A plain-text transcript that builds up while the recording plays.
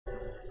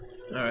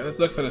Alright, let's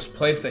look for this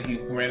place that he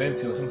ran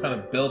into. Some kind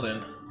of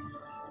building.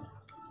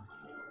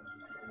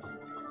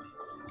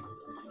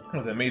 What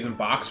is it, Amazing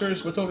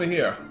Boxers? What's over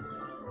here?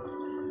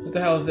 What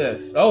the hell is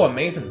this? Oh,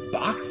 Amazing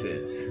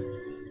Boxes.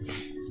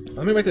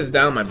 Let me write this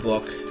down in my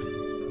book.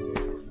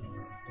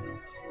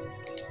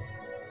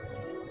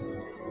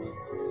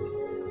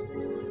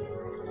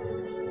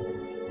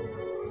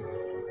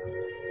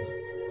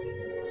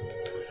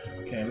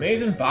 Okay,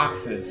 Amazing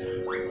Boxes.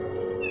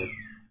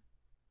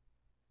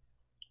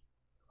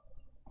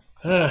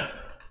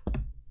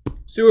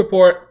 Sue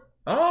report.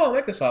 Oh, I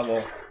like this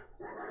level.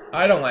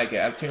 I don't like it.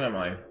 I've changed my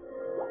mind.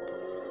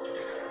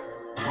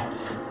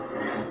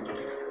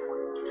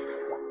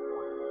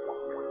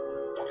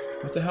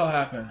 What the hell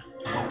happened?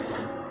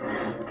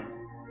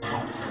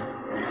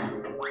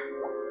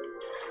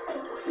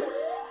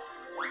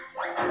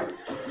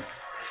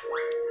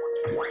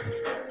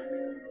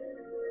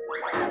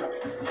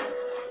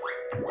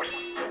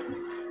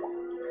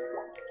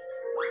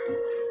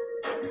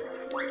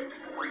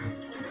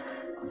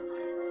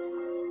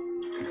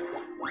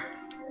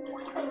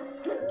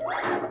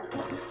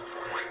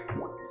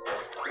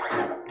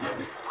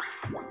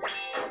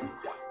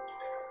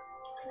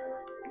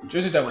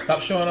 Jersey Devil,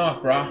 stop showing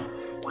off, brah.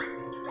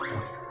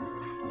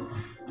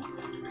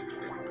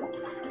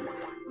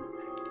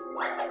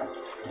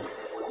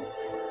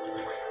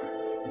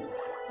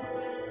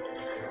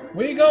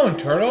 Where you going,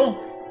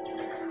 turtle?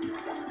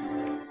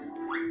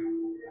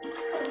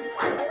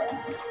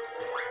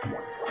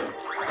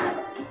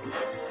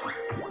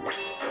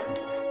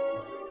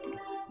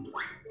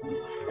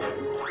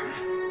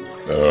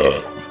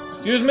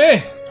 Excuse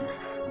me.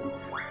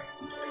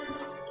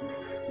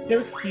 No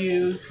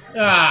excuse.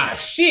 Ah,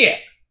 shit!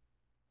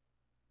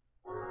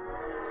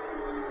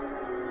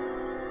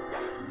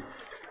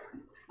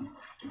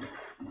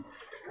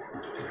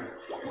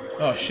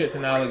 Oh shit, it's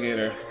an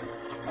alligator.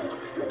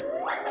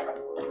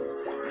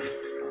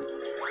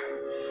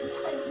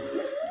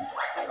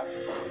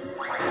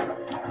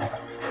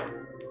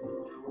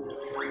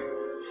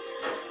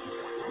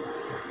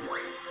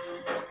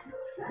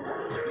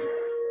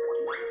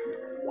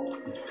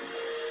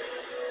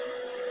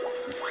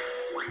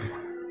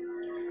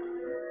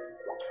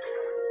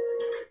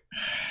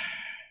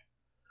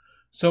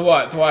 So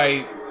what? Do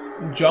I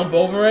jump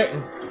over it?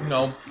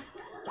 No.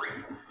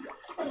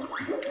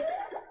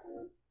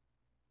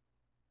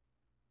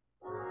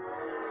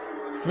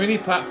 "3D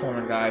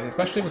platforming, guys,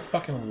 especially with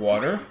fucking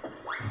water."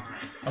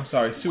 I'm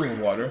sorry, sewer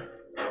water.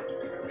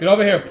 Get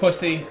over here,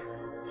 pussy.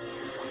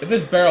 If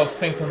this barrel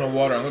sinks in the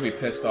water, I'm gonna be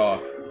pissed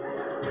off.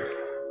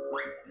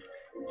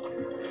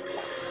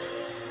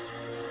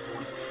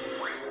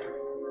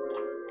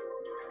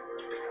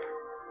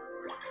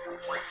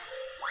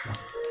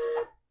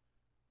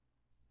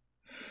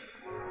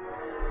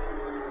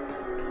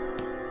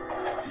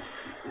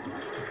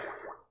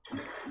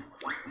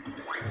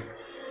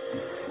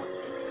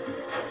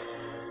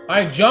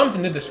 I jumped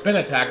and did the spin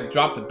attack and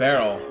dropped the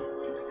barrel.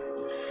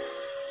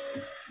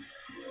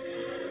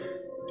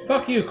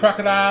 Fuck you,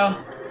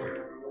 crocodile.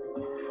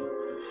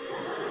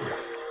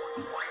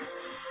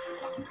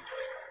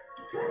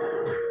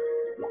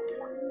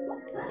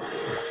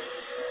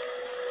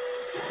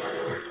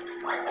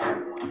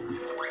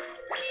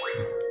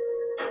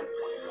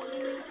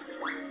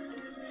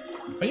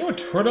 Are you a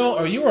turtle or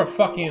are you a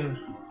fucking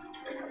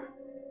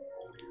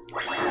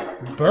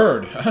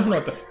bird? I don't know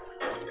what the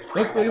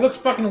he looks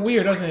fucking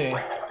weird, doesn't he?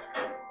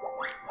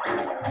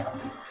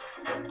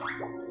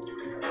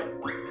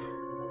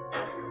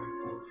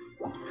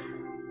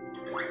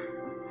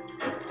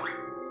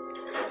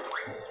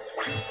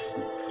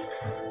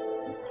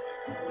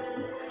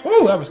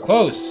 Ooh, that was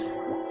close.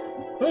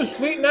 Ooh,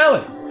 sweet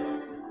Nelly.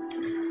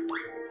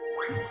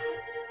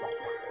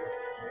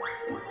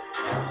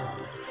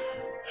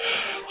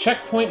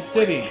 Checkpoint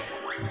City.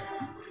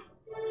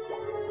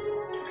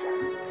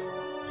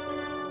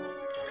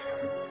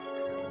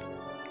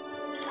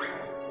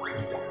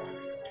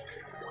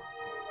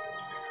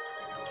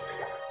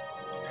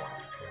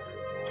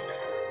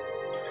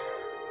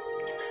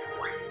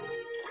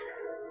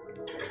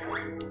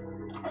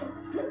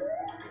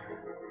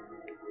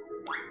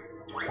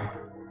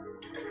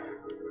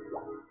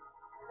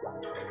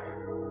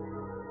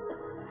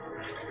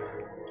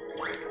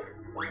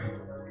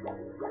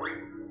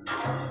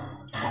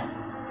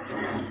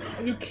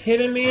 Are you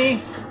kidding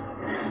me?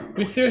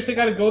 We seriously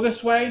gotta go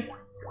this way?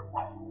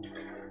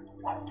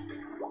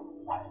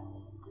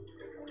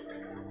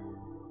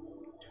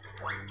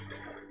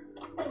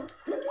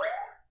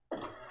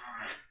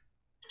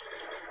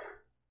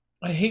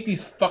 I hate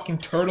these fucking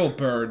turtle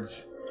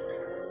birds.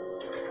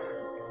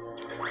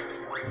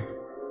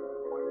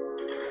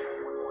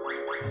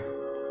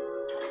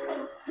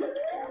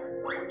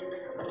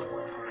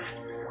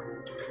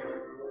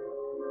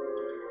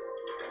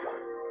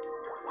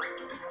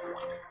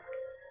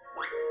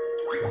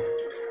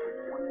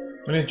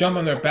 When they jump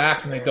on their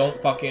backs and they don't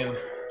fucking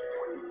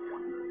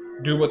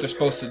do what they're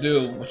supposed to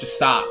do, which is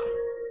stop.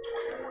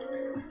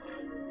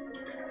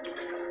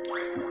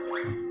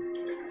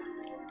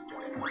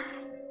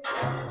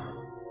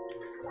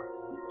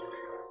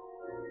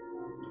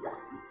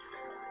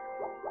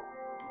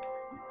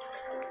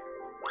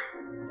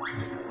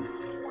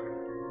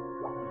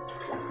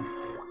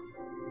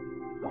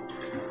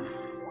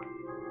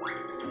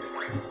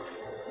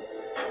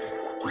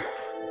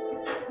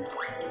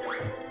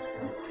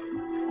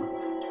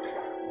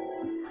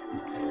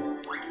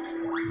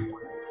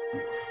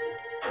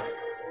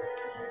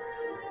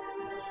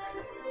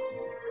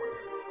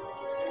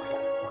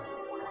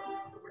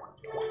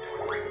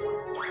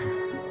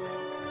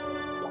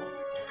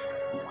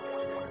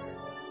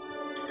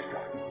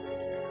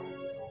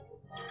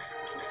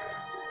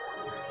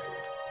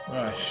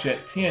 Oh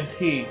shit,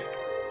 TNT.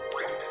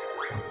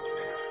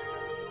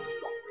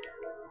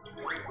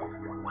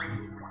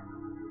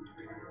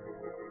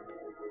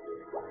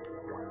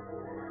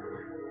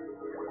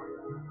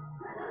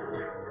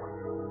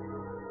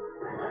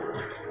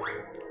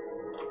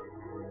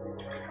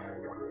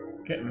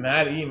 Get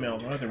mad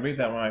emails. I have to read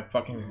that when I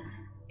fucking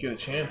get a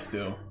chance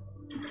to.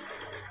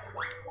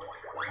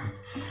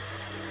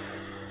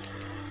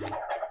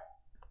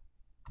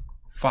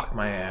 Fuck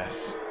my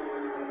ass.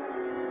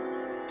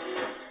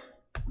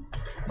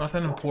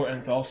 Nothing important,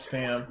 it's all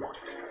spam.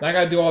 Now I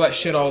gotta do all that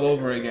shit all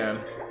over again.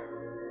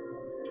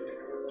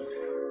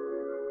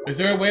 Is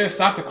there a way to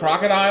stop the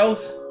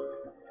crocodiles?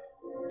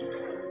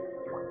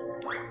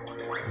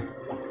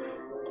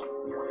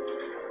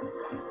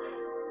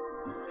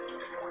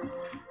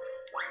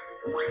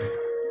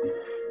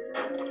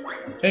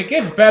 It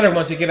gets better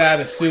once you get out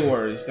of the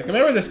sewers. Like,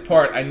 remember this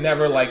part? I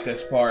never liked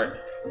this part.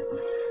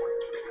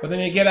 But then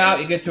you get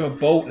out, you get to a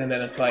boat, and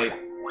then it's like,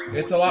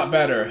 it's a lot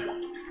better.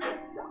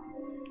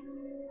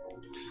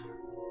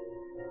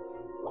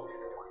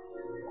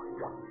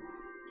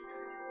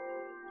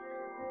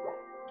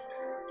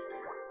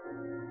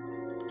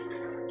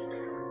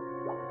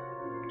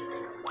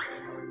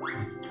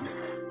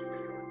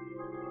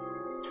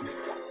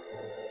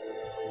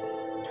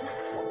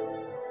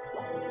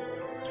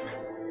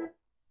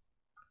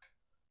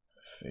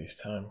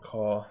 FaceTime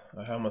call.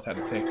 I almost had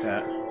to take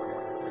that.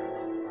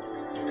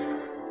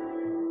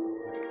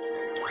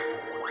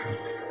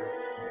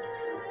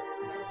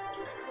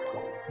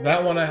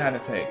 That one I had to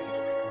take.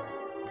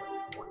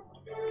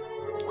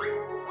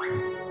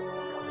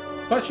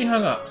 But she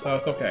hung up, so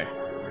it's okay.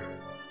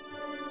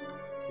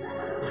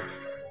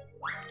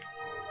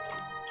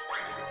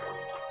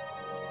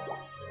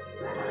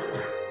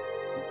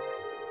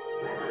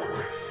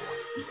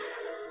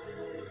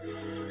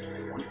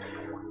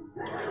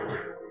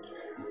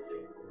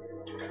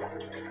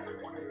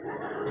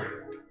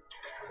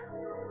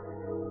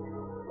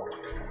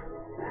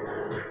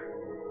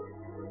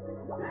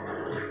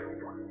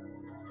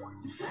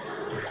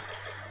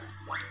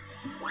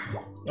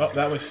 Oh,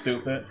 that was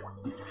stupid.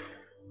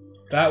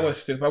 That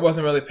was stupid. I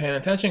wasn't really paying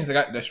attention because I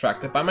got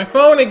distracted by my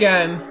phone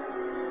again.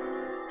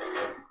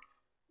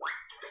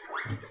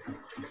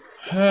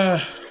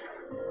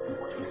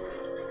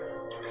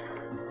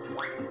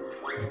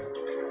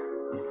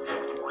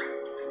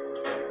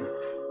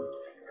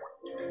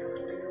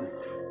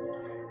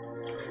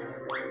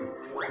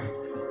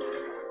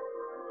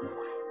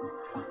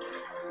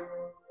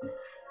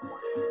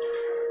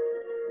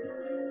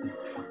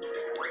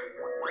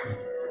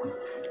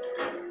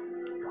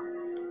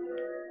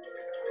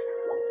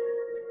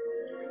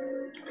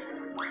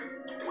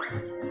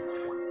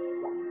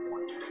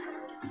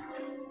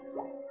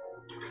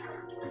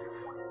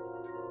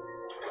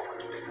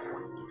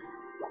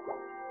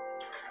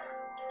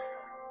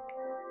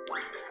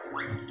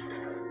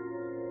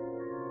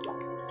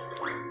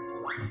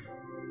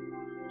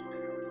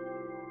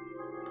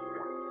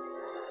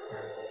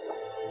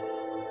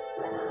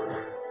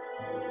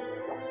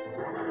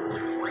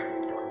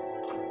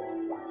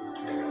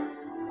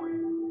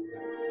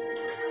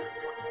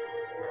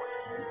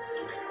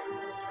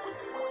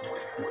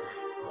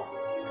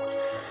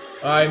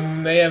 I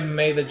may have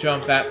made the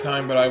jump that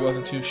time, but I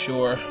wasn't too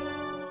sure.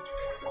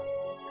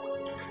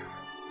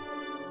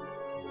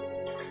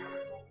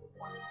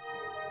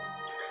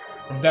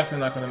 I'm definitely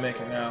not going to make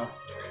it now.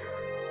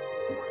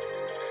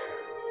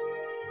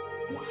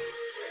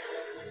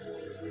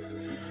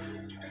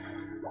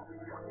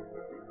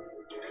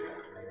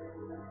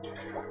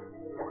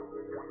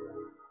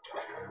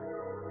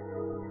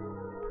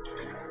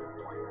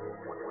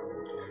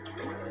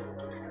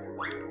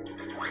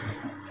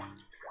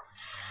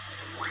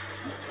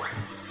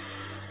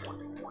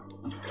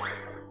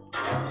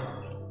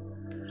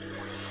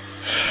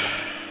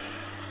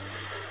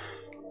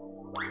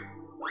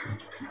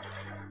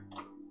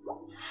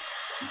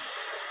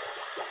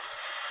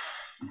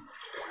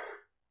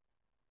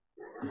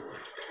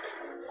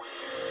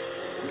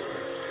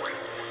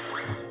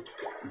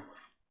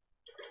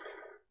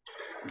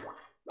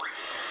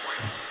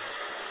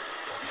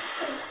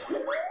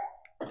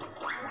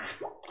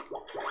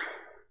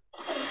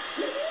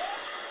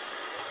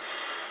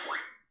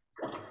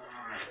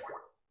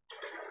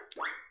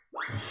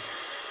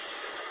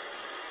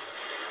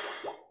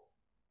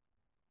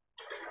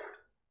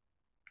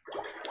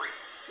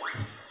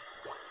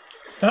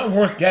 It's not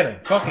worth getting.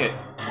 Fuck it.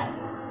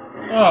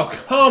 Oh,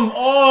 come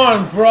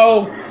on,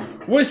 bro.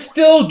 We're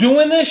still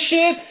doing this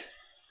shit?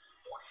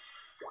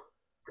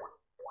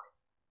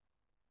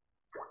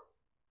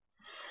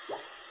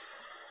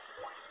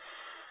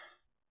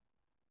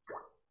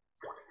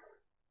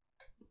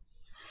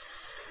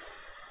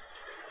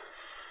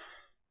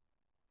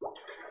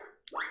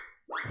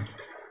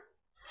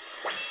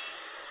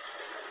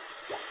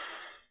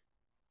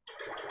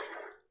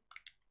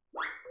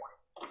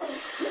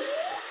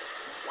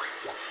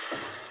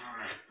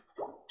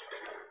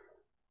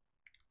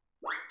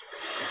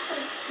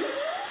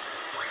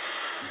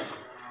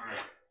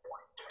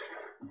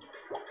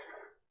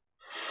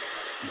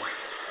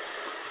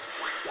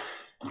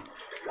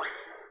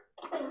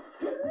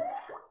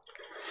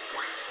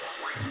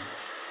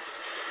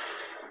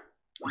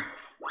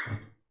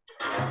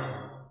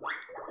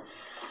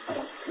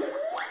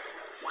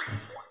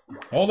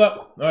 Hold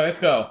up. Alright, let's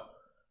go.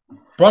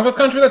 Broncos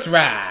country, let's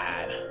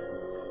ride.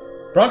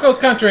 Broncos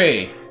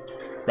country.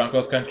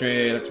 Broncos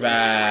country, let's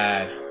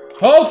ride.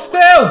 Hold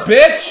still,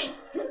 bitch!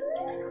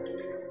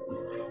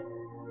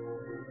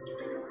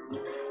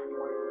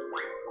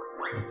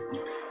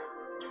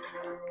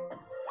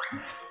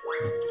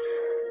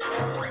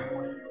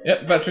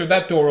 Yep, but sure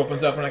that door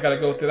opens up and I gotta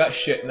go through that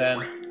shit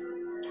then.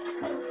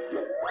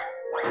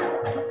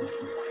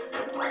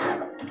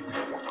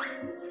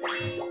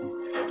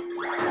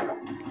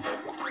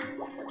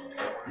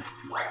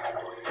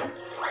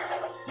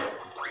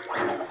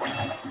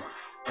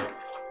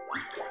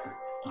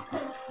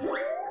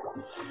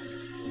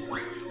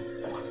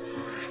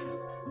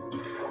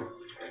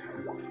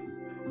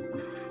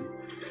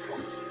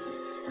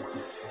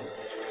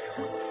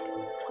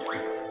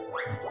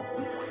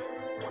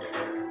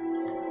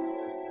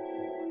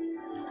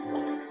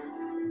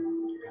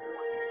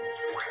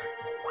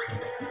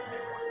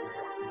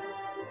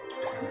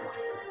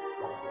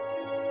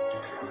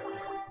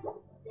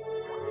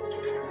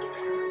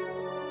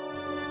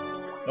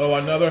 Oh,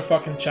 another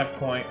fucking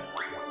checkpoint.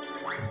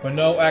 But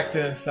no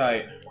exit in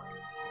sight.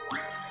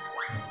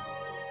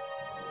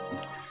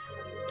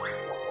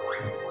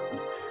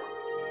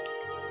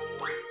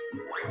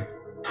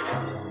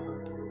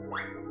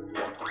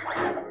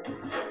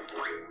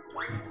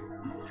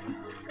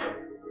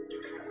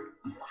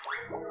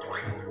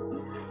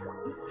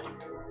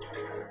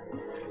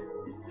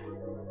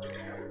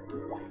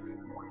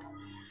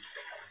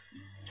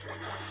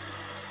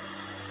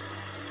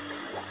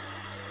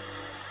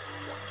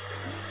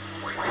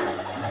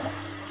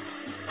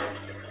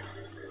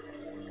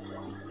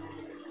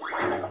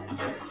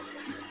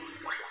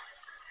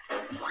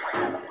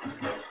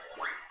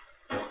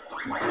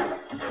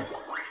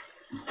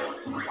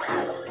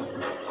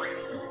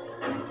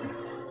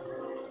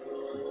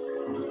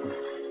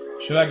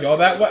 Should I go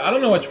that way? I don't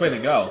know which way to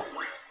go.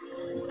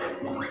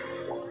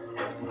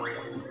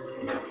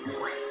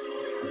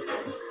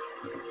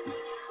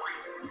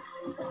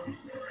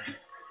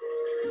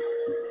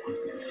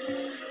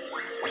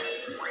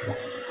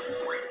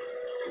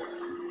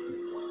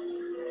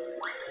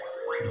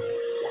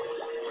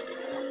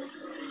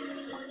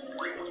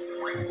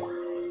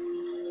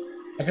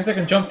 I guess I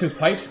can jump through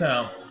pipes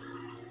now.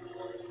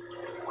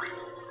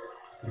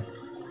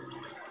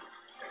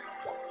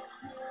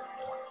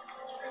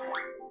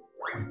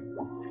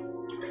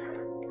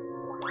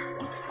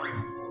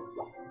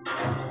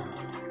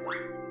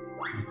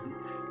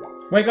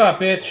 Wake up,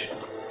 bitch!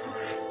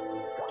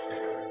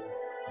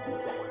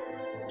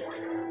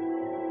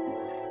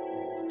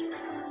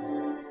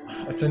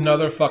 It's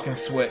another fucking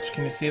switch.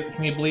 Can you see it?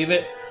 Can you believe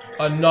it?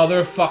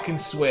 Another fucking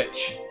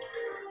switch.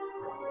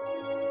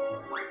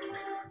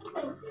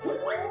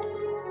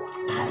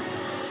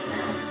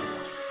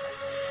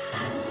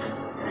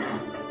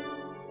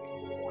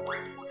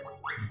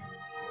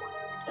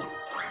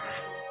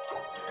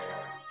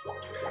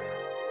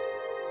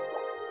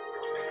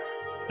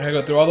 I gotta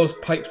go through all those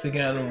pipes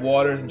again and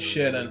waters and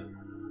shit, and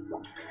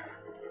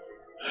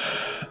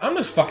I'm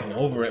just fucking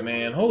over it,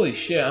 man. Holy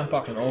shit, I'm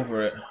fucking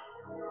over it.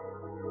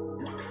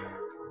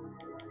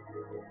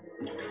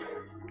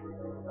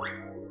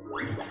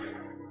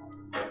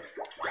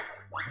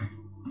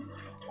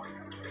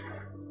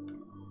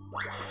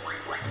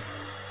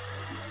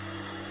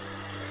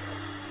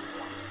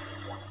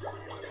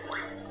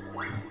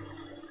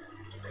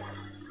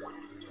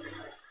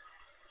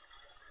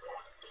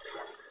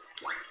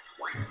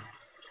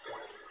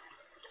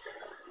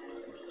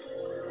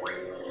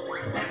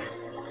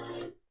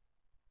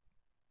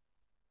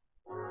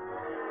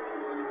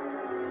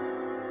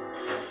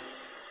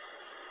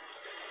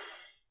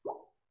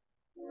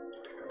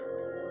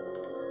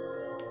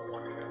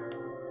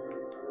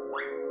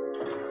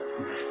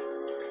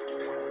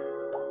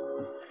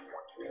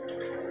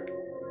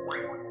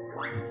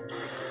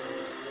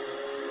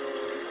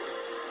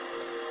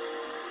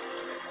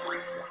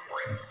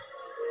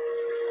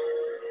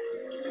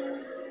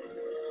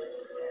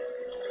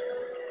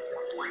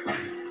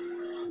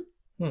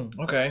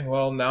 Okay,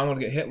 well, now I'm gonna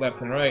get hit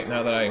left and right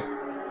now that I...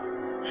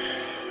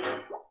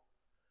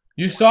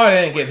 You saw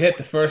I didn't get hit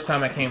the first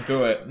time I came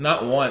through it.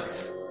 Not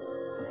once.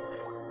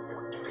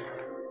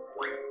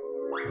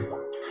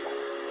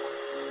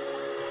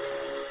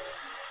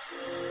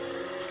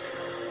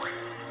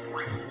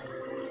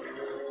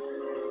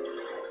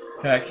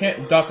 Okay, I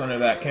can't duck under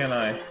that, can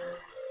I?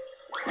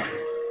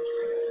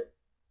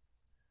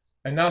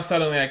 And now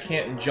suddenly I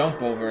can't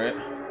jump over it.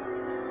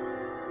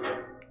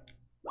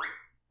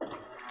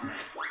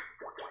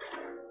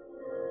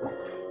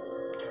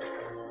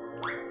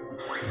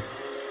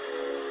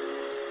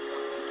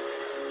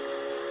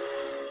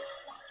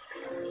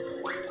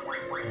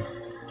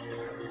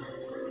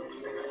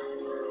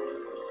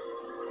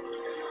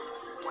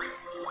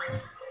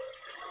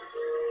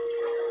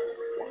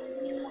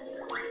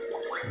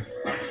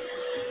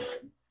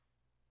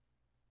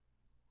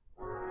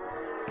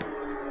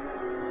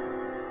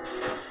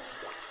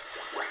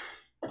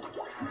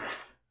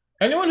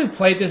 Anyone who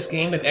played this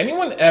game, did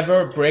anyone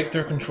ever break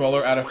their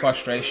controller out of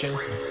frustration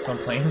from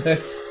playing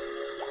this?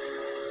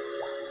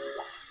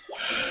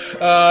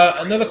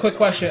 Another quick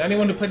question.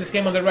 Anyone who played this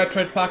game on the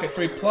Retroid Pocket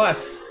 3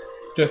 Plus,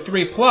 the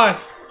 3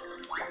 Plus,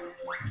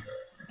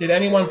 did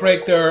anyone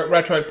break their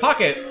Retroid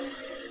Pocket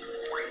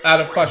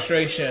out of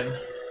frustration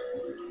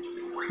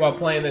while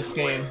playing this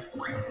game?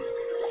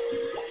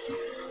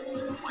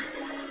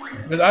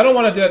 Because I don't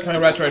want to do that to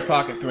my Retroid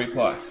Pocket 3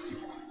 Plus.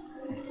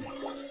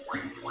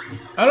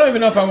 I don't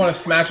even know if I want to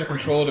smash a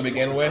controller to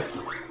begin with.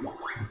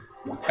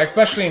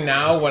 Especially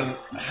now when...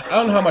 I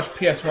don't know how much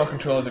PS1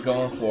 controllers are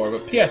going for,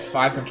 but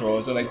PS5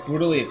 controllers are like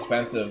brutally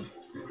expensive.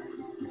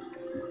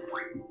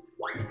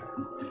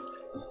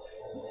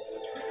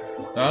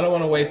 I don't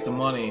want to waste the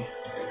money.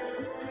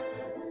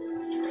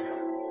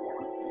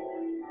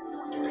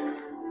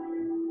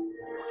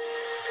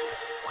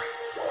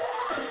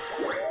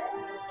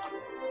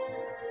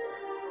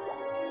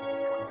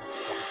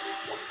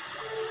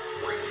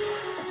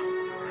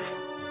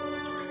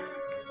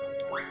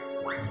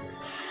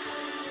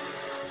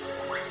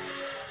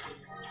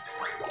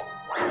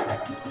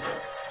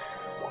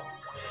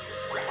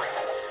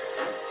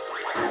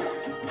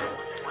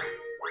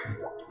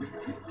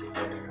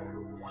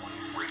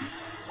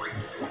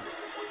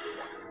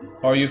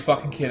 Are you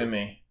fucking kidding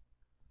me?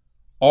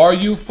 Are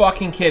you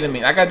fucking kidding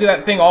me? I gotta do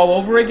that thing all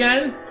over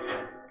again?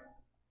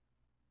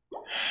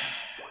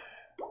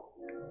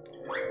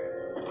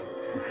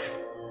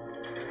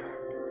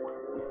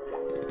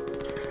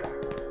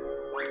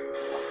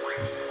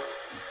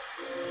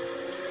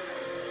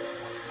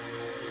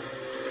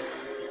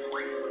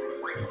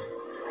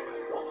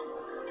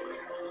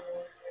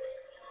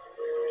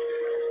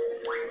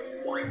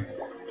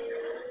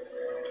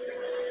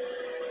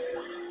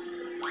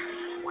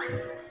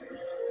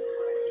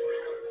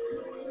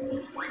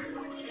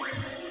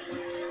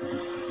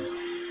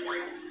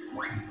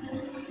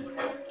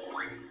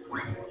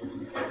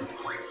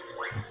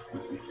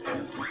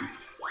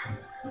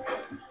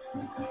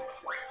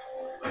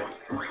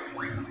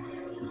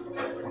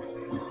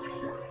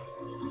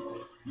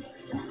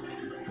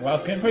 Well,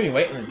 it's getting pretty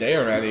late in the day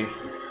already.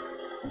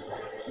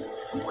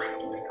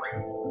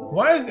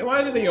 Why is it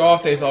that your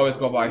off days always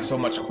go by so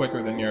much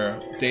quicker than your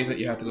days that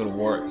you have to go to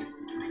work?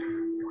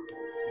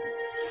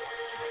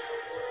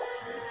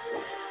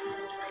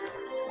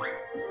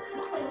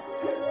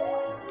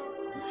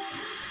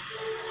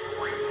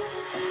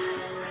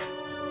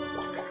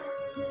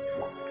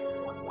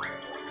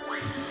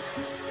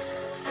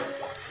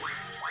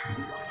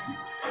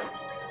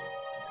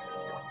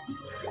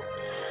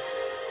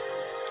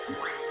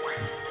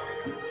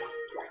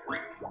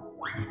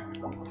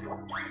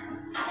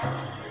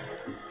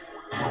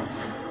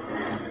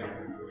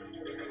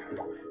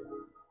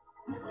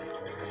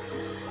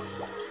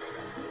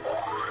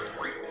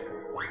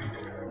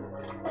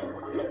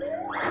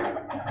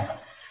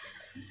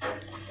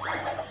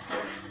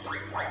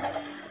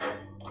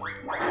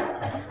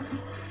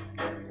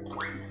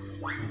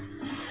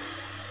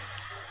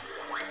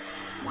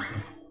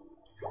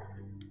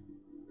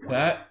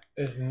 That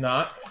is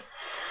not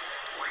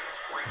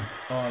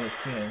on the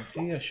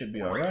TNT. I should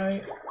be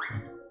alright.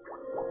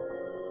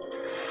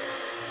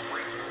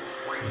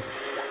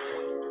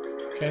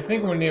 Okay, I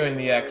think we're nearing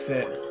the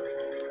exit.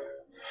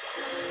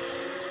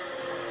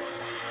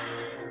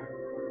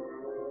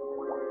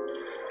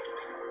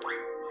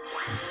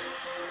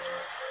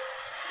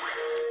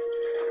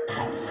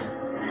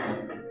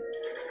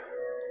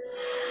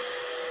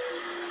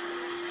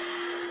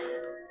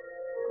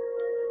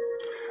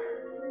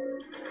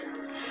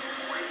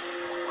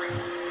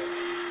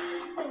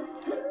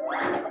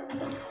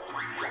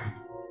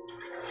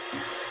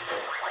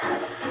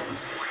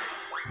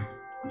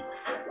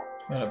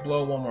 Let it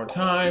blow one more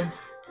time.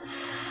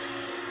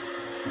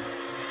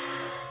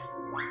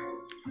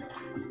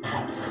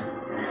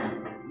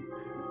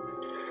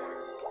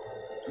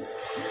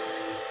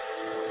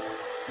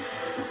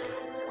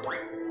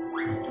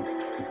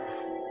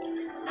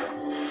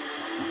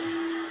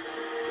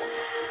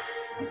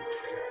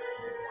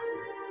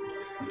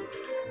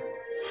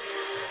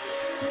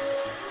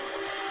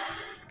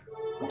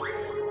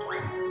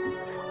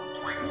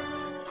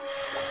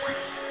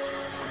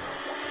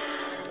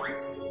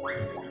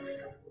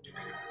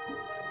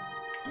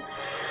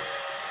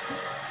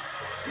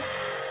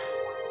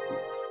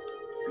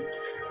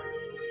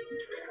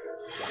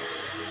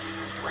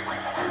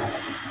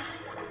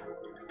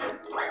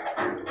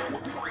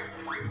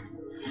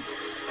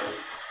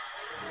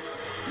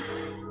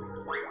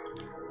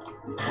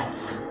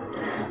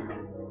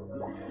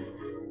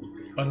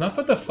 Enough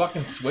with the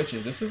fucking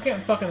switches. This is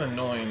getting fucking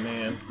annoying,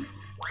 man.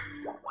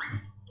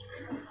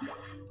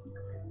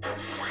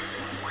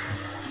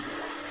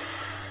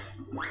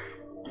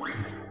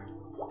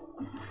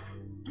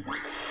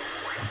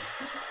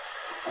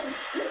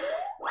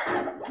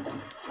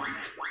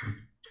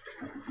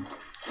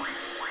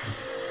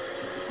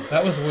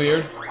 That was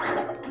weird.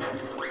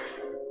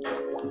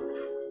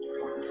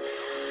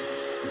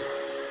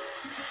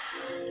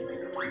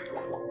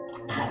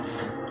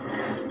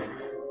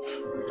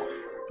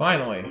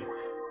 Finally.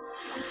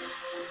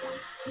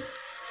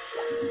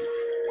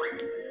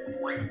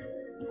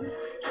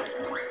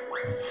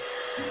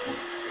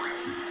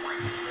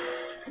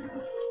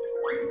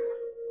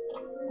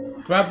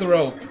 Grab the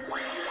rope.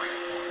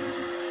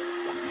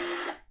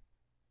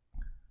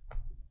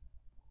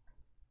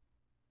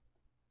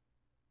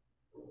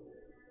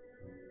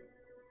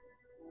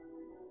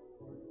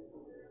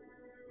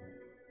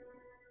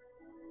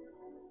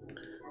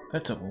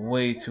 That took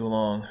way too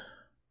long.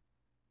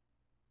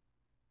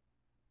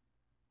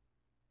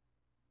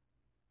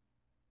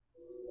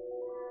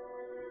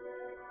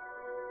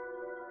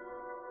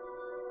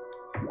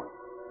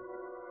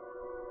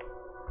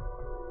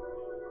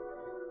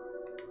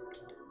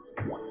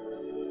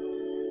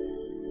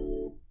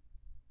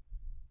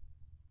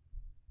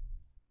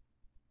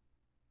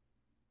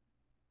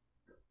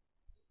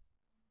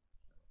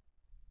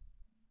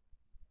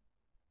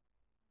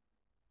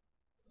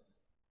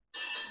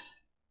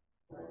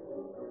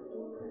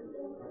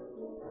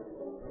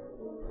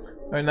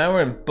 Alright, now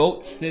we're in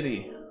Boat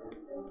City.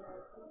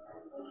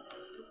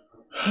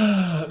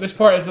 This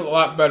part is a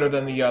lot better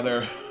than the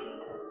other.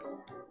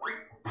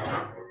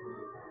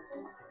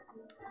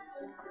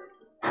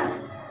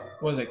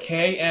 What is it?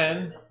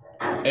 Knarf?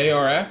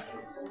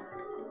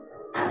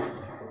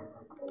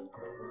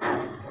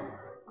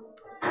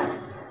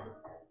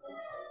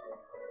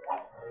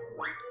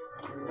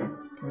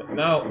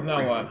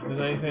 Now what? Does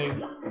anything...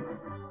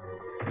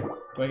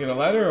 Do I get a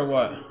letter or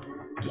what?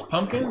 Just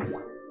pumpkins?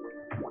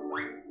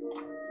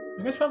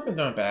 I guess pumpkins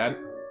aren't bad.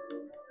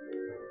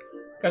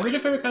 Guys, what's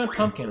your favorite kind of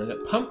pumpkin? Is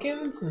it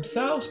pumpkins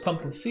themselves?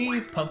 Pumpkin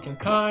seeds? Pumpkin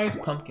pies?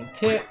 Pumpkin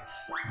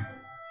tits?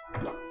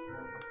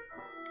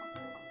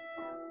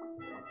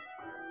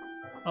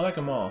 I like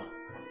them all.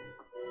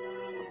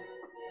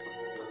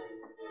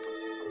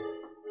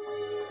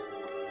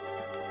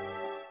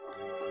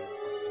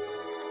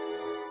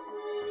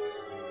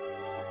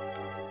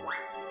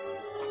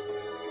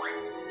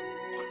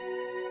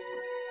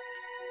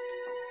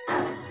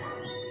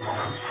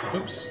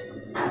 Oops.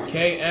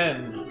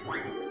 KN.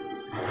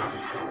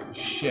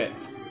 Shit.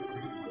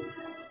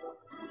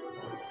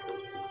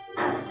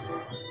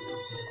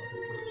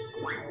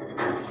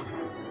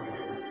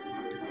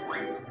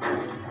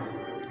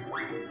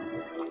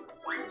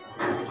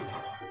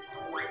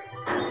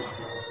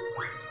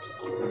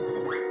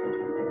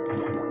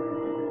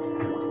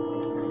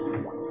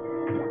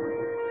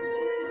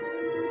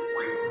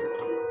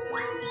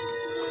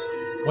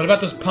 What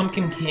about those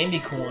pumpkin candy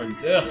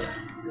corns? Ugh.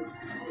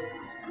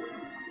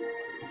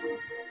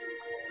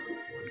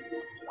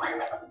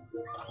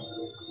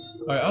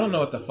 Alright, I don't know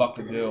what the fuck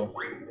to do.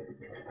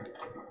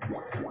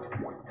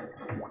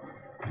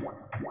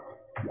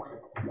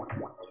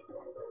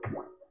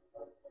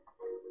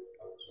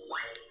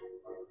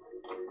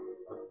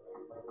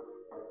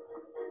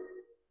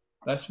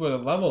 That's where the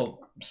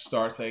level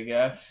starts, I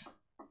guess.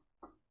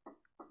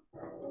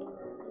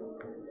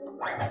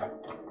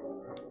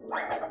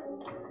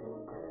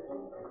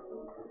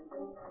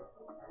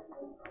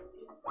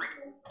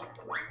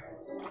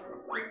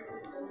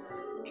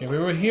 Okay, we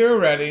were here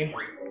already.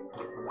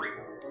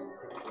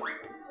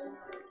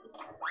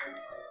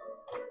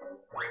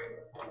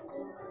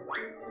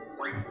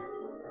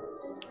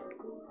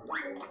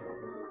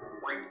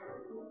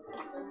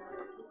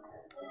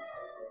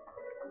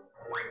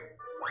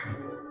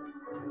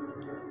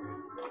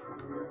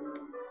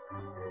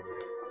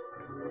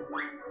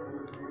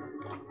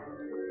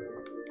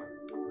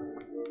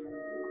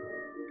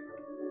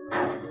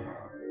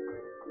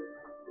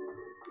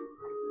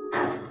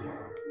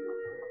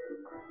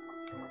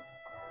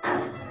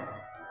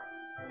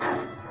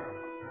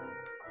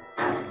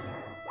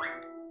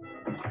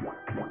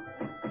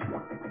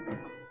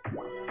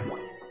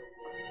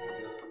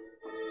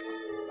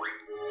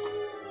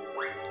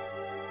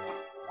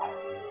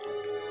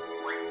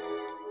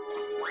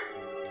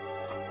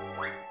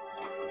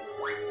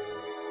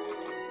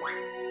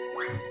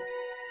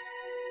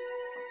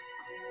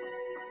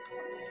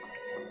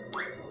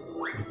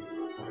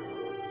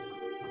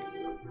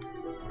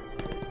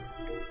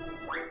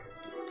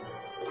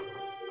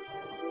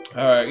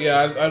 Alright,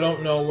 yeah, I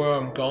don't know where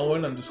I'm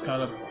going, I'm just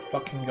kind of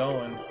fucking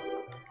going.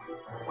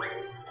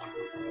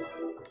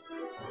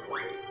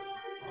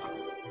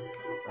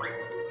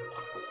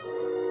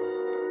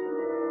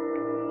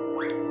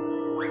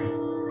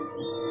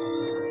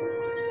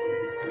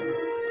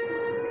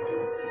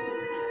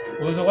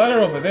 Well, there's a letter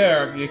over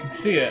there, you can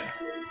see it.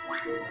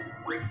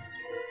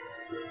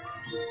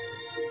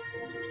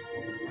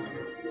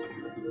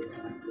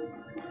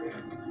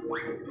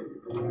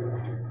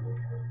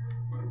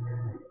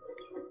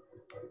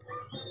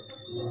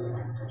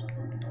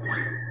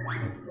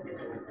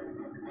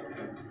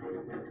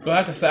 So I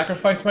have to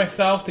sacrifice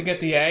myself to get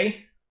the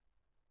A?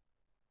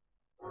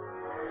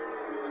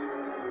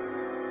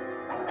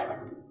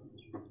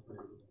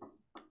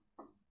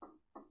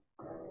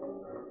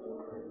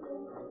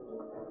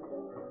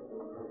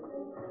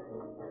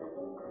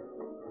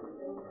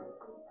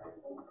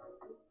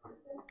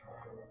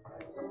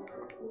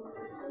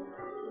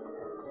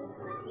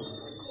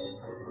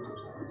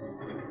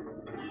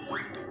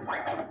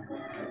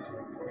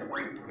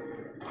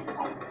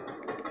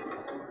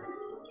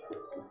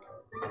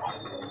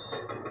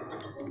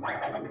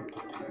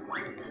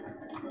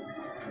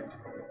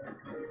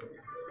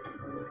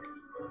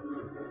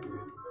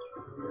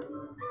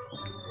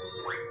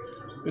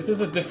 This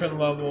is a different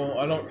level.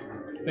 I don't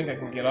think I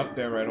can get up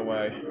there right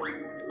away.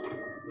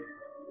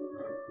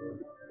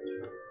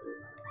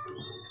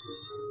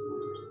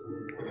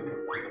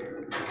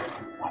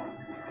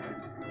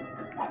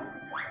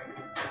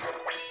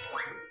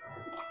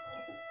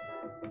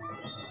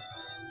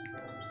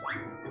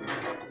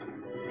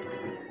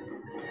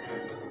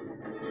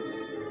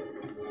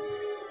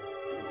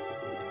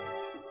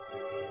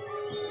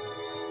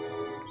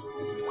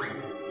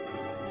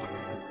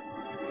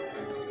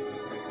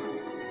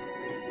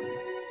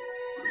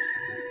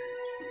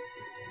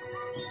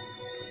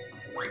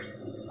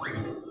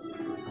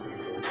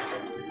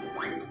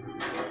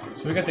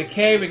 So we got the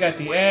K, we got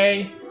the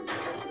A.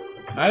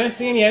 I didn't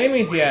see any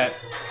enemies yet.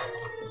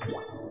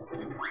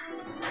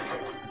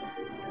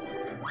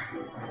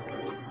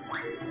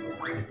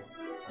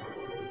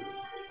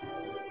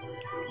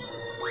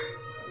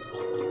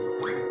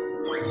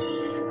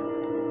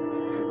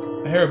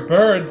 I hear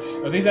birds.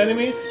 Are these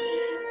enemies?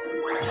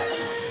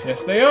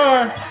 Yes, they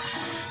are.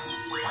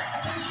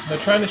 They're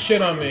trying to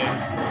shit on me.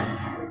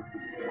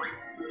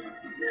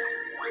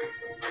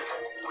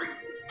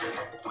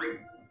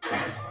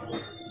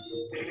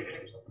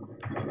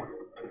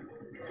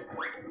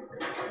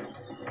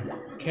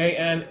 K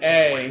and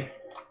A.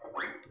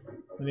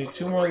 We need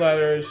 2 more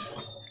letters.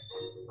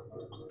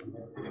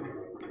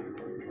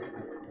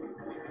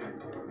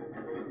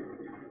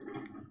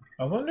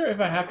 I wonder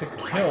if I have to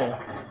kill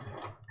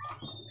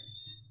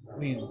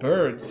these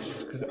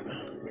birds, because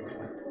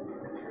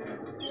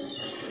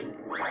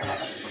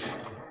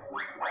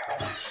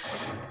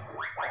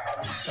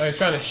oh, he's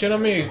trying to shit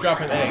on me, or he's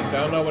dropping eggs.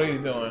 I don't know what he's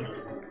doing.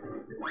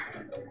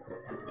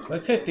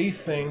 Let's hit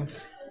these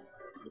things.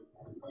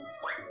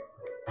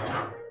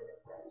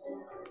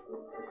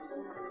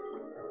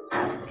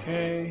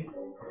 Okay.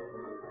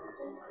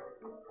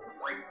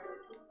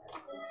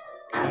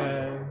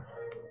 And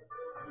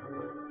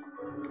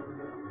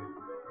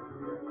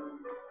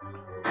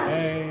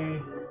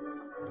A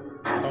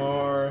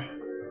R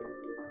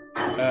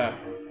F.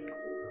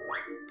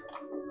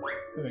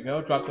 There we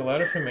go. Drop the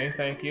letter for me.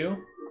 Thank you.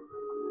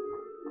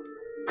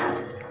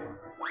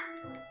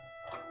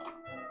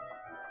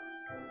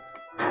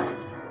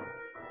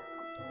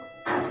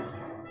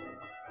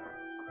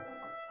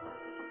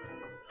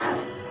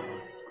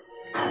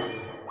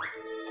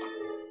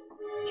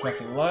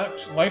 Tracking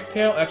life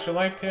tail, extra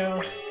life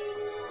tail.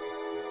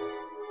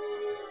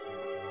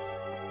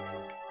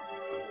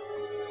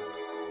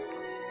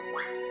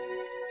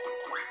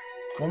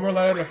 One more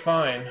letter to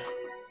find.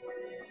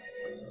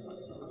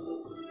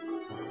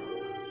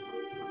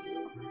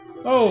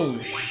 Oh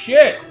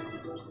shit!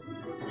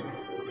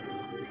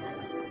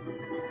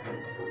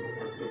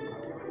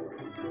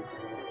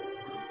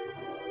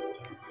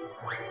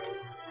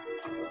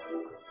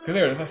 Okay,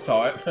 there it is. I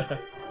saw it.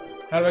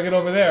 How do I get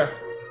over there?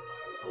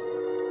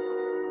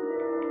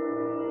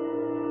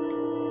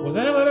 Was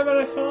that a letter that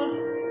I saw?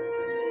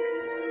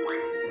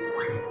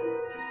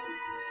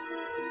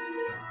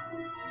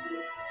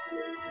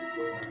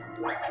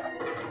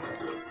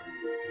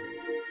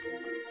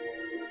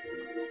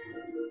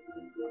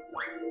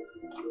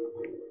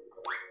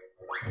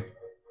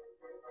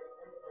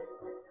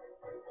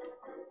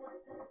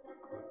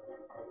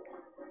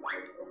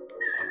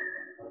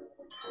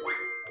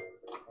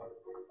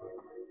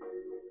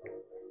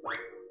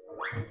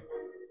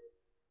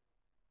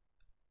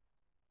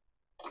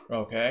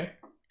 Okay.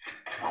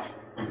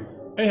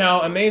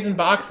 Anyhow, amazing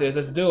boxes.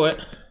 Let's do it.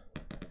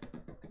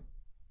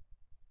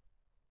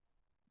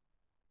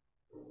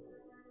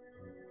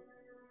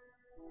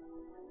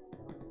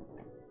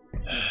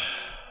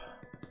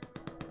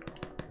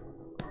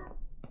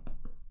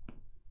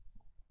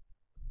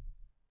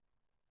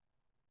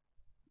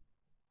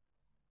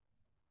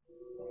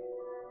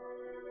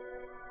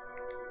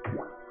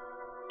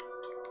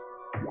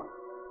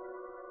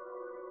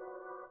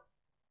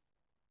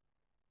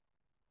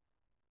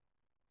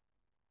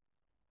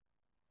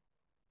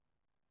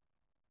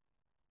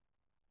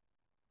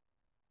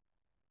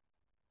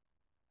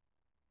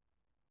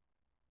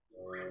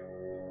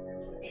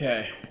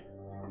 Okay.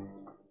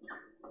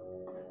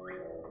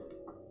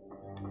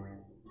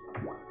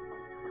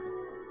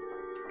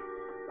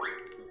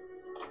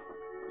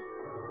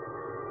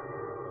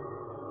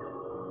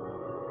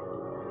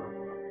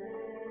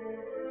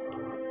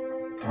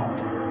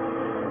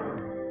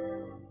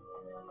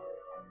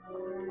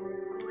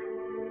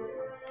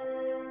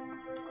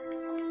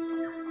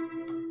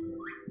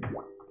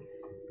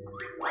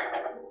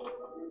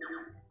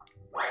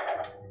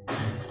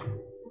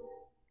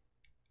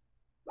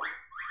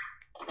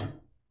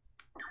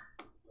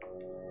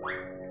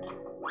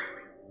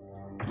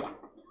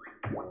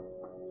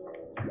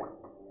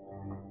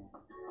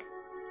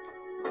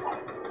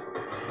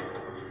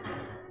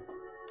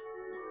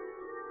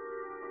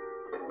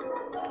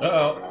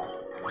 Uh-oh.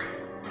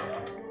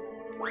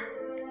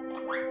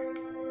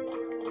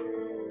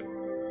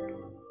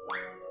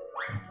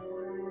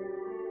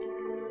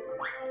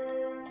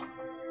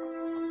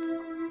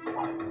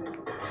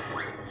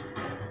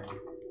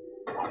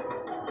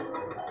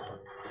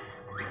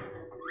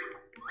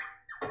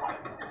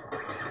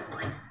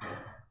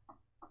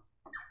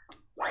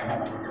 So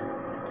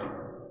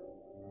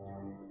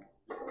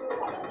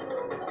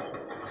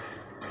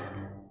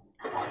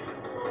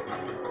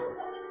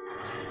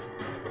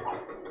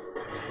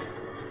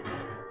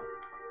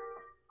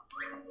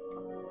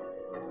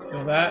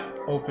that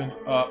opened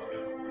up.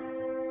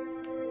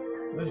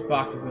 This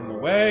box is in the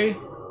way.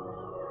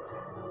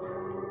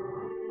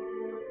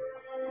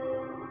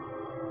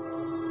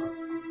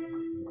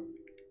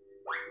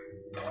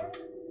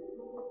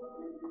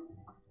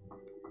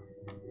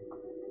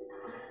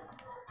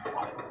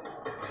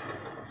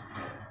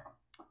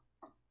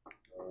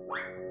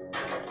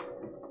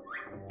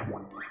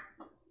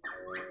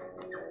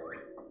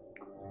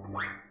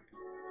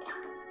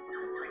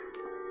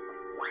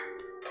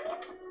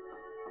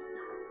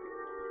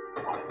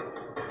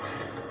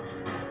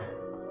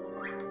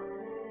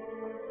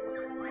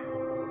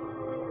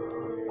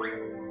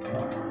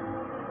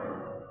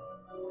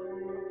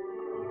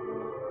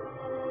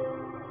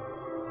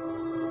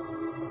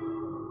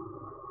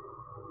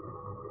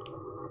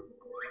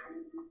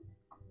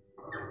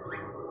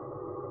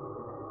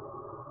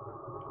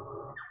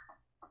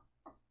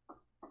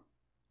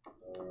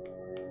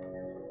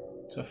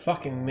 It's a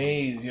fucking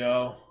maze,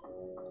 yo.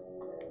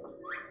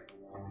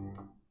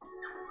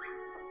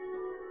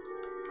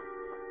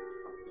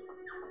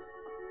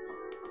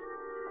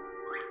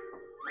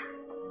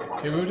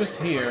 Okay, we were just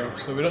here,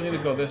 so we don't need to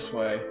go this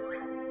way.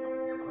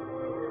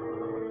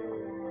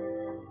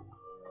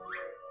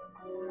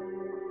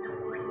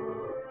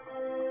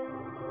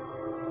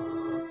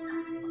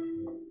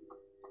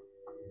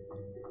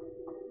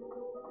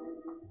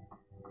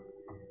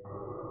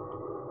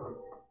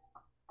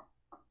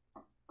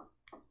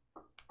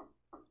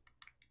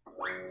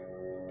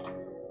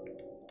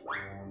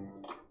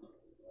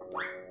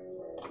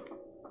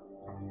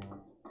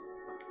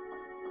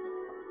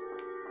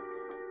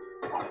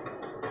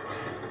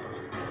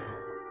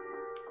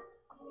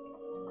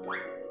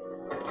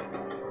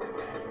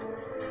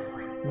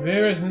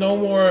 There is no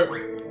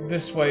more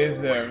this way,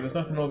 is there? There's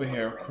nothing over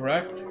here,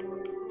 correct?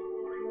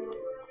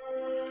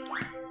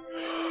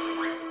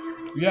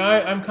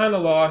 Yeah, I'm kind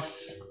of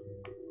lost.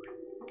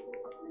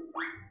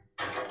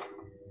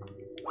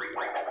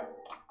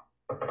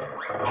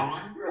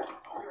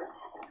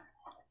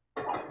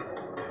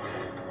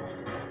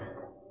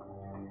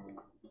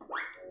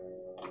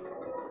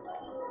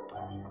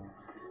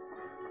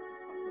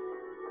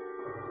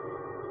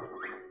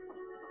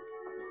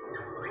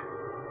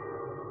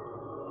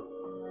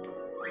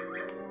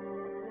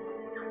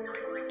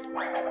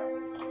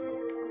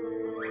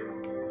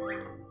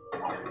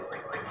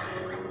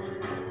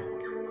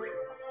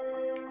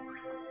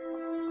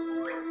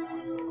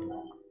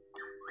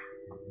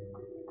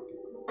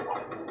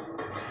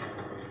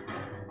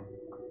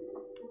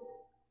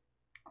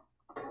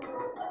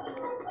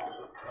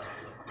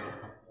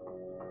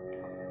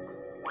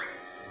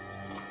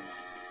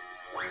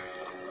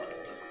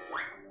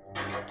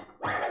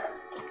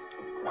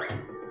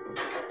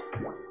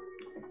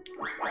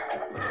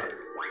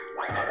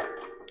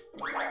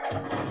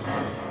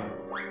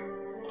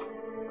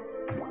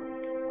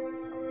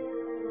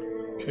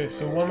 Okay,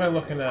 so what am I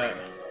looking at?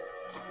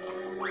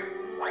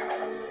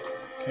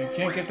 Okay,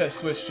 can't get that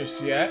switch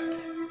just yet.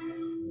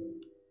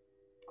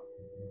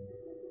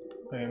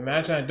 I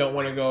imagine I don't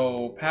want to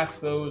go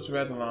past those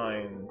red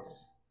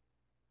lines.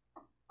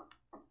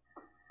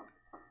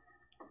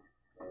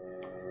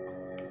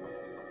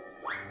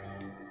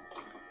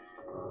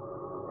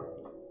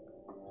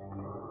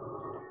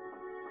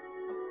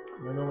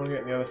 I don't want to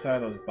get on the other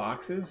side of those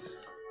boxes.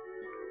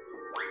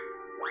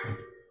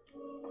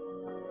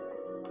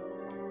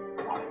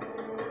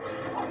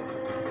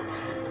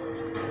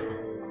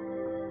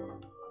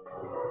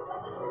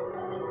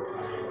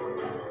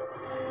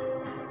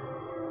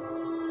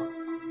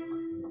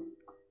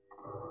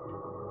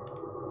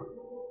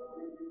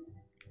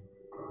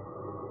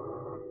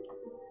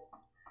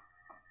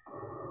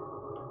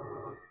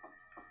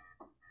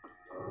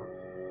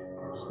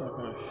 It's not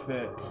gonna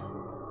fit.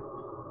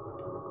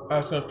 I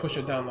was gonna push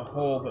it down the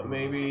hole, but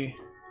maybe...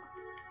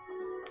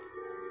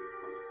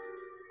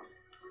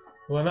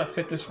 Will it not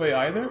fit this way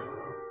either?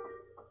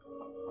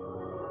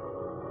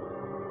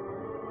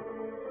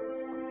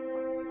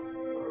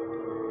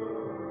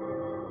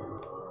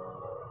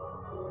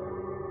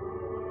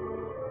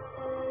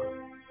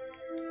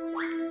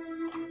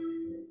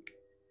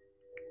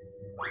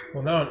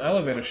 Well, now an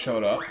elevator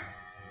showed up.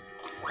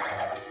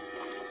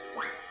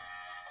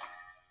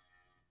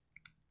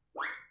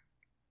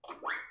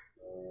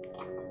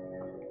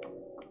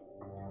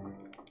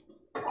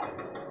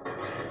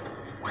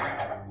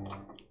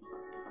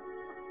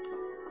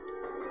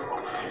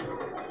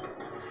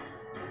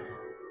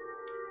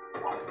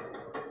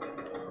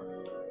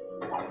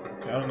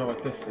 I don't know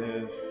what this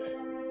is.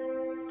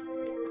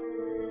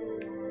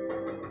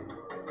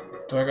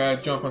 Do I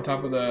gotta jump on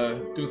top of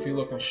the doofy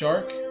looking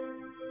shark?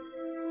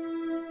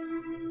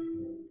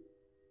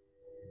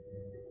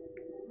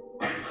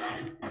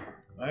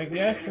 I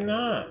guess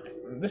not.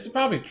 This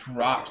probably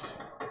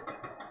drops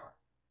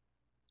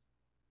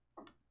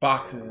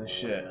boxes and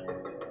shit.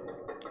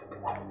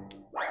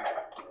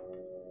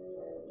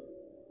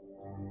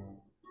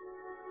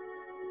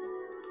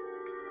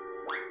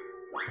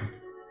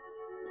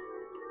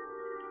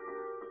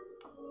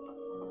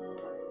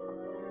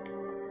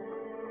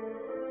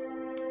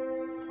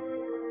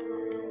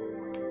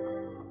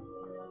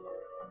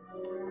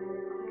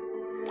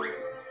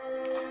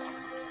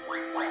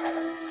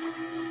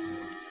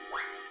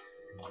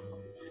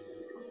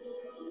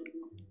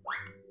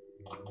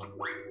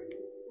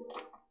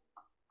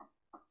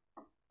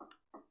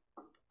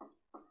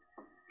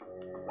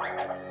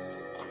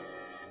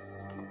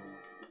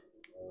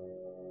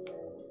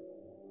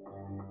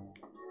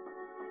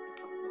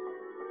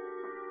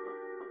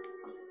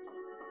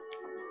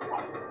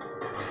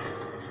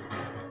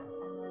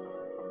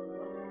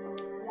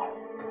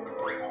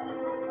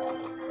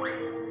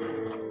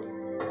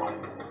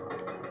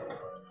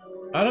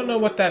 I don't know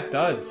what that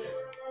does.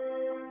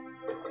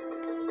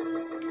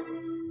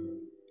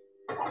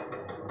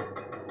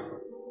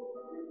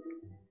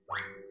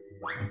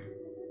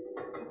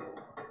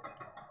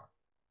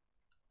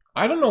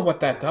 I don't know what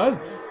that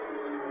does.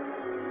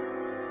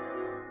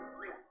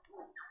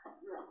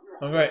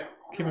 Alright,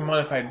 keep in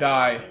mind if I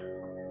die,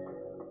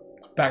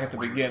 it's back at the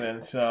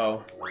beginning,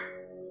 so...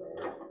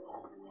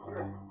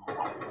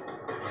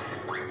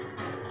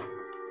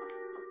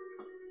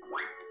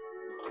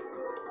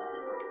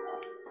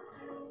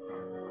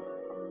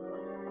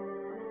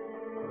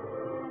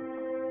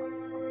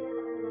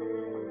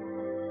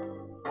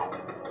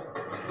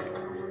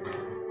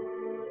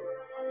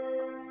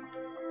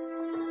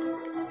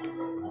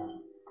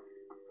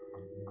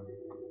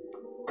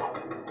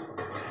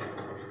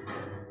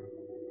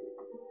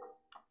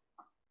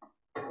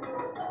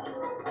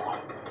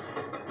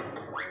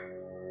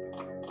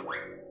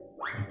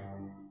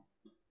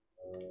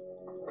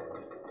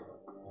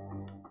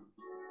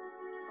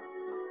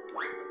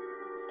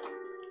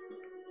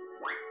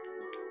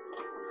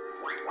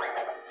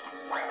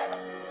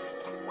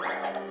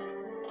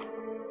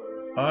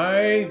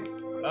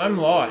 I'm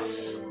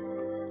lost.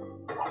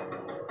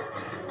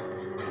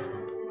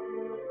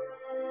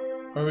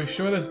 Are we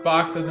sure this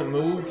box doesn't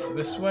move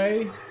this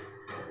way?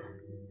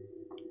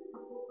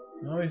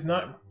 No, he's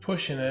not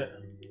pushing it.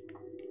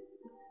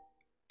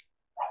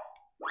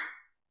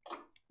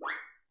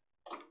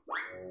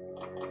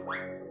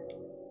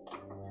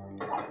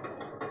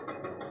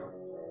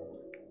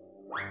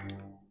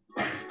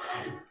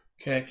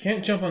 Okay, I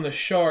can't jump on the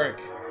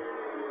shark.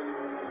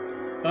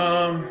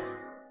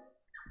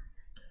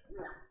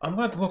 I'm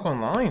gonna have to look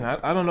online.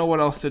 I don't know what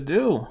else to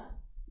do.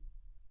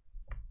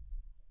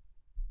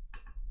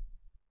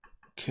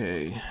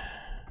 Okay.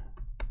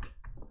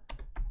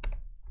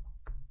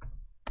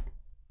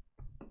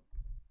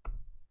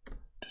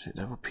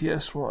 Never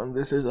PS1.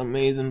 This is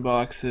amazing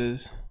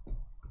boxes.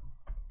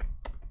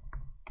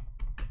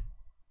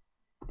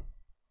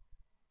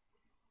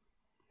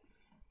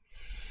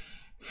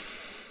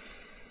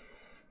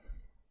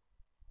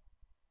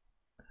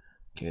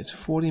 Okay, it's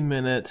 40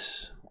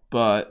 minutes,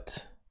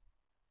 but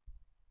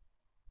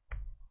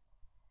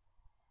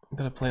I'm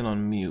gonna play it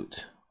on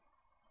mute.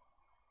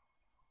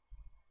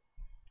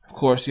 Of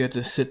course, you have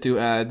to sit through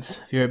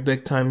ads. If you're a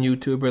big-time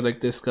YouTuber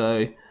like this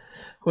guy,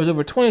 who has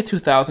over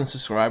 22,000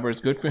 subscribers,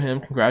 good for him.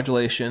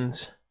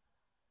 Congratulations.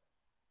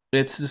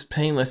 It's just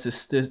painless.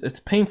 It's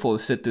painful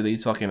to sit through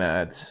these fucking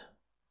ads.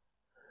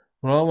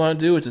 What I want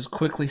to do is just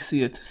quickly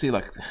see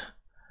like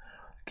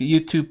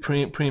YouTube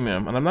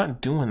Premium, and I'm not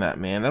doing that,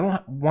 man. I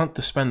don't want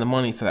to spend the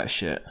money for that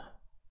shit.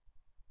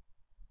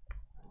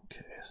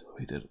 Okay, so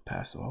we did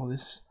pass all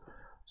this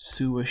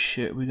sewer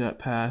shit we got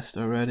past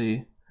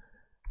already.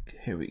 Okay,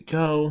 here we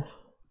go.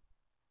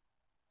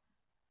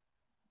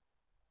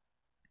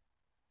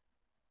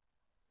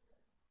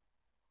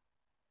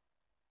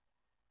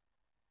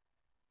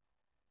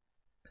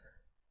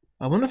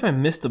 I wonder if I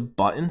missed a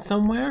button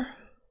somewhere.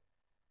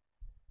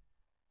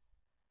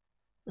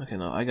 Okay,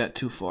 no, I got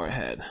too far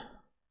ahead.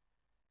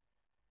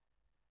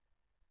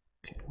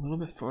 Okay, a little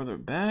bit further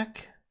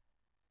back.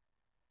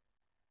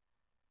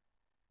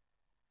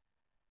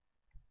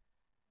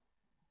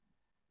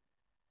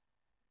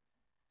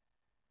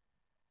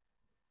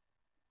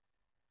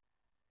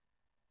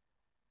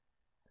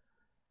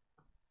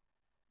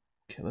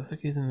 Okay, looks like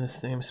he's in the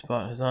same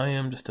spot as I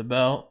am, just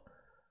about.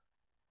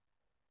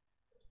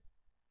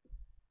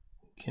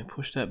 Can't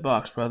push that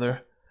box,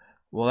 brother.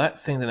 Well,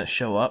 that thing didn't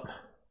show up.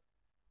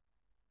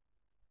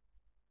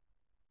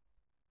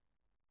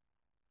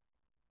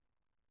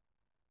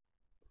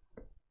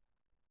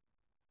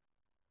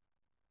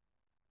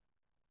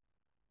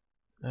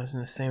 That was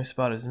in the same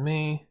spot as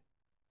me.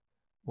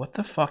 What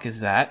the fuck is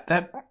that?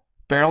 That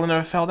barrel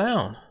never fell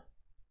down.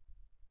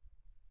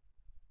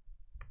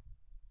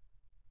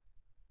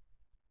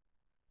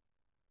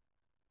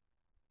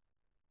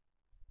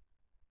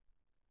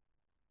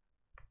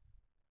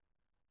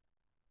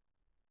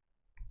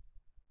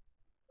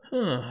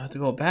 Huh, I have to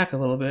go back a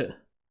little bit.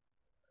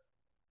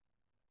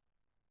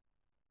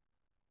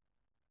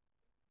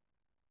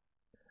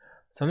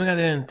 Something I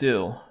didn't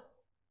do.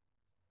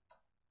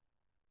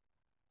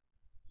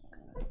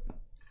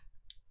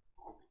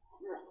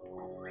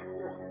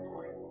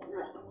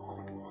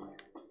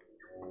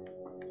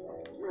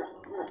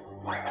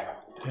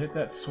 Hit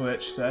that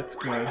switch, that's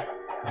good.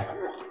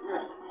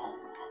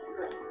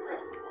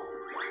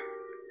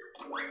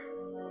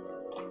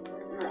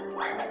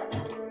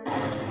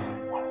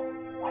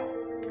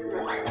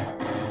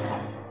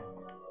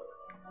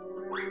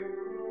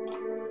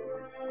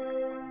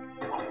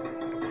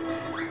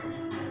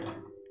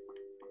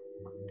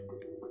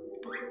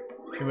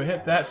 Okay, we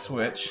hit that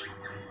switch.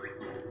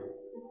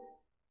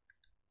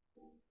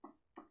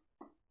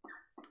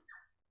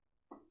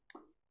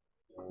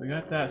 We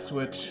got that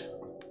switch.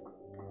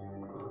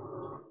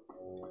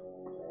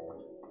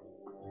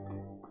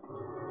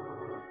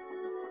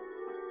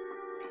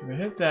 Okay, we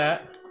hit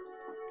that.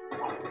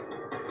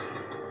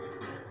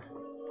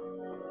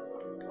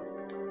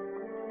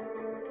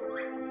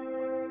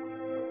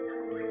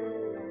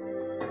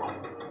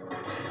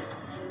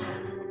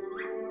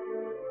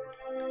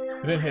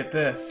 We didn't hit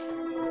this.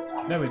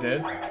 No, we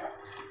did.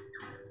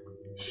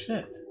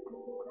 Shit.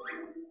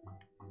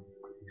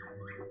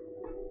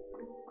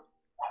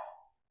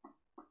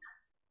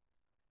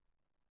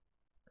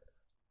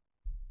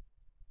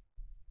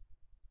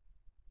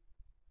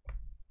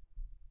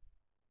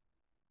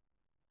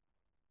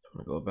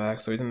 I'm gonna go back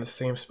so he's in the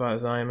same spot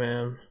as I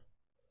am.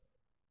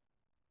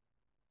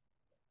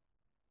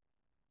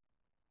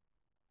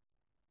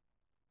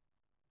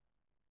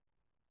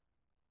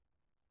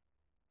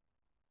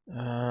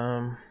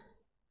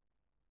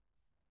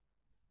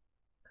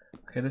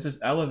 Okay, there's this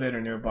elevator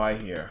nearby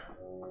here.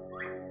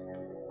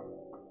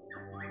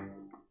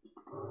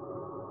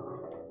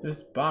 Is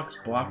this box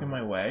blocking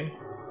my way?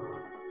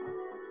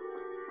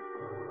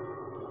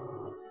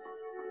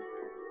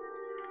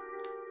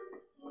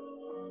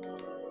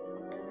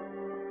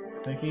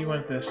 I think he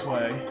went this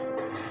way.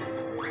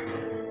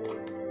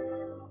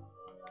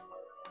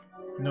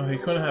 No, he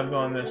couldn't have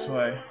gone this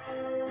way.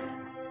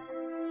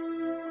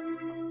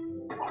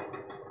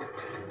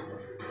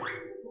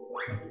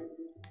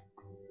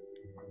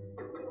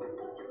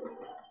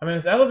 I mean,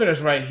 this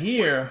elevator's right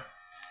here.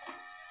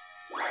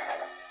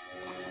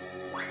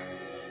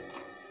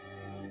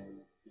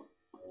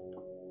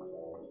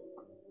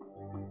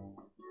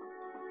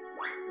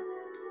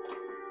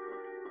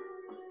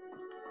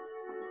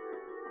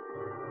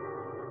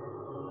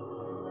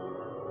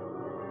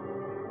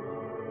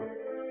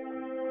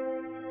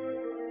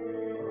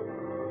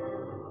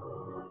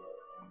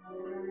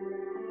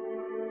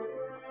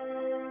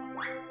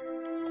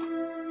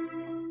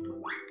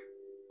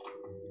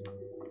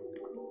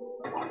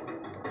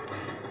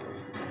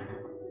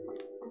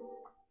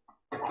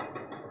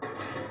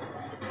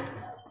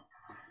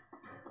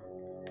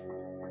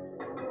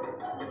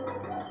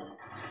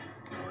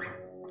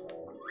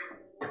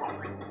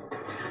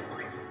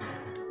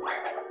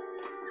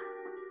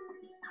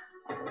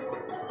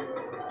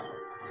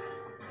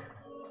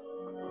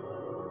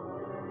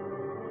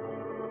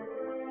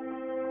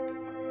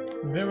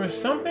 There was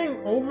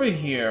something over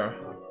here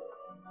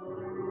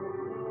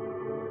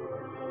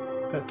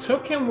that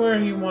took him where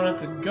he wanted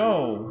to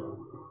go.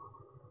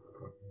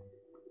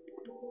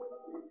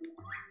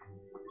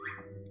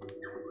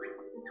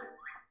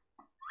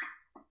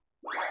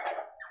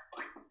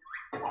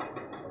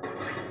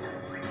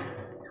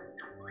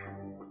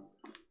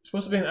 It's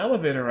supposed to be an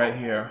elevator right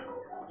here.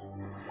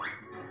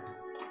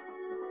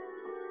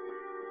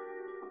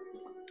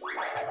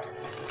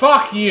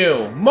 Fuck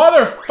you,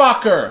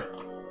 motherfucker!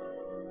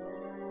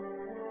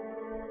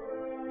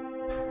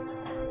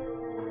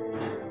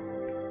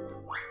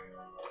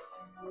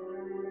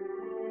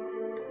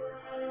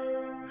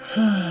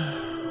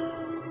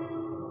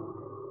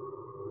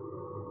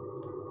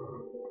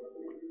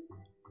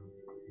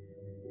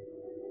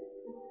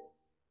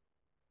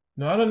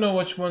 No, I don't know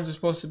which ones are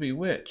supposed to be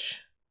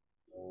which.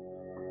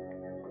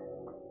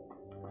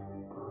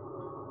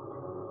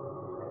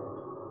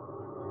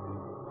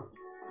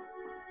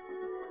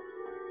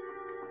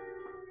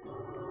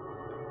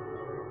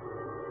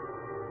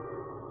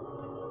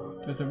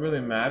 Does it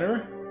really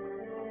matter?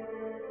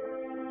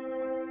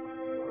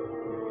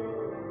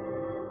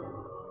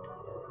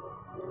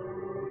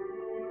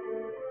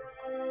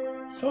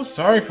 So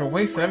sorry for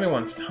wasting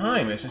everyone's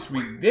time. It's just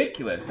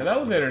ridiculous. That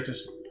elevator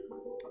just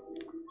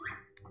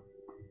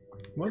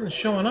wasn't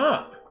showing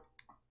up.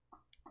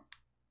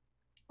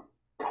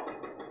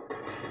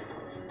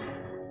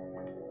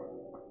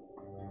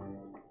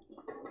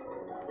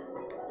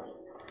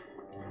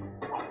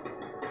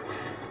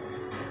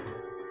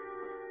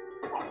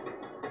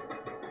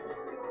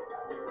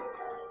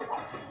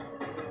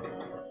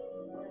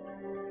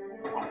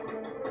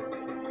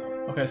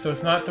 Okay, so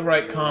it's not the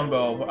right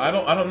combo, but I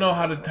don't know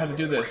how to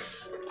do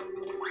this.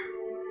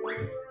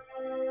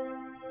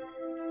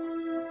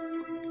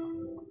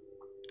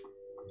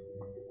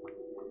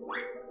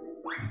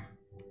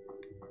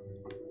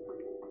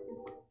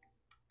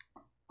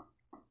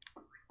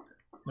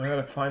 I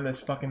gotta find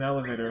this fucking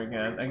elevator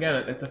again. Again,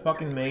 it's a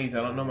fucking maze.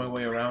 I don't know my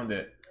way around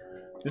it.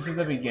 This is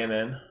the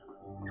beginning.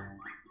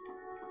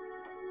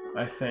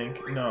 I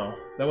think. No,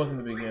 that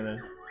wasn't the beginning.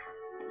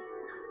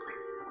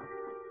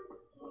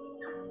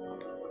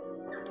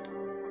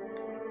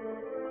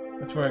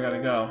 That's where I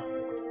gotta go.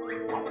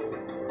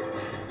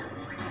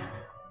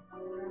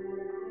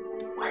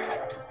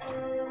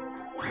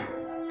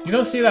 You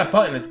don't see that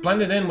button. It's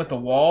blended in with the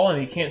wall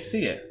and you can't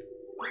see it.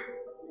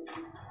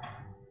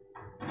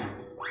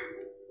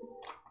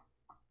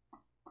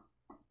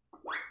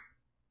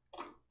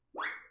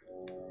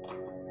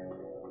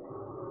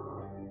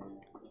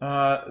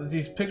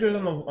 These pictures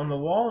on the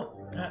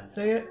wall not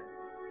say it?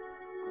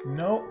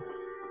 Nope.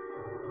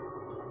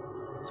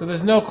 So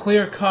there's no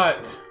clear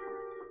cut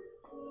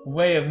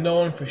way of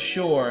knowing for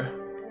sure.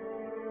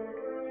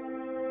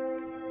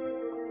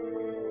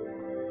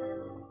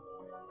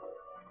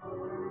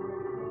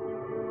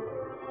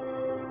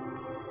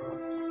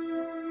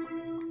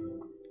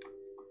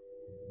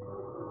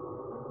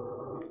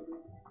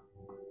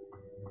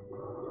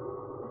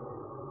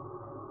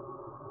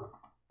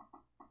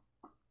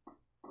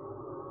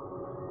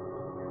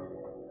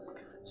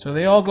 So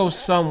they all go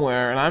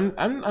somewhere, and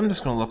I'm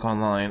just gonna look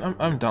online.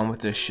 I'm done with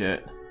this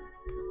shit.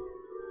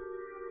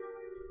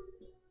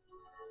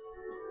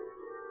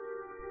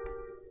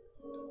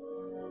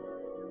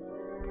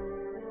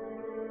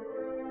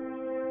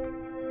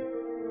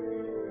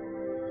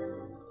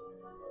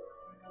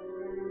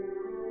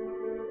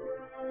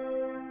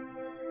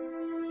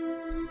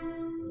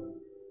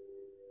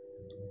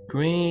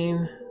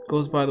 Green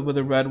goes by where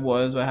the red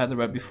was. I had the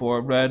red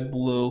before. Red,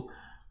 blue.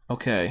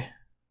 Okay.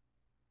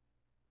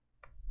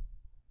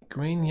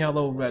 Green,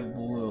 yellow, red,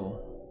 blue.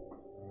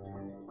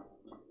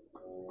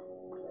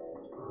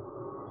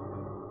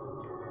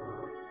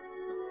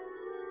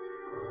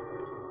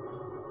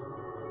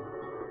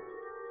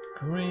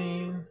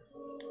 Green.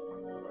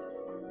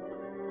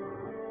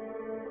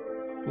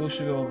 Blue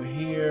should go over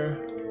here.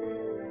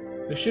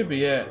 This should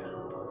be it.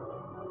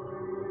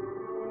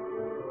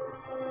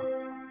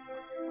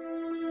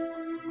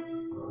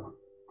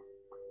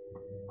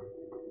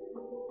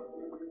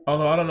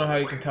 Although I don't know how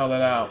you can tell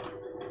that out.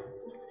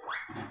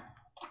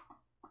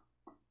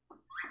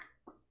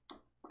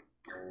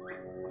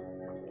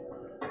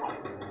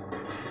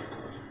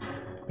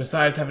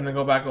 Besides having to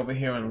go back over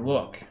here and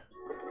look.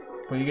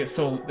 But you get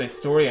so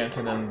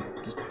disoriented and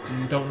just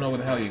don't know where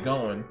the hell you're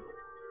going.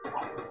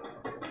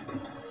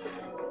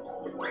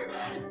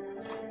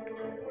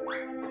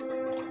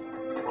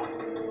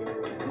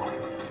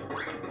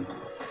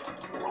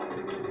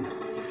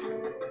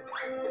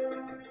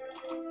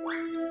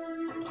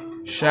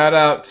 Shout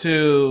out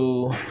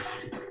to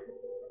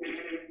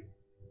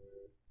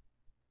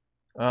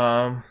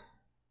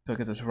don't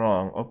get this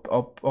wrong.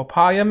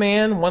 Opaya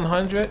Man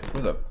 100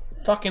 for the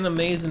fucking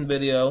amazing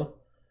video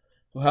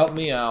who helped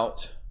me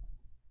out.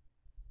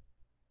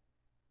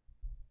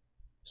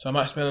 So I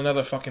might spend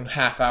another fucking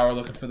half hour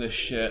looking for this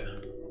shit.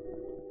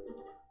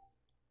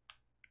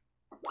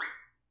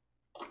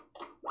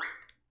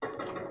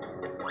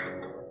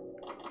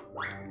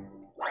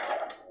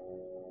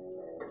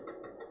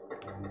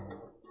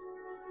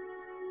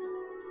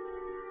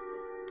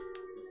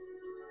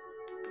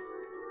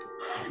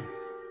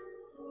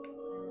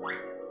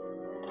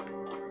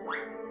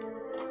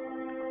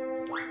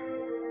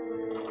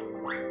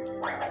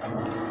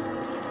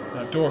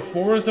 Now door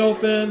 4 is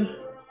open.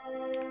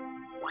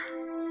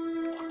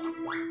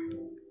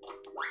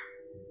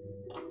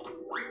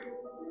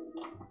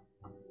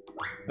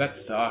 That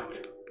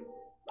sucked.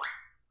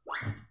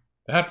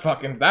 I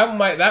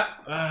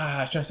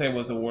shouldn't say it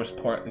was the worst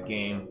part of the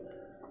game.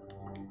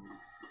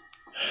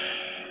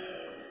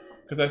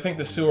 Because I think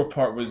the sewer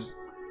part was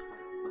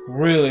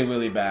really,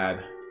 really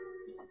bad.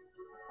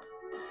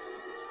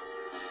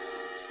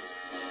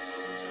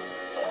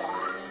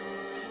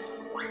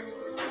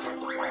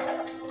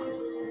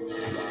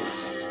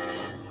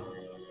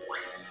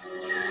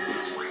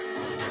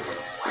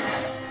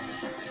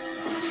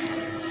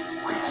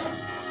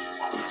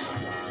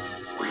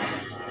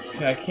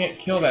 Okay, I can't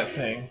kill that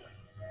thing.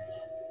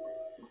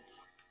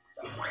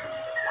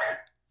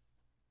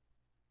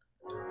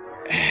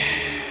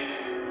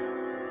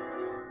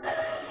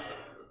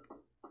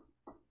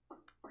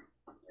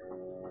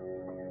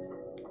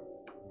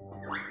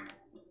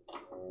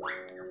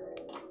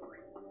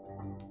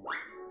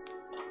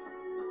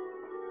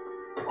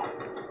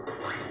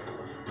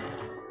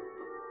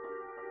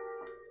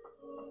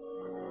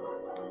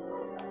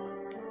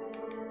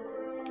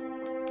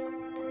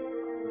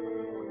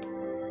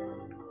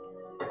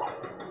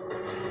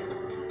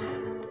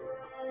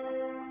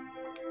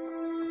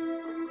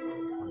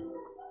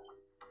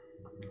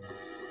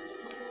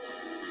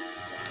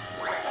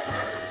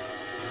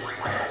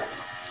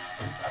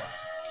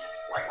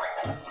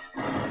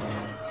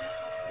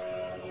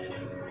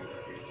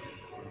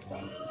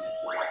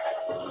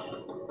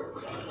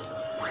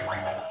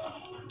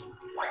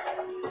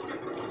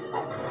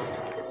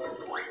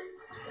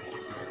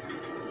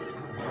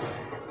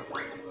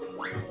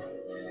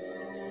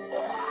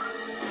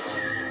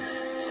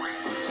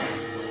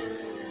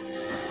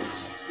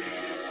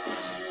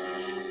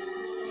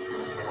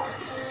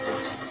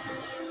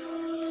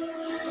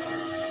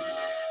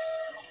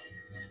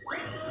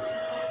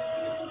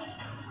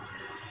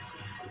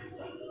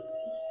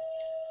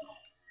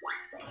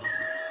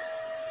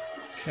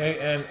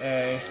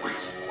 KNA.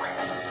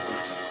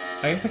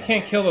 I guess I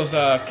can't kill those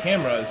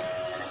cameras.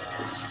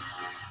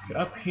 Get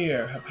up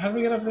here. How do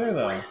we get up there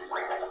though?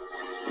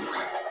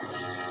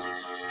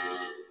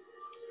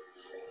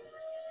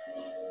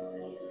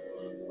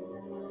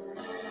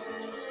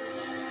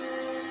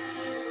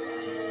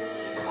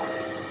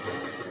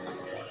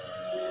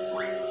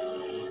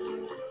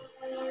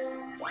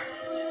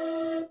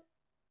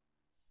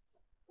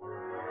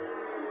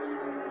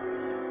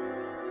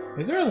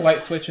 Is there a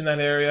light switch in that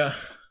area?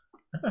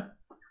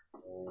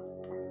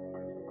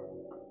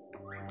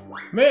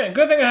 Man,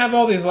 good thing I have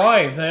all these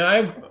lives,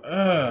 and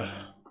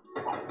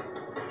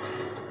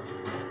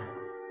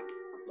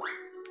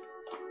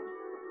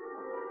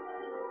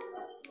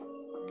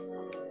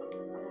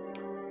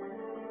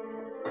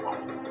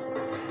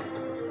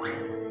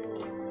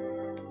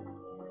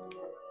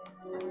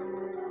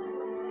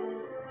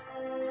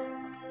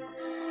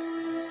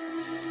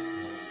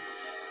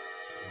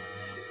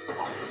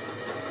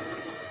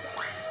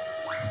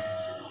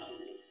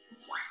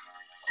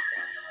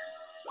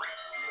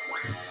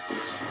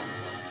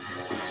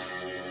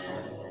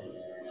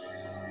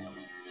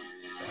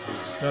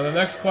now the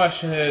next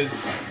question is,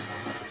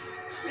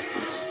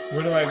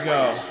 where do I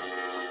go?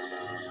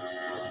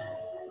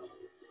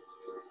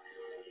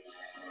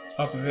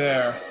 Up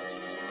there.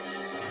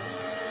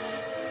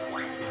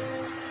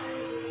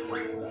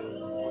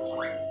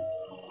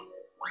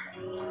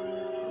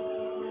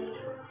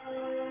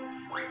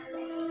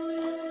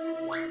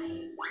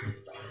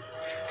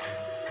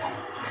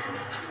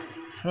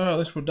 Well, at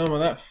least we're done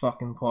with that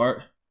fucking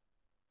part.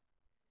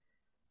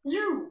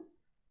 You!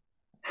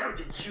 How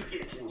did you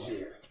get in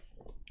here?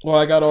 Well,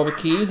 I got all the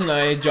keys and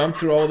I jumped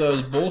through all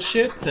those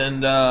bullshits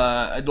and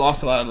I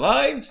lost a lot of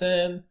lives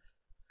and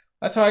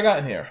that's how I got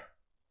in here.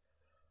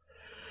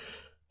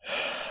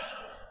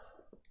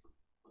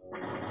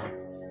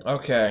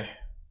 Okay.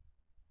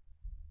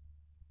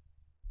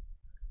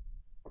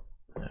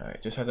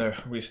 Alright, just had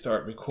to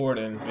restart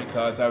recording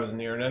because I was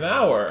nearing an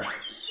hour.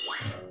 If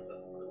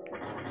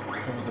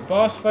it was the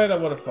boss fight, I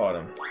would have fought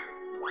him.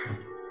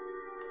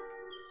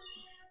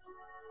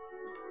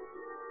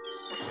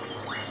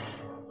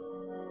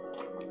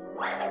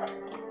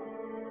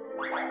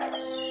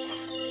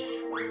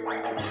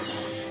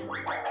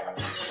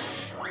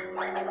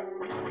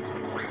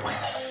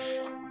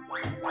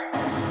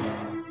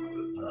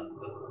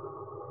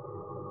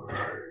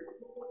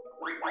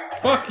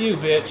 Fuck you,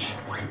 bitch.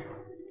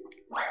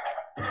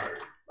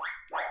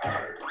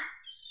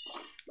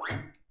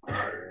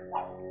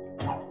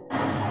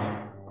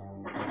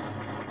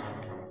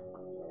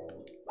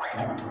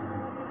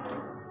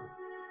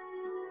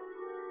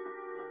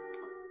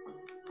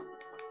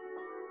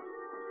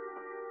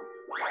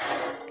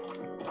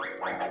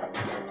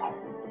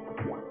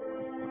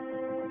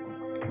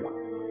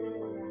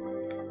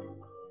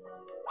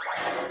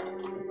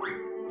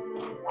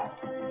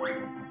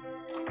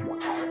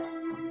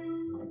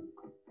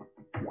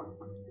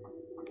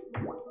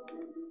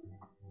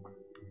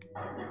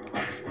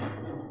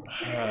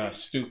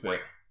 Stupid.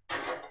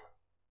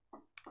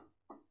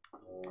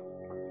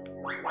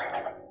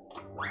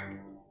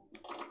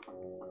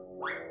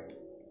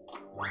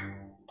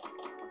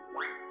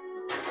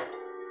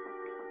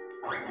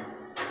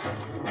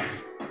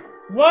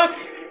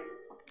 What?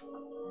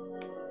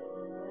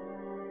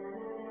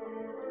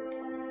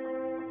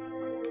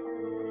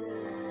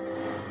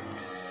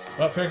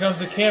 Oh, here comes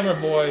the camera,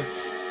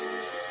 boys.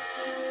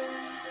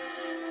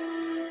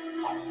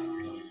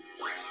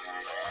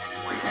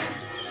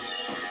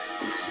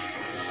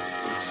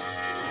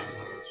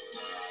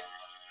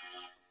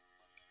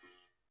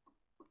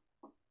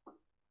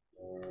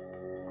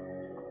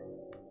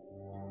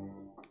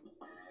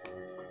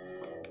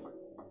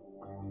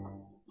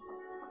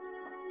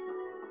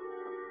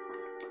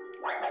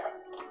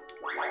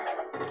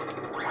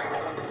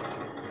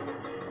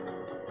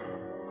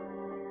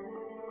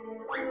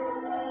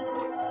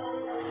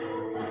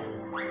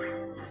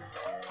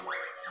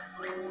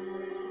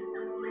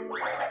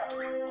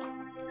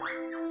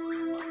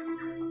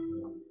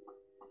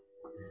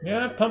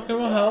 Yeah, pumpkin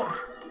will help.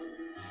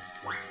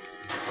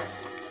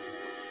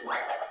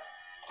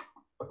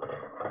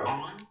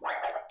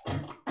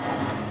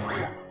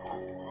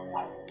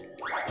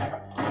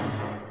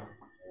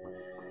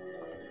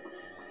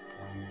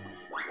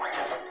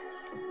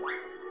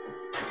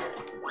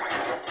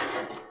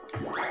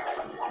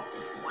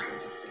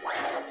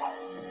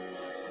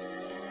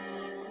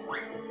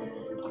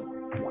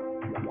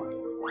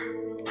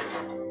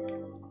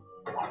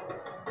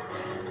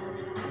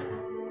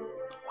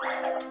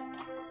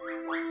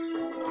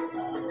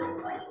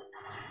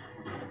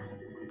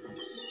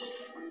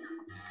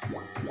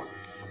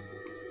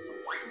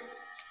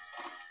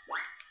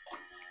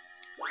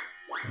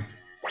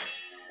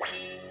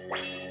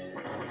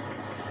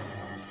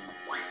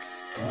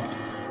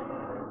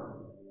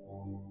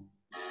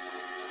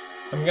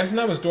 I'm guessing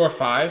that was door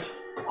 5.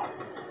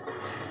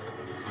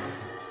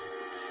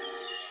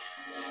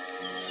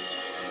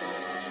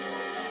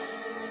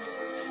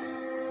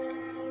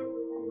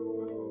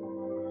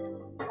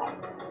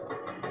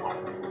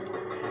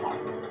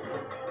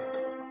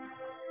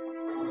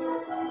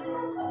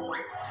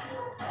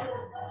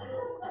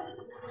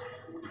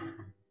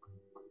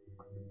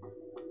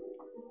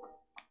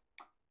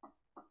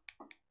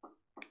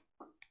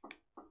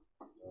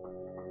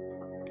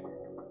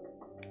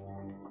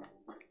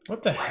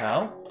 What the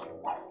hell?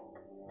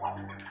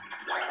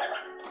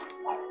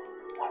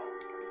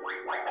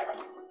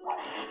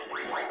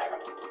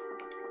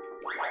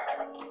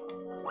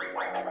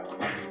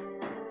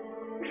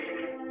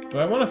 Do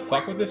I want to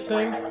fuck with this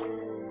thing?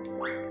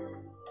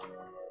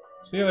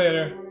 See you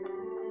later.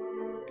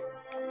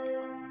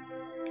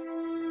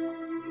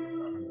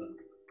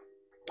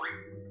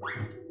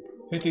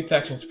 Hit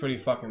detection's pretty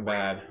fucking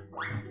bad.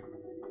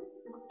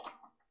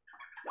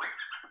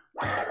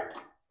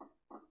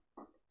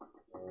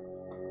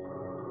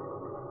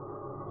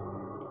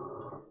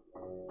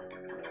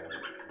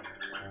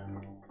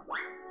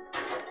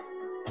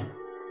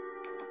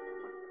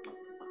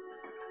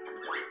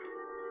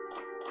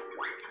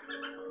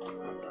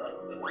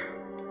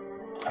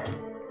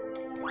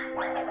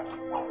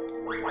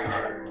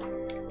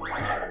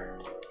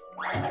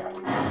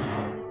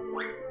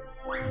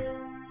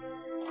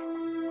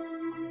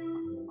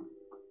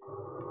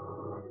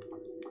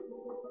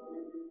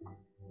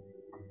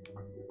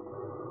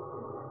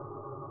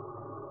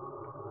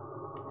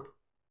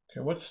 Okay,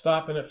 what's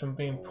stopping it from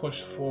being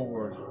pushed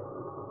forward?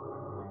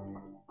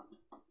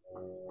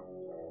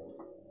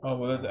 Oh,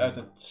 well, that's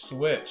a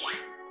switch.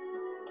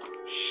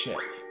 Shit.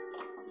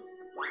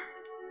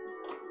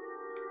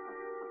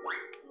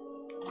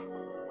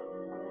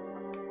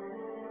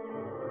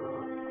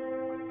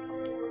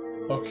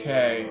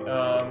 Okay,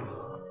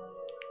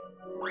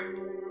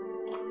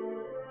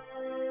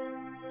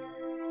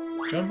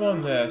 jump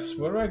on this.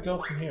 Where do I go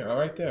from here? Oh,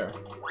 right there.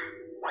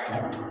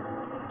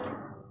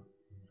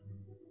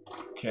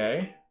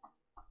 Okay.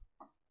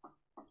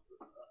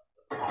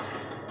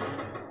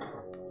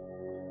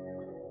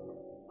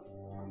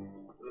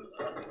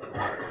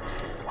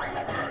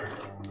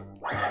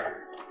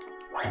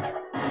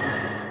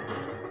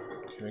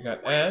 Okay, we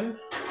got N.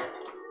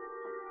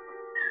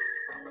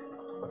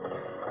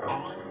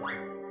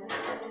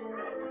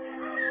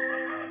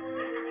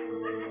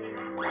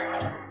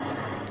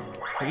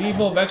 The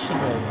evil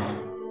vegetables.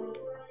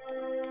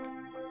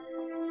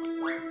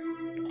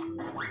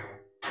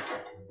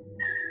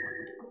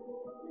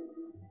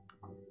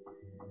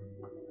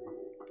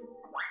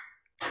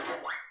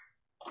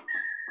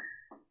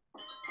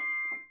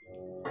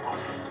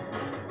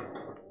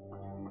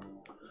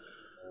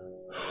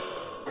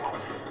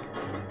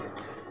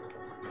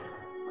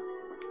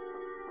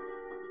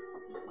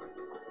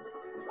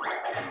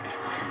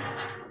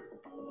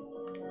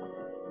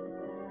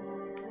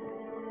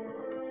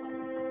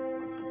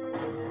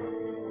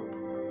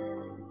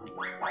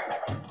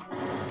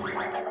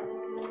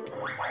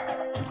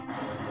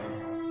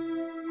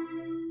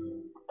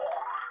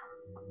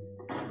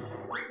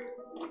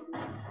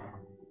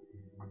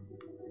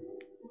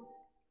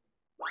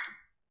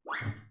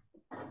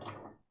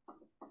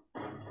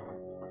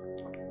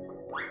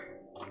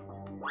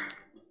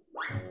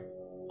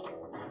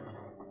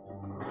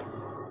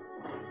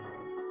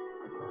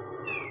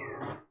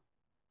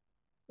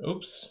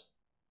 Oops.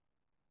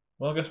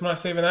 Well, I guess I'm not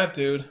saving that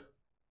dude.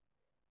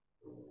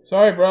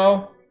 Sorry,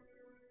 bro.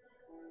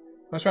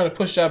 I was trying to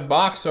push that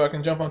box so I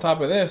can jump on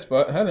top of this,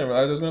 but I didn't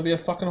realize there was going to be a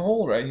fucking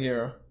hole right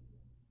here.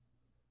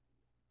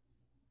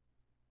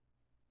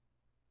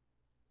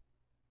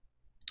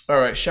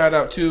 Alright, shout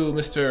out to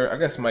Mr. I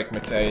guess Mike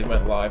Matei. He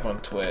went live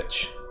on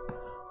Twitch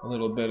a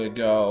little bit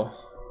ago.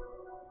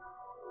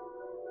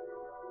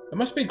 It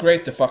must be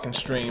great to fucking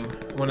stream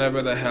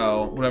whenever the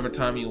hell, whatever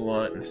time you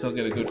want, and still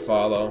get a good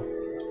follow.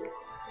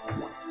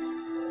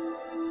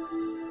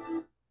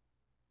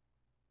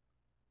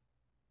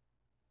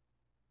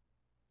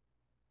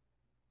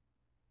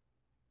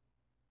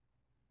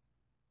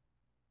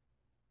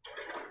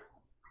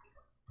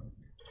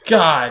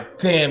 God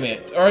damn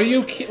it. Are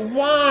you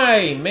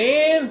why,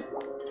 man?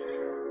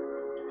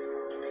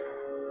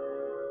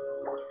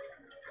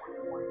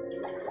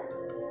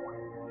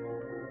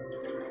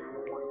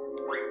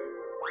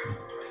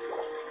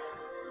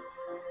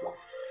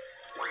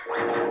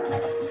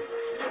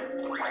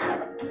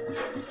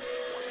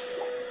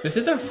 This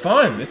isn't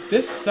fun.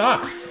 This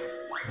sucks.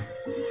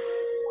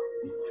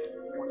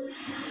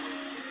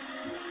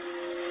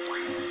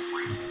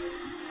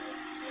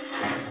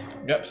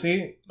 Yep,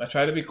 see? I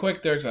try to be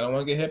quick there because I don't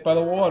want to get hit by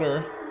the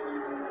water.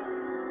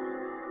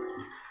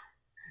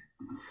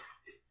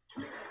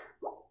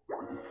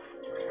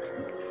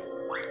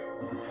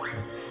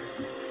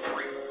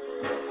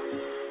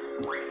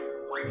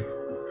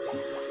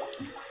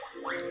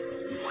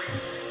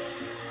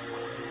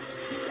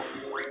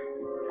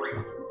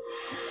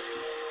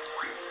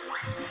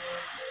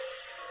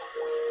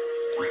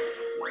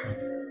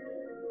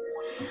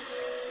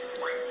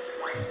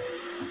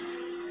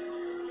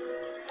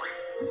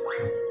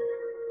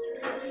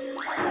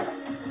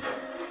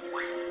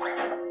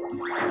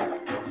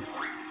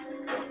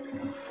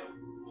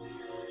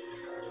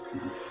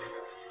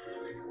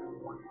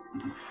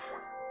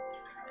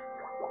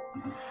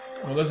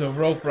 Well, there's a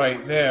rope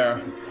right there.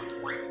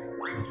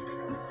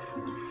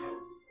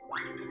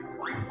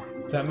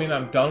 Does that mean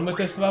I'm done with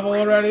this level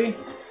already?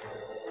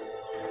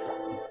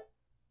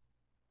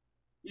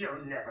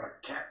 You'll never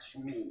catch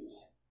me.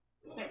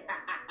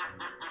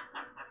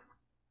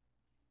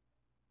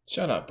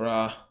 Shut up,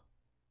 brah.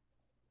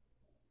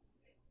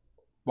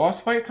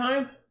 Boss fight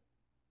time?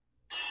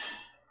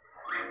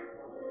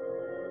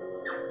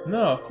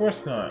 No, of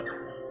course not.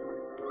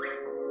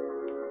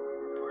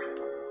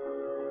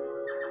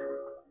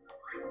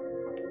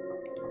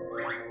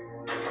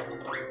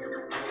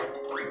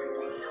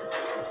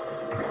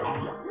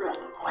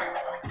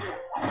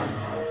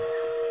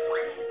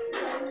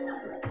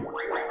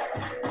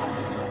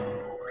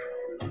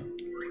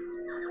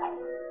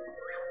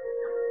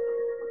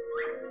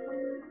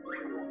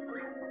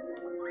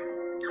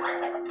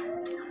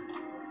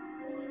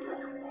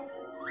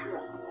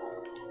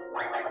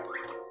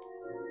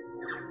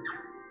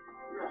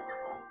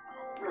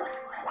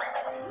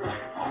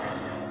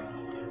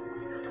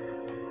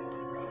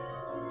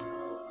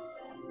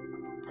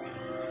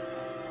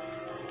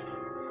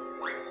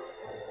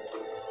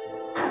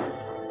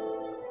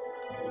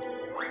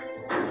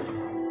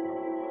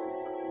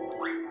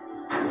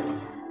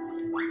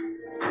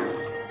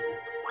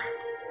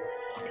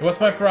 What's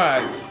my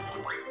prize?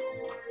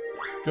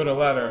 Go to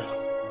ladder.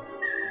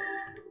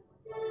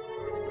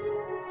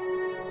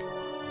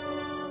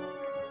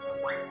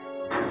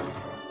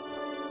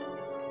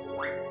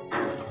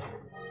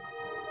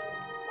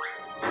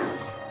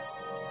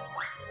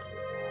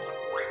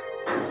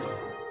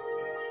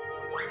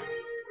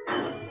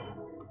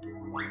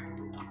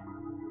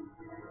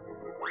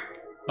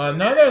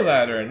 Another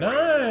ladder,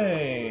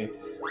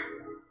 nice!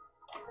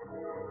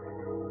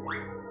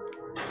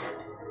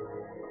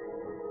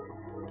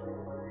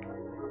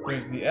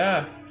 There's the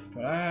F,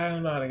 but I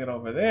don't know how to get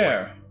over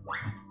there.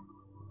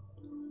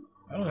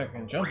 I don't think I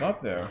can jump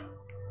up there.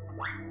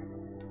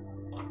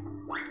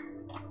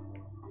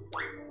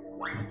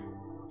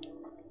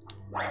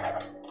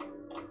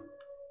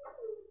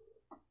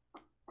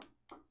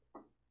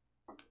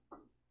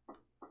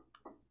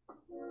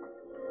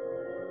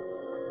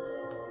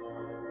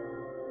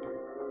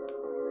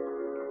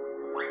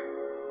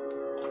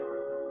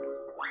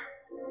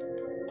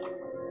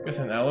 Guess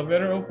an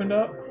elevator opened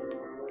up?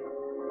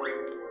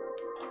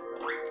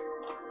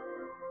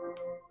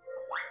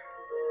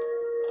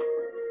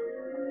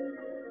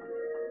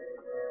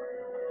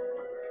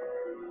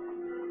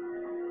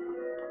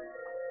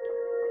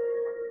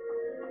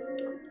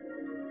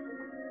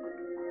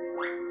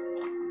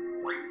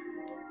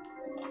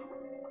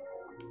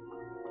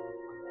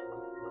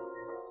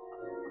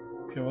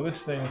 Okay, well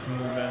this thing is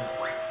moving.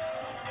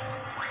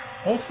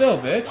 Hold still,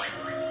 bitch.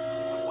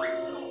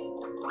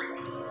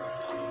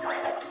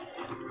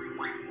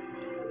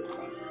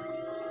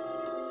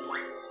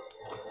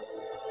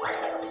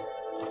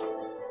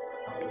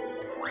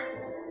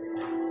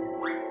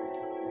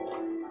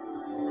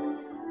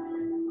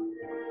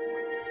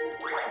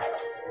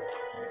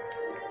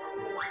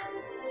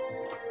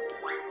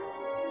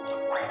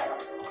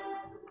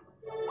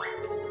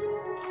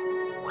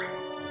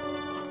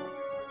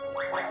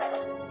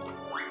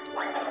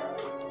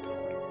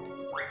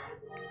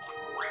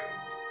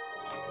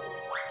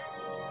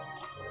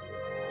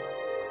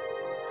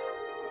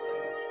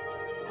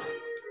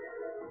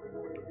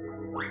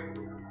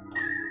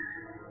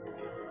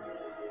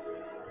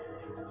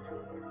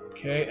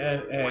 K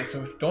and A.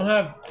 So we don't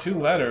have two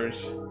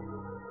letters.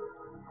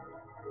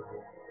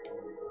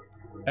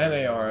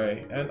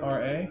 N-A-R-A.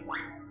 N-R-A?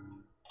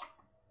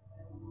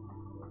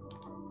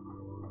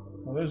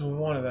 Well, there's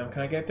one of them.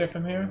 Can I get there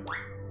from here?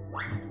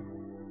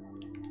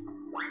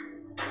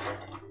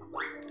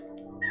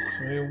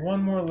 So we need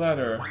one more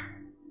letter.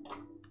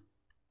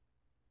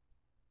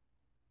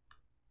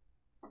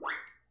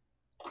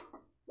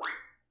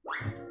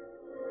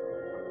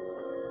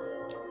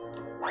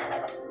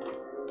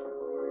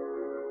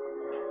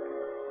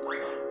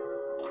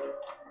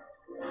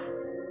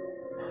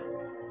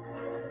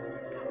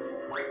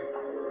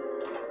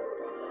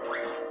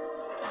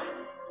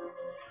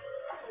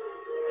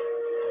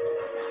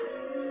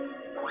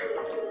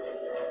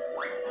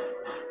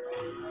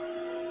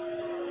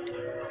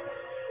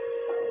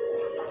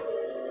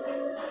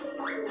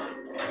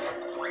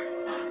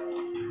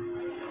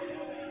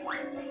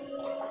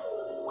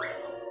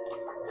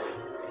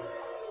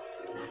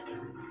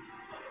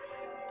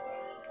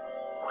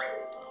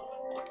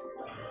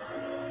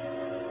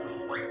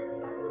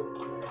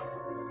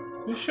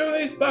 You sure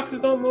these boxes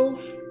don't move?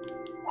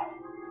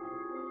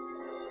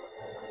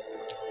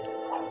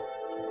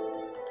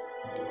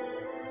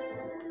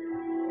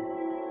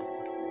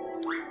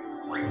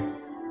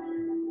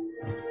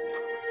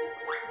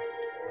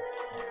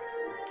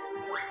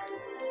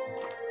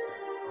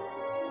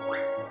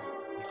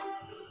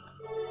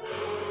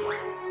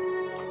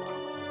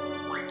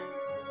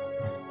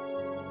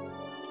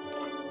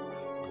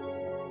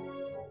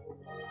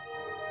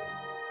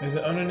 Is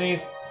it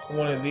underneath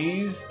one of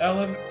these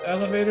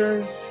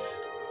elevators?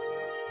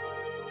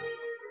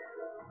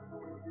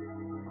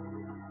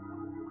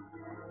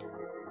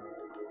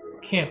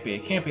 Can't be.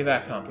 It can't be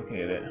that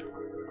complicated.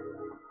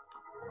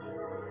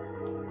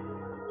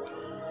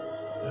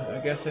 I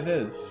guess it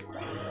is.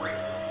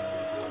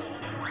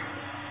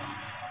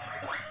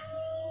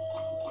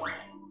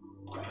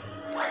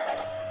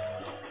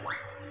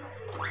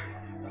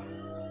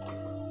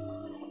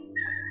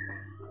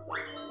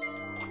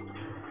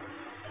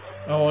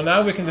 Oh, well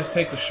now we can just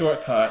take the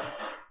shortcut.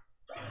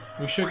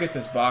 We should get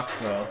this box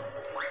though.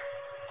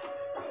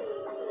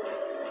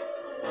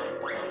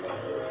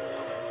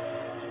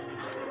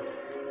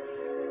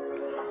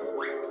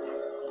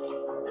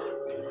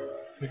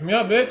 Pick me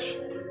up, bitch.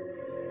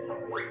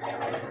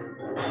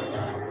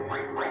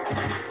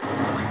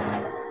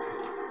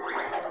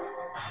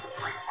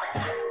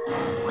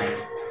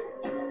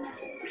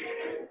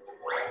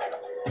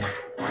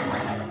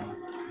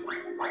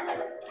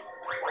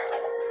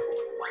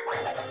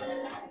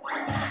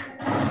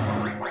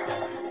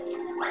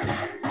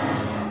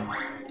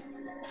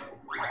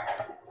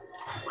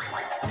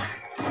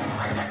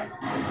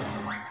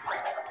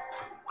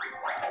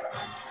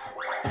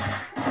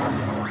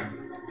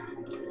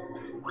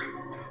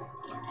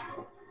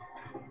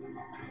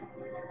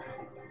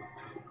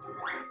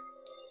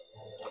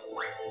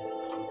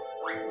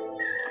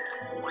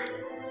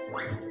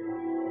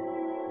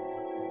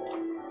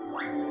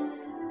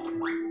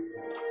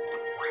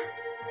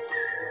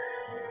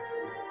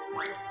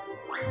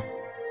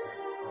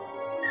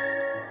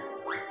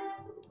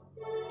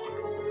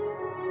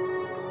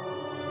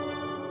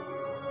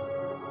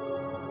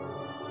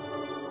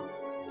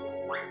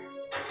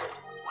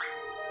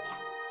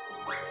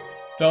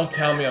 Don't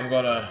tell me I'm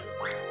gonna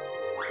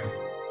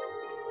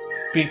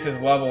beat this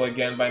level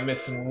again by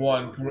missing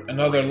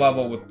another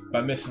level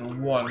by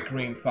missing one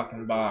green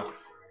fucking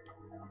box.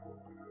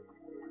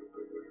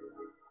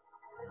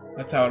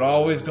 That's how it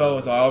always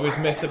goes. I always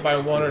miss it by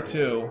 1 or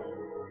 2.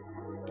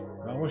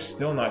 Well, we're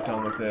still not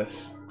done with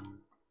this.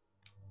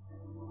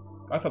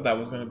 I thought that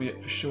was gonna be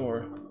it for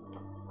sure.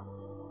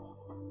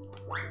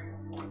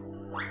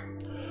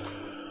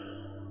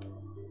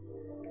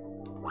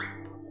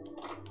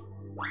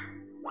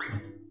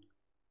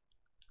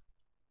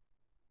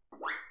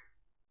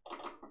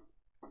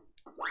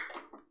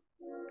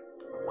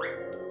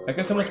 I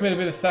guess someone's made to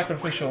be the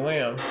sacrificial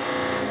lamb.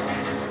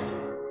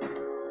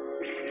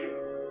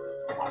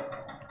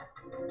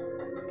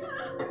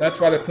 That's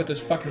why they put this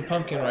fucking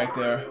pumpkin right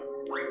there.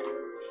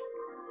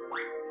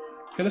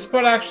 Okay, this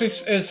part actually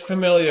is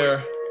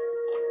familiar.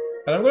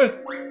 And I'm gonna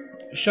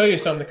show you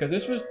something, because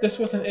this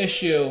was an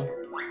issue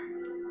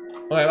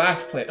when I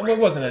last played. Well, it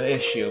wasn't an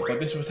issue, but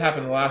this was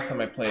happening the last time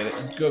I played it.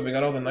 And good, we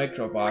got all the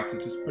nitro boxes,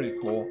 which is pretty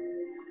cool.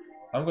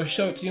 I'm gonna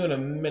show it to you in a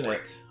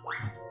minute.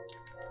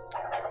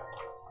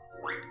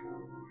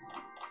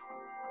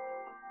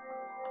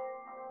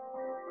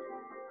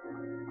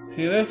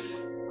 See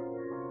this?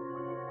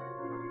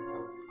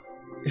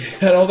 You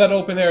got all that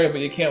open area, but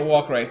you can't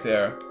walk right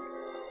there.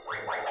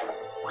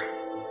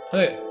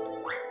 Wait,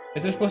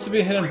 is there supposed to be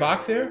a hidden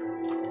box here?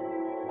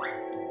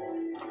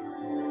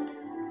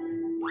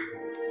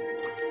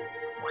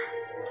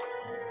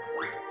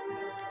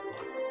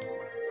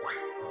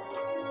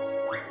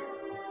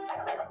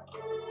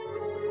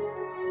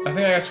 I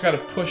think I actually gotta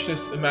push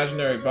this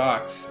imaginary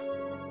box.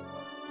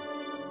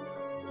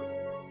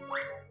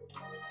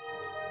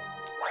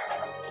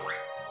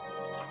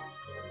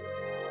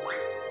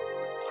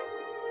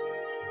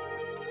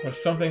 Or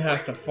something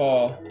has to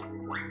fall.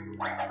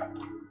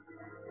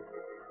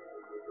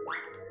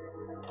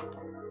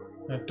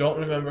 I don't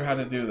remember how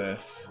to do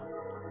this.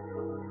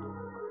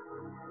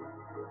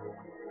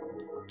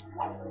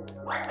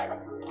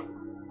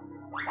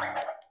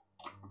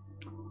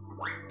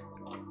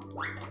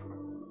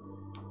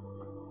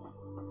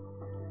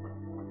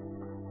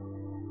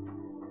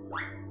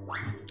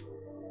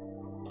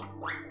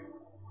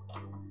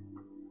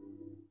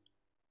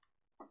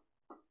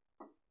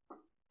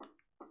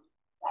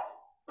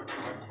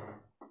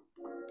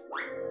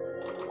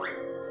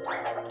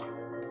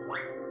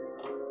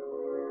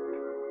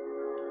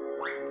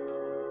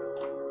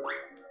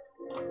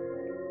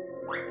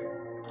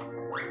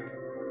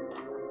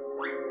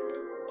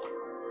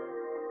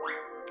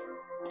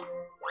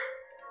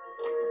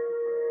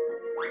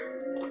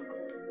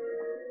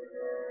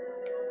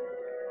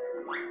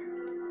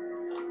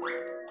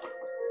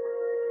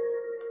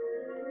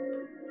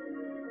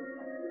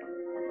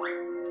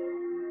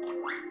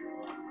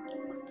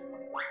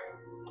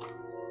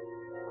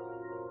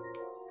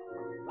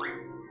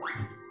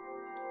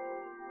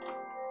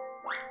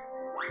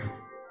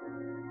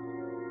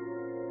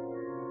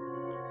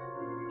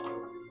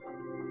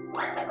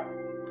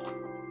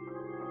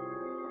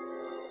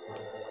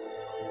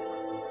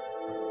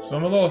 So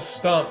I'm a little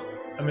stumped.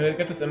 I mean, I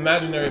got this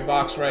imaginary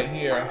box right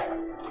here.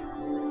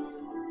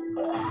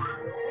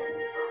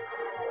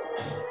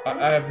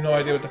 I have no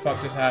idea what the fuck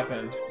just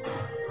happened.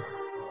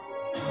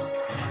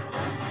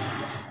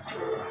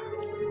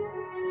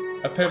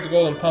 I picked up the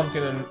golden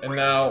pumpkin and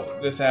now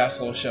this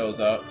asshole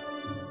shows up.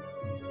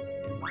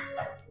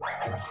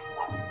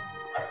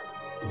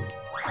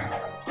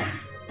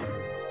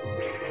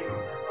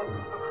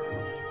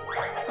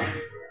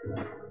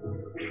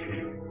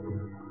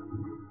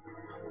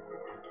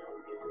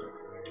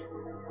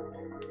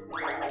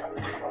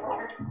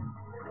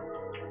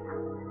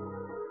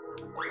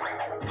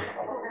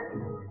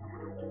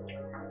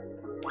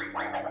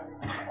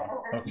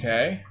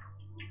 Okay.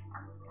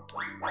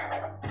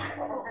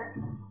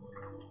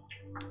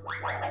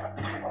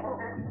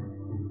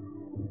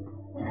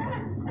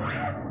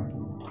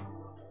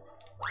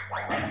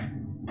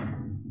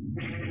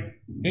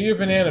 Get your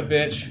banana,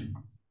 bitch.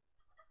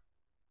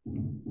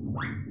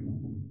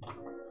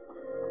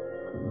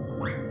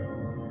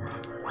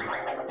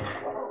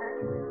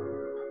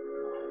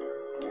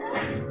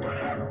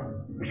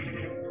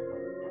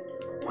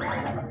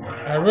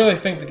 I really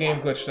think the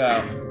game glitched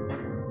out.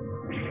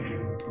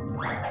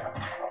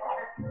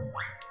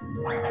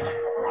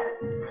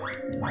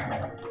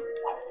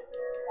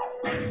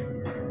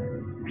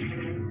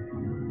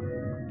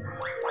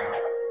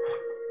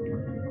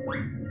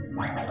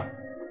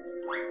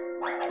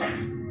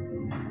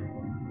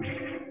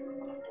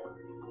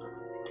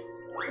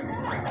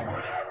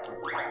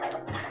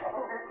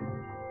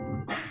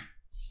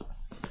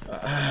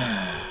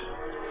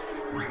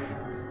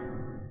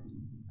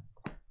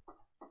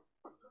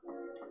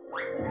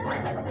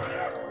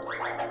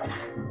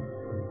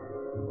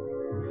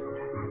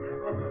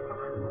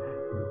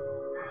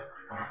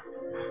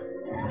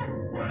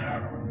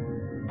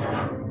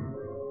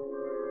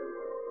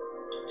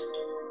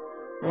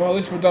 Well, at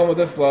least we're done with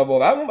this level.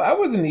 That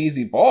was an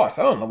easy boss.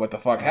 I don't know what the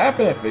fuck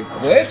happened, if it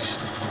glitched.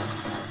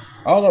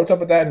 I don't know what's up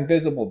with that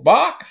invisible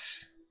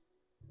box.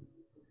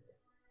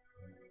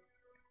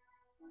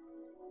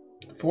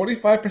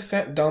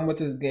 45% done with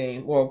this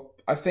game. Well,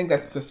 I think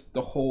that's just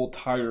the whole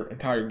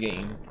entire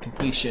game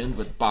completion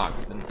with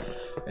boxes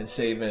and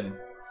saving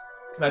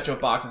metro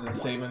boxes and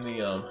saving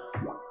the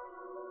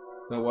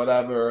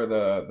whatever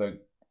the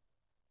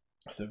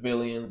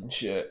civilians and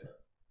shit.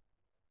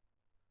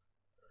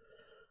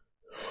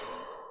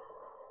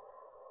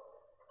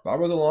 That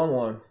was a long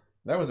one.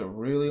 That was a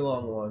really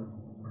long one.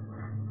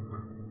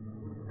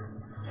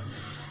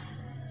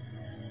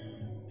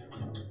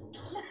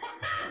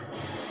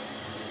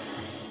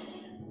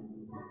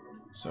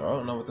 So I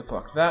don't know what the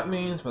fuck that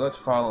means, but let's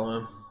follow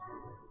him.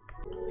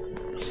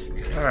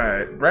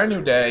 Alright, brand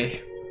new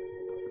day.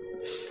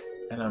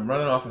 And I'm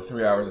running off of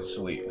 3 hours of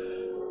sleep.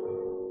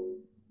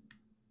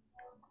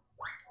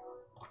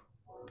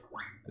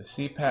 The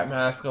CPAP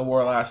mask I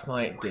wore last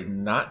night did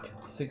not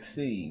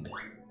succeed.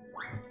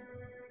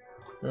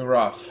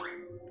 Rough.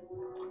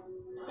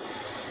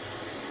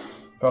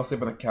 Fell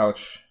asleep on the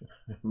couch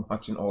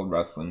watching old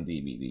wrestling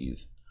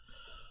DVDs.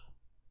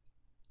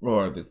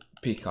 Or the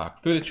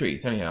Peacock. Through the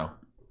trees, anyhow.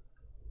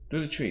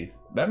 Through the trees.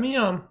 Let me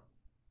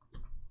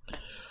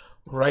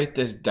write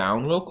this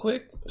down real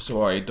quick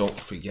so I don't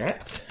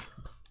forget.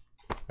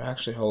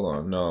 Actually, hold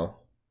on.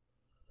 No.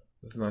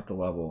 That's not the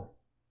level.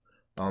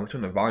 I'm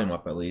turn the volume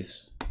up at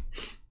least.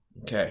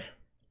 Okay.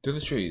 Through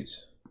the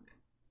trees.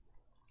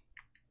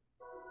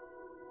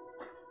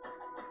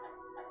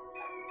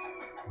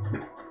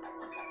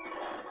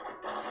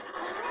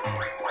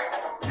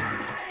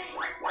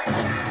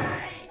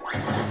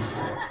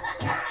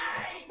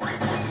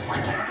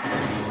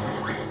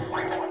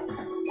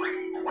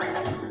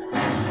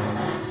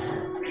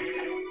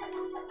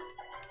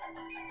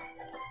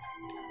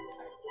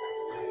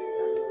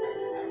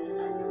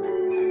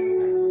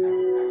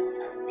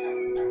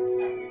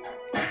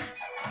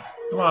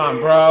 Come on,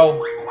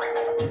 bro.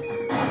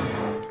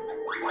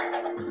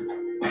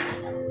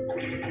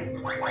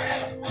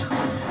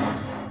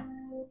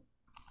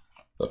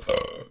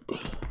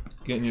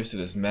 Getting used to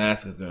this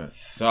mask is gonna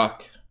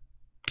suck.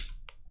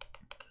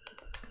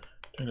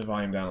 Turn the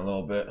volume down a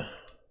little bit.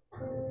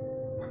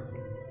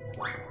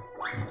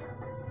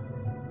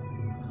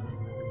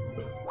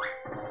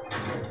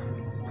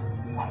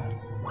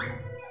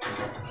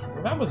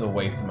 Well, that was a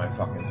waste of my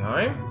fucking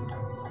time.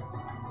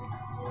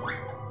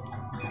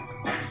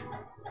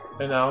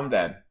 And now I'm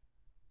dead.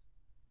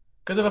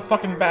 Because of a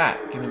fucking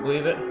bat. Can you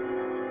believe it?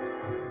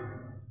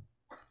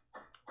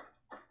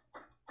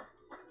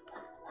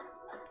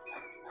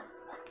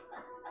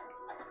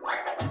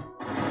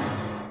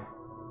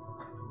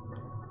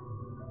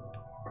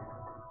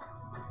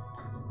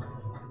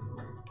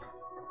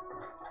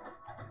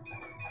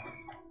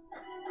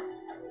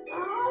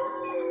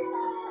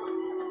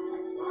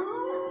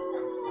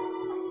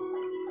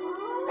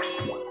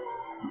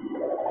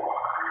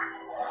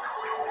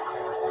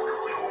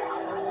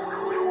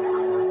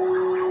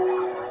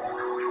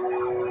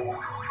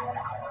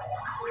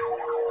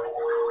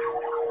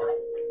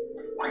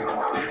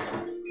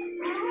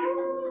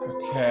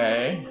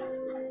 Okay.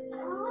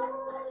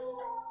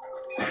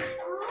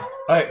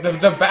 Like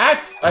the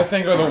bats, I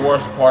think, are the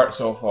worst part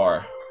so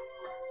far.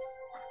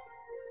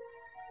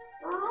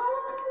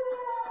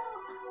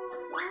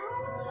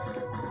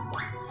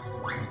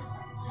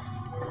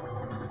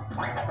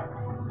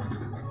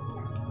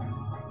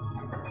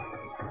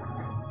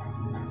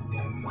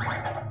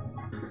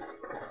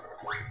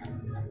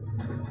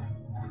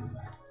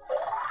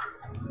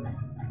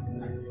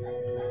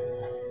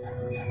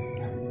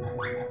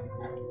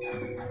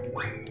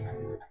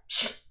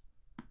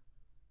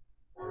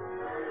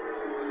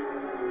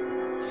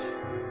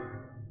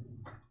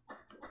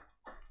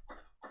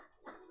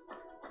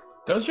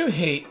 Don't you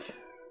hate,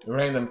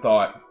 random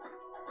thought,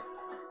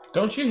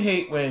 don't you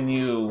hate when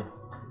you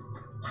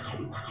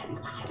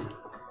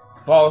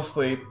fall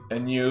asleep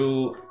and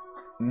you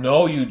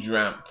know you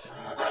dreamt,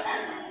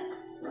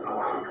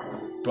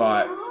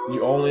 but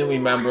you only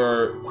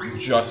remember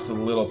just a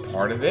little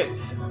part of it,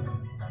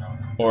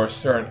 or a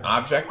certain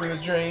object in the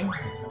dream?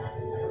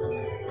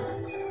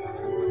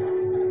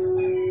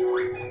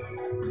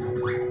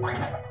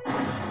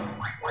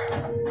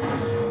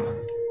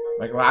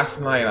 Like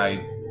last night,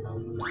 I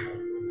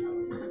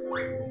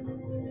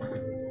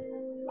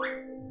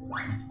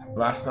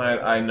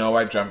know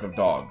I dreamt of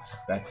dogs.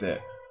 That's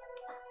it.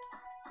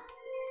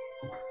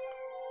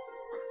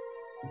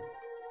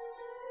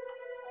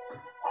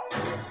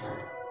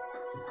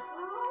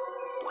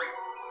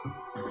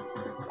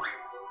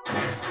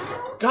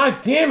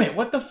 God damn it,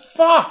 what the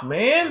fuck,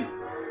 man?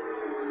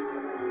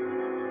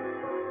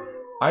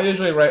 I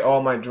usually write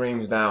all my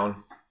dreams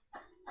down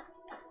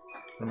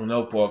in a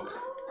notebook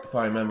if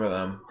I remember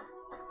them.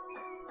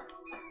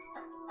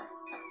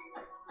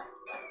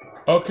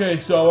 Okay,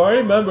 so I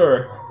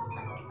remember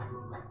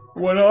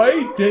when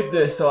I did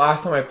this, the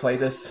last time I played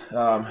this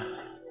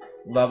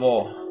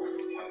level,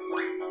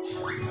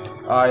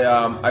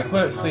 I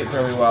couldn't sleep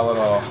very well at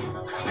all.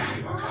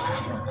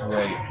 Oh,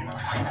 great.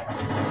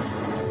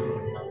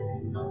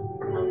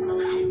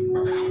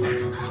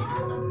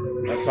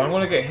 So I'm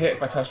gonna get hit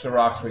if I touch the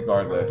rocks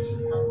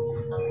regardless.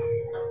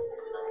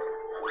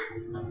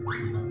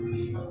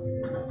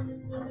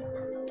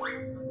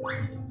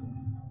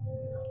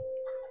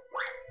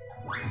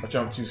 I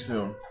jumped too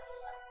soon.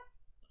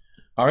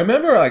 I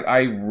remember, like,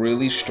 I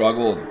really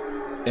struggled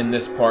in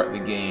this part of the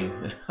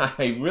game.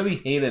 I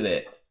really hated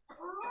it.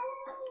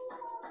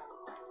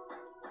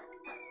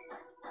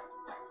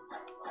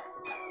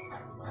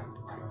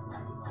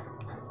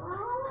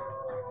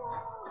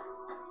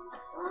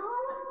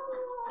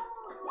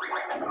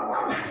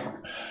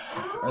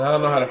 And I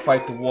don't know how to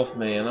fight the wolf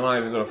man. I'm not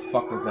even gonna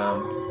fuck with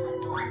them.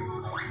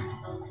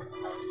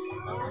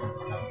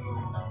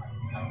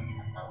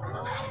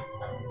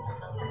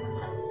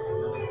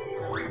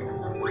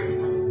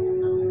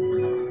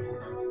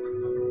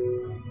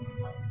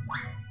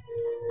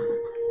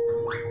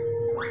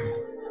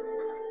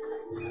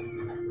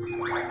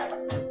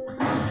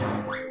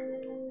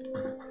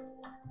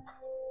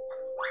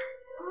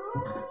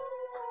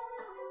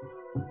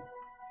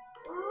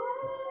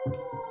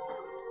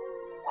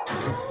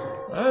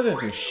 I didn't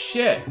do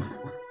shit.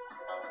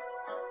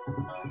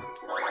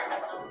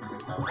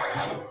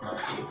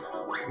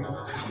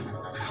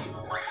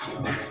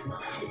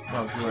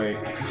 Oh, great.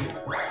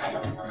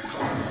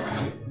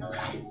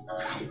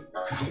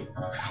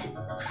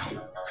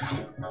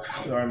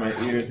 Sorry, my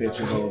ears itch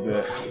a little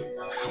bit.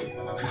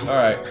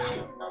 Alright.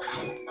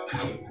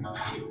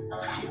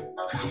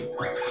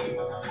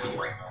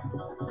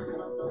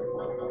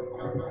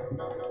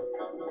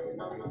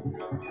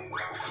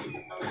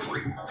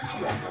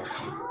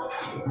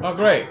 Oh,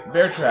 great.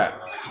 Bear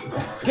trap.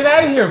 Get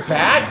out of here,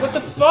 bat! What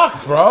the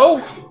fuck, bro?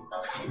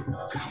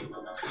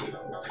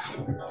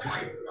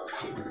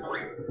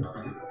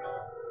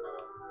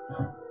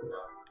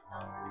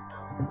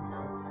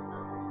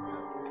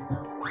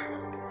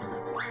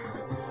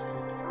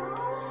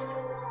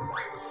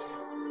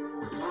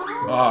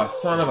 Oh,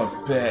 son of a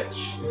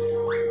bitch.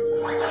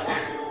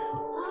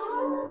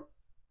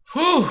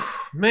 Whew,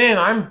 man,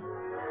 I'm...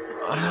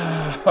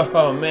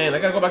 Oh, man, I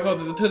gotta go back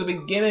to the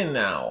beginning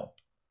now.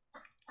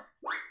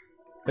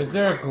 Is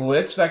there a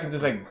glitch that I can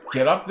just, like,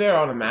 get up there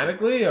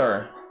automatically,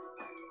 or...?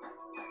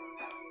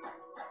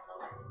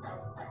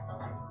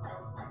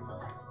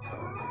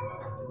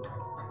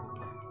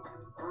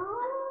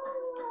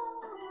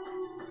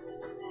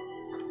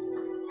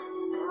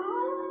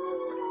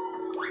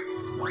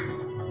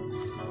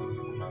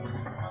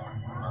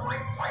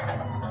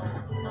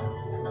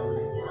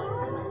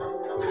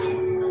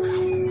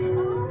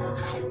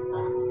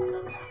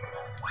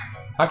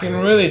 I can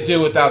really do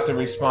without the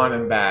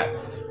respawning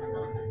bats.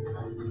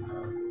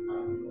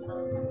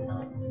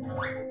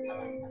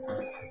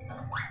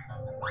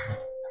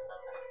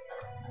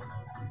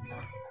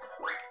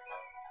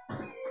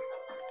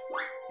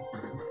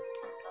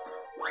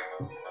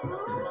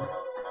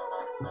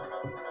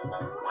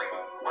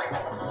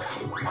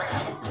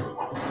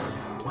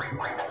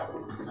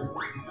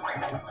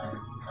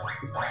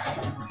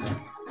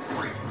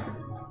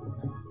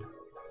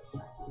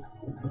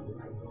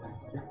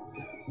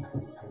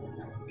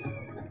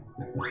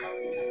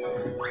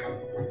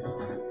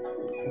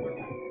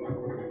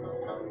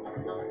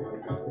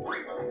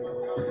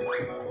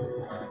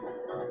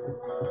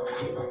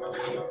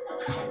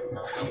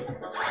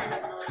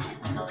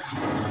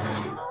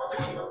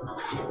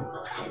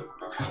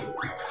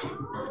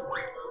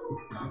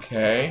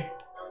 Okay.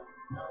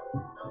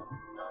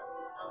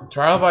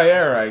 Trial by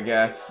error, I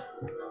guess.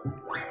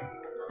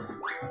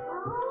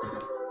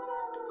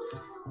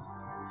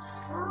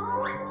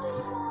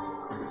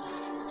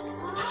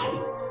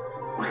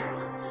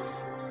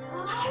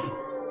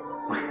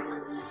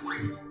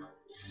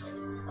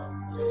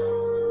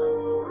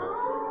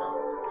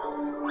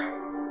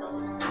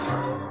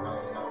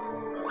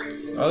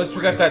 At least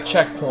we got that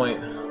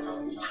checkpoint.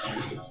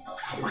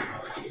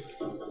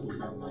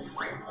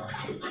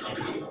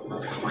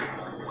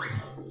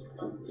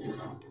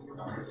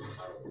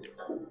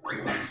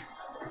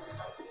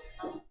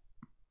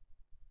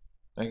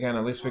 Again,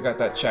 at least we got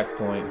that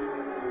checkpoint.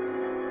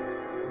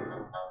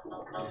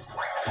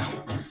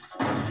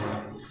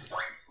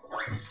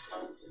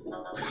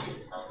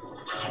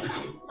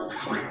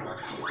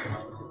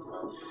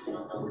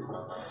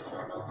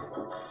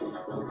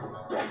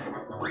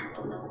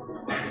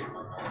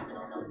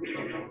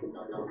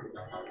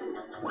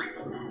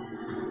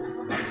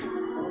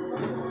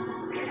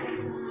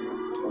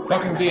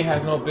 Fucking bee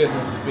has no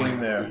business being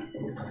there.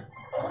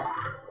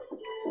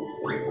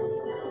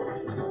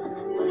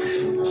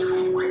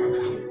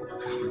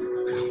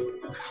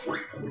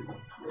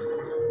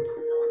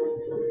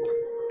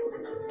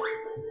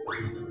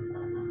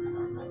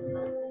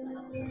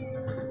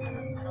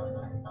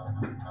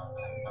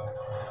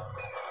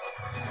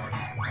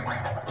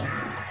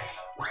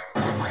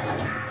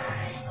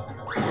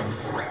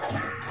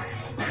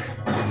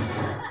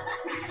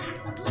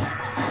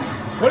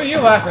 What are you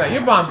laughing at?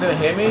 Your bombs didn't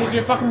hit me. It's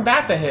your fucking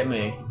bat that hit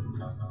me.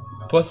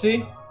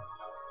 Pussy.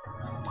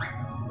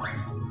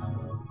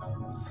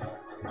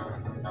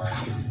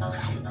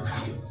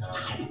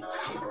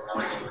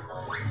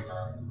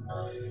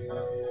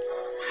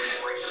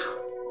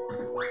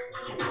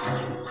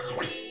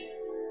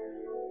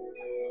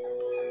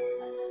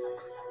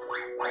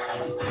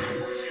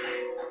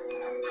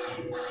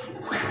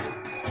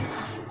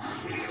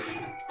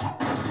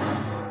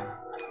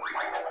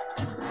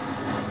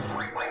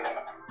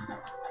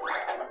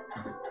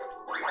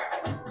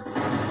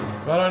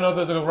 But I know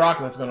there's a rock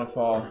that's gonna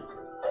fall.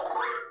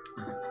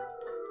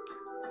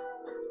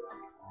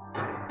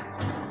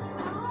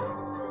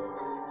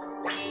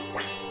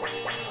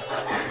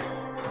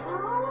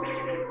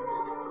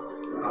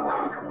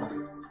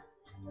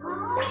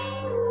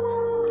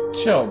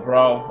 Chill,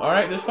 bro.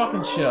 Alright, just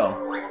fucking chill.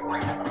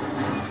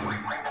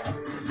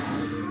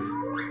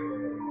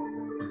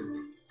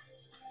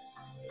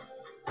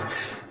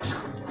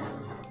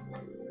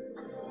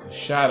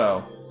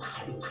 Shadow.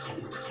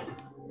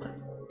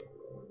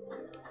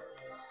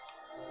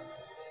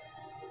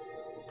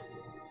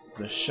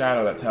 The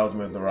shadow that tells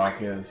me what the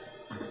rock is.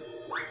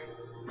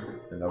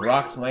 And the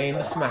rock's laying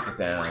to smack it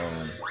down.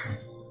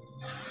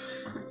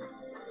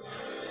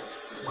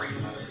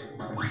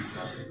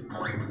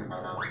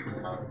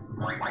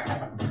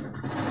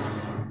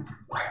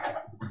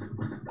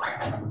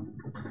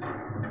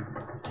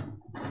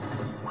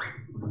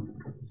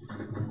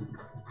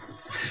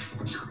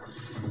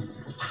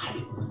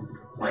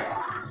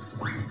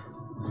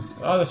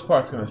 Oh, this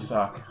part's gonna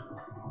suck.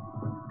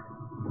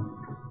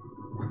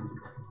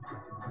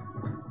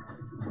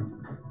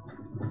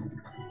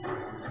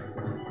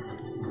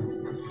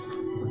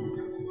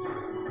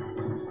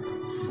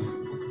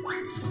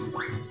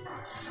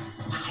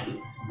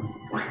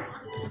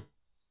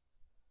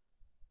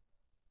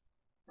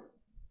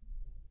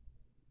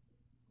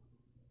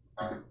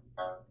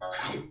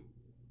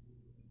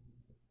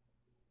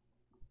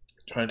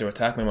 Trying to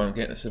attack me while I'm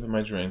getting a sip of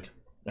my drink.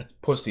 That's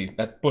pussy.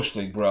 That's bush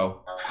league,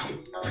 bro.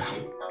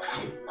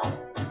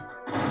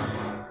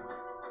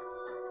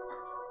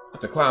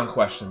 It's a clown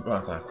question. Well,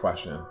 it's not a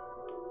question.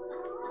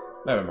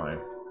 Never mind.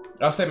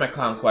 I'll save my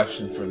clown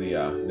question for the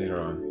later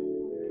on.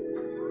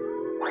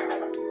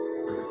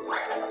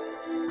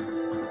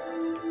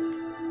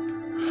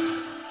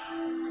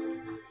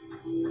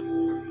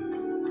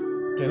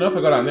 You know, if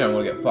I go down there, I'm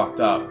gonna get fucked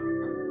up.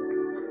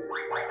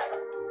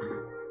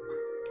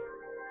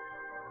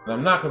 And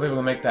I'm not gonna be able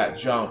to make that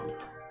jump.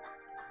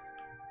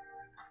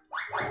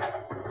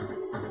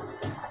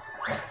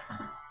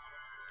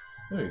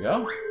 There you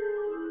go.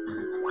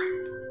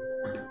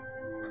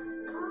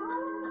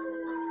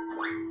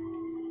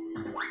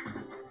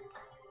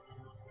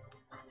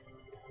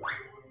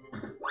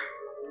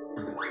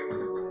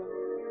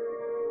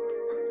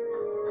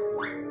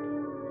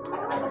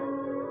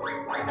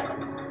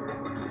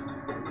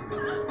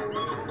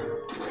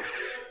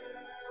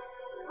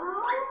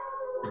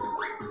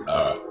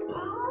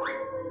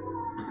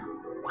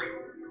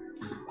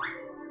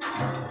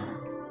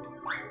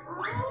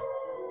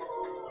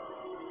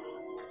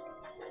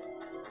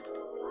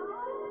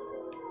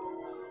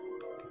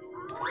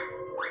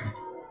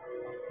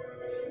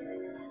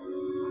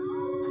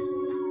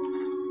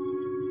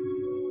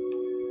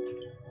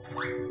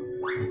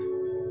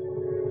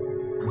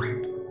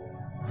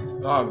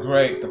 Oh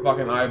great, the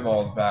fucking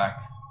eyeball's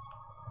back.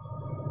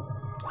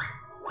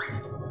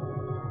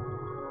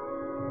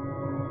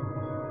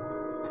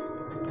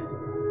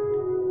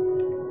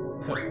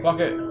 Fuck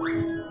it.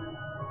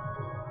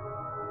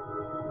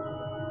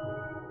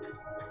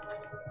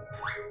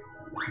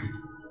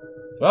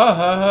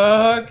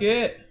 Fuck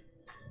it.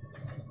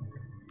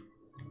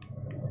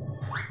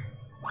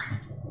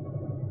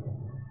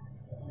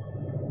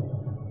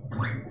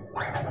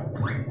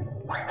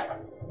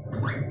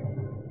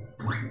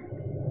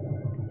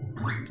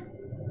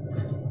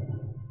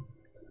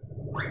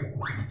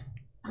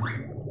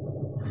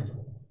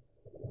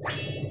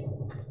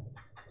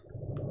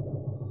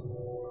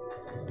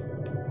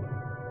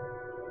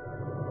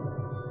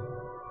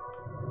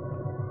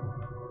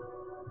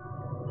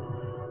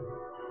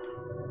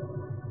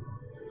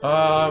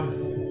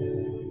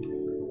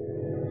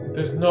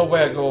 There's no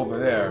way I go over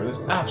there.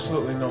 There's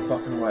absolutely no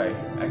fucking way.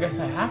 I guess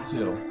I have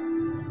to.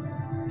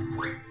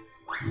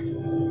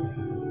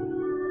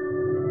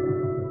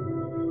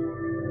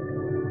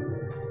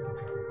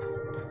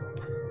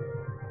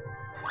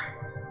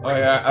 Oh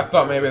yeah, I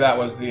thought maybe that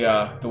was the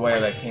way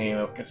that came.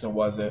 I guess it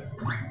was it.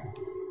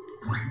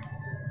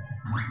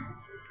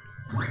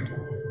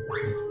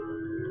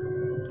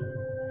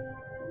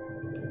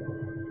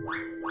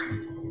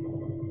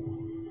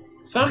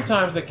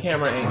 Sometimes the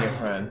camera ain't your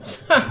friend.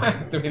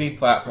 3D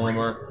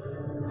platformer.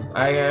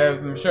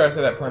 I'm sure I've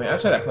said that plenty.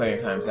 I've said that plenty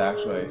of times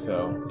actually.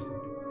 So.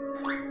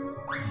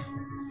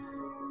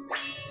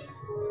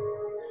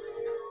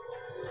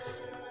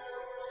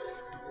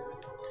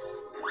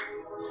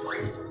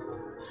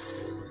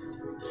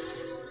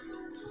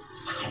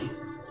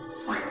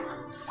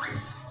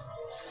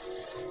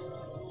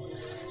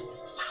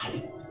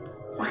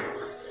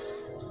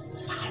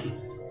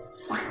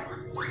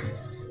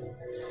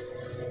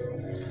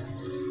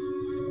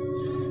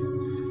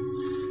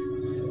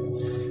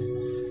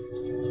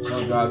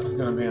 God, this is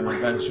gonna be an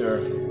adventure.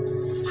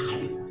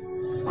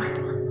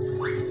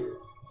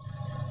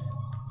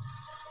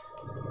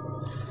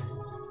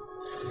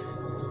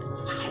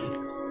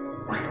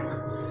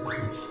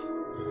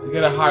 To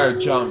get a higher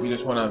jump, you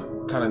just want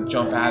to kind of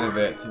jump out of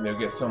it, and you'll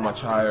get so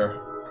much higher.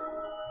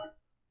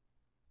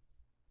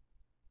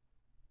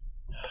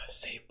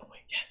 Save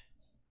point,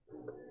 yes.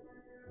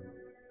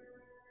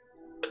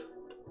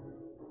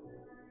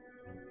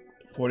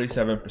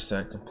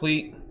 47%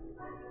 complete.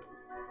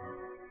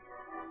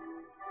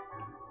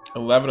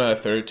 11 out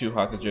of 32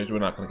 hostages. We're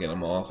not going to get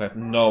them all. So I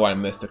know I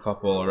missed a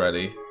couple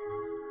already.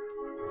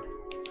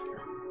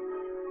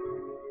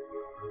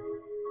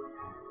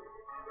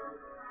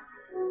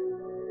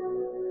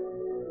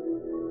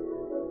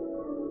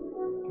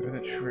 Through the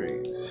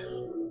trees.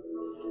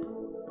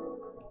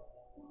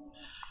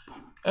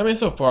 I mean,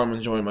 so far I'm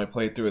enjoying my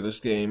playthrough of this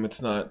game.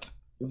 It's not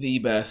the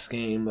best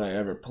game that I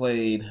ever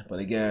played, but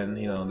again,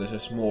 you know, there's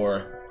just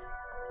more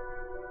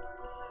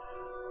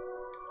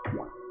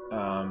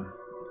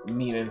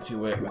meat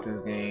into it with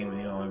this game.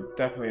 You know, it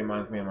definitely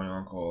reminds me of my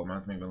uncle,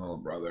 reminds me of my little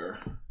brother.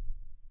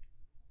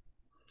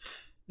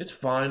 It's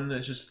fun,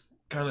 it's just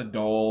kind of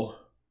dull.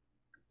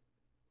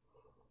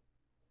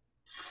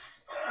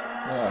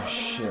 Oh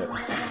shit.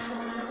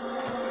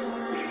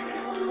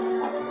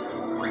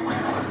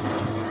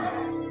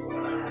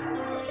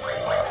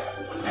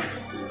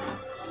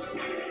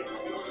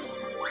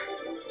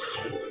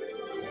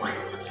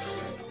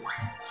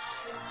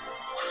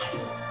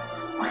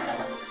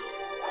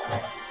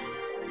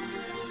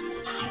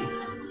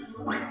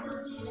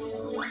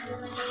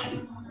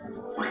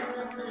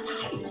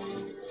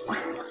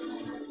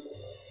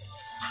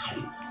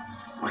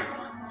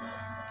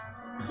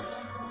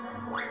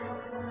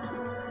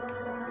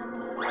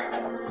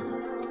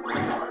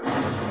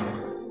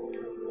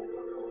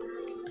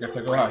 Guess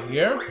I go out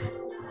here.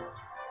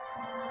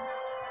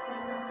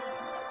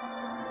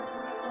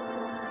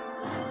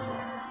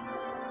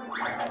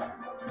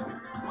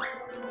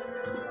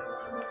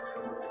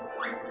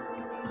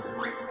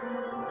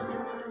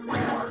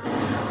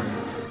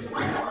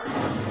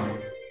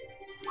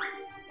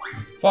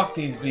 Fuck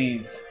these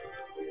bees.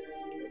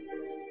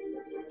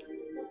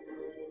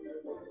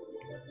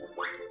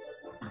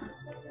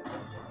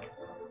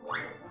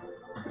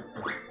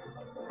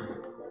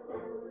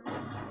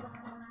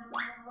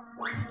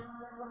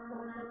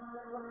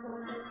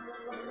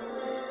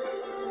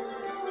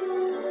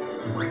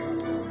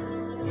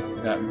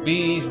 We got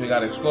bees, we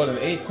got exploding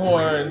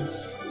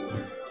acorns.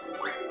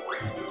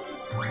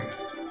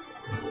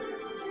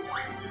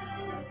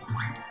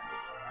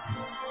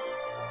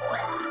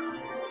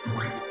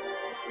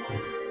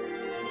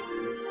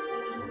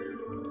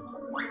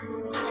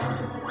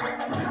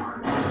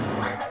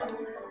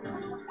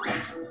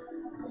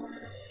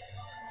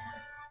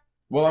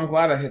 Well, I'm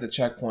glad I hit the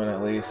checkpoint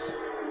at least.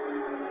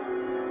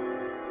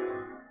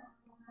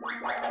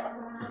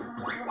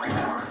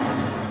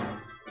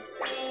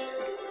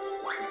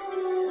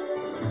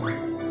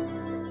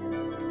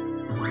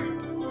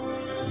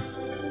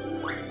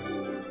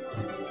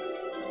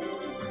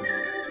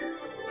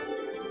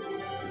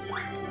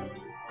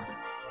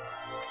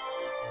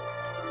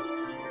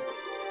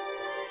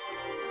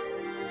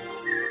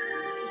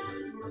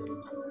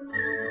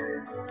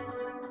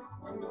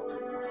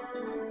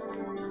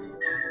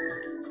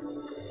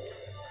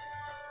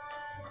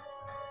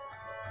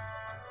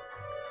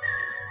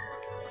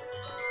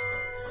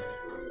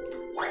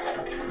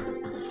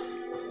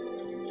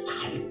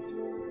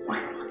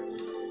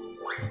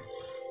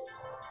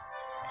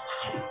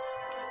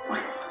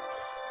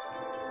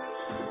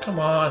 Come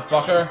on,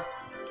 fucker.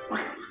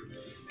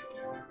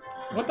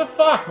 What the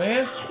fuck,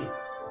 man?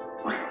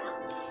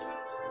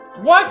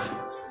 What?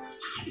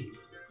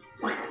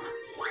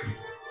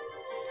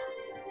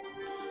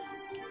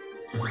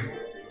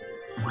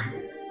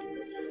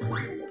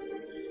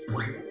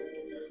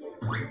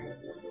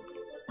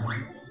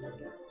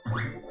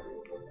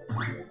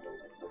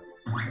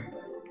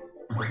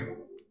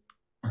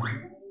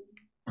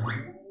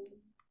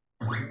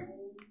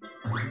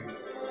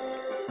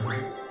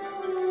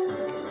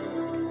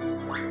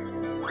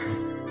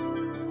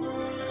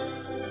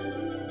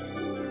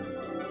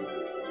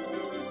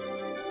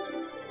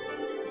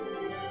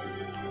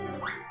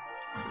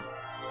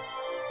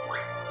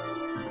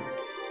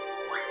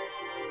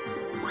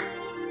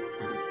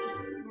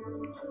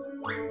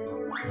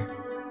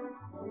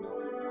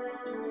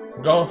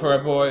 Going for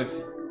it,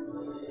 boys.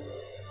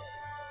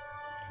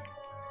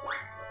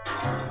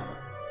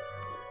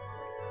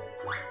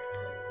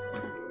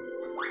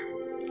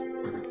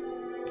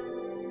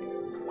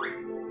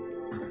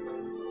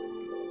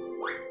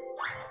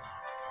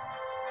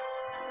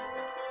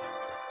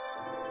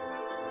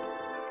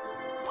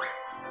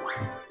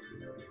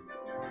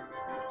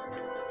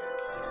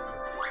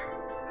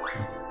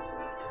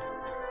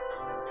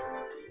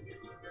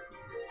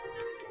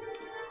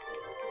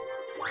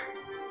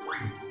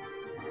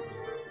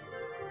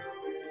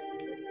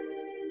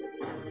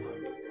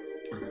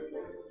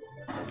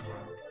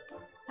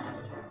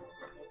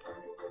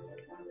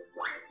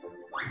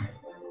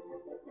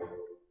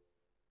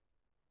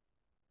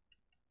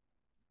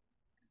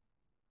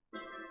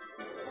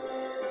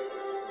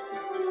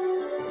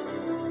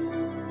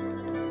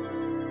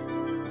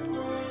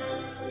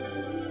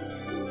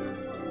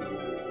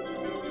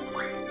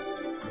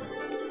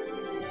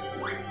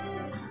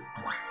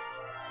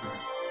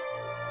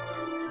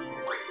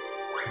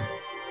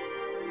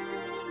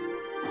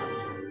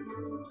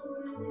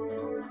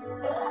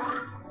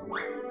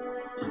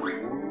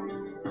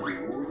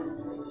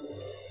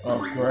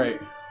 Great.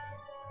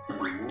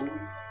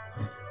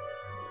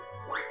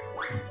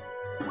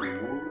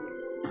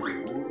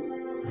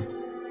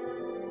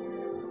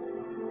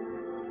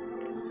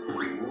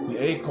 The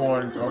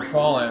acorns are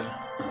falling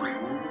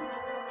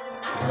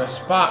in a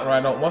spot where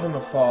I don't want them to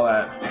fall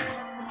at.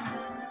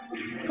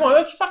 Come on,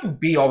 this fucking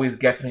bee always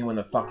gets me when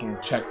the fucking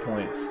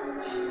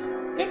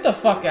checkpoints. Get the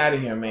fuck out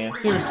of here, man.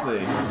 Seriously.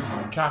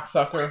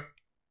 Cocksucker.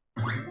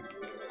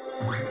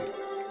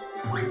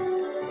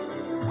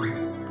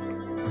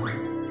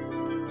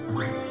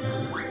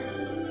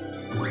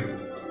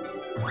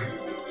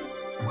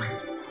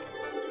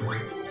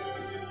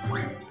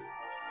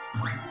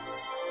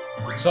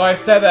 So I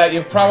said that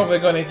you're probably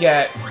going to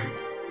get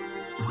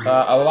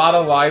a lot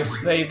of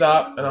lives saved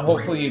up, and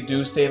hopefully you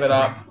do save it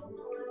up.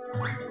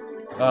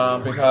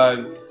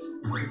 Because,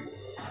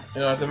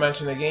 you know, as I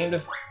mentioned, the game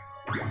just...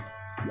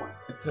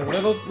 It's a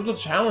little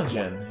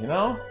challenging, you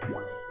know?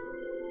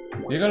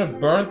 You're gonna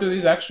burn through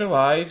these extra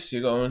lives,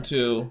 you're going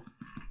to...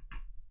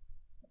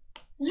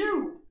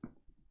 You!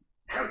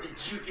 How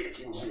did you get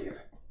in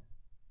here?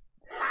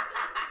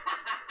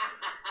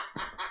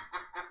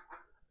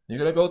 You're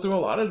gonna go through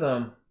a lot of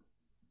them.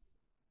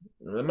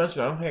 As I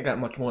mentioned, I don't think I got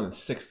much more than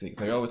 60,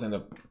 because I always end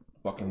up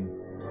fucking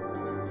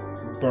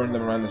burning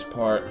them around this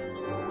part.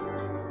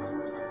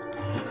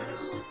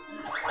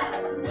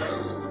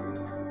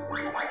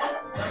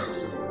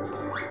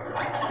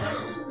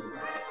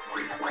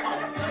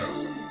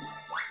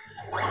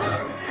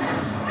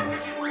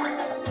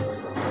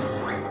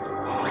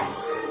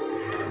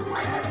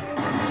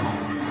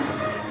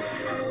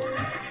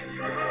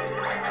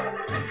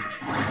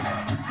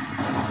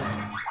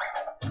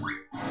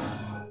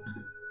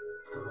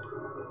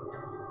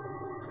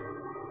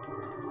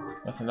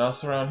 Nothing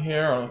else around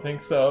here? I don't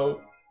think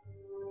so.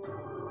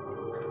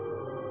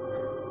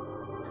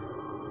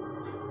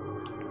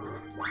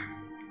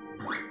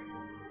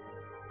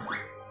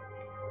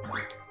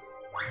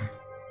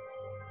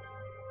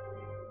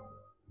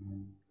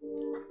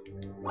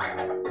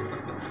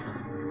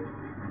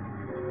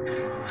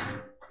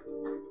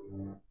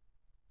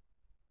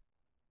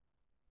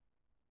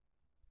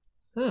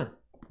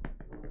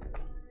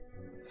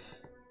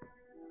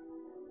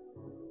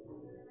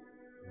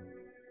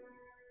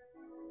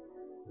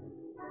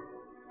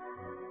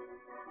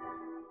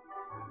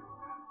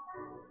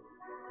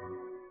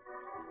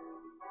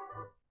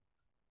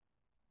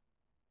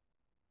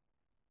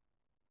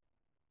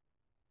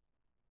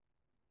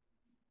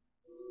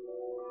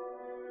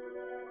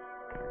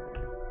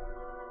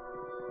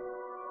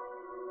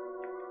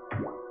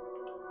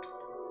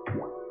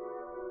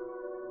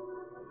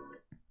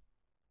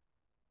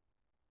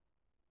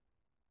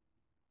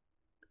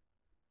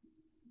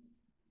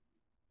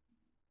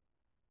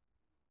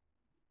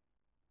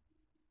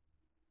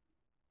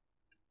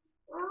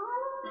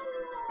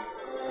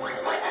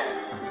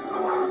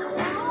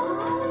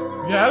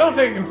 Yeah, I don't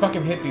think I can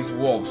fucking hit these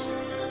wolves.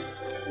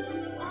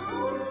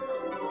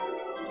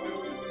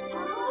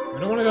 I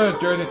don't want to go to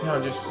Jersey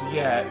Town just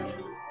yet.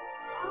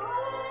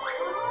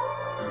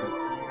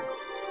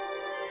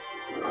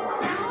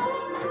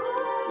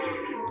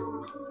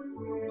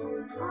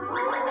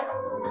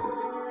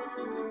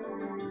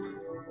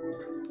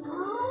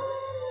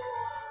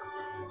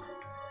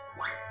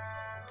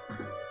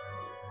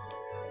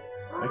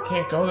 I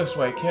can't go this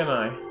way, can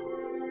I?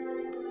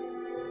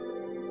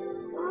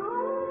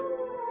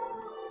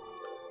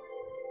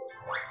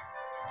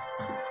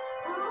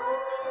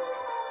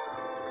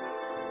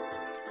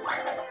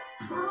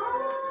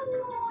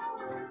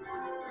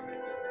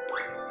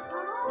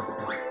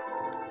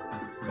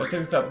 I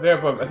think it's up there,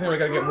 but I think we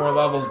gotta get more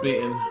levels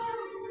beaten.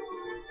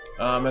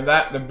 And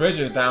that the bridge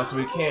is down, so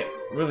we can't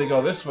really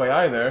go this way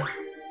either.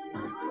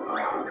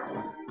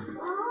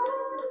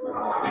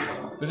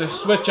 There's a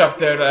switch up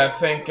there that I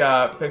think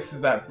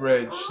fixes that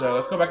bridge. So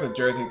let's go back to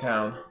Jersey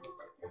Town.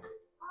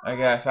 I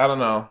guess. I don't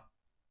know.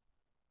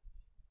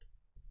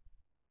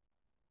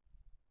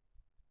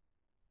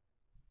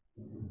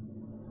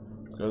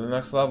 Let's go to the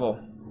next level.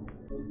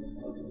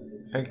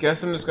 I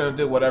guess I'm just gonna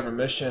do whatever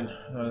mission.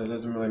 It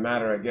doesn't really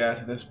matter, I guess,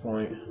 at this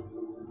point.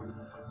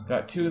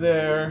 Got 2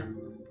 there.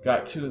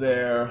 Got 2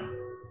 there.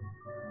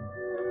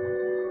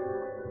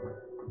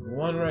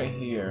 1 right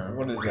here.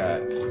 What is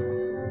that?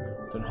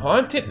 The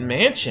Haunted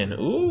Mansion.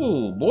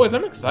 Ooh, boys,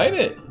 I'm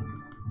excited.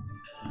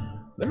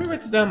 Let me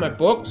write this down in my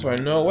book so I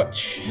know what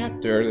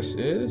chapter this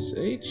is.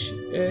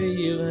 H-A-U-N-T-E-D,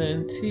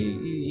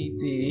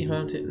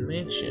 Haunted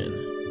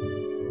Mansion.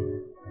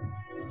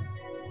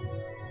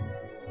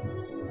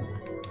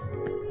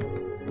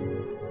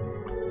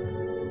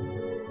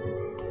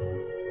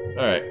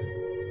 Alright,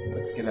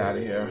 let's get out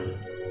of here.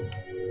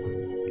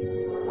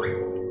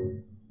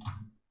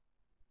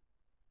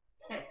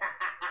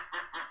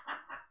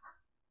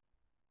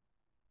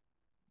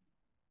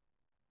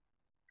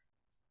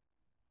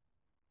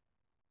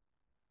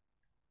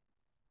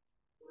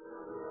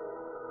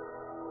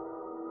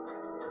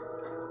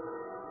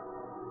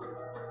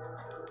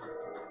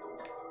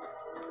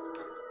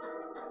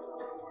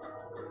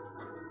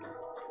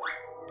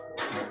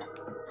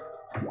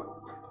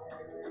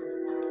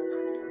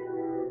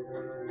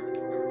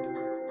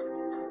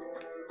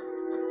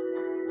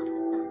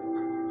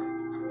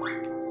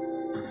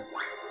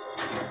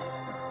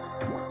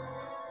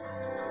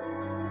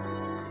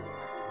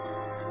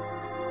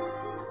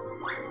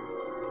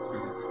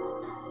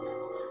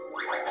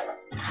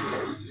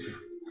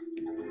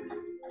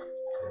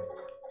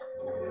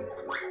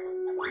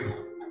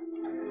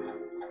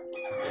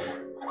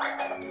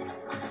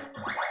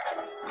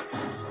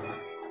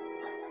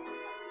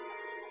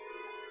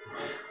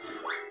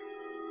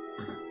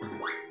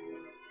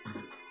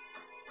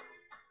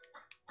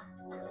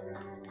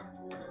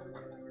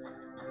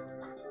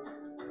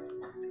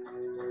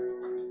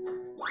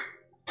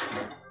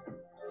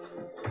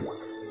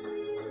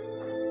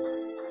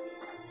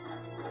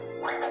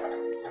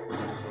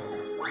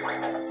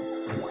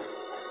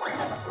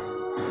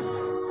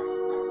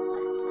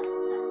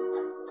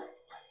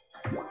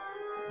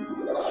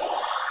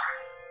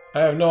 I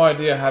have no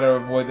idea how to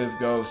avoid this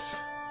ghost.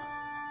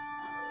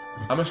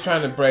 I'm just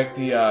trying to break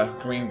the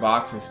green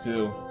boxes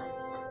too.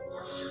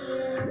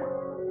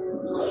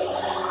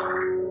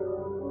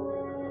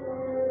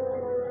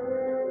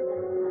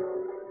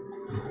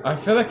 I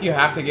feel like you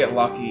have to get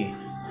lucky.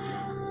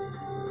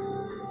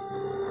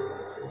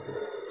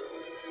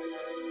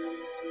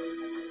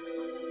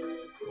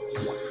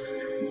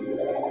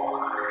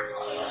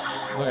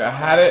 Look, I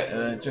had it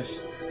and it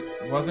just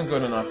wasn't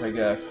good enough, I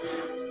guess.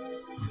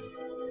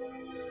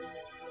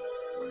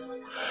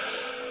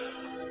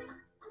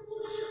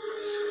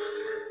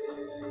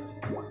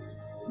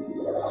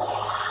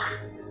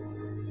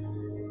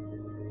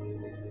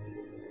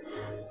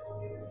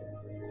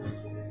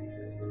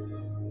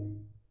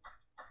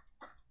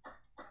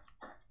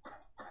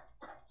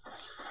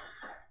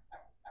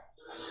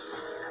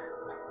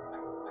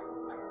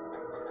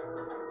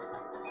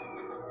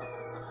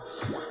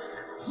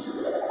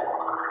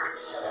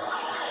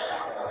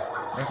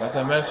 As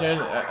I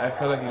mentioned, I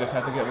feel like you just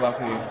have to get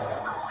lucky.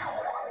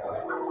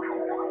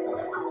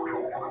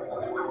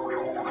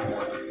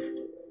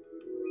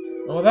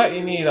 Well, that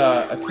you need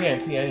a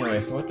TNT anyway,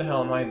 so what the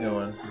hell am I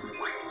doing?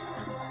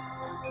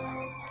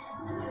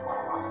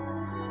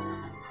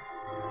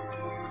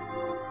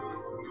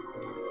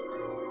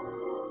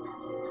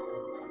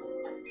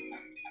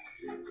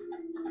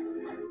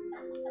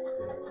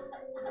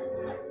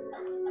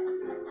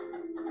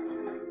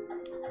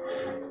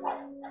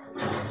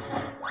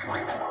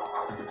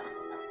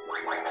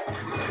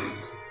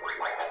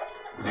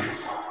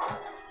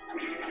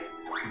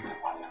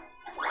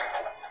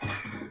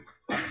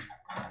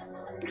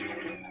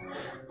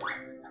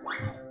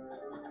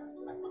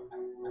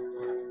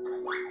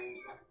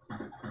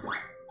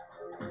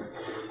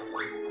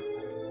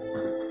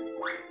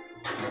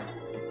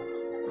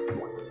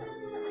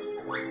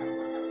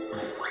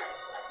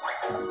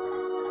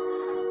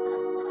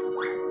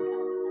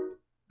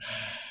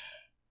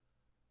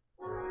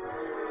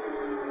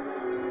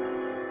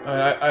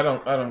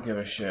 I don't give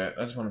a shit.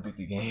 I just want to beat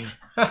the game.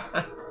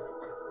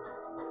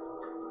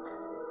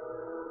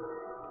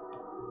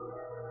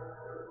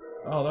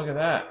 Oh, look at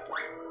that.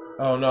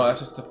 Oh no, that's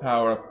just the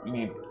power up. You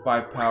need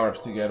 5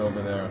 power-ups to get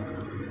over there.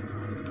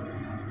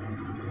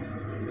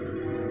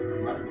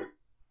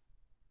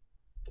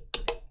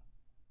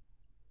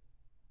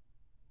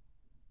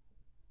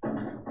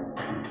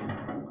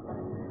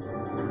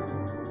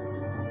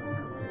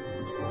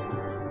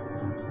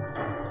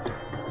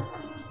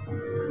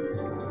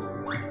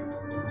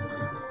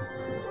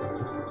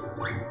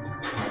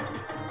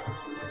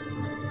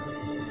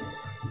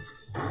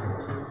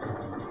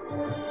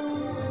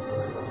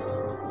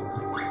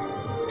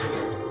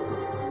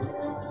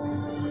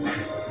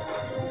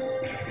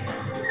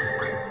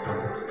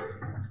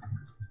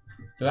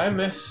 Did I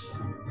miss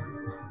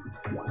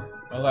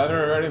a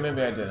letter already?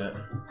 Maybe I didn't.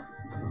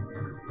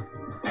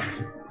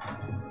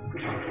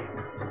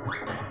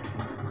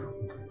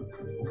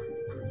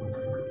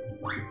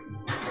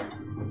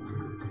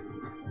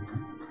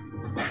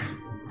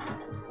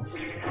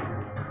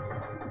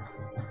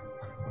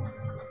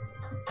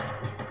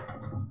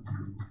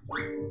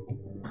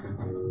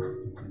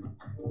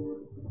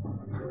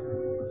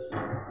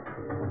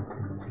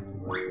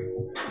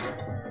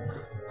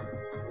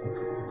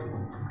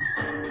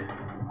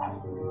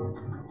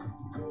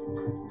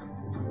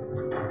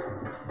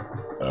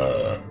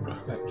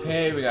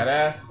 Okay, we got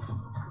F.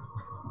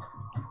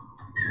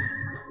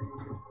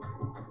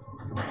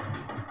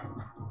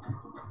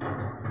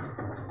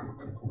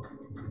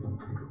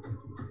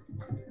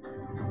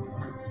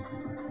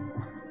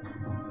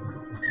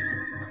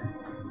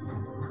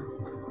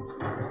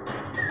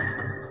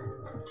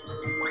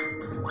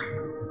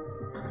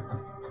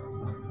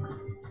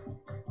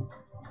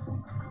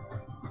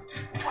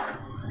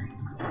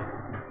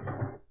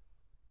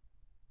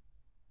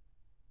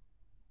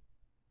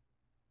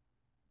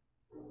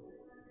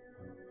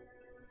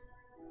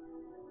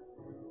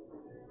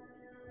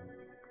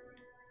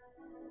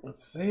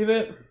 Let's save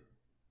it.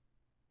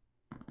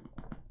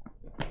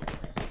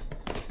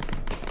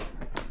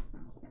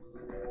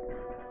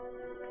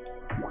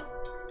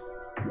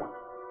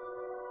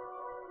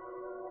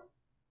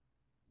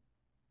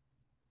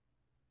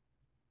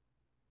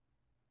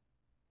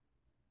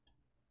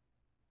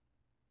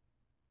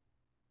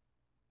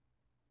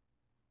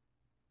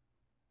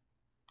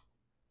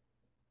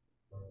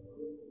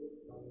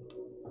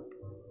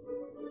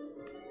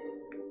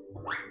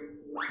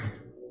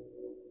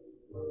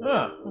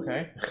 Oh,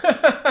 okay.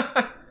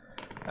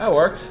 That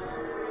works.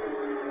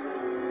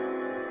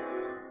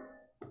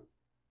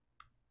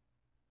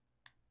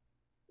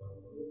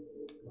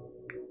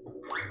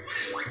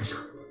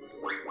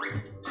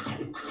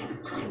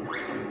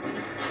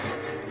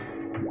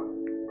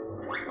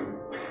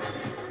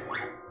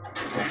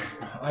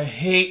 I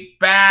hate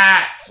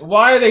bats!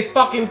 Why are they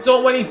fucking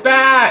so many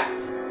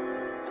bats?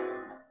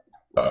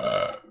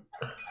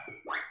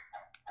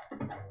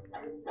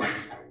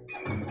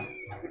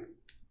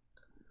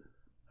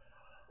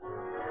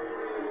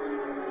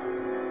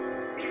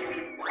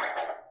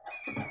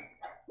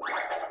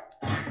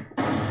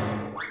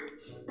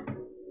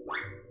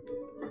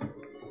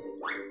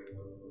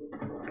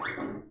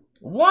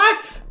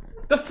 What?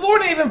 The floor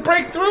didn't even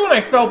break through when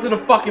I fell through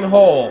the fucking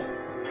hole.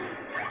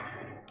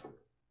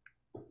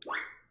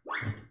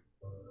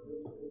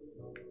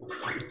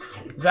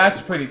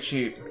 That's pretty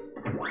cheap.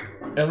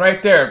 And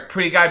right there,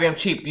 pretty goddamn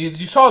cheap. You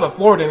saw the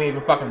floor didn't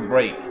even fucking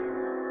break.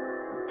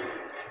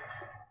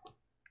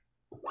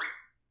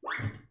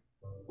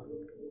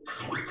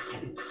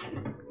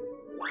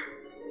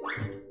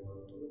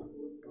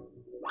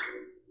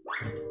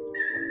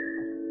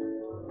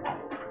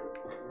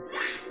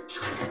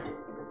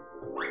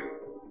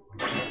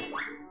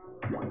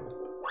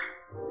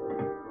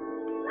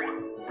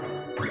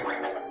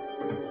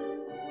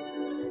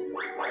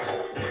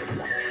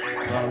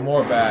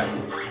 More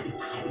bats.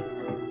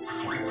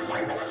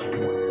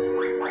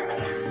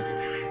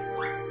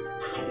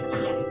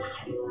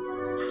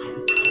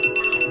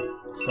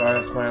 Sorry,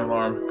 that's my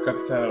alarm. Forgot to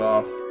set it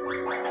off.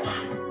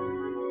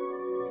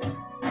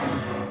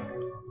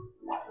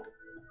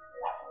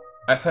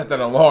 I set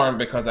that alarm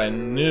because I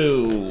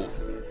knew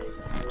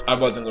I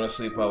wasn't going to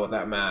sleep well with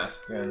that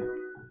mask, and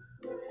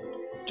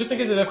just in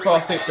case I did fall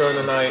asleep during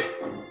the night,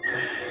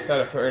 set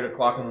it for 8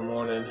 o'clock in the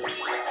morning.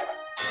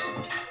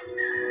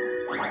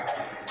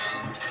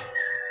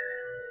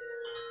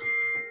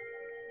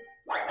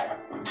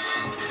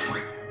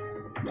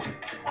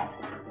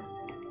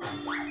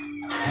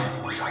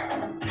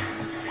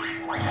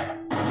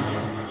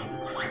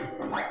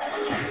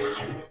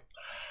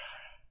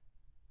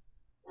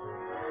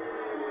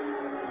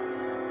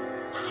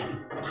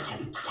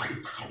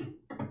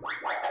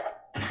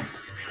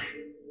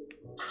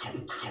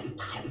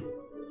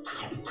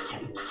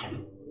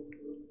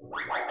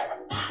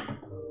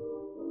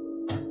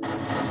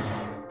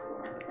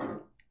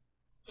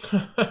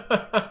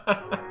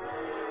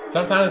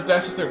 Sometimes it's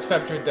best just to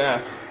accept your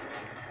death.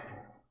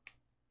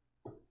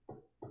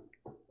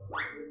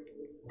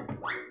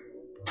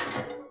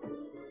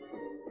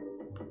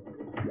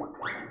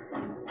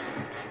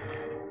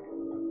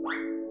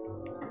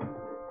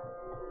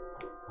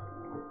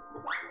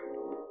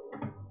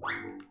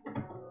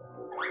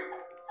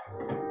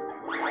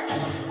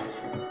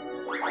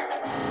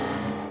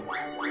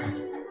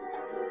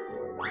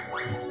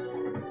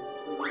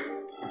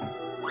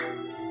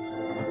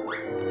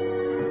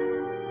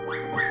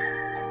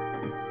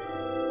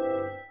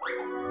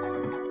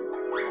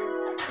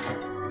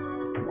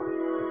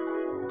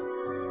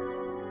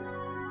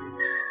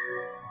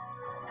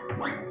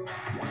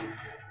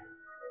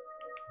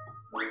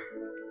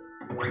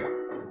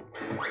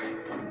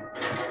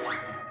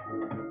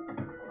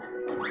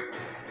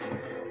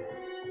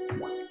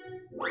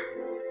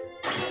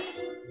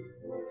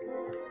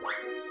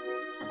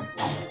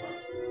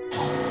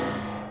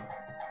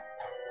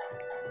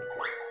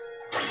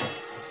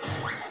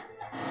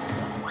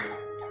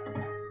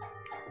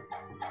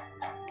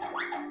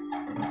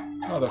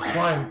 Oh, they're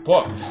flying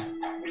books.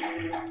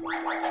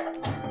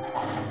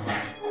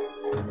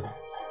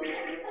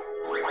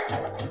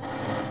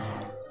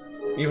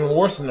 Even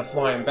worse than the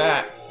flying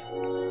bats.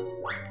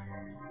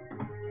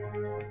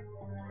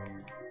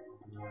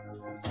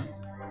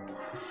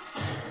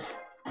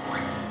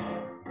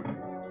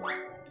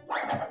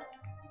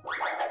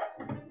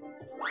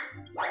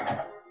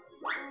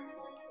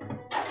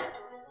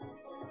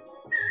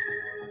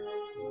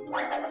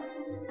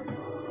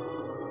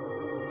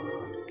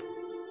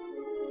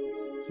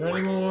 Is there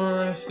any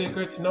more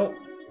secrets? Nope.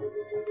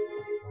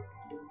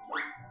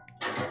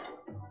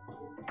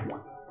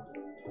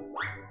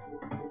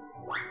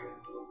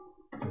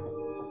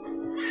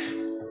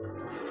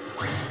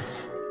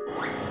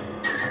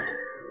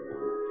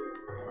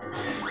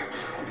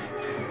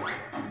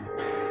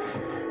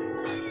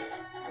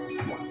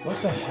 What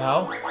the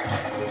hell?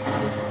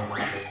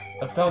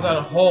 I fell down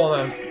a hole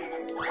and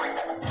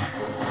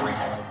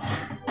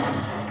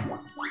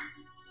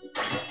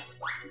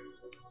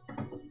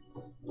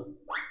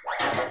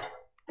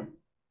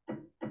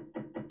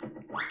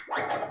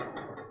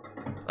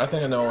I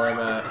think I know where I'm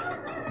at.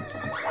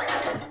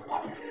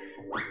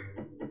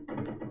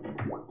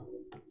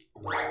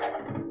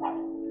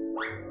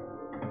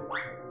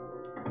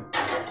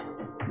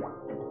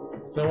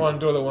 So one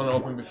door that wasn't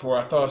open before.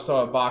 I thought I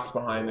saw a box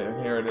behind it,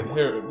 and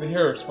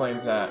here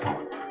explains that.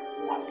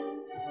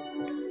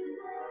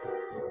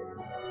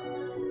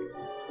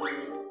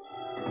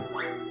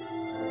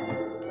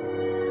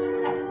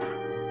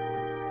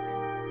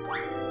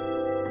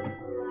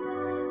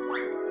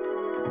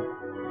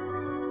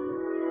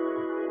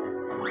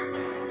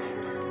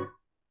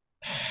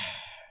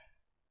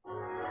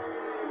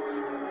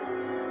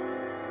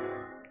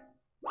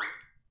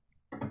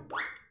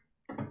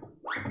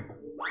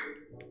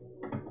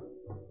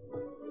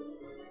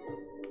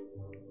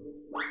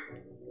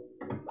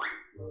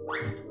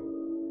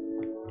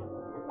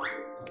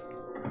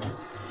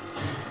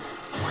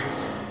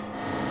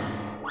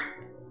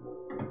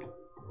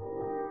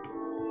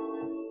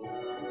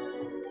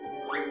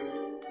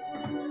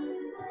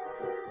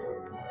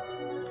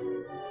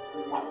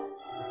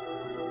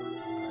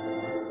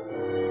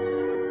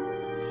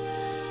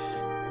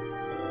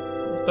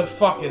 What the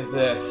fuck is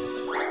this?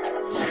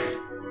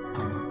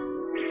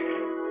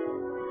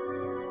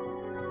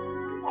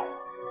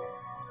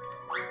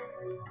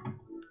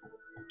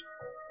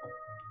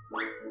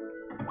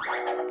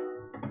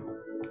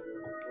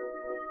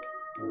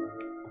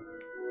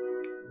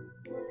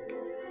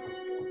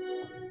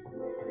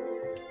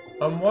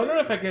 I'm wondering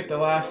if I get the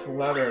last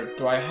letter,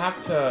 do I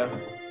have to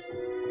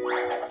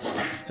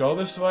go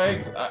this way?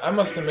 'Cause I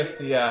must have missed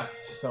the F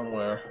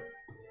somewhere.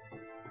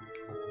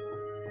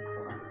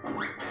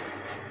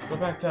 Go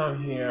back down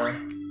here.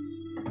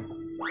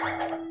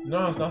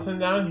 No, there's nothing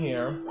down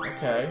here.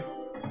 Okay.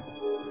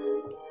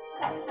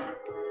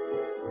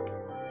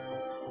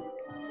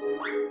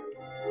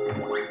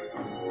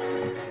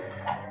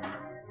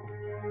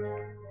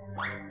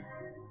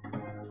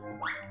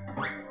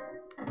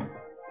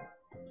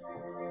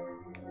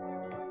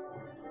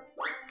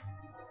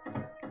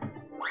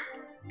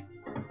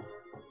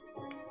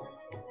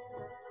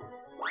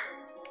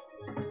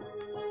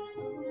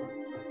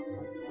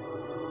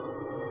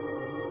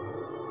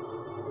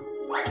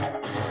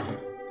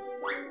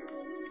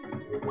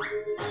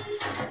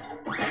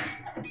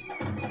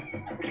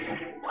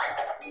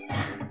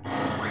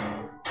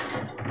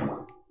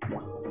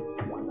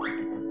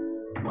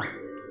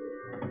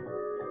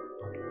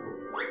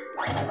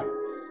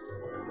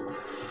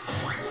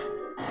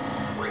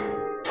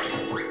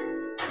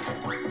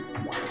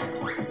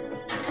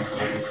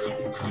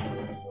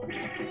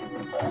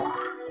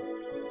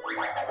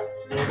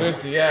 Well,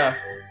 there's the F.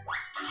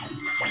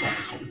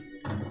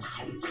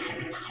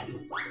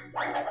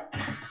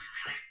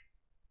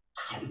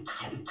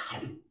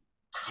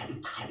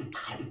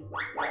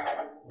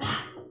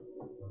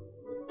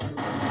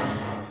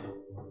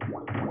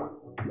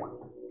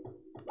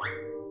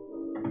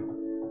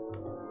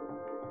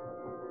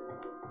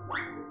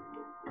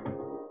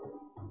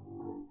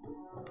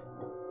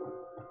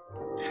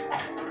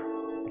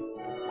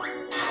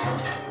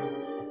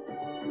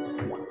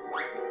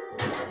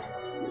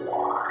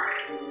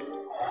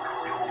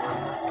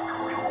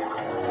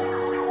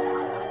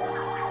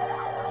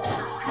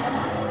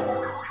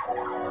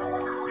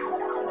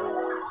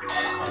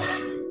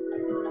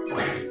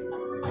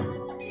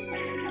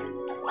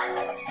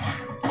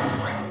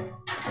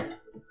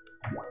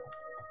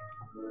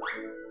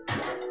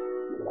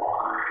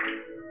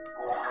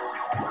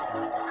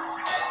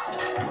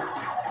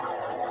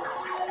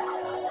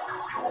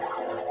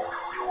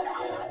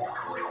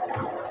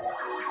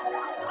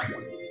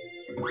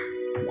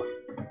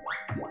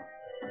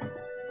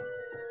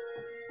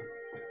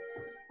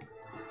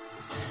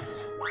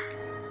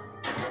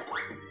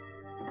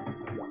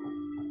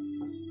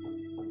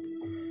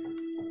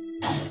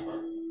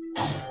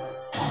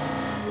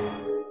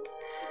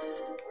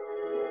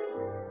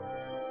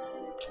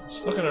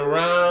 Just looking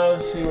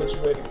around, see which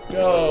way to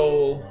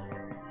go.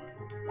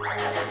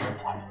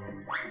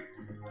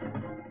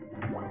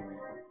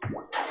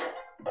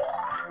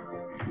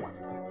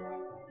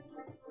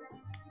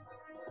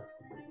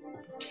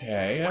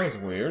 Okay, that was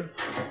weird.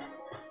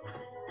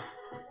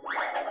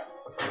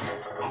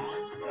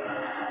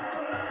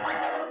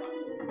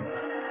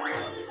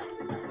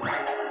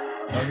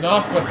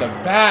 Enough with the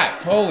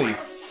bats! Holy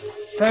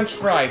French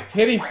fry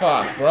titty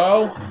fuck,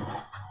 bro!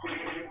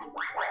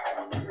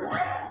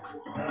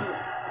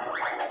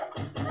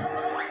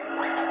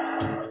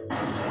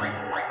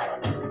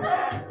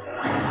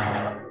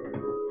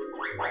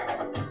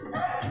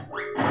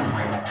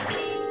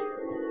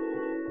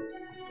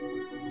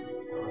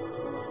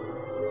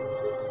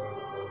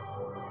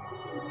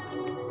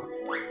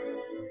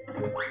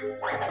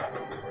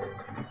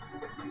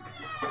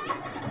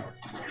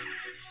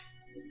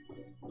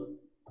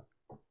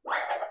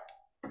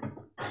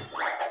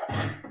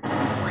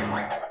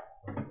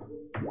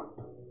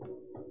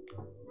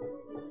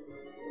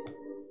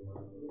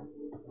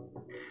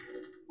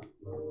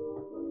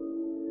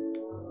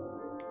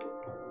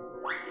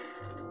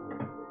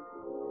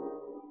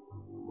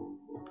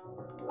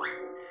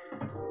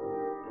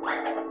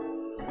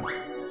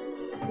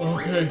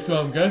 Okay, so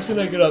I'm guessing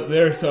I get up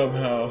there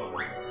somehow.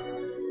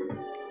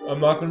 I'm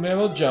not gonna be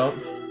able to jump.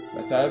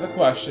 That's out of the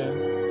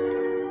question.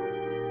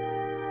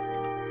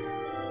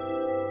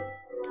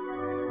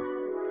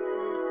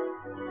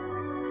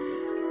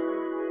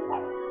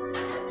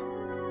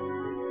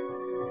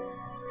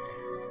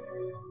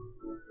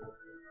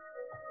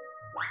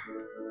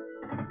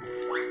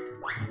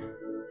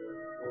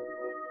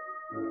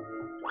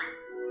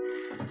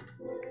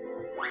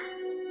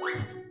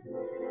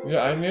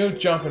 Yeah, I knew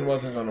jumping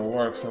wasn't gonna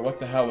work, so what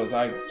the hell was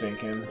I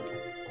thinking?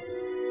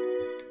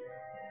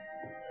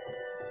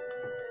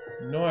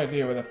 No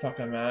idea where the fuck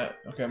I'm at.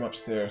 Okay, I'm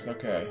upstairs.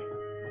 Okay.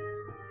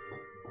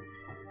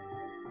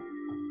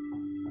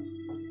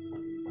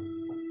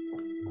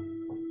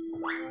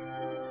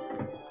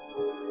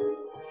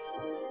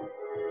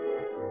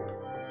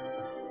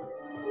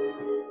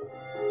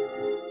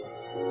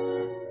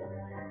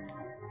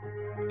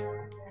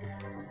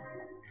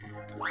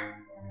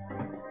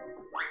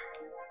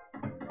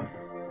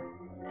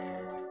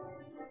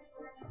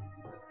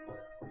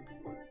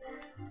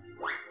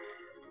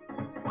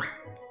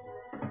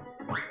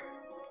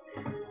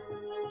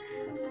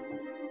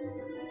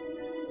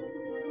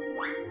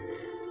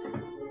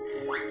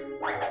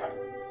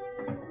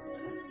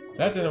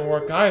 That didn't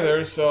work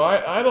either, so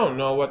I don't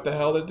know what the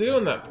hell to do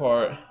in that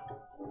part.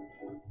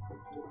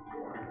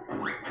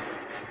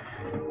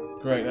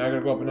 Great, now I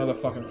gotta go up another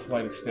fucking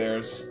flight of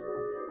stairs.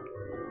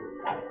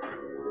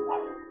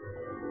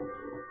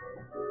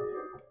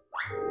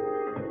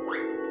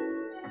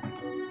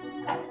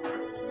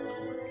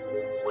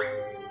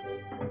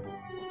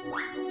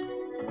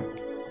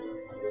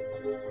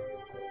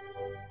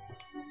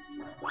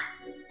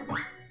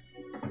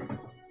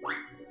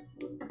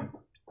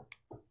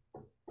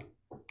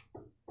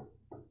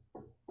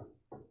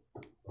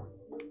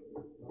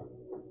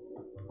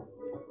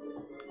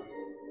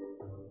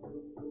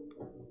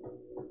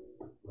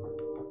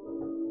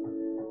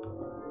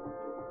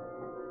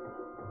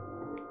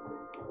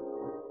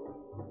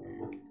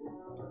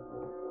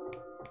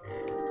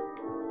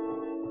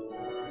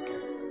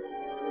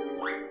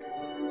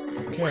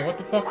 Okay, what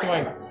the fuck do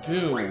I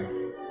do?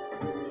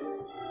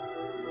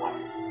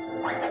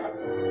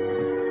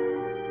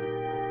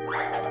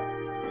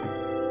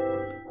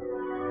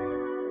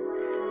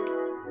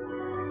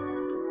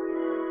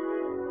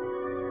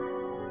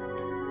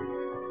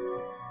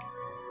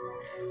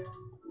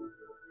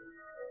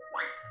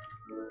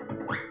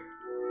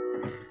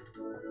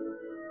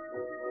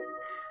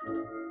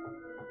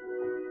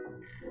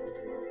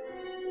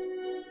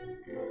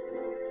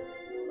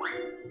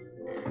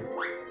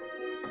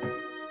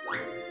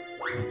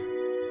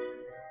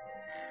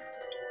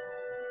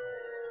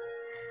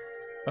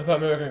 I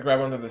thought maybe I could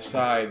grab one of the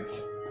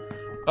sides.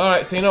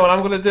 Alright, so you know what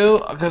I'm gonna do?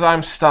 Because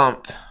I'm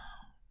stumped.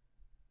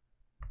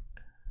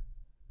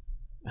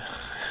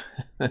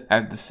 I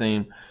have the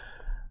same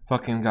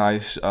fucking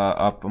guys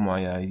up on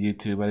my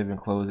YouTube. I didn't even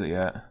close it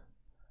yet.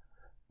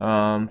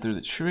 Through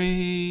the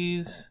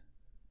trees.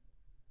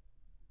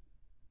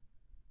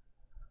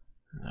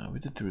 No, we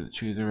did through the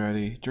trees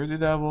already. Jersey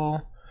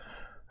Devil.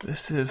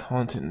 This is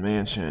Haunted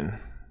Mansion.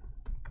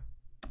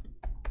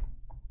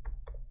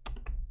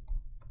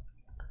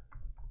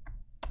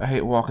 I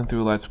hate walking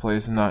through Let's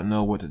Plays and not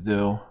know what to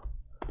do.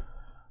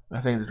 I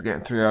think just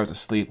getting 3 hours of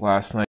sleep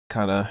last night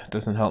kinda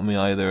doesn't help me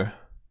either.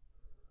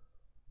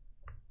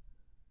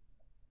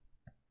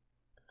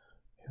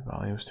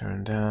 Volume's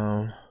turned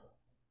down.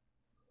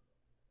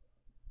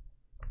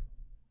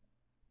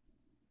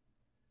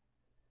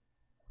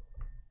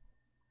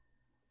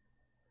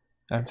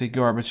 Empty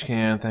garbage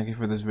can, thank you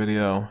for this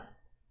video.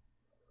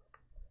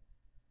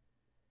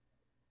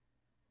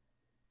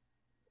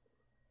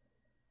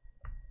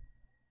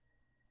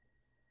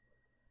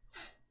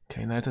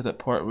 Okay, now to that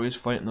part where he's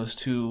fighting those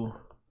 2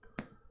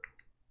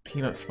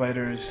 peanut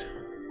spiders.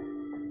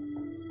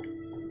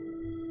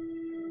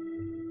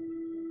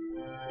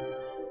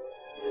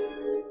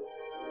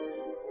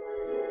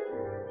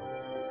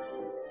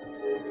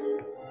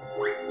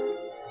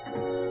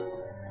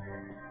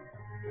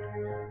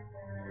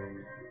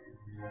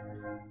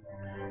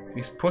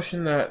 He's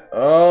pushing that.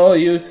 Oh,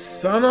 you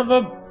son of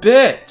a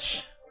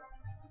bitch!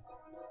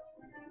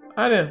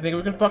 I didn't think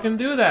we could fucking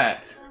do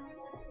that.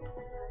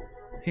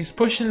 He's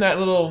pushing that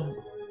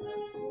little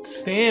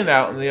stand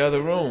out in the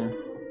other room.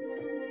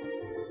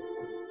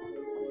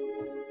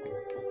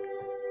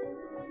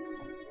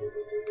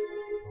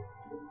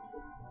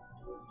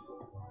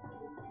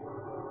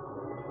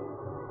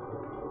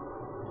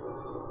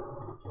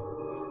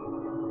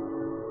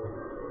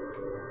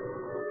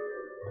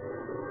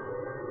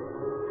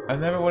 I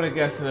never would have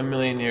guessed in a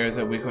million years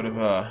that we could have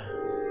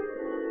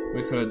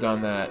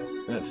done that.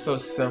 And it's so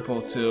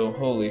simple too.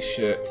 Holy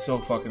shit, so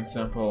fucking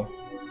simple.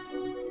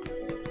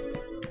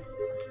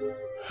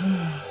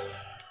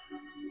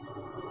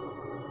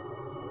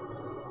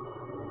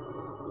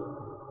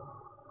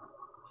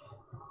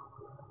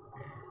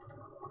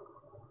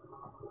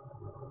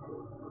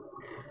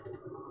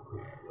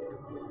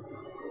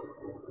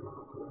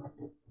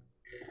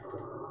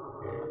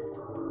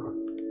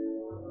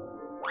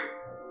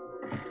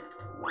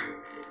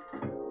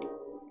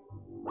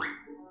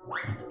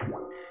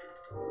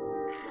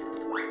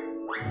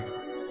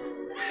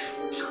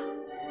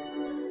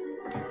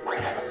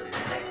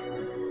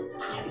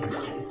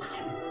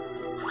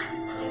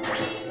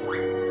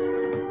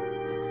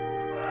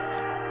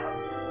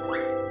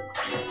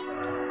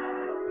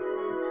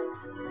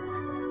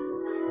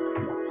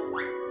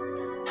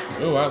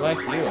 Ooh, I like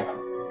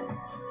you.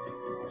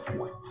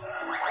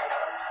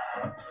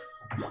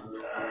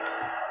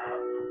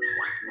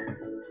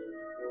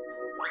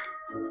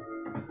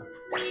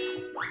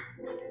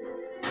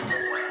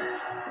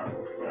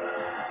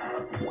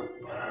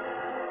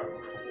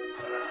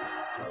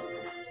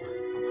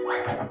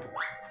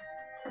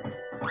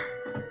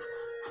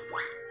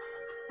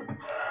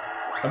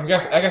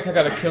 I guess I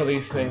gotta kill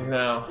these things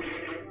now.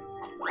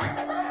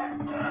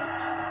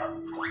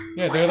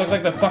 Yeah, they look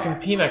like the fucking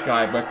peanut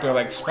guy, but they're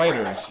like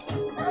spiders.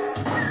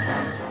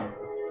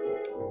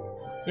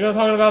 You know what I'm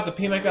talking about? The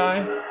peanut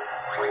guy?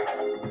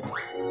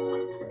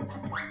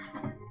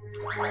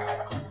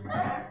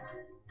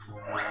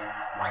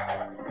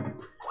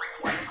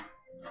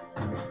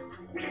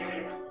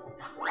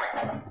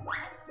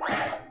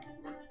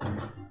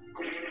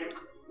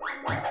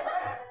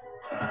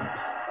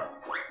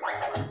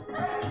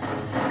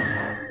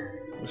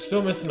 We're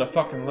still missing a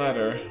fucking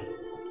letter.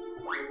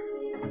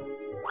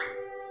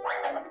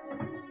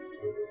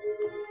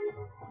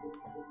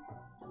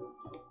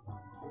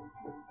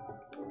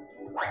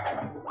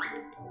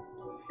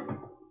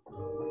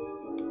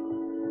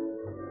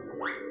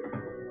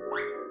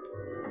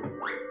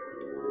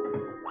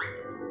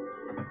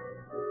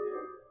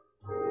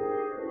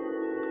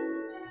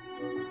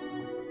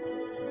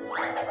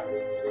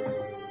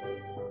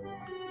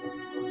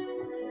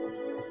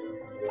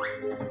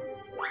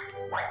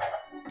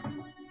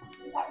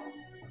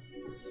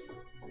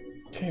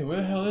 Okay, where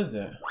the hell is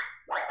it?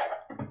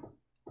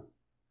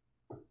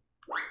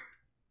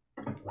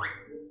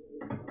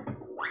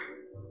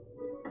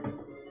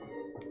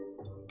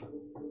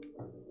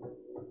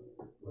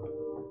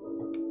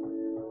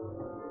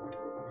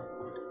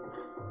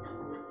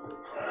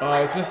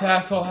 Oh, does this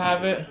asshole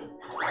have it?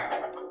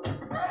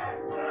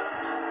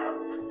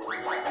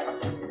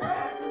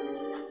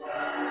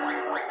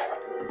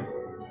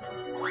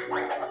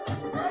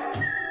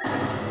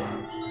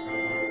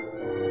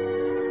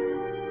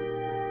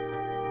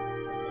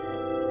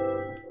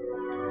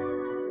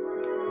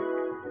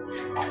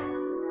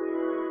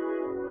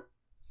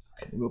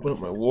 Open up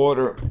my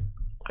water.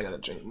 I gotta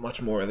drink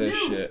much more of this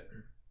shit.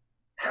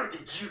 How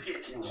did you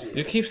get in here?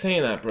 You keep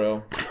saying that,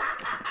 bro.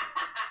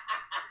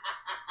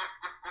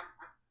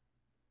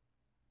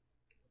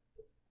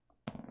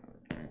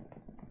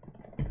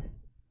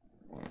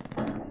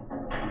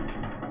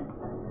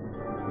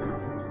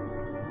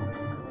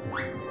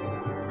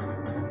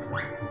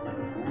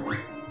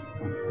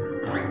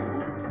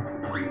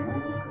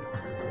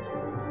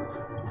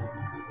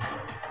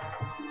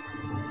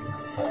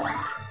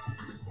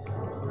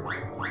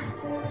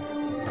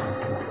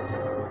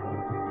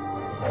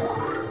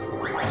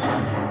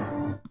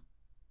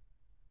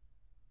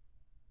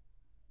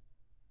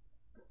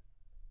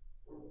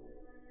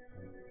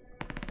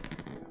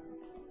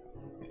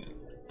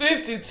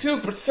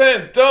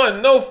 %52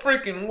 done, no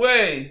freaking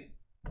way.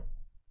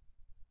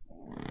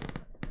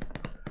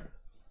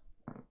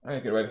 I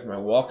gotta get ready for my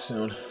walk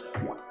soon.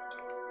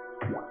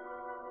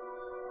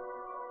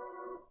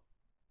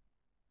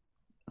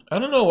 I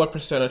don't know what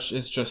percentage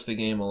is just the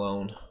game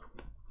alone.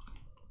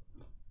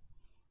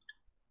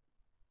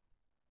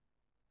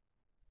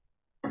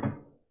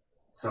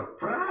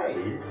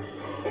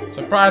 Surprise!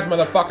 Surprise,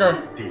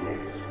 motherfucker! I've been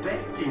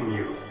expecting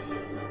you.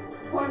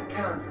 Why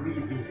can't we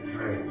be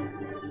friends?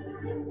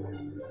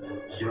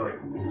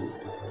 Join me,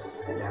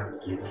 and I'll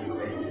give you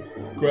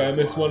anything. Grab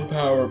this one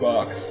power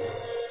box.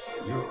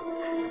 You.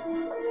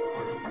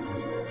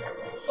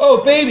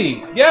 Oh,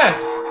 baby! Yes!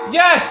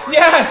 Yes!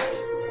 Yes!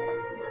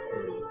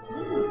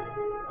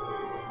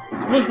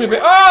 Push me,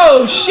 baby.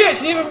 Oh, shit!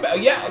 She even...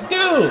 Yeah,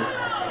 dude!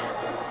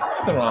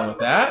 Nothing wrong with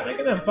that. Look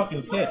at them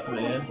fucking tits,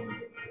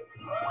 man.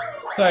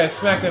 Sorry, I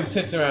smacked them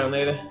tits around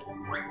later.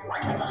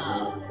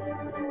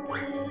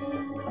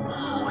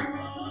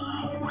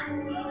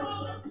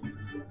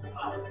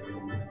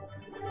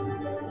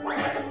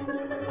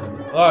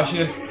 Oh, she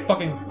just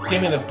fucking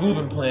gave me the boob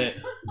implant.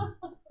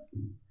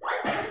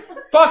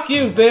 Fuck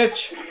you,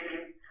 bitch!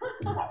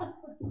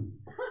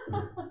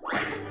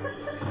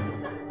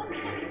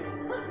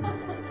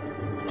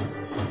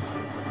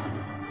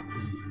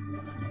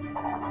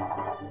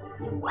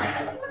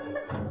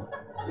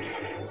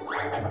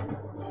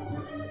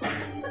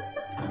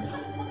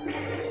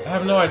 I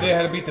have no idea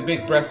how to beat the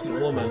big-breasted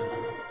woman.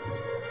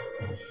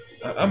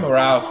 I'm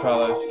aroused,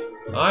 fellas.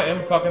 I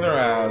am fucking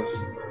aroused.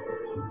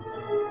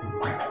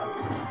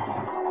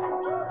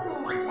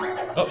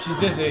 Oh, she's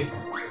dizzy.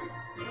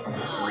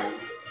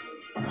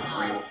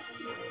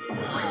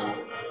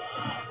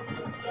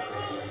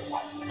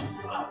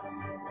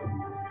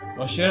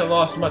 Well, she didn't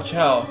lost much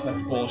health.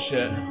 That's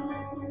bullshit.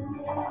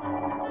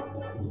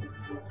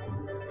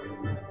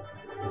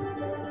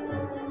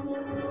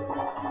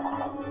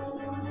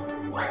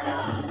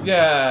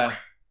 Yeah.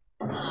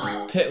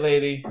 Tit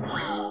lady.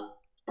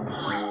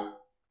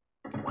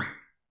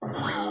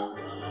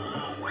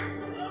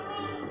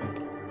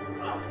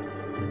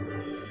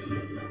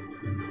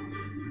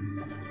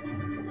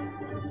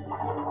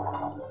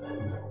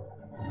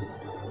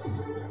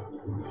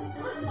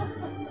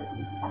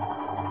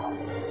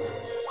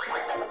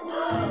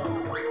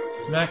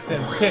 Smack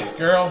them tits,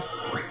 girl.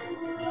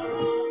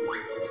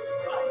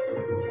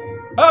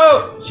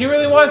 Oh! She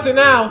really wants it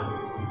now!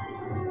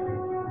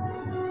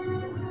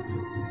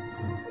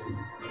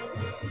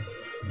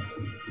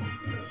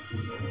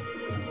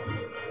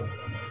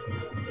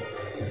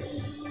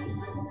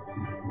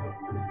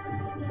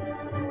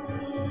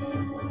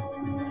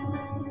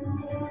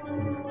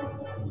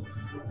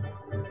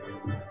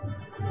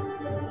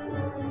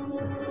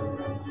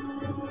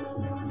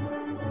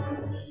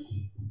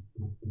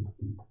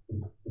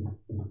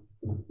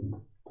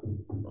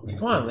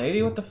 Come on,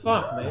 lady. What the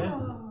fuck,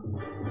 man?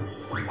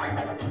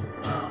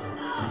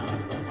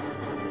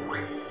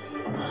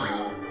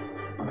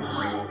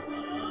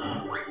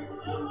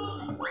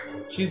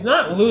 She's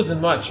not losing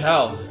much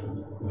health.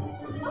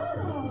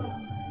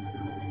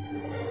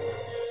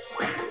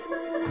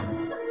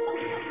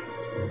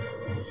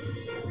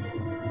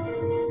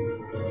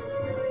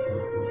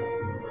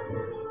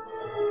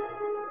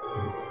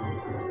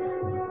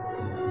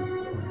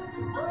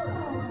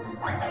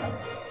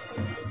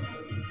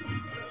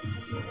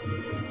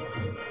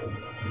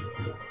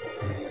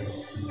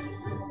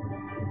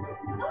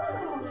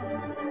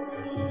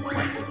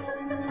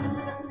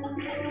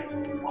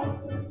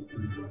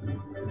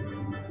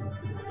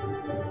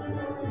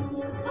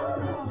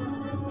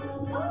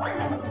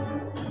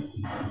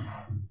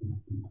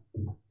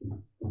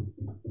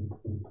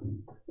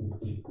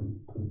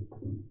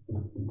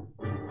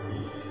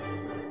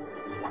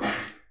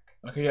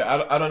 Okay,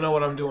 yeah, I don't know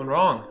what I'm doing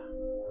wrong.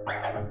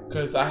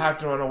 Because I have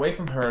to run away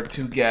from her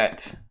to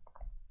get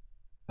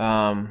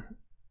her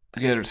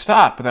to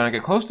stop. But then I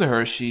get close to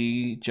her,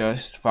 she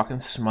just fucking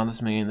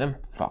smothers me in them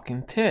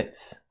fucking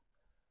tits.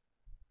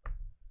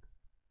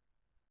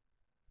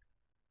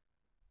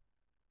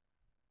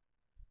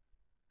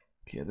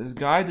 Yeah, this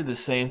guy did the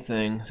same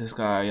thing. This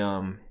guy,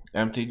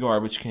 empty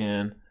garbage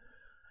can.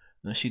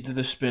 And she did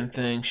the spin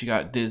thing, she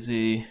got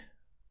dizzy.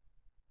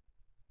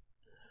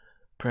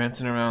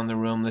 Prancing around the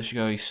room, there she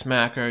go, you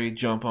smack her, you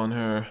jump on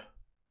her.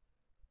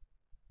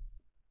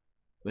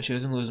 But she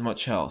doesn't lose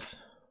much health.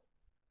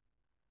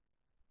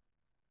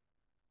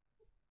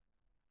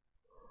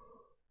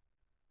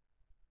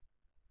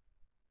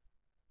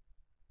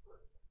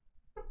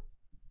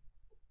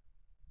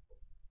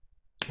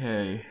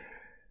 Okay.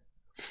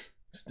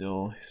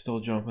 Still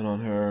jumping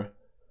on her.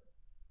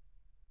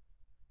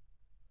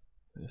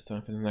 It's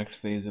time for the next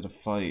phase of the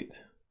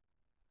fight.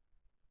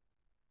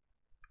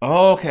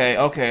 Okay. You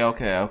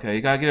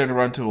gotta get her to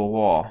run to a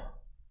wall.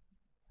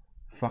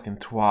 Fucking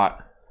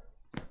twat.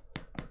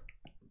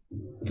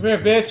 Come here,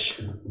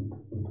 bitch.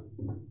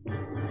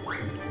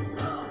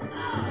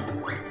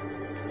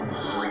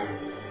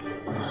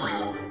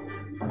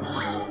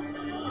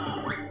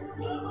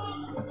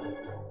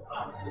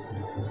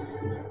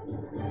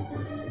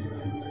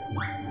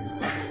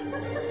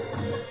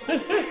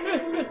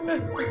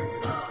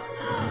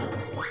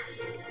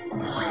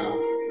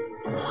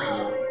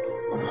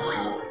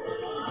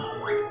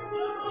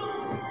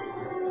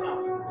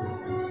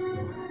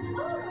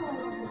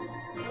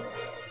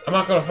 I'm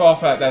not gonna fall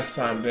for that this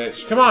time,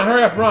 bitch. Come on,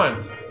 hurry up,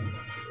 run!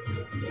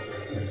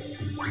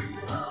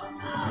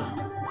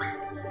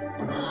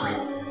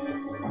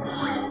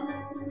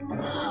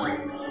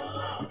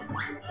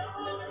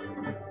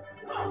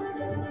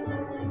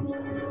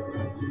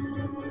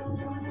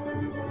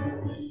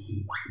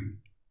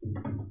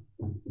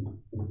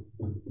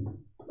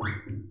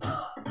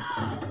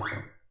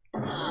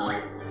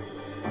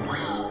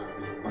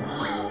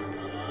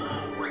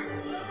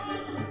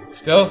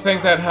 Still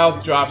think that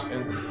health drops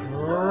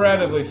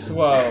incredibly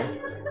slow.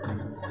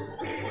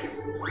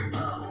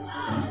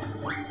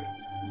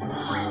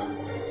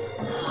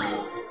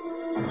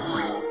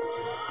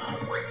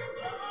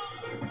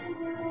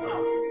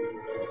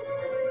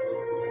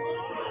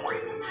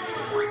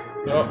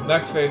 Oh,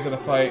 next phase of the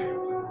fight.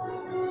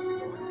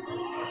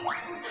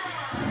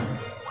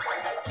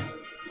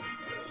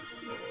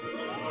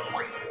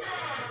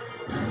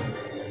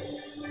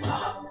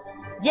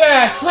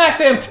 Yeah, smack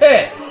them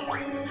tits!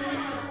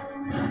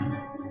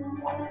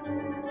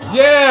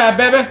 Yeah,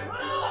 baby!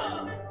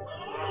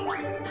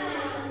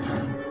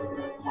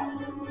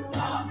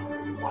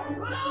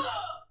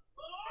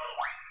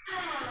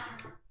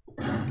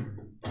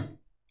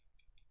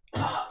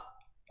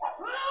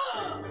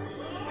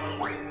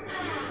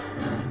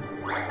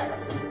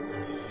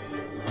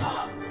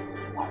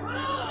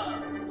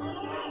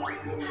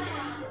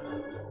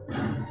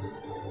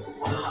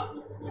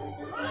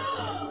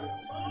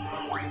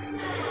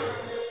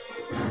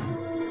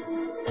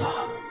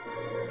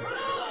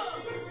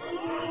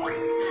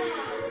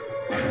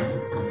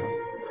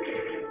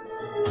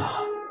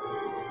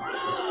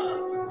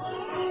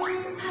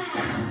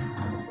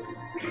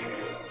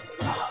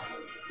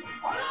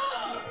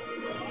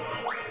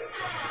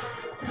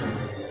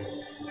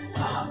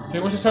 See,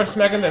 once she started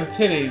smacking them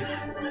titties,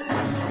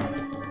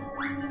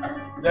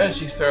 then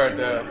she started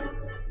to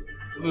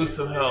lose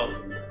some health.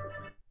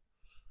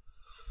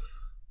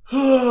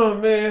 Oh,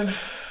 man.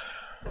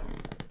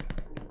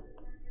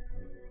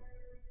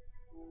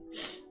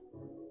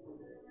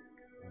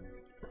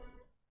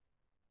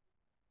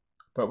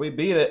 But we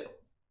beat it.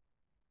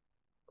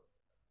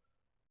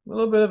 A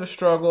little bit of a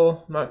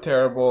struggle, not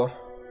terrible.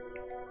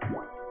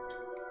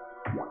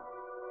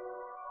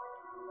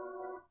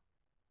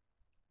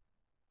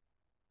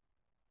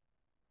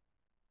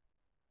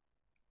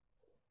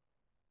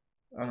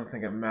 I don't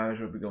think it matters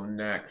where we go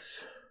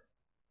next.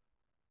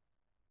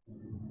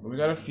 We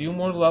got a few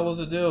more levels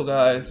to do,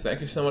 guys.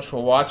 Thank you so much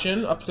for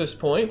watching up to this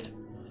point.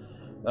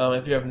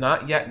 If you have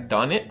not yet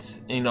done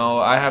it, you know,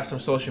 I have some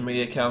social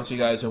media accounts you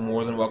guys are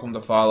more than welcome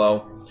to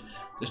follow.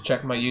 Just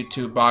check my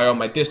YouTube bio.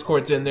 My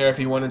Discord's in there if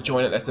you want to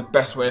join it. That's the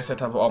best way to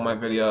set up all my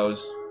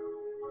videos.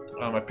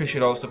 I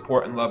appreciate all the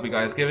support and love you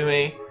guys giving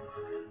me.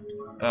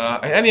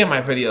 And any of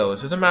my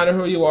videos. Doesn't matter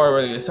who you are,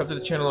 whether you sub to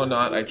the channel or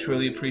not. I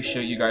truly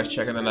appreciate you guys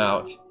checking them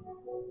out.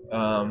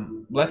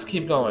 Let's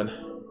keep going.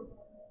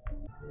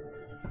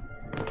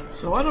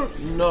 So I don't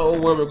know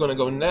where we're gonna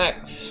go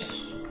next.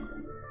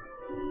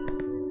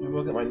 I'm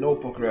gonna get my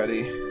notebook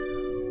ready.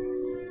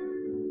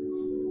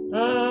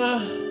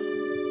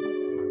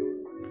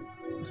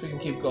 Guess we can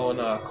keep going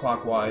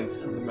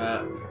clockwise on the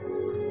map.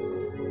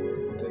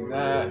 Did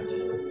that.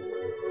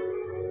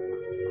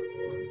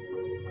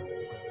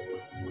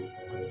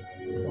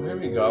 Well, here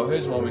we go.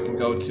 Here's one we can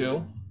go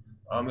to.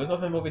 There's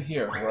nothing over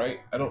here, right?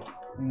 I don't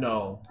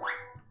know.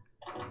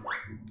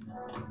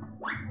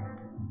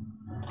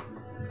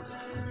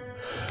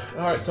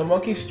 Alright, so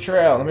Monkey's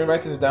Trail. Let me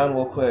write this down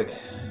real quick.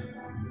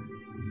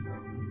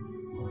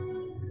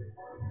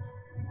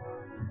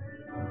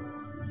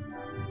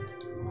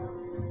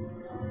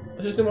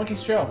 Let's just do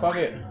Monkey's Trail. Fuck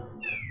it.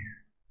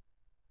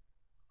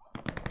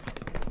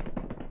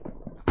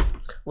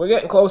 We're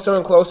getting closer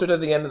and closer to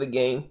the end of the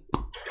game.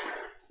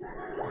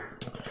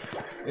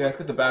 Yeah, let's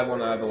get the bad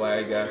one out of the way,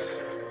 I guess.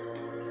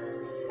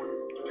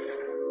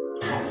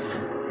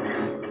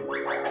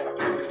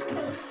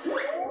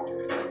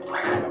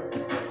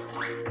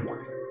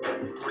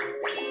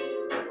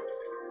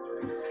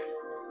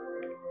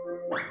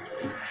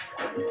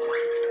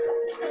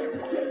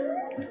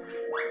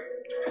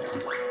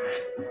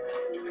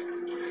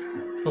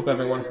 Hope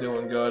everyone's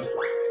doing good.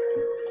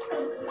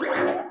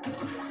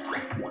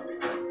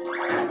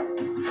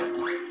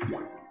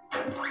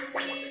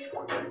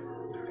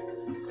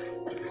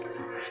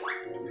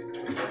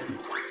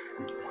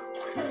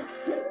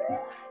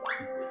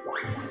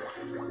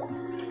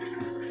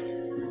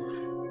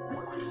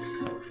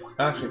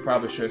 Actually,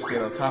 probably should have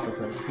stayed on top of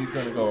him because he's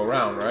going to go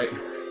around, right?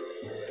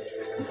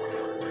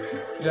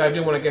 Yeah, I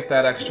do want to get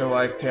that extra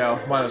life tail.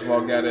 Might as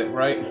well get it,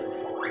 right?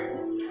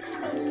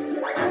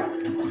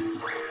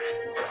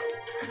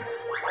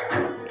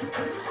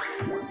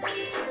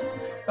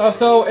 Oh,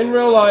 so in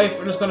real life,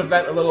 I'm just gonna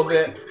vent a little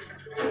bit.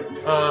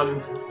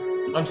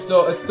 It's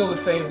still the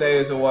same day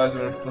as it was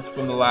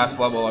from the last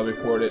level I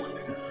recorded.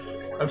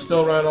 I'm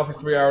still running off of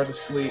 3 hours of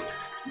sleep.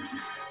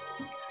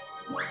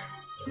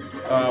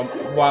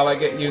 While I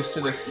get used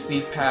to the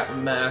CPAP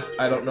mask,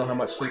 I don't know how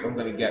much sleep I'm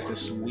gonna get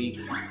this week.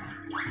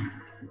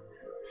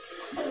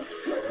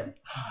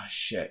 Ah,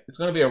 shit. It's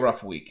gonna be a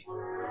rough week.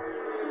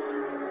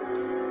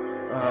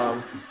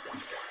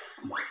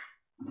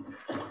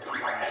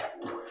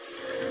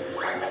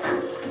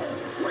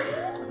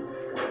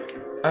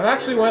 I've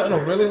actually went on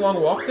a really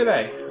long walk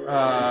today,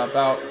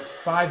 about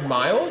 5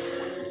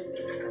 miles.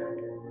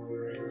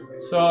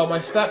 So my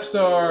steps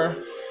are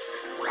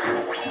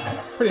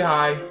pretty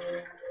high,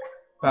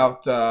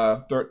 about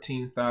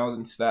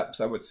 13,000 steps,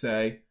 I would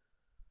say.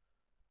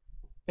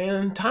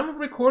 And time of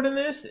recording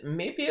this,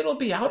 maybe it'll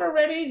be out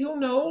already, who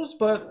knows?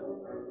 But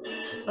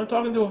I'm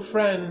talking to a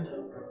friend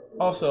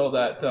also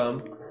that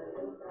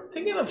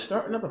thinking of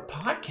starting up a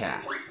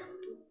podcast.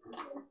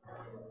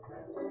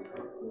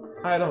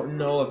 I don't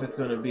know if it's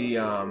going to be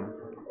all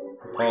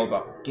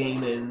about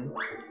gaming.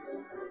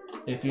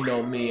 If you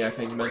know me, I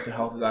think mental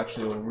health is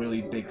actually a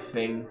really big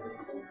thing.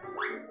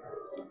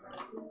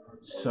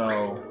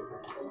 So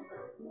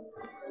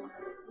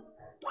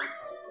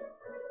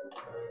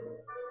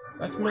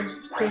let's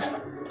just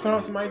throw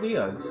out some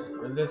ideas.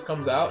 If this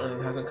comes out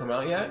and it hasn't come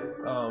out yet,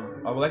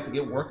 I would like to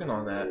get working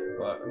on that.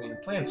 But I mean,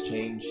 plans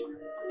change.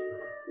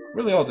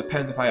 Really all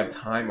depends if I have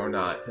time or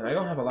not. And I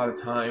don't have a lot of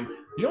time.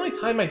 The only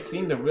time I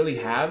seem to really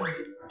have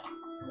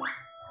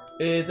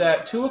is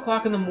at 2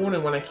 o'clock in the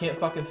morning when I can't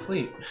fucking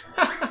sleep.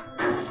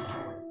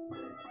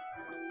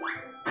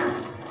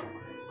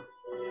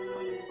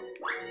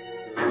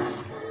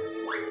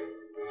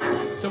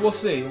 So we'll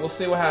see. We'll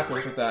see what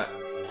happens with that.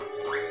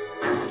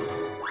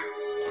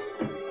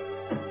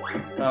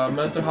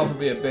 Mental health will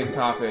be a big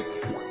topic.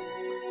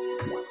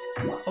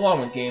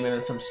 Along with gaming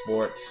and some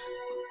sports.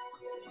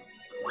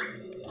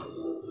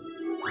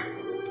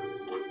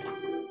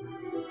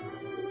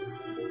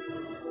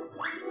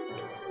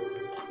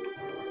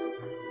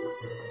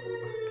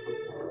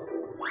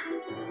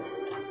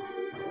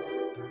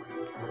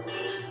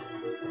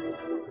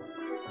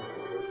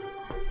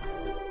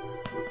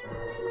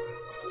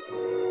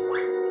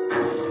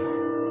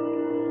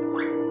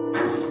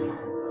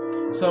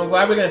 So I'm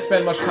glad we didn't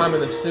spend much time in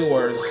the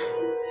sewers.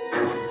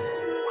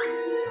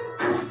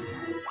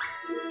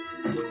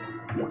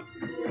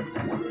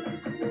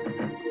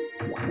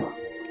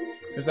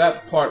 Because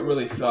that part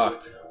really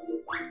sucked.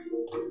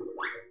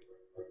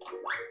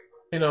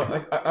 You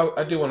know,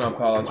 I do want to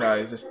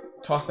apologize. Just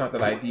tossing out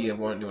that idea of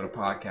wanting to do a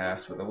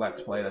podcast with a Let's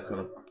Play that's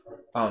going to...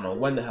 I don't know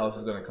when the hell this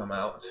is going to come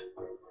out.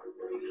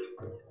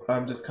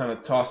 I'm just kind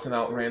of tossing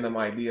out random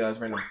ideas,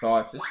 random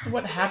thoughts. This is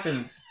what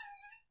happens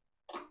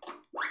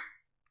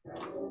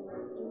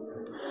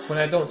when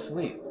I don't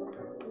sleep.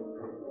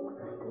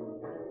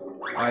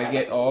 I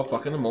get all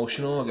fucking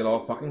emotional, I get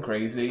all fucking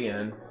crazy,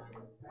 and...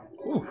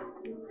 Whew.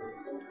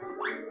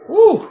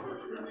 Woo!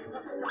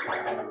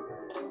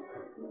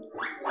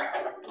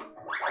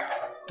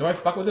 Do I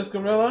fuck with this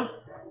gorilla?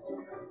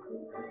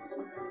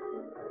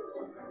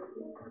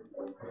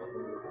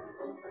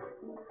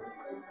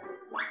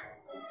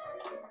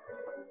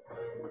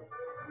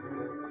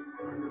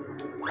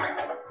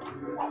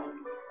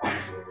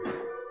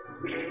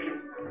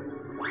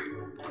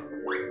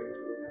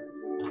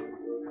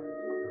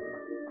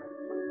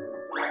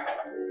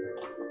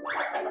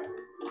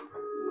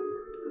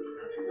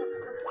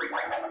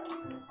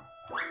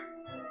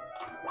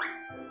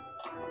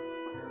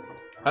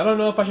 I don't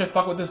know if I should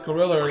fuck with this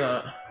gorilla or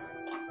not.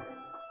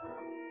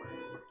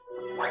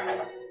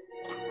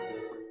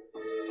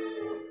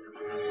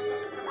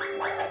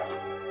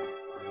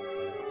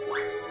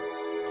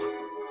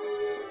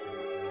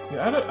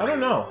 Yeah, I don't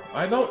know.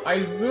 I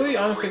really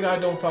honestly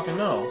God don't fucking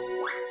know.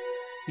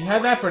 You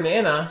had that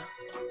banana.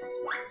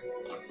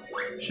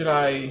 Should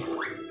I...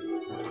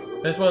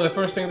 That's one of the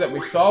first things that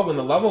we saw when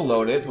the level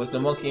loaded was the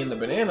monkey and the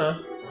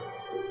banana.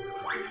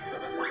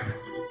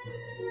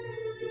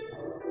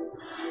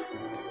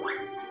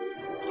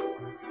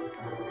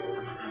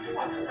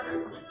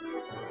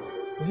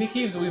 Well, he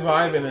keeps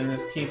reviving and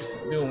just keeps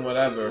doing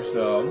whatever,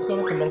 so let's go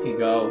let the monkey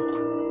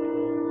go.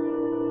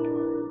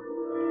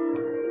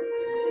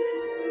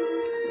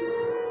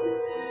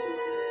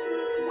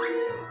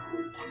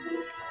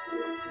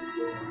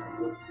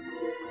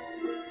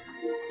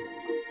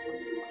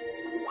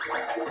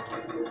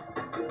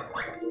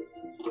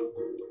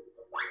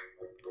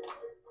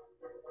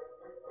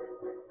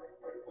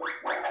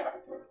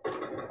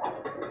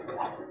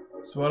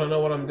 So I don't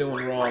know what I'm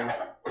doing wrong.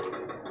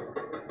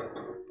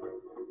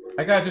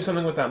 I gotta do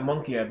something with that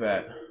monkey, I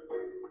bet.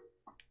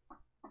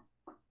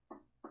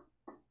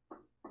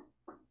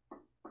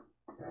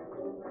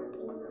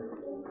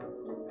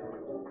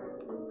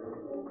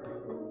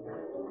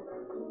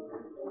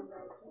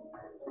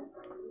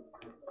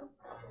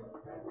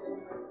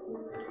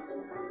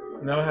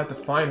 Now I have to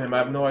find him. I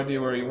have no idea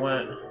where he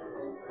went.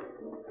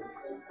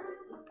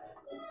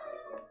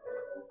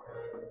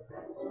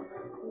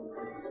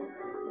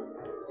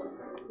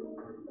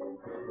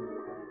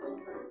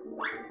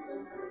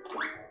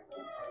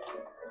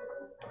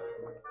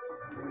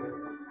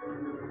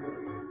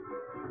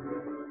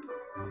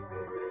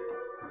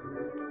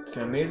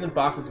 So amazing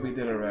boxes we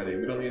did already.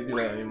 We don't need to do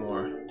that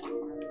anymore.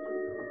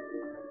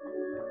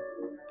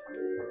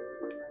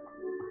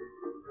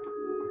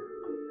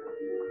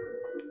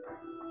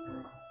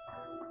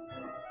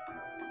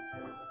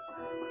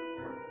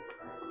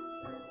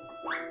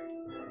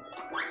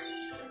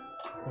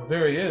 Well,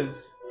 there he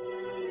is.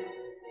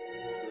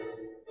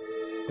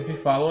 Is he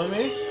following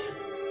me?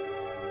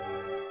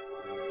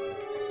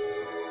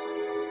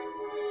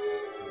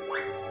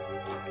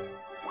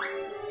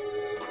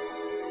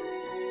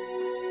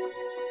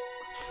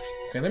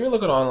 Okay, let me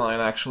look at online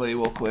actually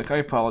real quick. I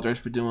apologize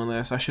for doing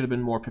this. I should have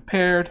been more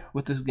prepared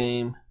with this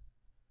game.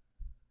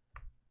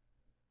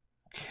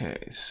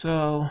 Okay,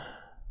 so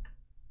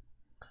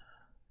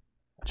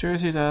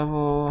Jersey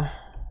Devil,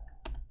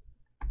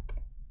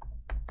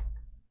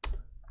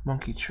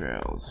 Monkey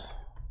Trails.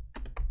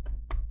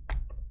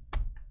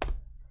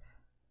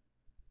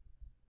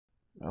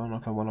 I don't know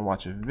if I want to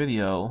watch a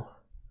video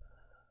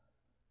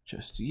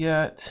just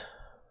yet.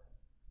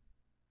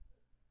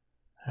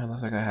 It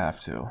looks like I have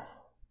to.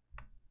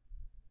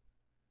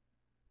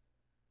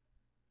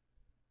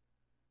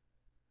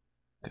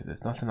 Because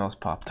there's nothing else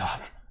popped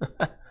up.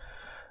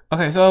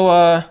 Okay,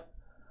 so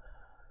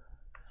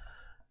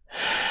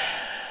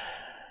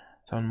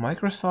it's on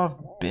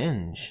Microsoft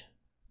Binge.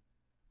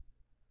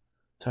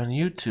 It's on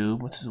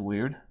YouTube, which is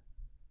weird.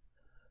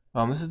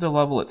 This is the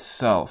level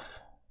itself.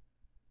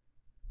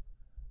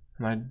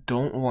 And I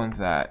don't want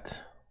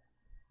that.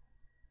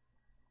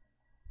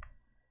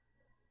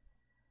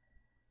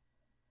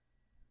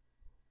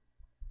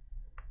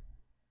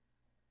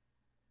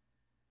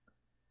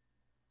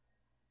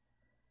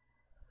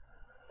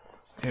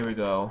 Here we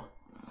go.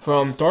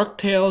 From Dark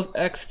Tales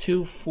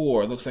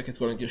X24. Looks like it's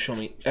going to show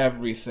me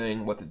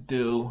everything, what to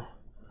do.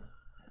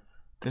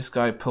 This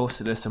guy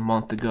posted this a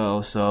month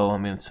ago, so I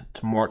mean it's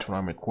March when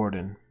I'm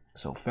recording.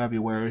 So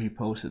February he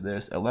posted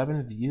this.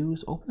 11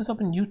 views. Open this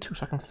up in YouTube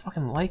so I can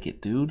fucking like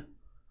it, dude.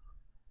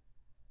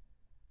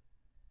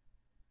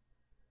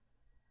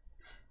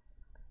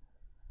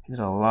 He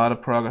did a lot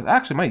of progress.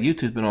 Actually, my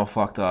YouTube's been all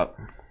fucked up.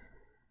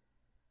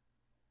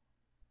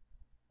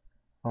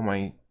 On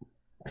my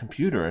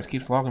computer, it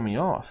keeps logging me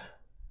off.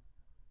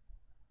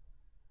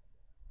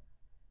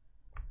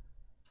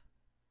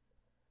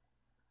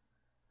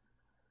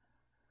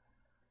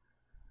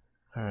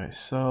 Alright,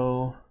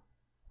 so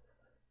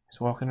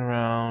he's walking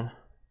around.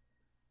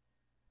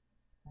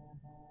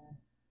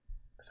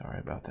 Sorry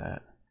about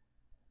that.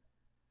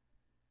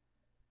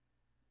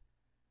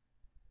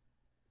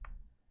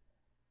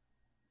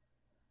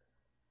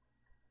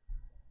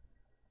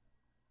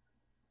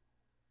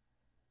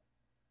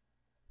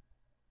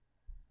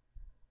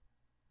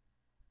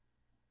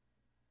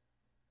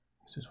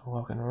 He's just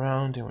walking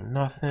around doing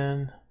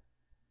nothing.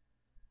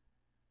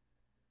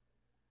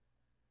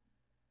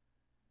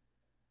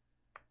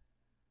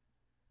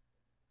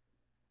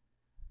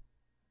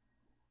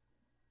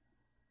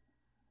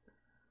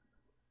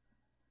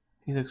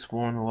 He's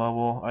exploring the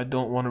level. I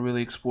don't want to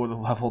really explore the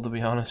level, to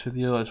be honest with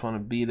you. I just want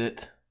to beat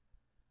it.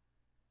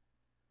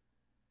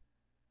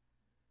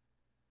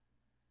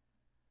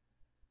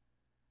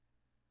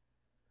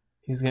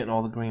 He's getting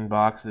all the green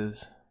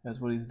boxes. That's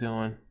what he's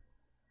doing.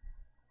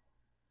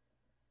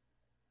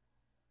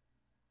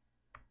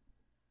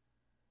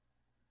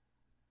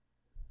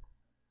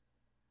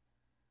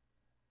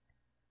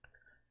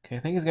 Okay, I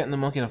think he's getting the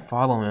monkey to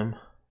follow him.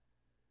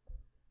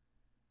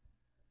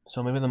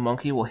 So maybe the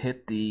monkey will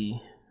hit the...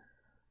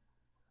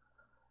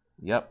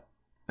 Yep,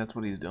 that's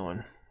what he's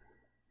doing.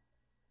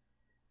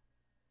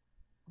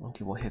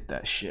 Monkey will hit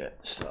that shit,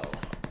 so...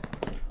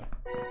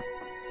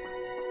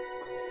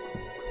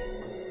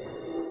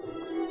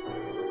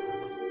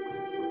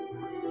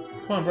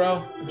 Come on,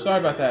 bro. I'm sorry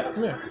about that.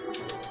 Come here.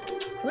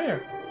 Come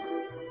here.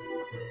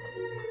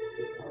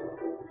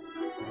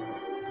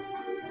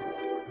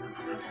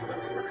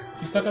 Is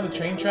he stuck on the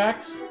train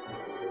tracks?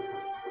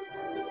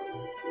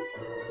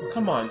 Oh,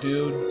 come on,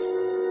 dude.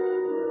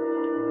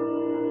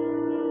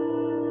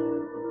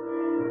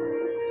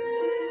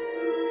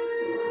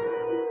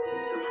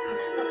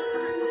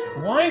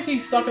 Why is he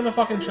stuck in the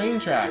fucking train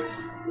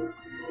tracks?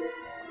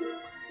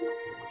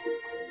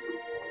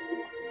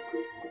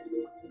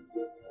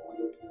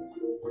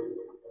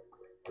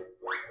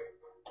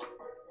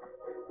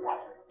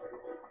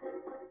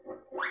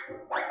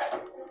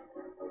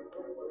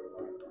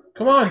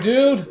 Come on,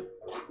 dude!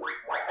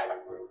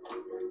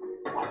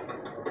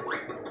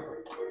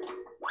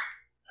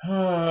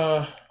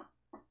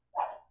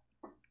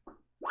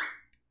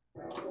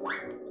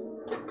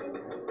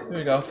 There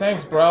you go.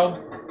 Thanks,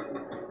 bro.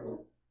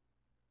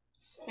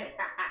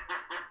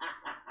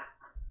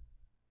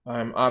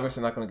 I'm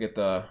obviously not going to get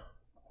the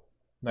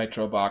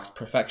Nitro Box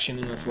perfection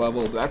in this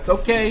level, but that's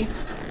okay.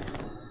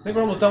 I think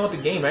we're almost done with the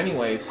game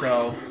anyway,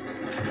 so...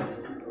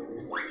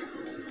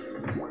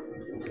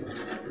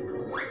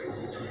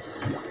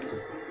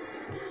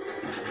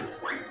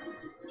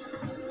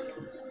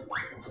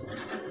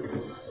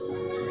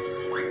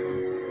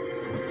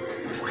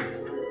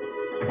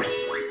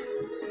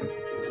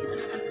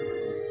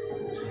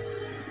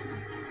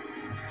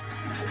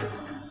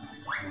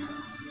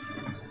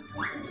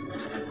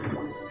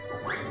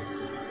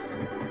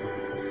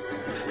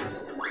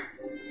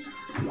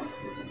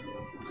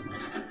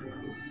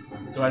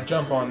 Do I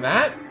jump on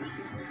that?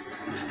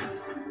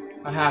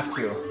 I have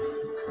to.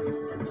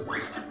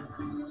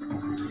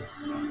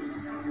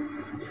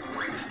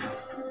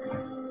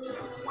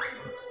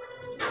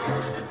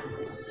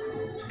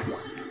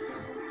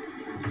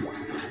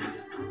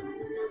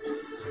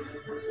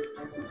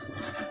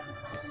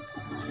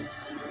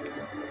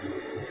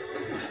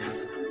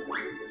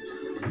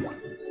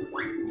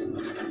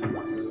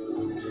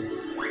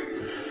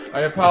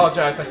 I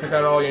apologize, I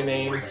forgot all your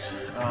names,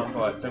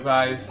 but the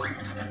guys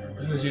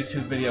whose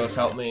YouTube videos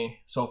helped me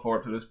so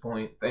far to this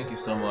point, thank you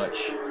so much.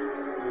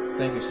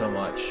 Thank you so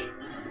much.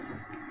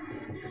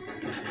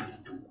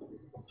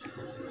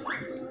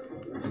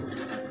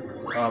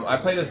 I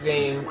played this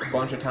game a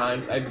bunch of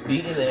times. I've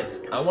beaten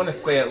it, I want to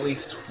say at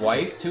least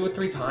twice, 2 or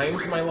 3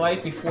 times in my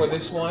life before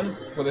this one,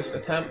 for this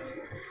attempt.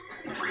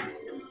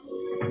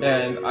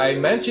 And I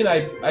mentioned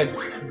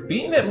I've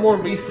beaten it more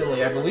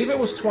recently. I believe it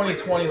was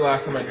 2020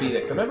 last time I beat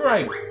it. 'Cause I remember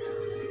I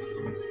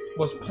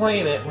was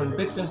playing it when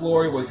Bits and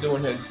Glory was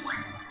doing his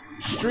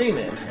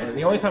streaming. And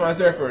the only time I was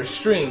there for his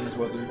streams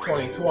was in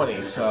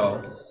 2020,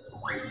 so...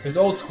 his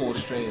old school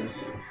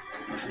streams.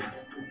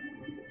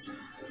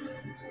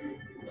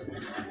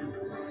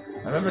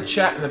 I remember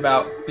chatting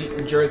about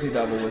beating Jersey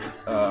Devil with,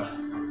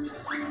 on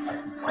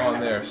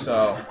there,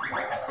 so...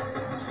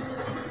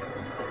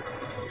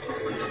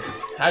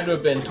 had to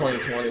have been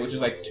 2020, which is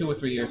like 2 or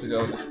 3 years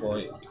ago at this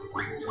point.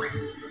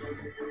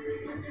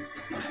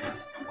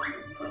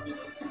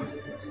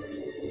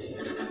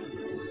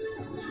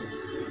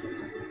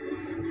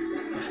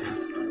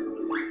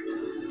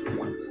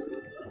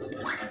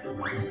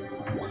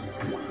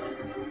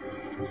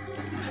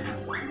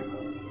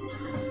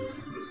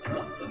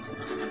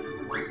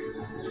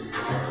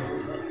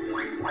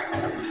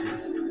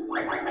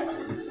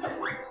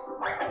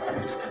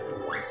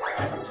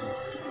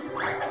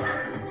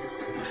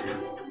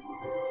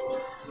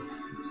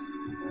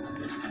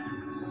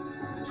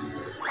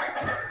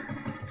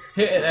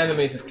 Hitting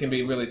enemies can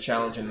be really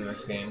challenging in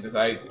this game, because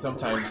I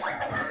sometimes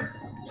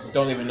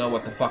don't even know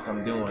what the fuck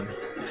I'm doing.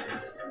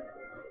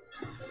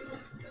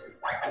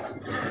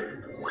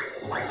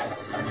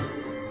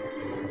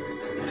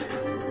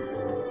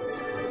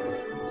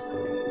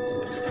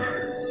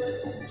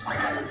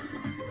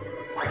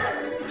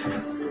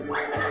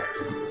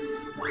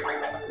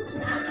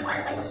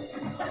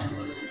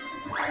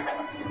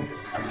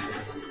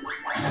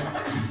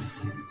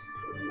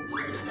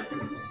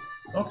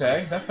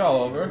 Okay, that fell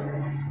over.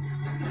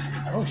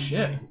 Oh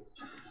shit.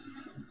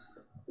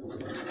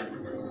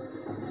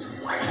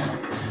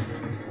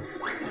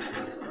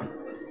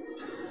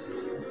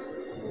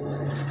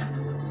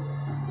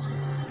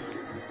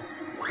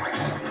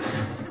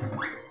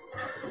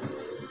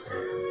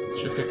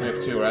 Should pick me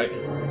up too, right?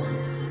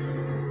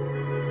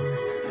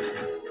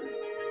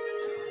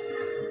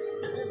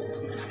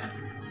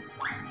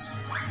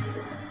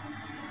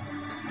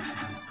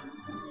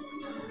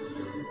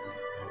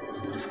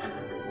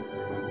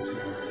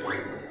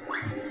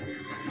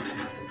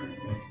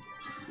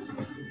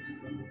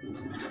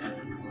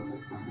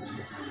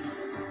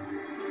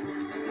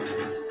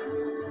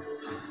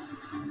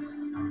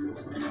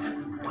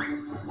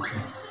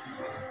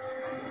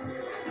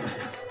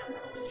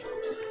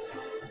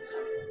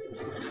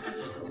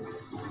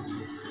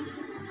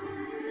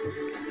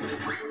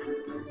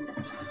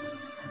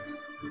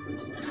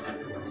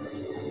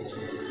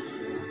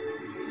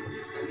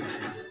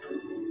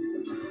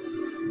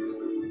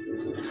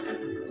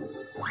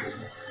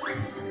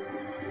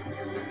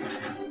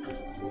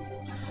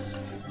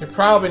 You're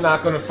probably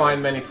not going to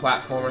find many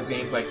platformers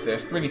games like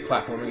this, 3D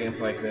platformer games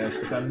like this,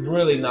 because I'm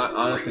really not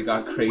honestly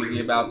got crazy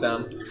about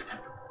them.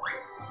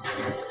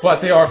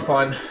 But they are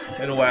fun,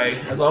 in a way,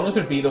 as long as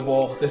they're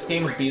beatable. This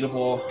game is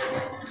beatable.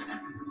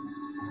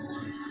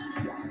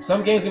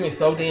 Some games get me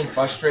so damn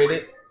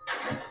frustrated.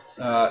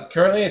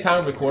 Currently, at the time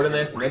of recording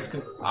this, and this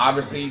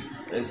obviously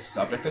is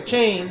subject to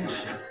change,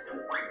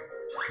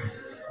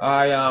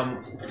 I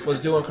was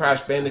doing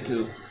Crash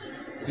Bandicoot,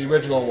 the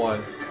original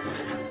one.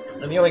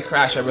 And the only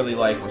Crash I really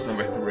liked was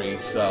number 3,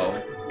 so...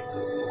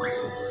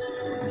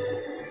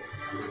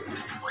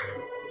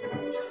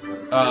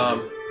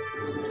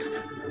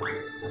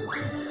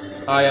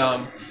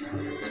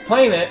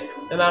 playing it,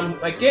 and I'm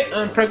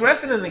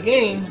progressing in the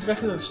game,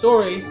 progressing in the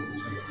story.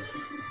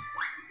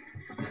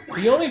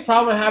 The only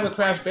problem I have with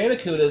Crash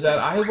Bandicoot is that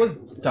I was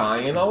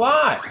dying a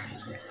lot.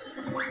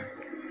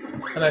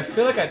 And I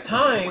feel like at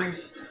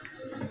times,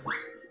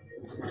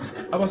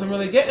 I wasn't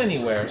really getting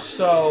anywhere,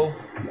 so...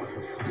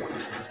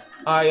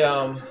 I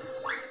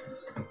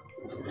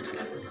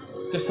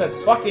just said,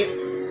 fuck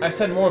it. I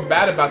said more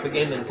bad about the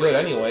game than good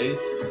anyways.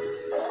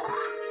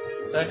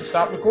 And I just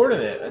stopped recording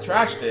it. I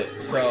trashed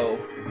it, so...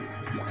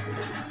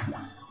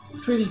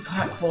 3D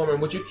platformer.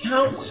 Would you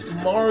count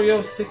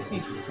Mario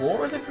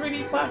 64 as a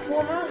 3D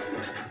platformer?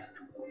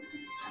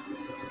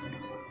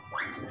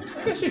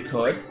 I guess you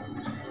could.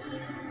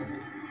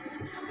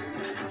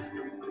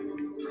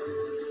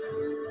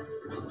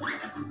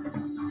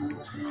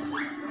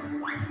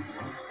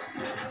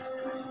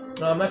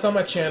 That's on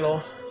my channel,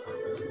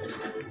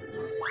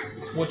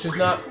 which is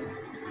not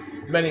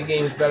many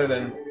games better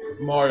than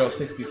Mario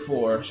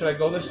 64. Should I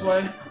go this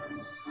way?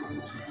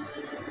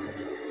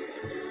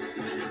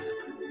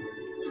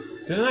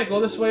 Didn't I go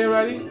this way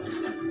already?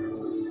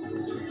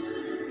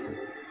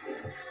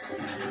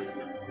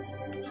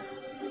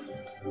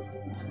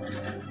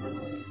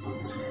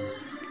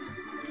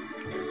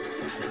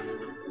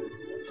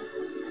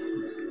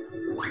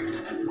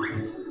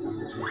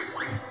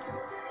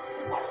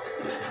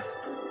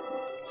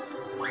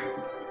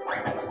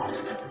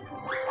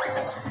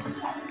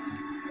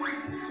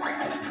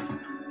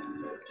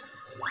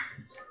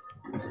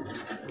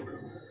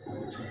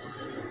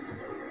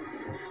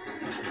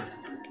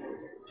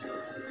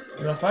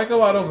 You know, if I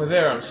go out over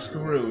there, I'm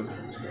screwed.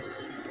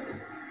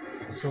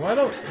 So I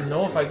don't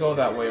know if I go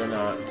that way or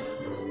not.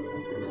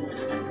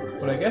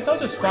 But I guess I'll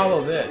just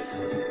follow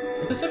this.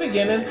 Is this the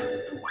beginning?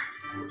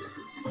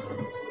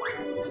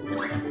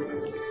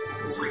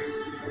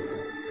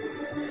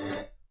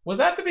 Was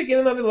that the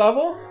beginning of the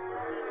level?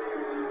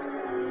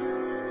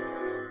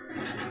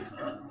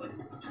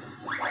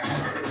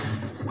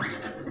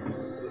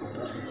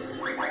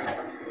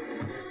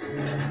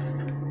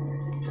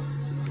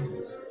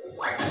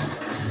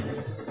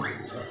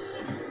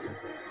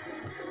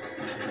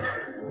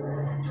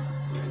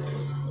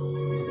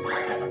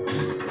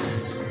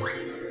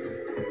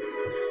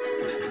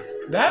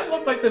 That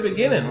looked like the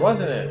beginning,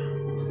 wasn't it?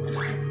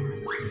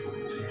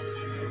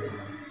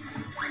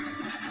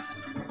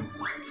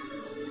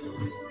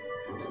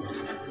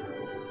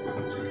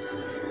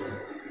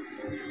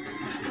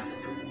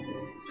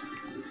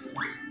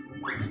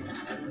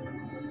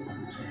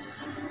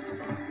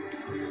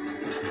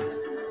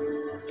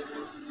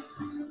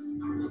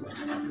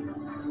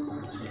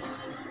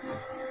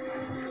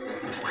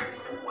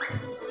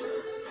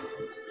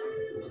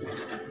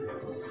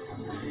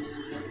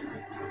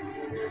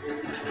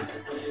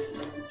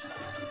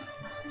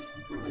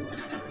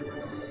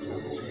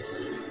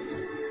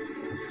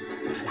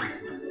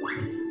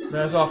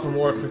 I was off from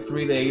work for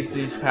 3 days,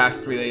 these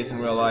past 3 days in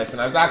real life, and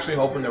I was actually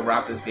hoping to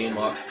wrap this game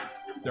up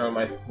during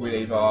my 3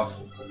 days off.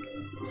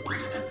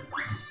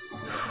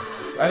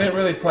 I didn't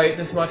really play it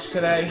this much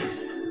today.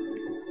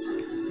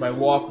 My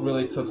walk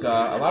really took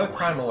a lot of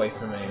time away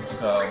from me,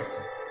 so...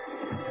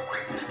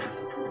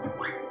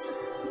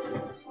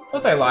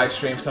 Plus I live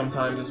stream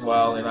sometimes as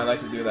well, and I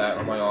like to do that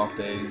on my off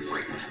days.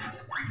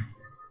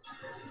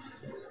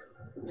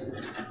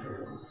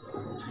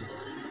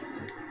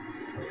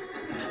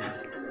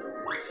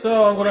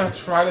 So I'm gonna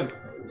try to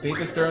beat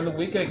this during the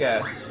week, I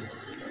guess.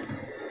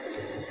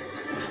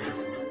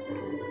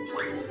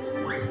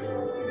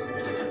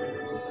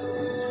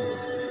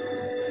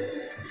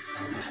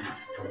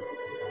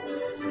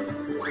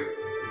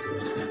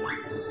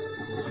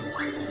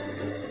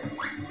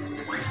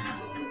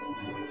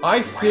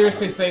 I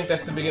seriously think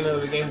that's the beginning of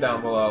the game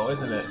down below,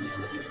 isn't it?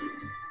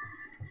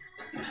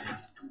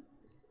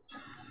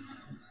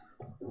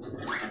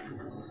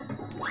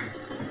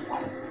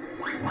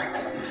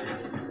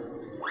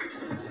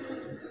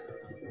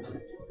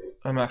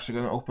 I'm actually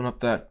going to open up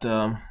that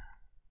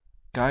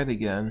guide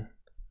again.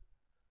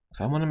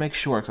 So I want to make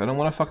sure, because I don't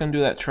want to fucking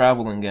do that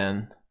travel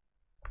again.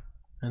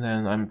 And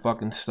then I'm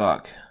fucking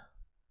stuck.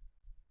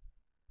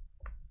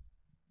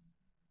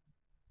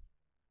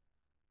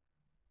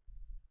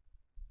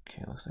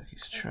 Okay, looks like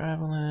he's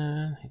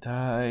traveling. He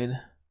died.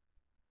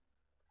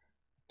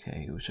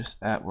 Okay, he was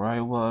just at where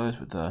I was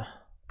with the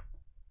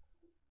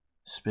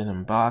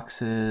spinning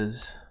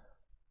boxes.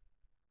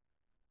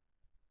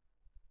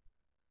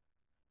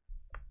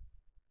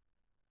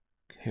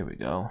 Here we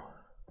go.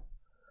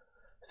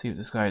 See what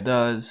this guy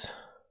does.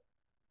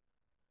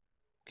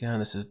 Again,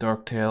 this is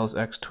Dark Tales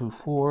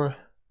X24.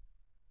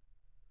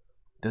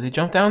 Does he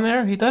jump down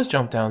there? He does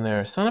jump down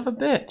there. Son of a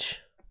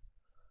bitch.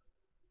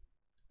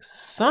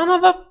 Son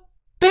of a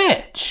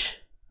bitch!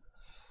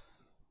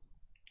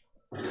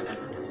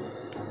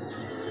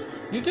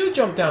 You do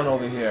jump down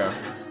over here.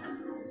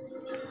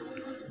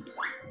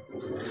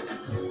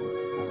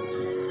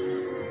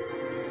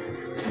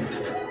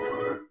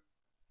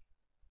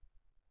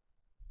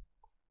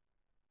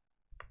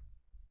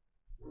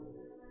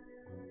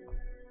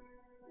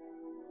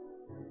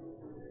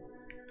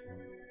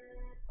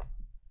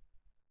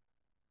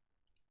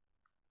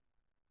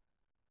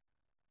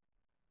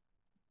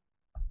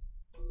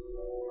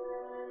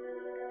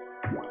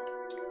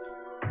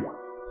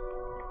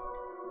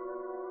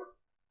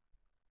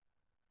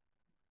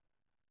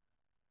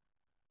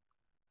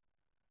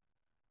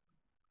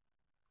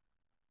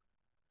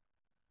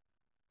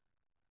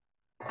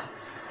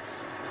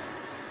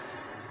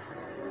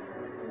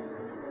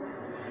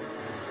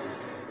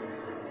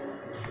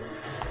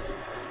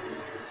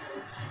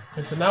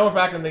 Okay, so now we're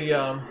back in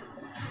the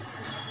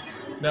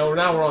now we're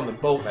on the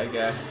boat, I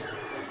guess.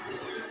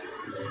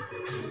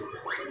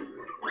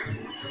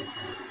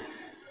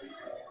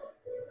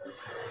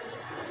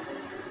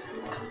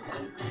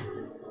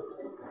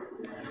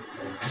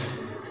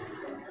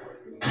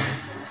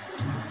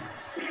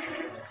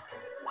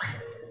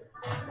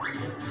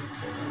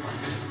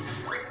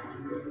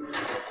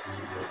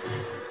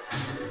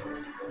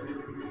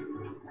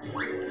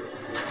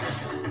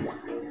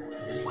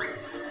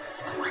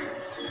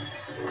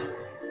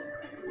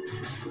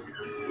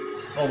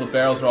 Oh, the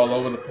barrels are all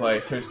over the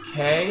place. There's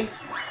K.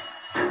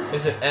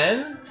 Is it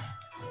N?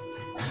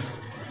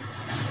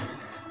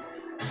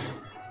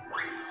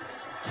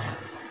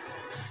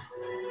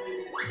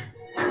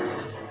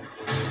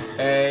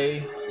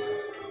 A.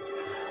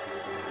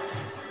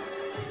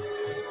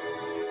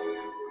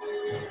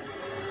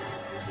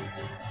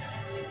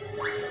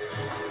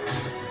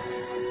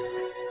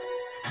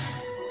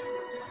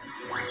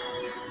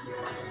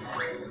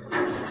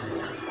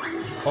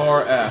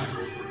 Or F.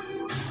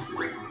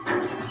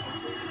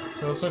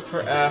 So let's look for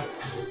F.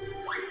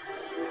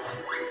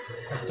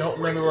 I don't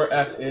remember where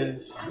F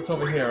is. It's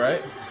over here,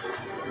 right?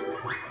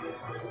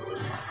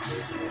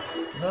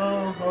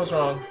 No, I was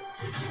wrong.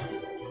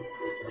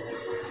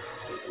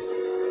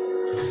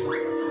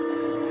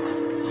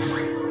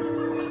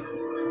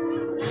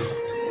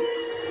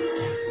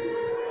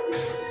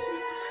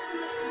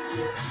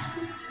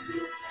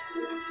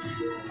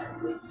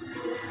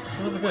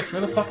 Son of a bitch, where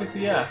the fuck is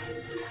the F?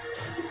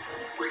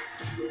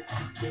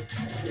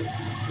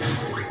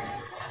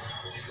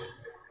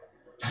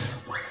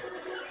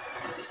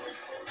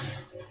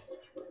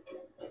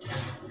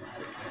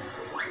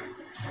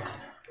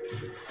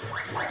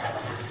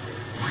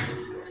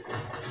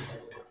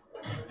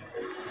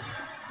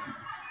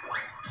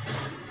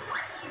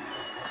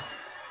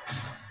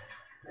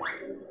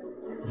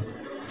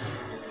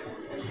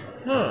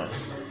 Huh.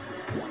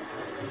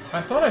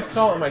 I thought I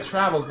saw it in my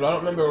travels, but I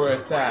don't remember where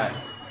it's at.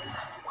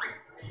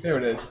 There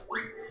it is.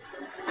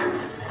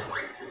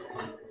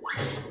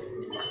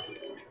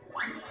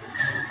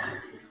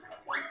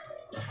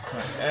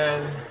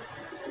 And...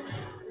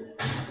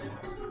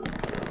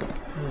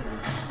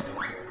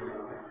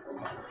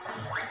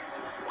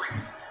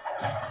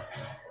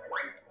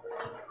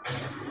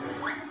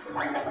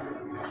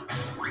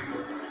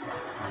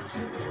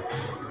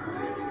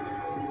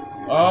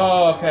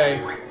 Oh, okay.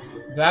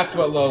 That's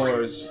what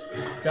lowers.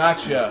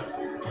 Gotcha.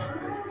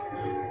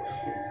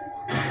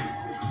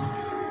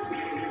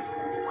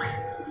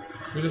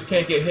 We just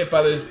can't get hit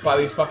by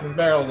these fucking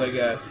barrels, I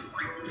guess.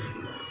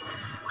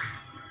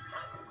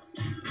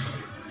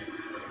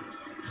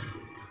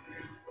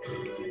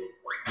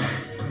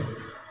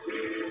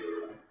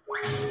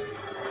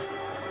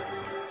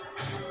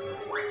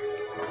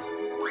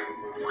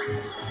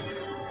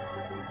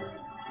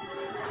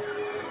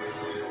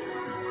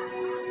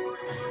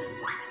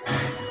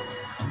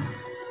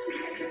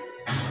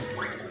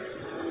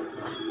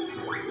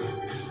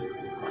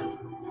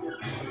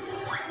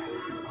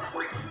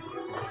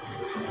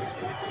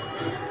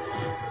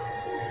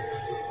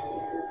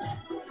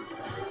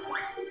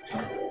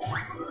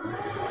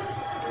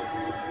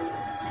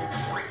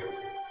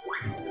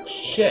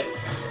 Shit.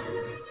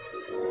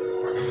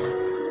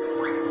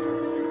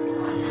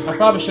 I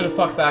probably should have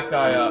fucked that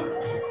guy up.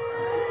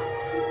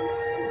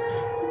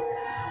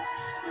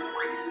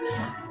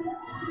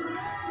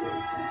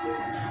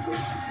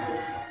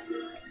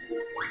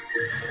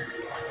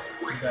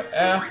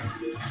 F.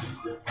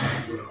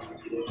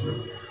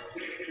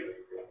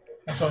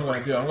 That's what I'm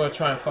gonna do. I'm gonna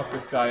try and fuck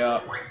this guy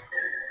up.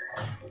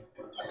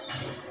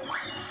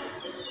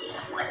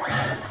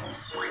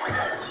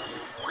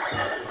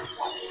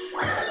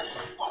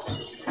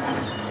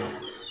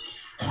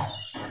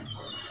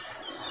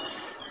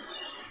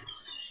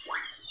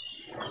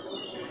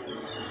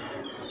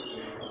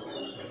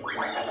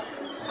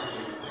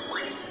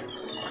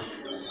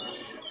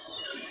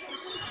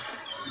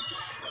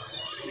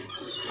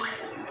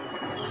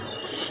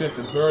 Shit,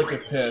 the birds are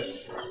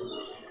pissed.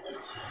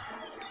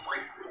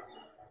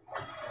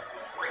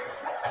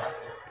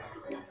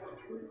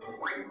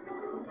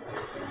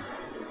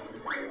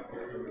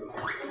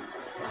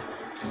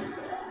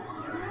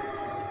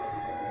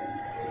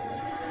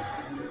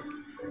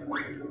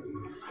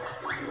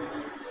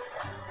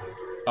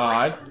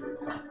 Odd.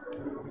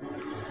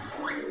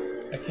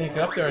 I can't get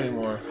up there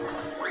anymore.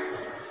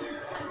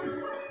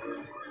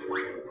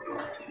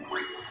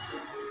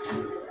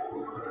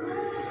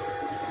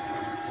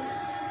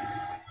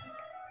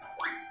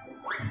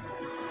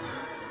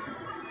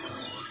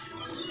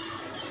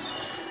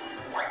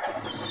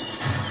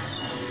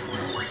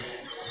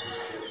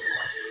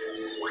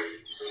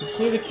 Just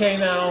need a K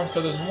now,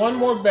 so there's one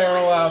more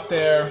barrel out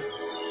there.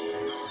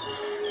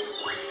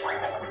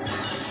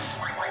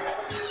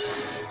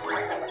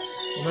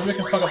 Maybe we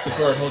can fuck up the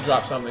bird, he'll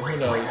drop something, who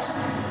knows.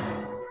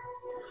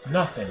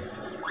 Nothing.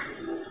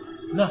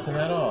 Nothing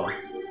at all.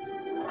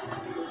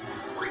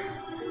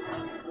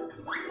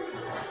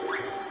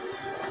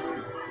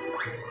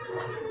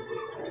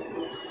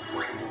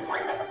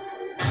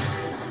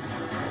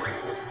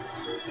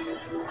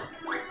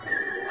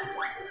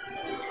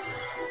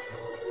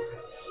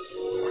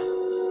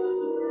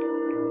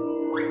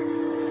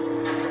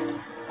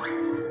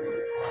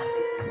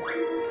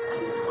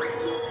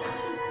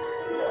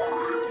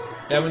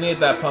 Yeah, we need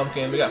that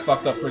pumpkin. We got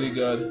fucked up pretty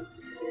good.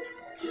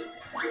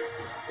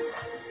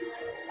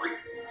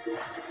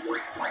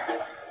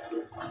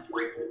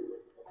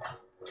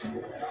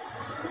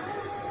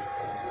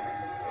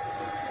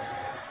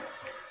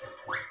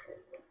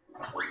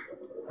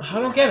 I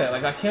don't get it.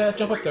 Like, I can't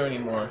jump up there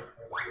anymore.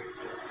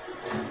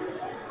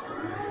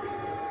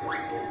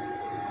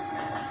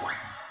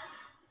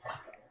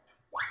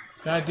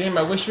 God damn,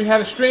 I wish we had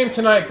a stream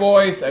tonight,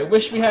 boys. I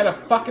wish we had a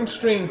fucking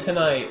stream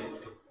tonight.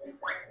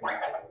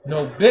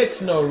 No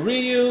bits, no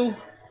Ryu.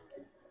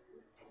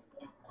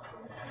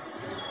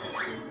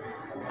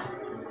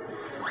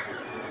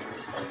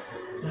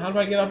 How do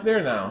I get up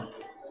there now?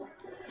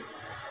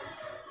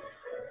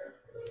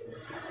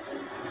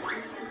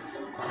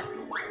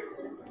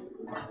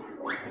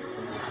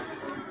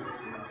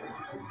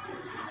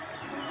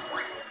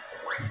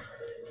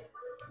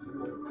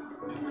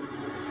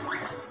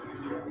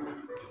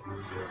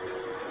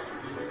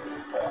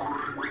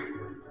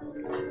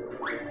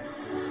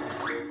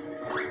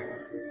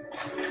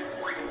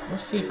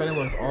 Let's see if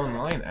anyone's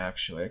online,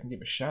 actually. I can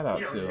give a shout out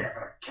to. You'll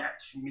never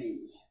catch me.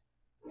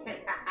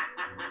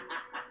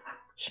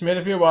 Schmidt,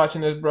 if you're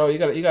watching this, bro, you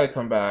gotta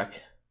come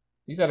back.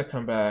 You gotta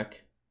come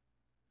back.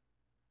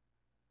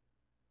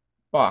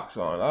 Box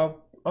on.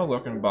 I'll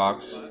look in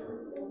box.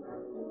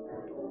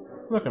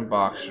 Look in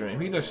box stream.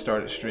 He just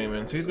started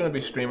streaming, so he's gonna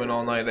be streaming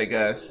all night, I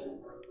guess.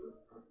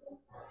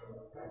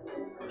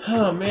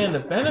 Oh man, the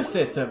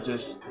benefits of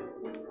just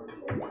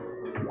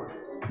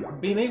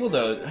being able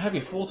to have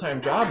your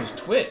full-time job is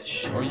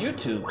Twitch or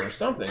YouTube or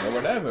something or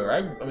whatever.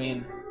 I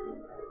mean,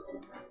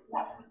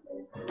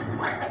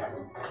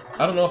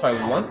 I don't know if I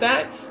want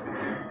that,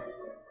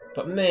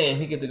 but man,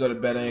 he gets to go to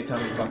bed anytime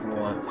he fucking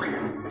wants.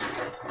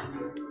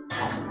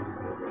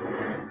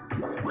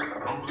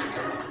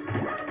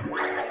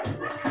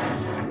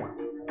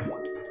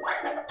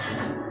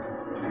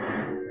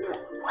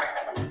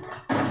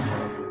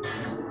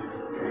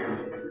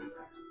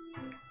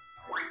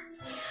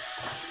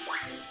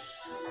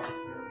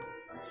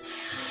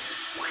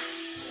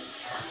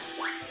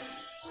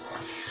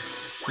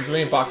 The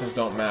green boxes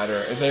don't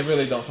matter. They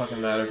really don't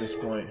fucking matter at this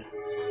point.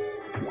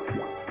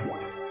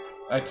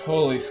 I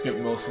totally skipped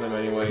most of them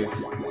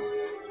anyways.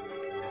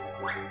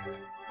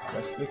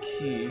 That's the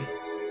key.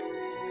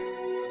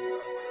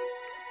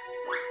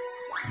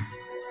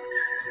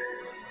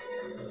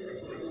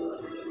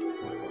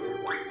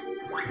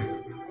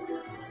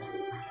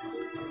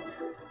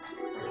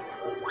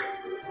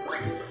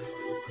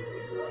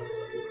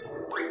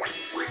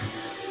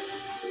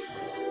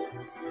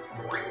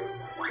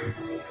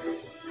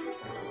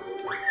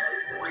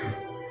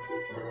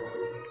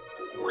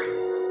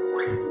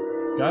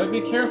 Gotta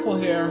be careful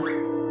here.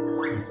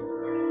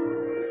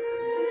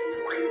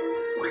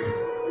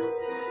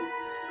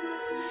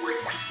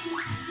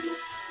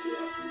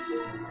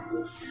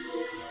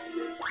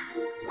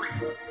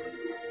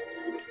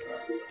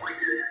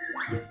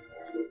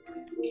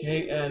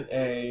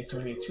 K-N-A, so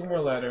we need 2 more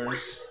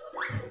letters.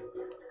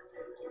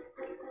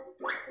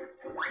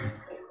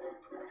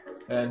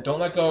 And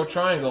don't let go of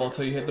triangle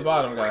until you hit the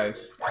bottom,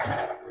 guys.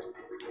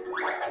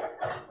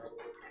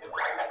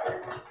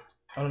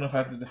 I don't know if I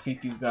have to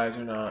defeat these guys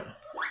or not.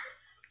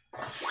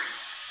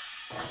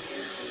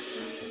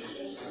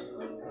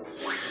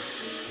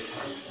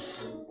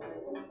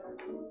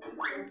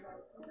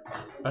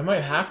 I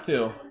might have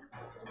to.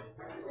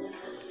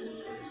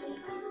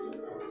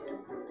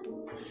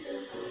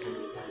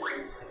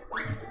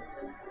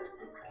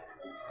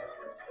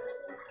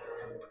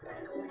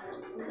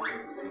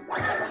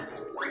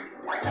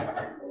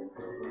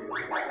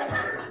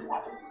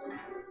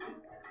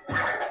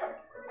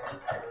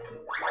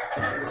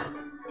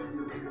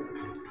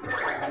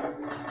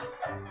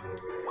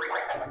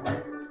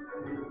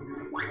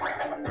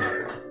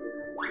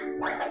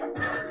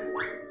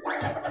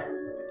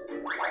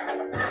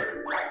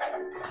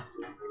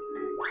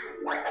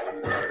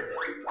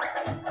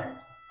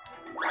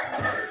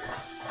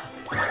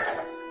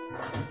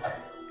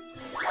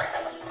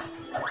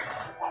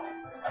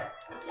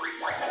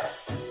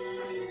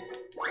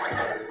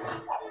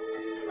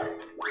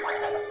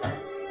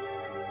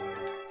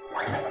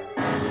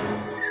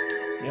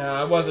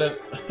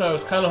 I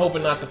was kind of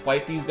hoping not to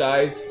fight these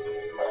guys.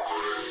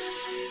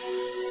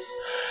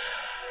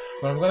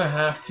 But I'm gonna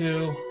have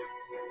to.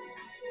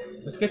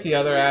 Let's get the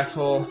other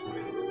asshole.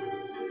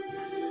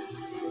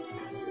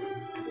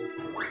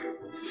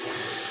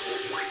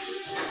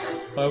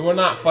 We're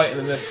not fighting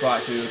in this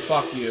spot, dude.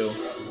 Fuck you.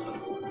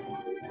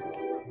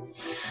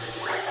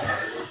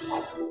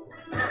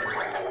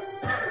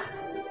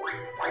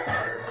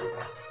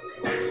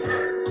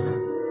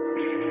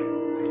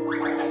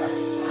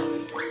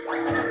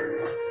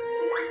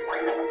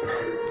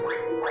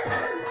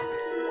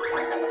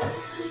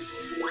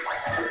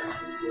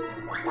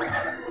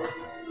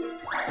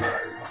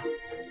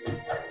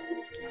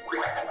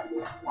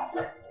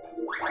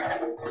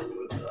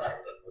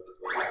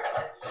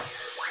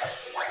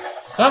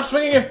 Stop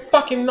swinging your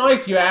fucking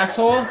knife, you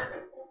asshole!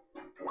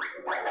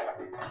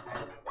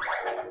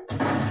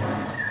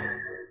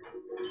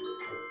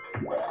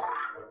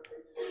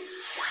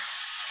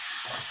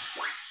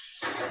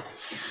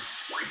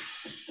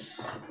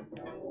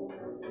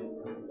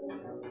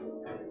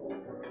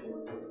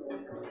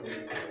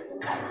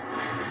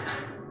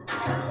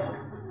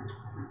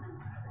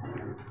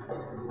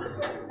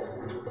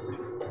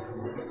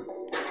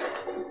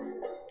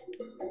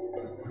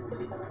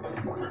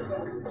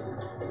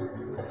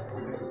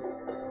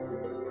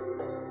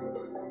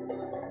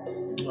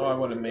 Oh, I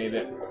would have made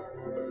it.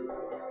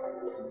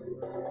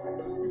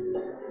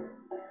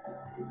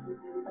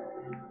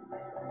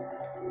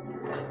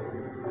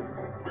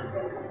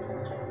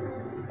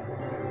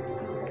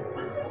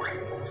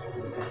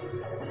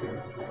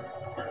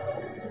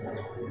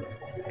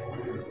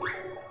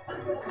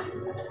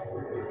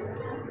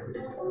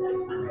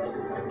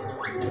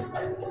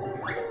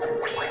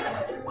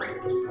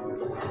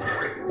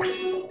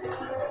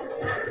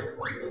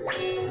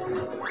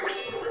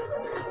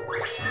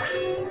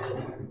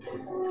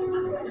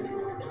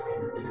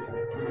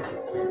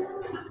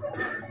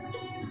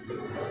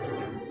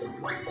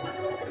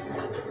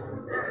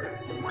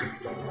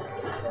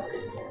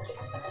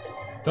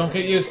 Don't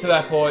get used to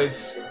that,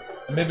 boys.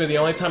 Maybe the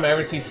only time I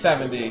ever see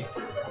 70.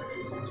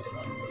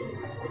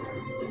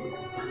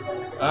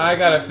 I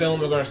got a feeling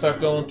we're gonna start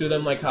going through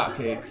them like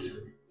hotcakes.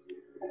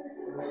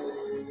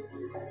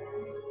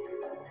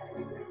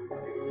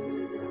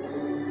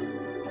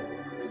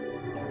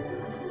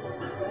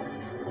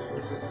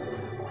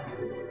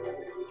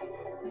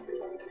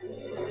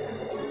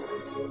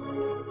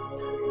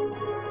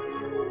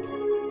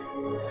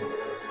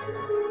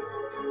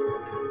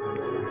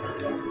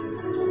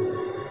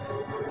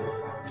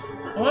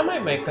 Oh, I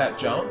might make that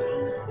jump.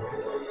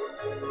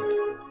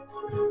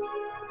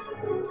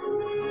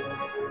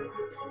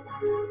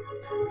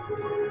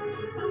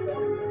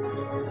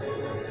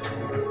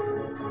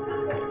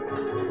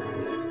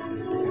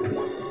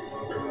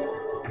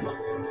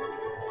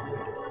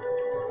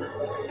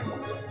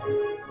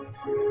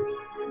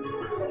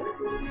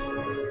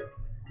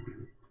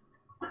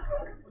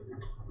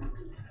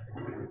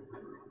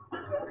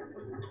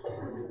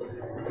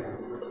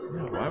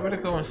 Why would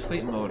it go in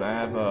sleep mode? I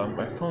have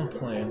my phone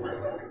playing.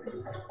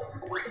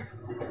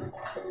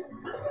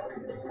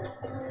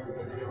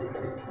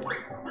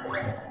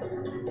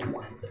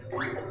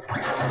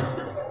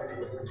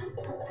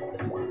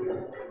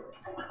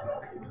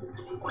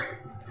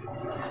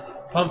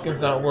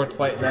 Pumpkin's not worth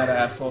fighting that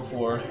asshole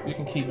for. You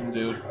can keep him,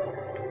 dude.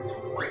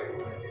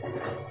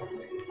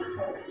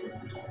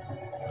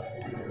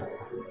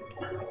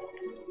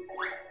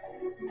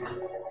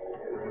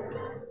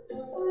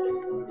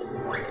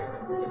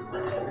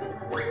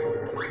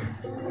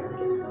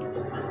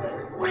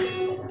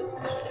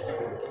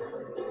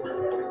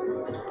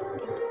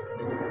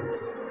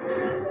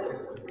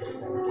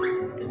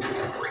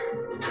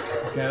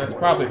 Okay, that's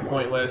probably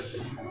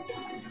pointless.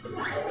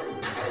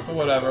 But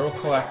whatever, we'll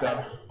collect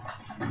them.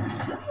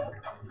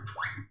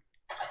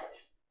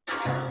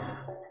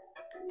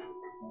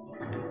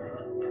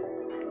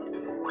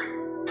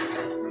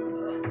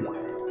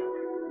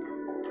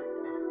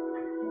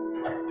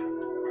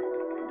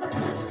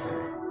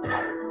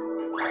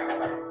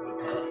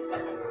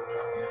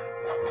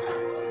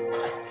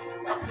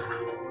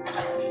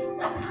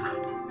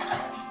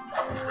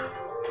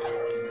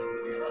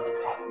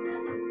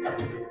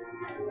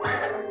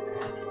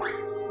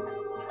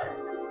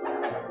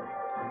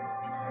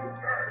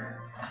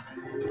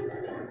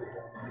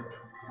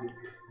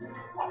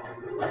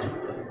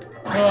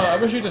 Oh, I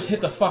wish you just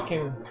hit the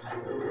fucking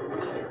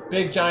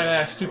big giant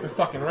ass stupid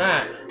fucking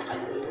rat.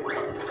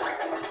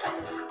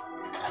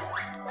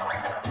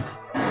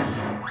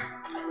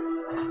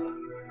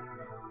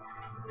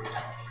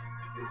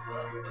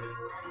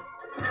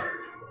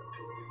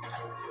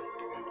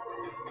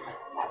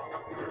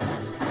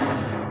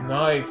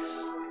 Nice.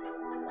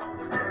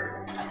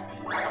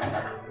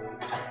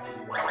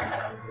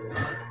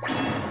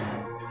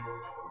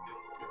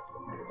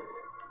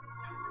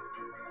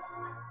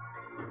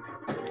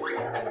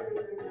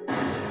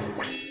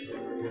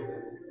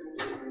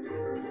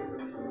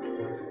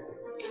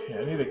 Okay,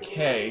 I need a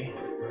K.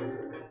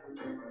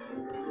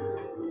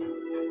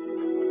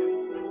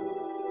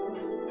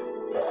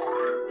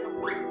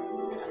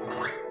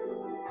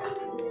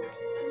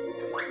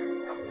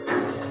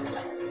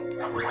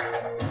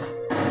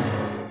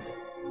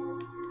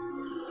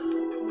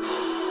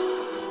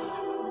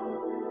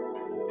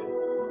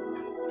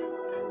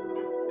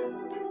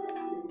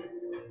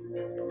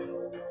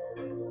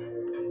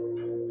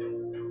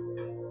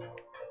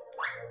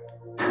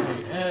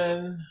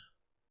 N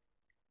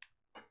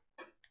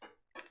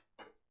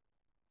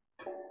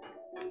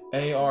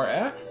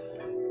ARF?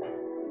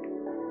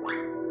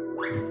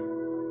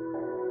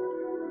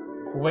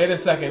 Wait a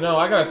second, no,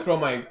 I gotta throw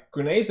my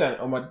grenades at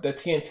or the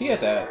TNT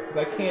at that, because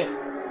I can't.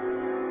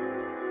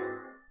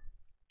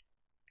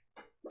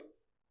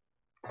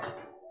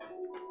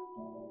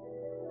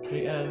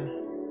 KN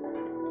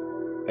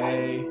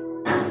A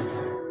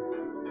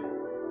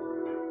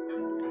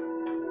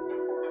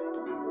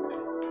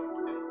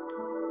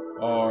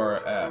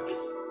RF.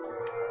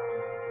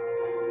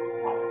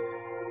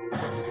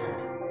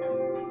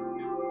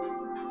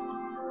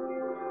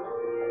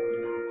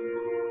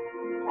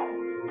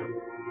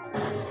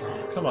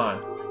 Come on.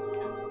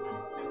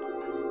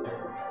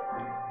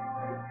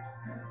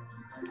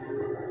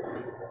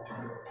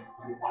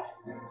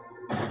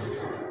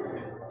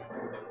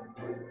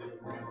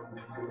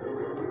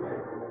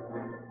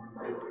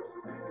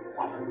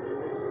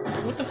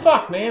 What the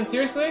fuck, man?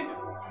 Seriously?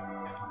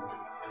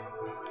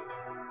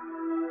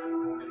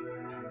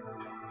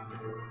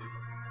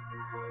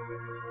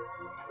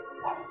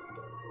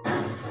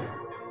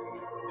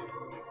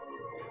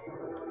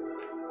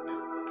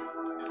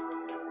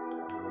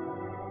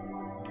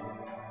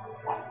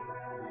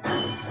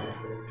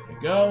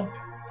 Go.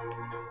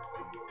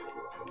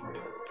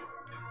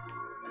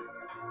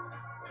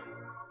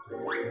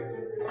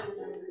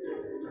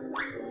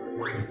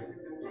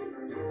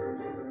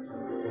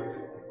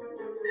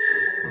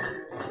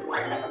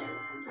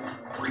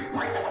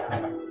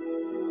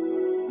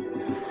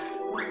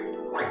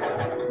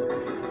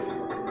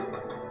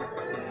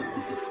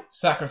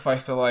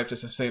 Sacrificed a life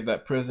just to save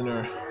that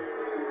prisoner.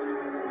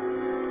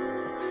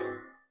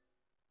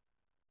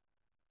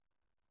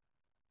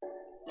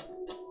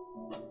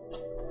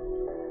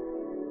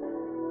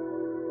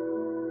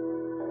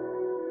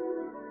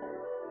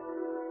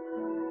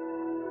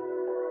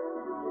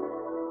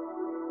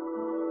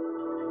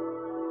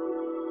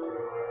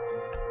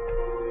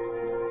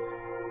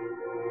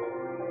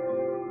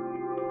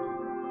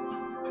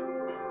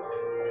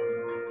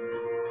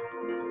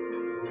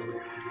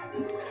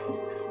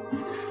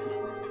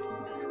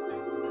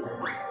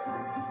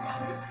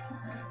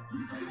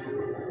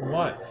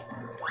 What?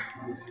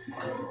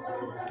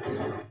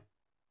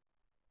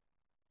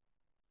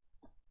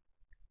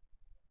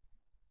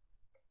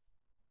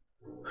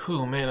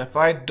 Whew, man, if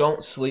I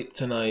don't sleep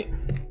tonight,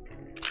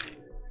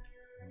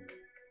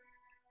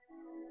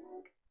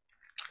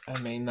 I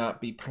may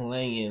not be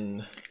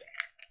playing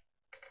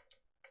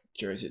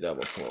Jersey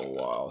Devil for a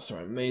while, so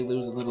I may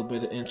lose a little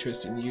bit of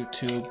interest in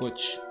YouTube,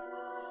 which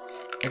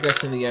I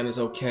guess in the end is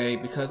okay,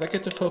 because I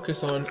get to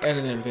focus on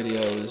editing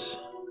videos.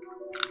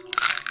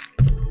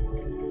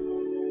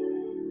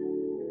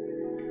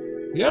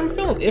 Yeah, I'm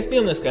feeling iffy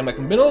on this game. Like,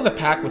 I'm middle of the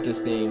pack with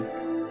this game.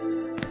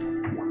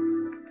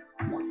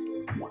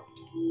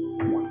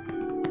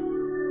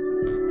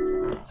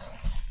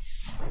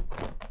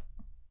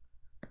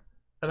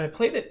 And I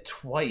played it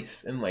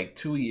twice in like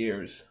 2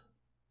 years.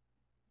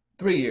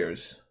 3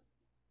 years.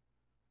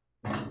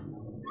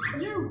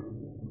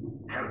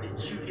 You! How did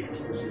you get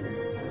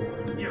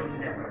me? You'll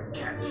never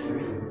catch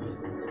me.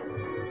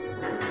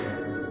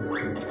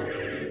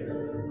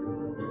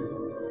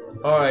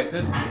 Alright,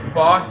 this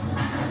boss,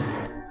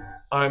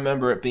 I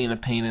remember it being a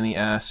pain in the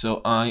ass,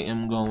 so I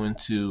am going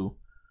to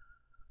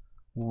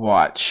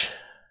watch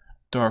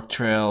Dark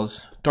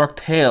Tales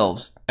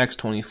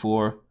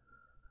X24,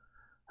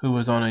 who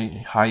was on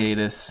a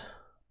hiatus,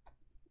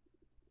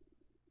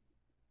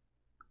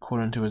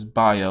 according to his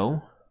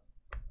bio.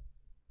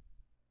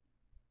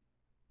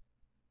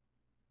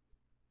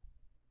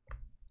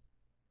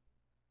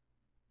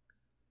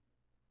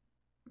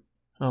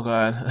 Oh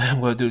god,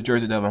 I'm gonna do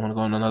Jersey Devil. I'm gonna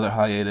go on another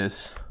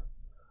hiatus.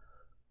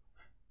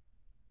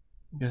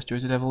 Guess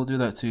Jersey Devil will do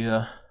that to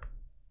ya.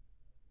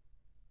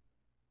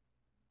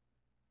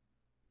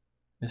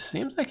 It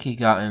seems like he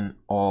gotten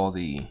all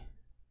the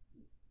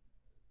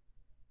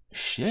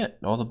shit,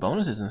 all the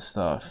bonuses and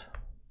stuff.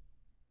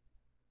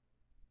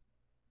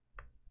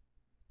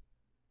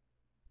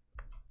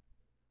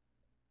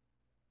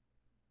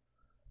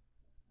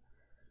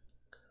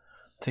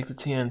 Take the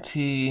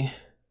TNT,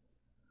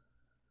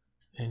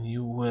 and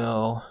you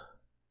will...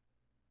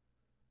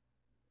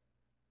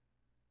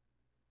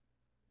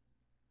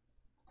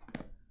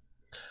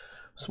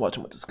 Just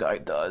watching what this guy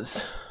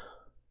does.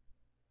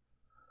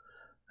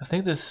 I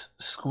think this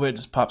squid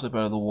just pops up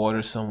out of the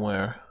water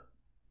somewhere.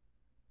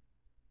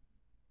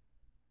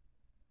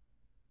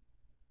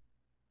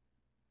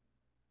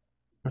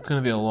 It's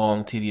gonna be a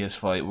long, tedious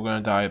fight. We're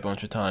gonna die a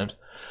bunch of times.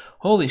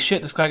 Holy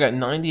shit, this guy got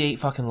 98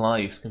 fucking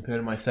lives compared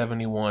to my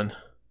 71.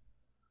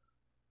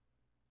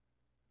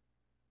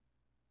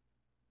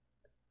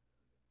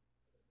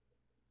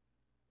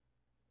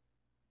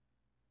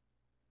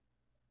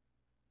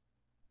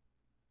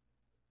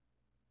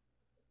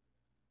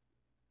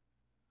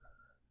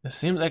 It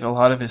seems like a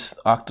lot of his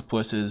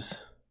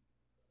octopuses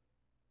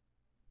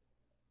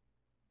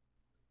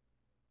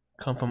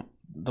come from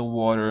the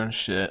water and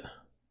shit.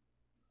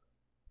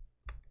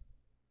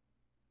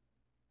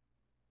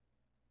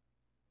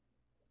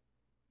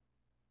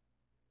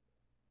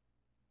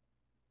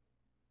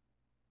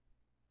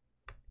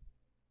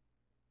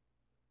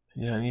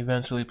 Yeah, and he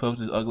eventually pokes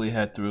his ugly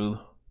head through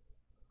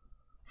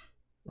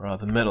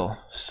the middle.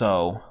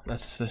 So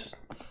let's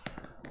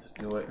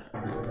do it.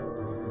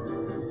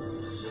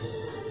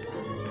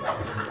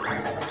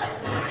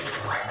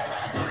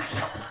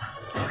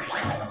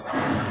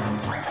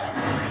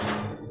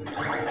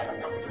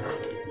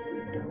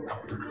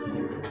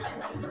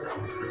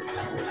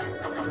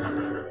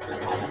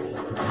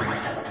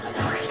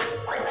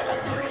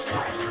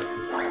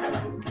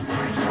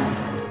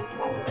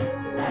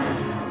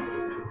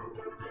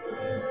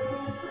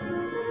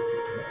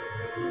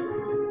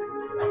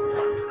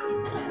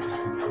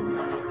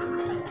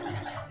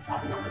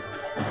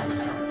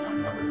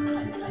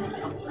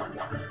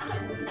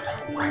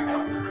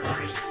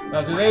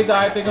 Now, do they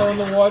die if they go in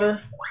the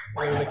water?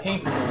 I mean, they came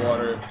from the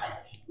water.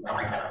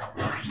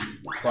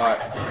 But...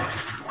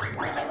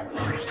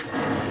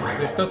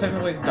 they still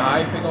technically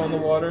die if they go in the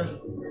water?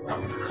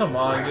 Come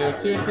on, dude.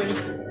 Seriously?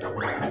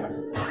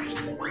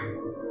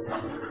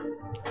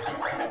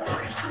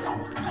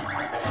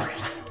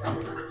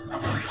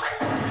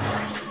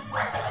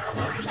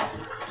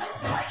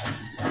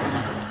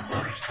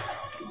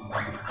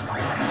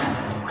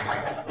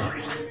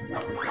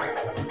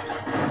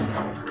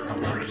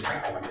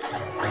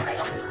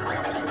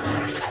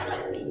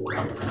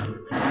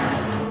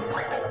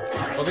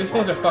 Well, these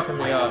things are fucking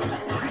me up.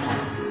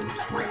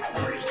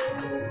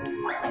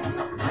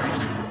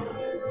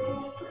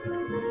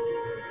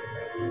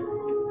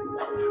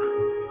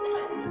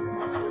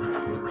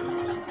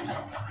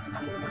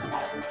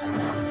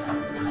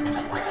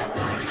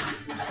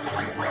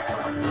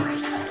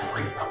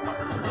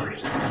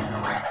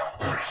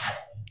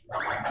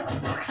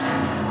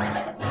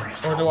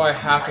 Or do I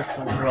have to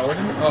throw it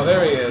in? Oh,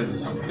 there he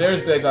is.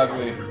 There's Big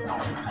Ugly.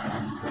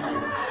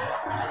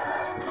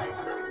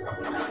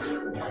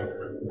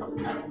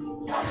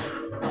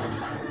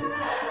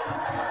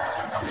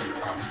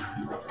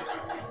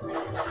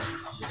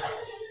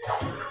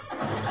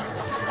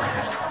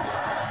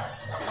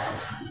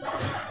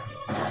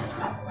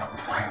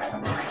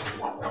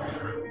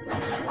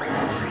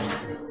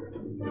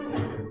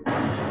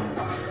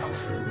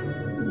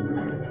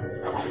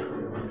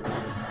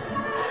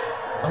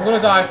 I'm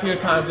gonna die a few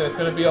times and it's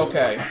gonna be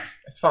okay.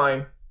 It's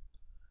fine.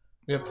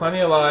 We have plenty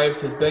of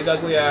lives. His big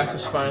ugly ass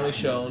is finally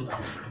shown.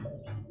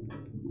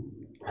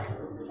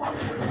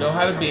 We know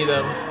how to beat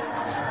him.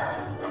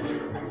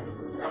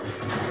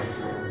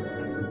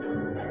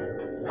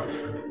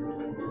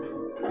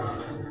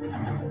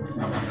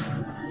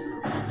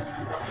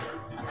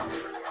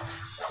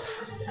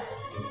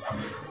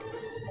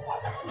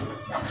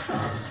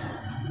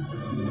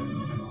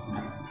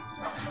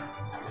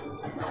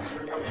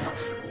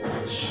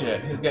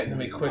 Shit, he's getting to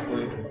me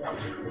quickly.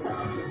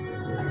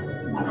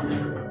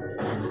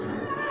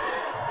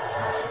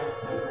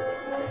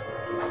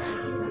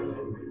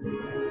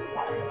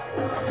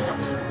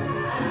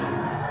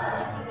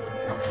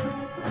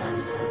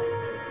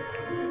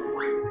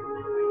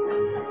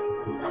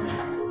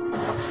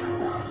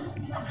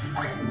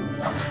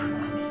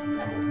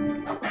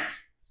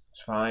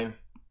 It's fine.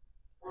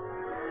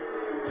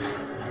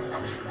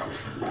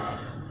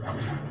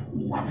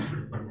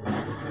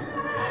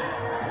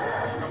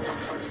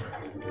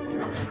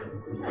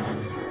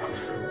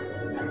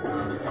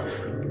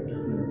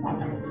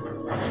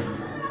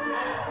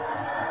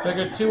 If I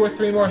get 2 or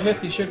 3 more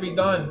hits, he should be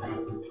done.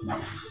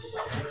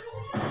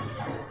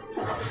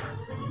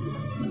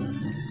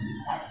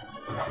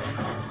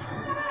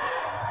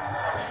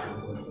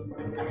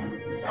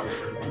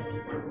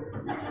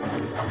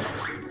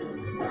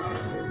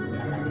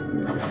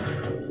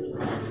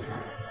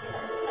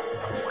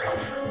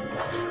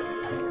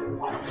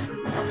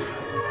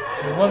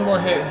 With 1 more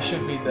hit, he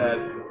should be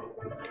dead.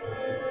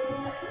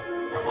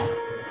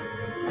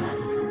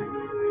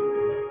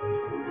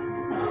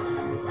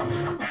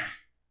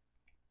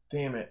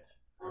 Damn it.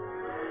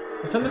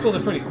 His tentacles are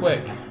pretty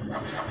quick.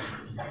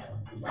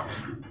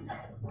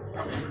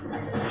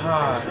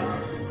 Ah.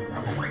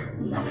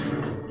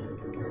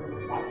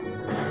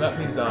 Nope,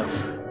 he's done.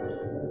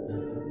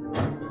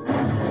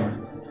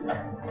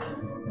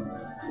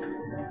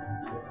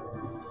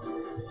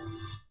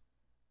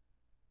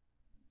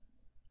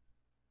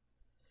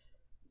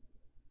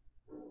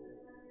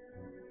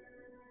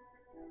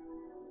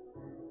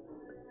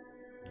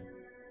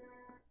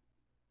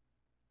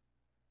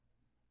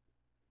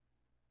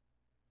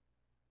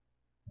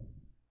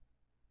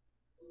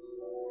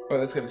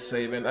 Alright, let's get a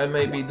save in. I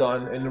may be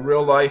done. In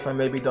real life, I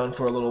may be done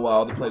for a little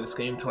while to play this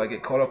game until I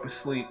get caught up with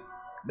sleep.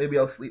 Maybe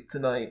I'll sleep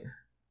tonight.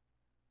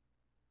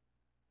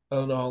 I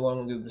don't know how long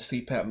I'll give the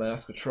CPAP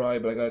mask a try,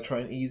 but I gotta try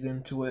and ease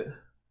into it.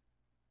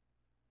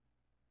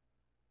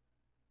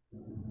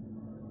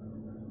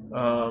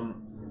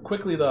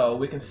 Quickly though,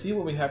 we can see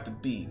what we have to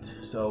beat.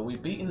 So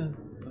we've beaten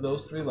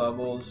those 3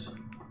 levels.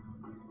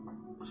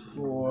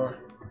 4.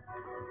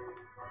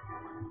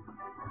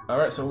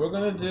 Alright, so we're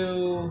gonna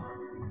do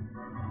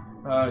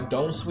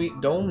Dome Sweet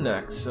Dome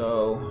next,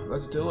 so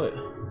let's do it.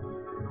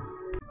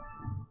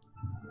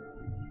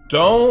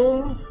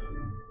 Dome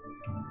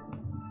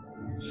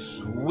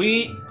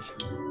Sweet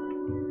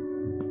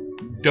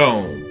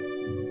Dome.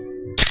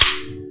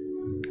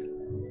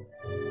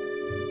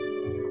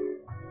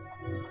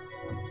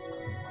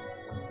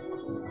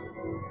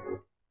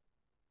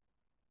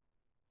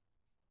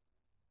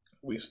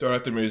 We start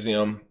at the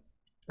museum,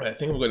 and I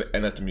think we're going to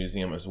end at the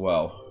museum as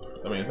well.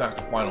 I mean, it's not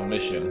the final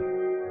mission.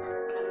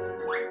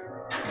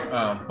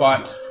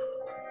 But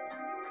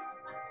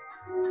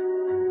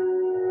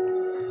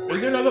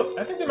is there another?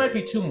 I think there might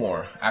be 2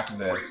 more after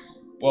this.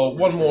 Well,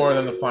 1 more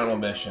than the final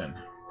mission.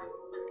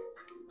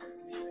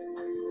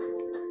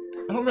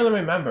 I don't really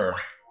remember.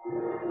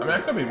 I mean,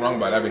 I could be wrong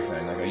about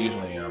everything, like I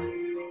usually am.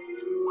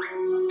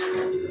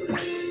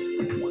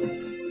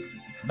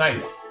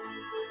 Nice.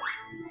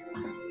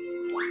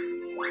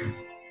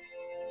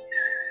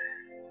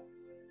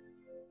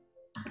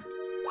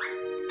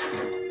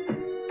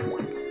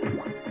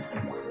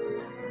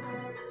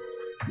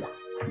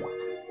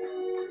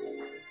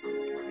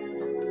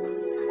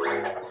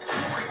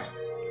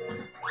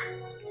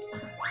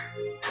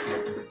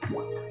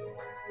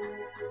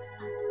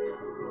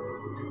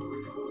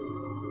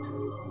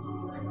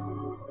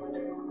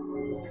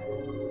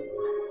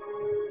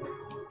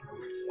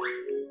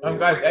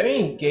 Guys,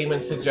 any gaming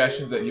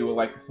suggestions that you would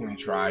like to see me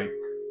try?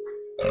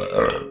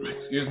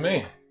 Excuse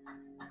me.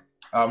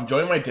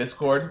 Join my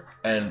Discord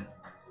and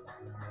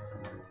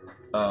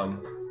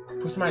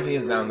put some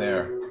ideas down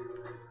there.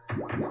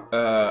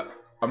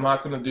 I'm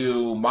not gonna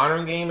do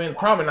modern gaming.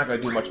 Probably not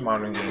gonna do much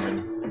modern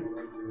gaming.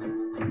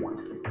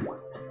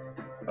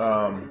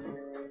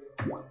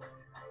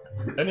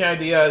 Any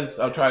ideas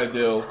I'll try to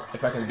do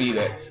if I can beat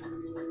it.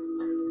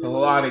 There's a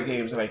lot of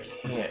games that I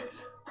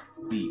can't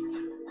beat.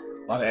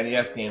 A lot of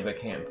NES games I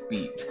can't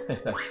beat.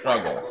 I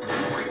struggle.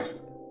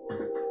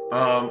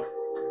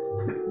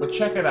 But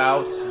check it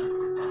out.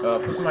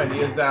 Put some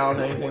ideas down,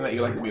 anything that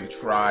you'd like me to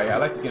try. I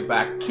like to get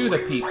back to the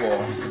people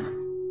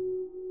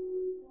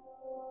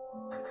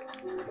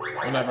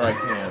whenever I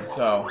can,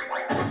 so.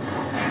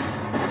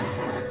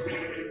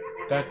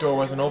 That door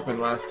wasn't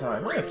open last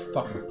time. Look at this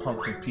fucking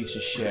pumpkin piece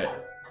of shit.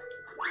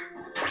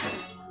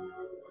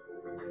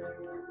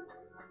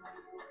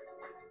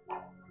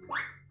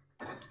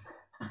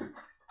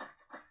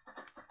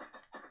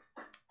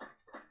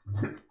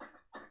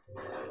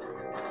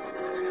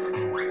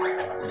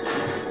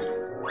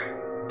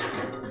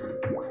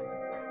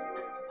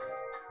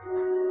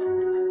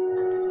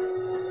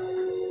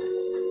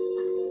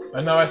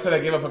 I know I said I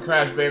gave up on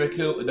Crash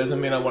Bandicoot. It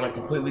doesn't mean I want to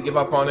completely give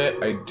up on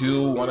it. I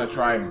do want to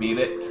try and beat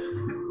it.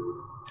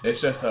 It's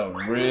just a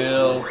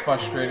real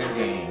frustrating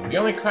game. The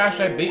only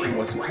Crash I've beaten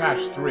was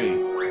Crash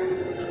 3.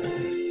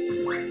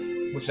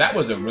 Which that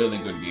was a really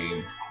good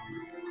game.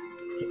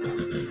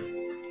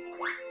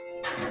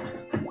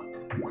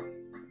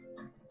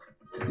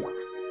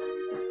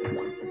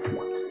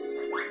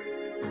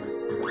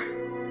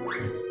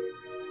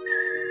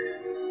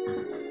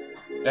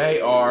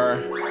 They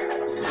are...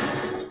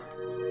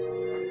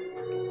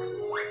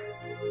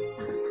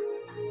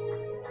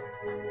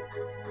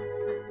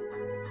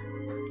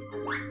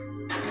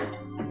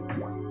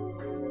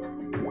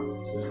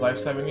 Life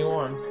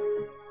 71.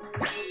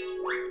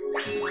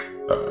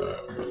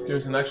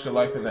 There's an extra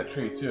life in that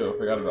tree too. I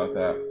forgot about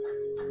that.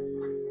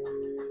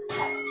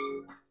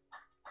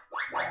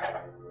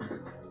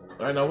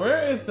 I know,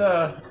 where is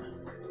the...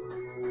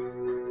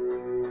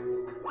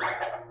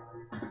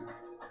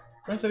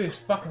 Where's these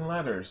fucking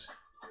ladders?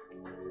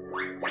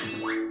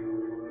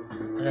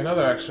 Okay,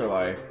 another extra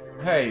life.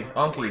 Hey,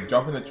 Anki,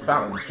 jump in the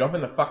fountains. Jump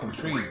in the fucking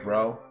trees,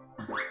 bro.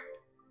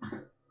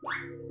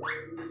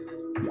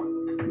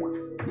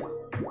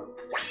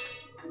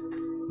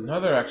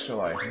 Another extra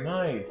life.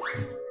 Nice.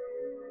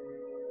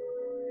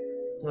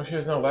 So much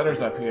there's no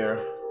letters up here.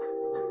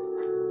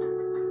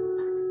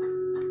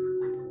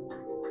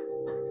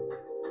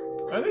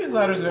 Are these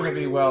letters going to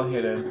be well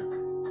hidden?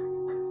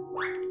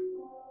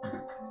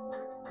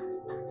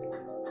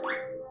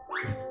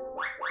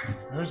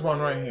 There's one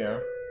right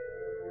here.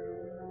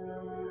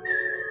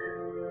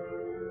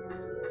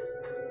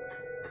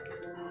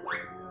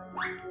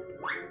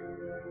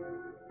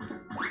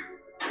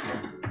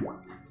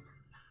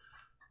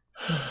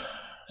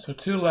 So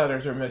 2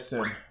 letters are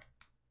missing.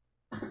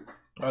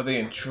 Are they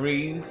in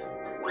trees?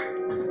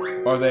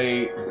 Are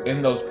they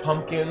in those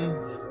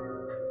pumpkins?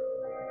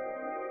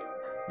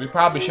 We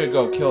probably should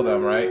go kill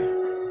them, right?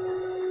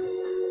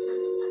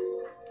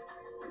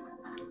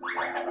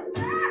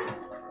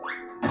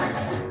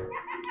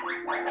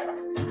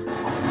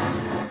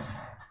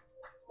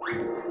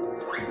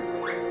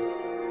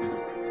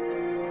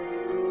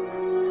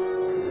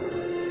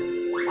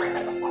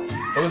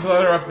 There was a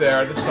letter up there,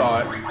 I just saw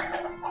it.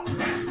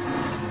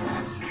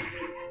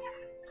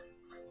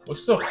 We'll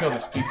still kill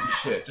this piece of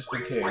shit, just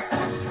in case.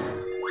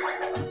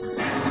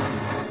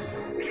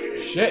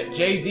 Shit,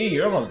 JD,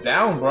 you're almost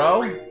down,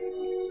 bro.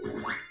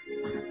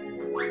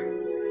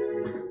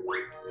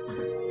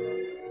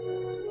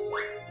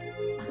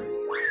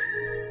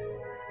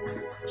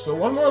 So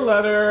one more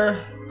letter.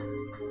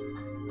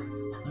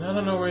 I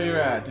don't know where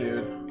you're at,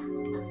 dude.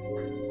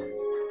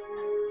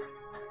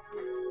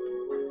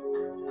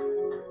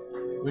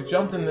 We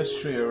jumped in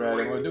this tree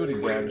already. We'll do it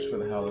again just for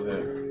the hell of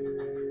it.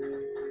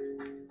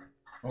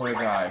 I'm gonna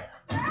die.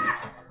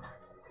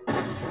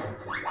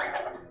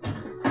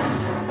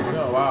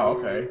 Oh, wow,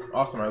 okay.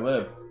 Awesome, I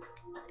live.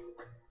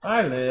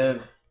 I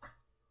live.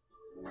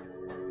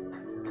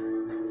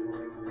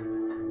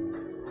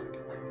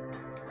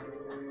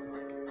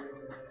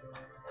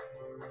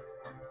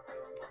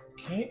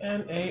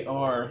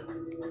 Knarp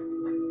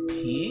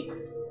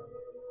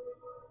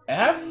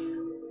F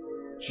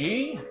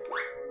G.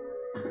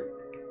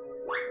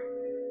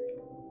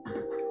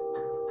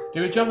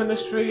 Did we jump in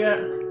this tree yet?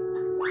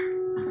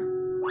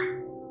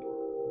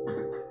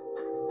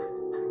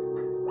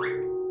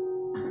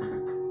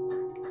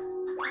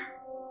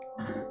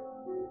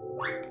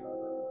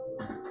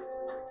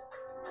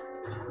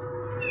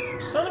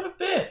 Son of a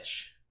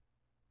bitch!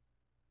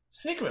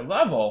 Secret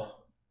level.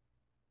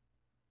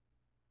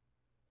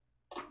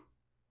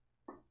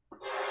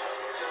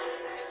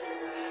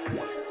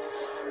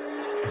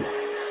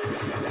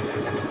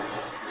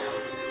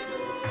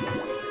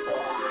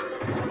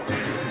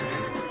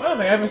 I don't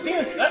think I've ever seen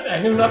this. I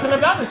knew nothing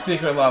about this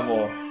secret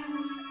level.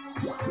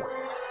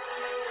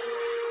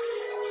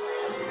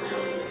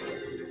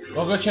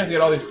 Well, good chance to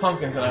get all these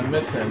pumpkins that I'm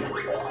missing.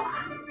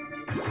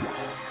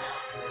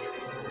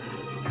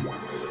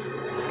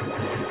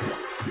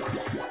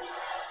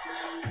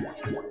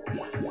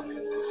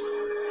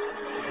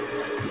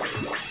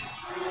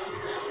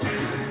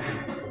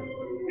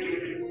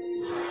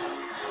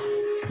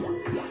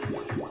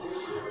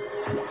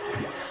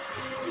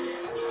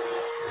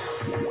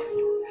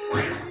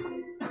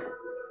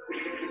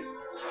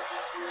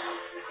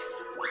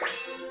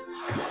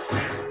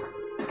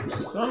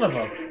 Son of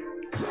a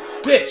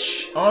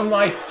bitch on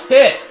my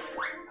tits!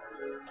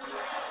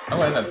 I'm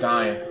gonna end up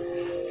dying.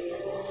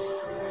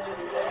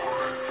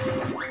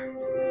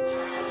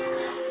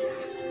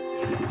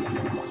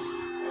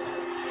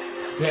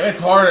 Damn, it's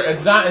harder.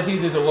 It's not as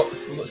easy as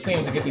it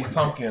seems to get these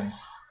pumpkins.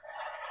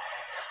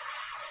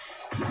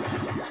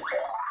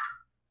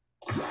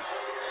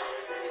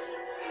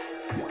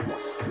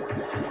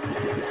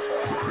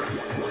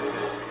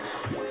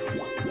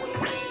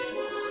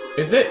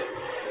 Is it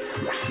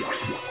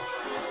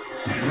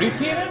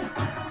repeated?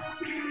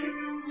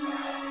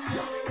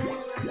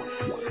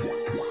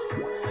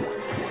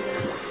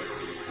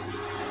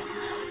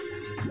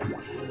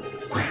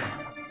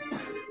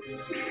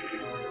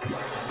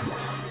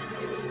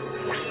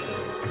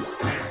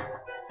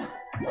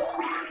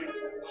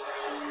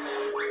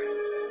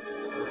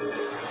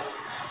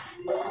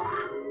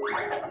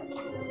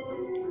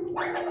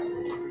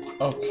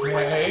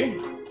 Okay.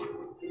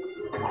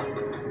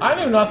 I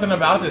knew nothing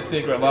about this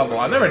secret level.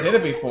 I never did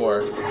it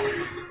before.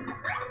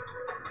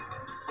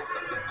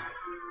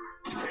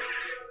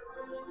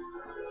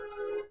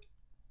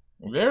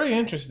 Very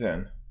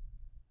interesting.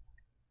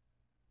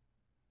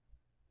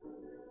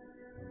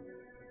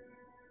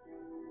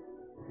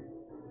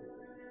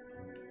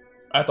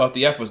 I thought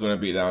the F was going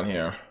to be down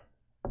here.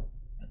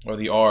 Or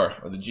the R,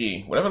 or the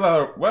G. Whatever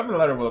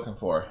letter we're looking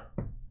for.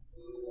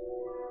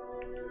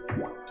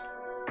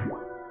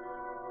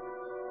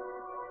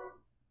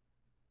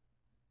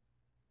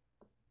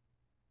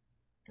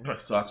 It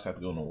sucks I have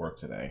to go to work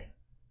today.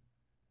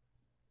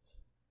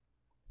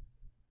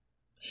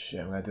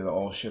 Shit, I'm gonna do the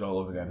old shit all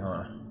over again,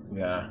 huh?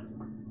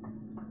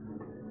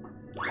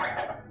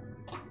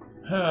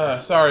 Yeah.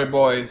 Sorry,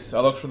 boys.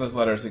 I'll look for those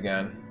letters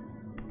again.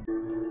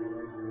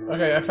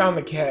 Okay, I found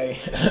the K.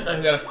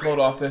 I gotta float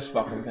off this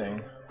fucking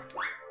thing.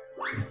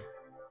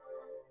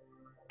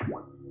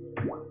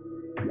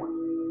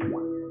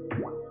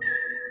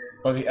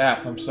 Or the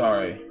F, I'm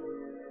sorry.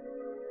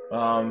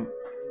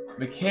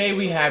 The K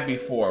we had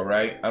before,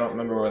 right? I don't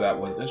remember where that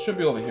was. It should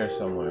be over here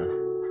somewhere.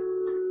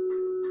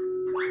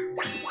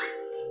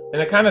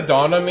 And it kind of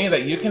dawned on me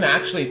that you can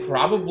actually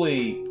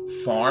probably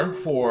farm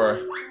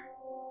for...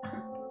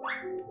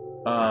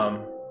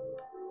 I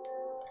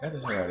got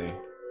this already.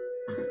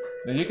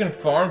 That you can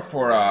farm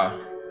for,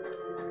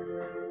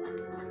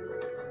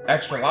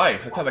 extra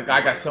life. That's how the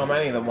guy got so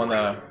many. The one,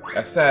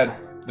 I said,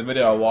 the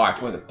video I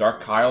watched. Was it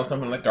Dark Kyle or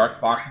something like Dark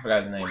Fox? I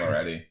forgot his name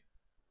already.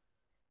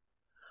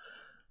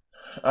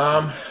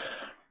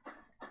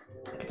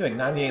 It's like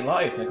 98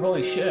 lives. Like,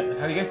 holy shit.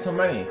 How do you get so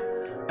many?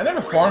 I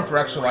never farmed for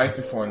extra lives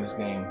before in this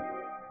game.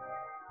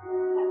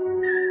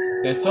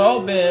 It's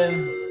all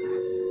been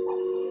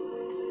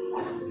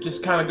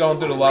just kind of going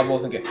through the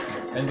levels and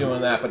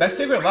doing that. But that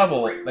secret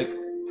level, like,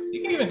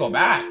 you can even go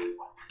back.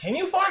 Can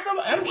you farm for?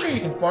 I'm sure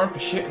you can farm for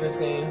shit in this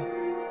game.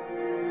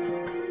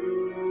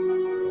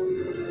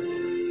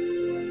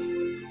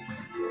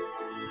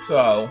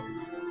 So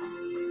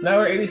now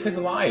we're 86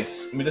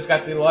 lives. We just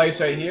got the lives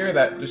right here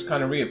that just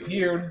kind of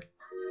reappeared.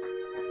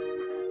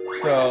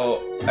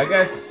 So I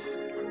guess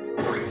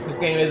this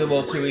game is a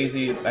little too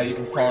easy that you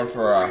can farm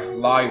for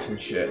lives and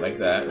shit like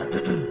that.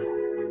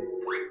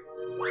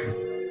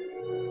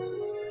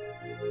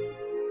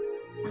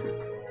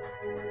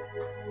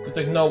 There's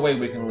like no way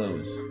we can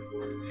lose.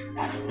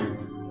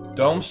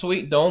 Dome,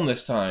 sweet dome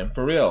this time,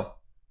 for real.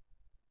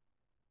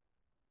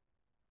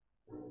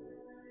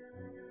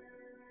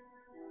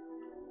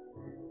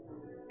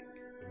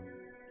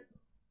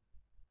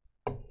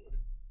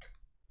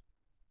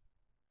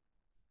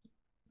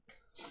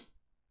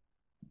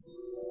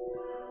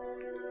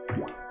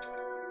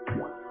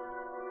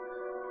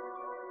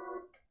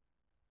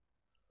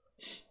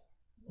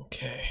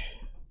 Okay.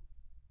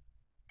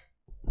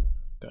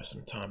 Got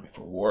some time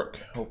before work.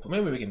 Hope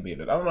maybe we can beat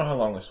it. I don't know how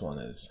long this one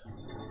is.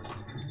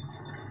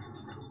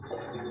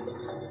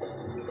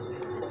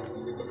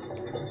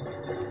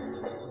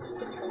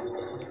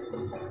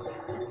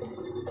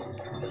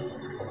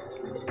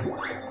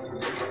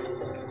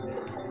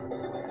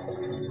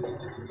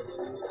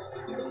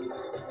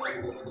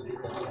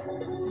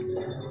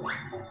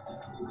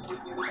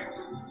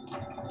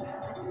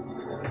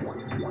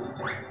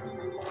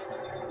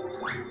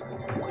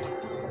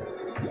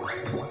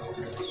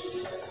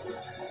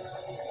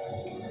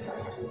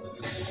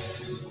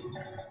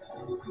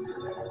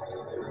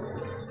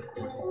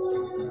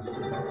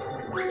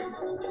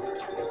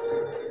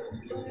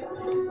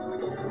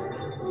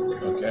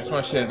 Okay, I just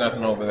want to see there's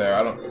nothing over there.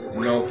 I don't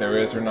know if there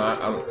is or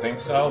not. I don't think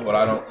so, but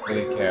I don't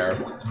really care.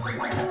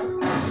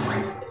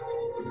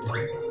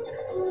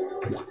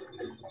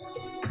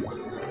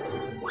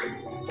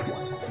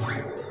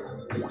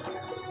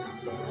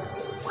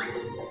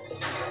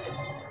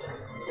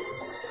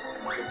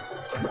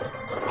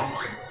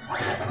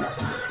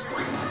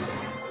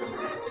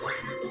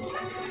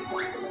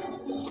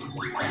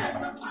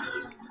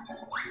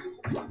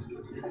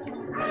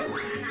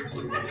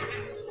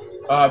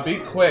 Be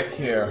quick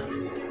here.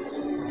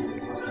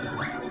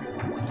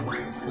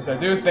 Because I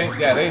do think,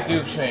 yeah, they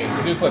do change.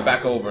 They do flip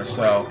back over,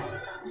 so.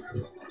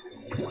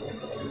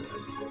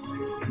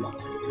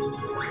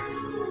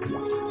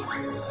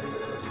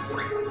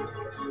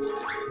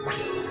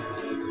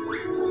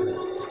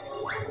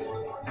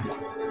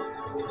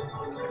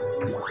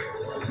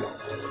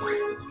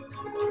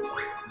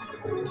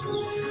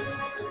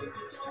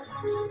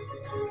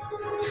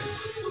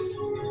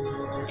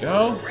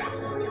 Go.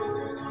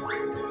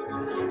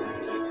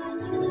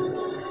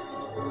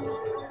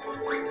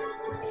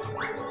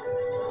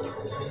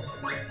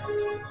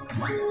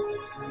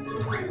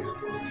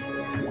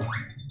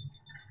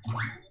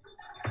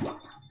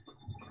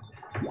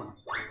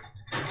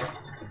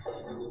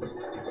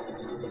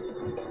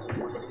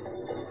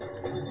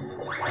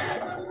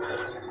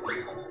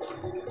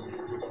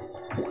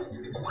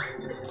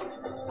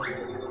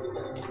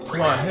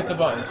 Come on, hit the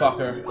button,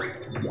 fucker.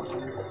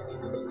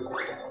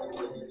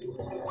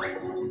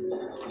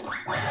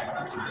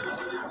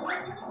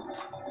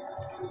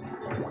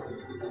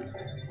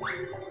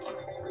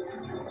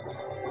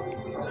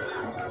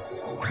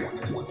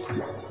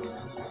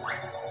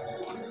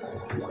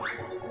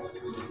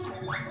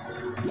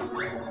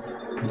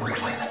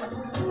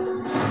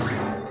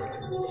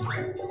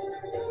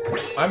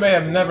 I may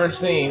have never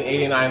seen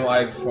 89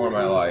 lives before in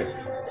my life.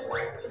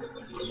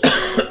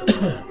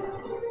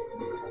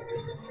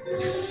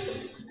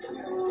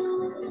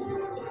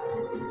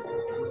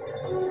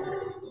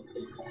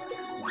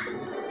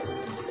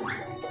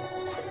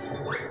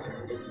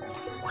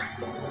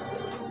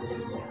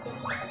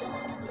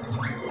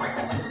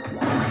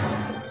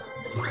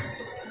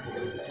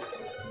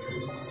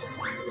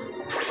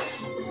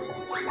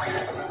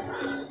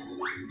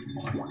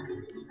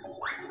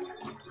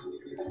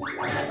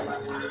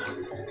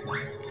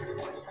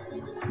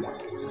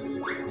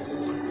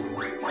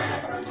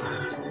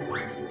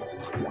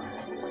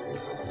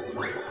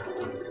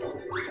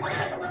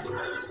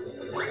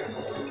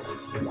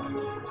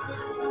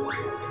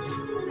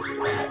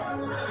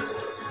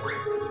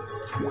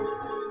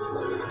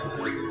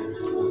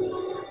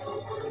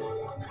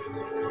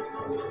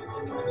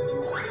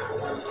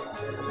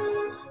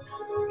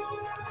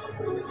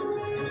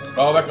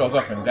 Oh, that goes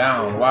up and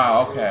down.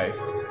 Wow, okay.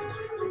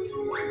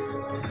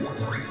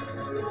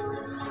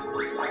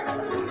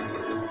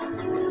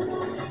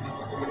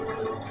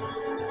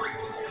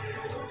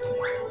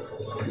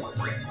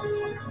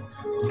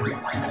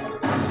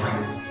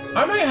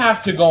 I might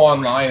have to go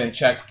online and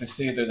check to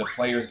see if there's a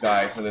player's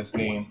guide for this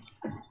game.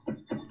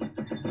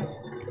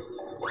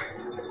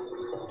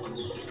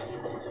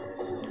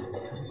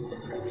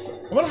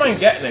 I wouldn't mind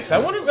getting it, 'cause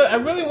I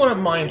really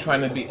wouldn't mind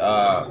trying to be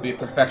a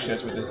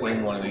perfectionist with this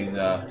game one of these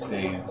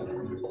days.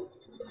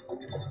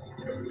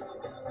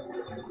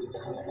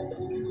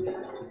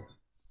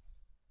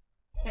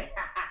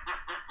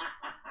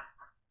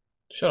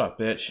 Shut up,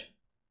 bitch.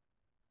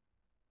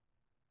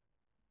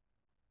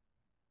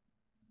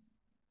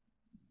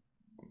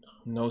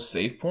 No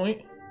save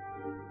point?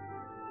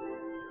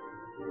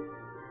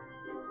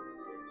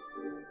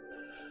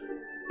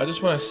 I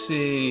just want to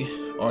see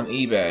on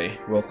eBay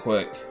real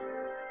quick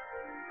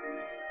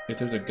if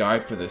there's a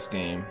guide for this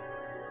game.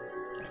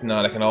 If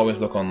not, I can always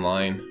look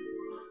online.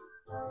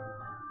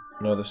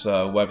 I know this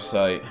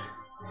website.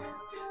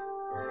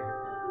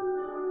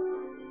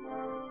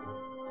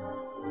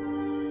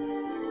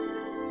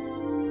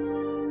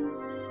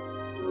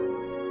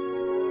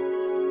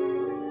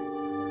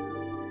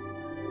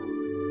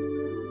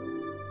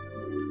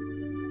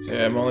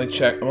 Okay, I'm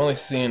only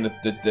seeing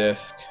the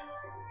disc.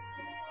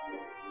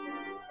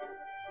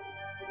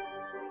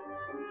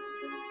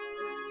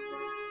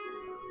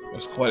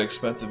 It was quite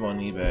expensive on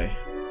eBay.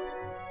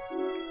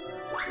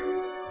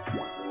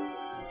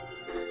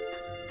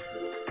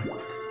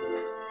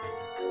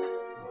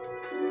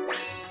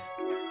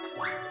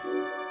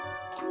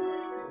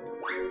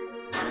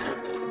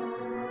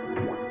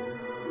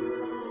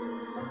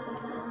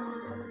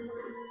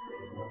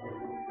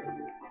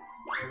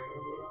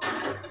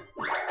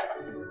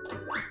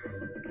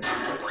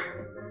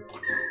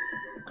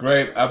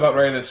 Great, I'm about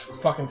ready to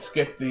fucking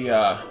skip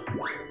the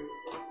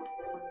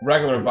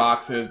regular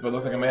boxes, but it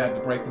looks like I may have to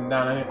break them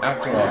down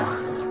after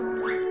all.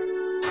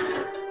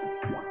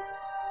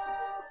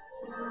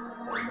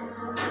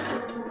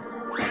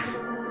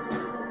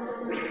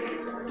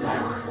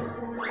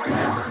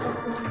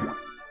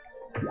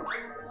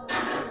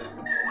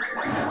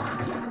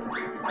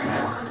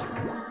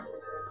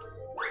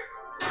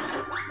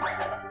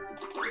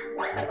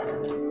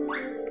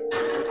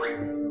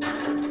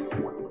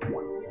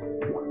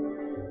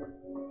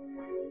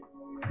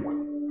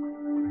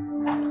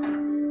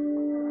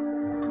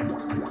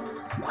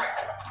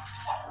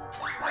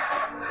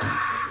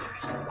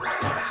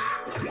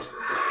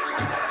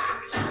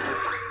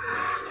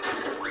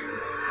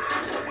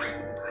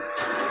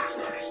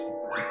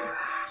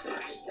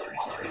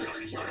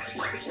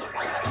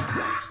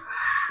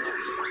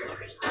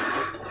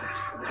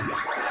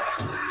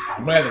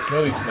 I might have to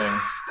kill these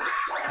things.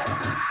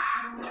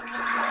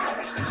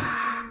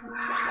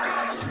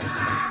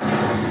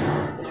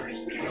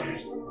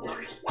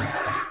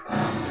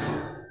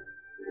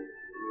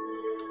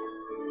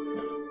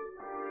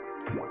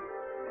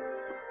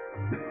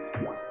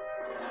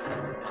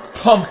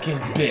 Pumpkin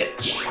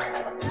bitch!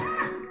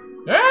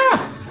 Ah!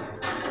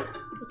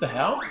 What the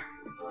hell?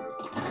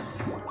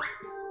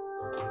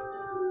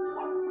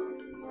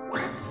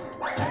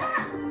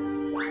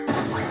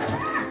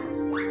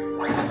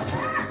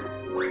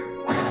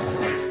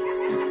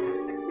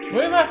 What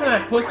are you laughing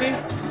at, pussy?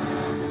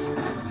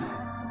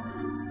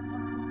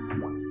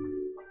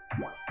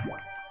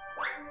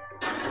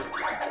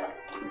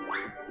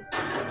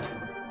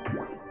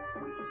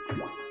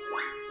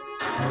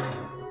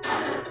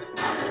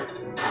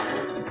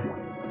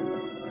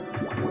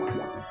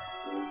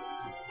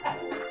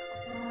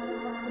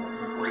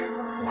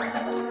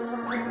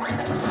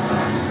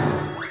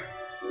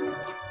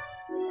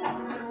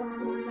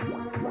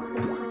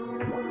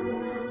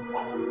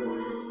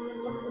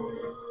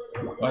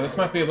 Well, this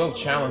might be a little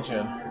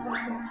challenging.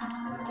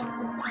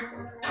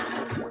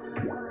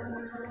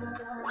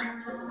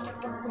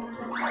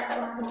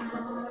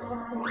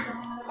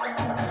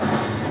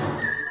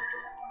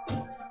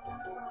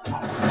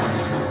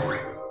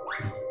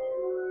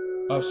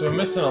 Oh, so we're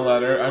missing a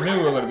letter. I knew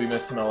we were going to be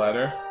missing a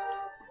letter.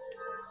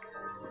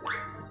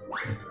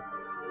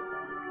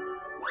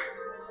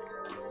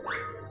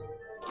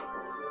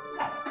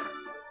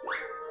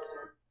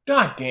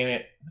 God damn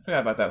it. I forgot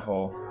about that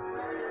hole.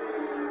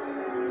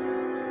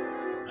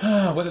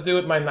 What to do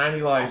with my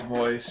 90 lives,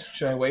 boys?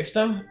 Should I waste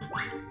them?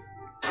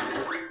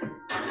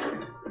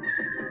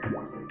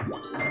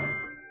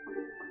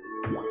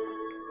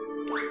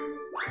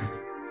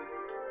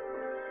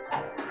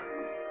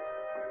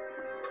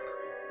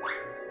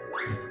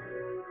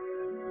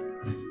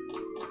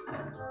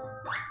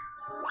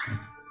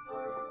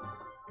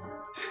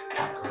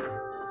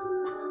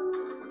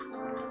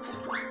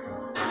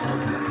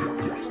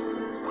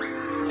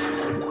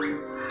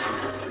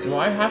 Do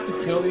I have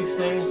to kill these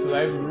things? Because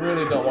I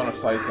really don't want to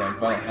fight them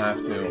if I don't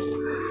have to.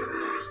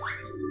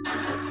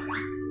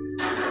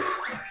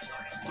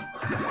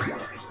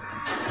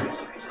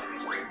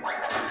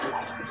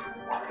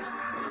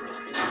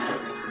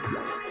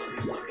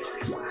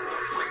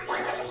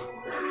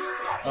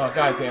 Oh,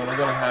 goddamn, we're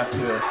gonna have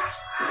to.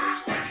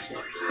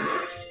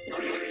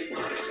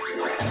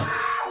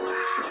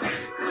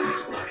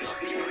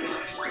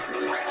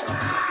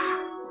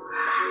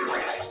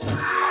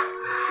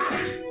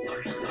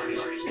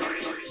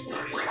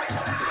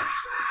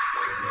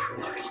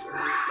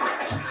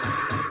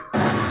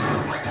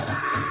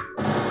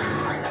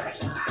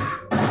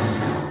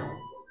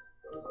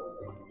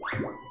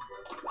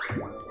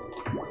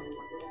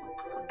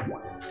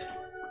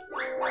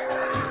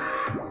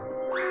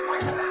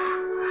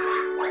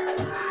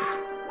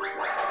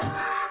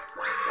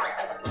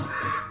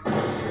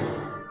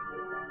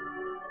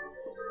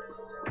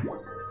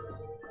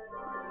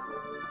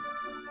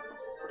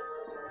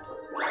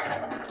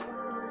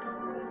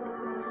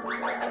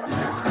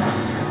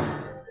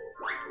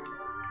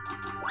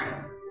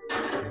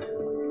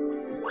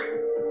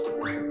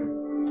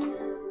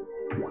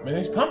 I mean,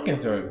 these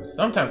pumpkins are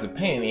sometimes a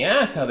pain in the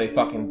ass how they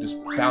fucking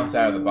just bounce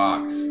out of the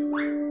box.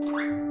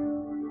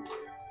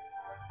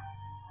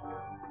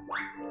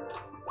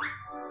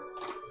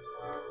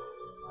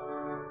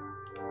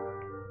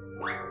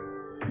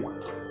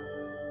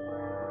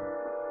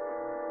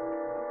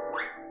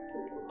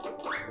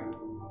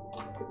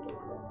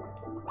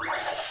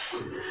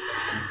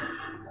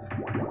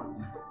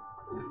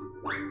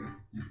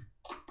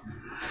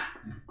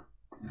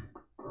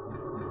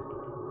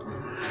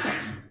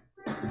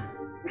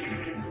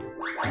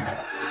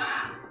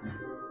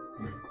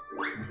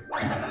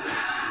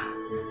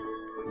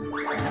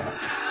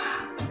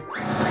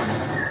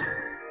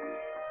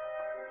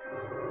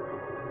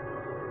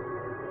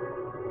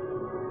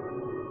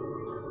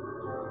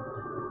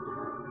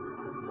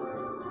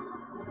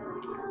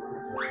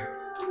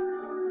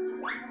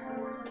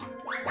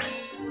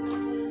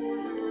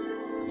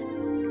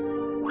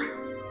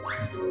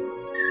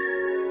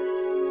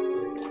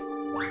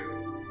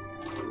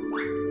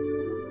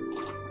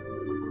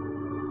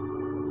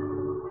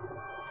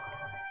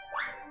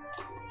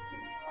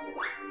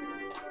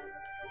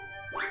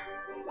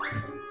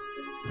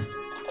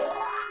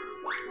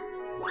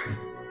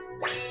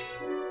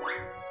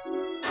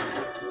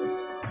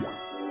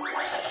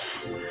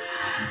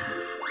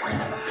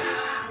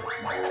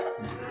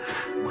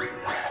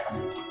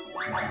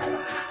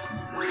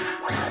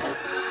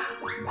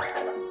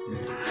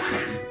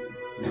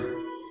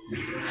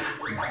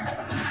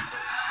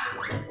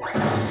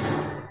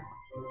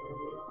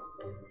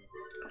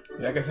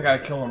 Yeah, I guess I gotta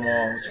kill them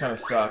all, which kind of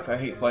sucks. I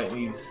hate fighting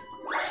these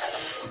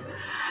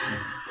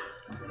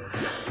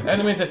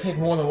enemies that take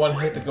more than one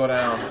hit to go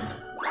down.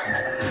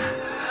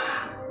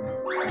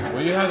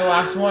 Well, you have the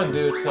last one,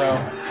 dude, so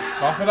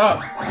cough it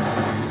up.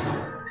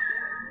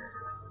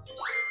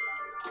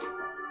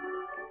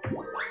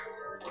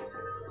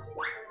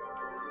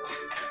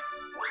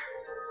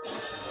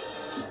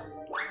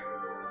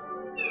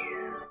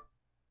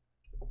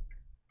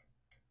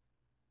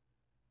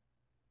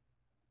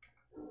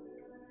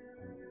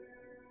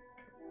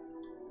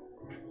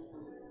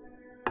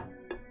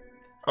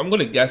 I'm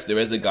gonna guess there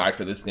is a guide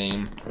for this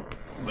game,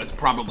 but it's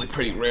probably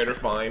pretty rare to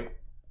find.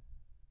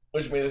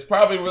 Which means it's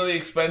probably really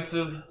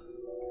expensive.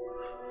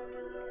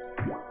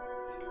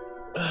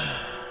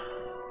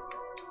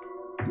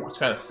 Which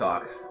kind of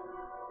sucks.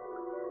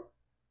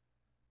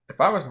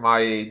 If I was my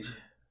age,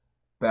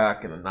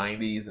 back in the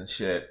 90s and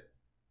shit,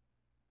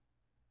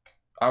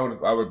 I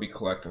would be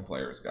collecting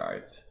players'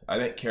 guides. I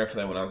didn't care for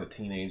them when I was a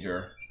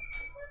teenager,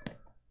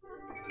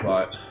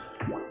 but...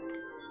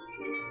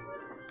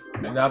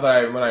 And now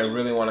that when I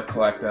really want to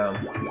collect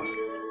them,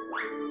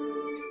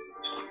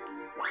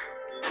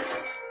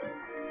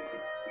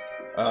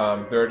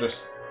 they're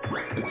just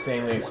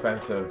insanely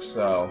expensive,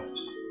 so...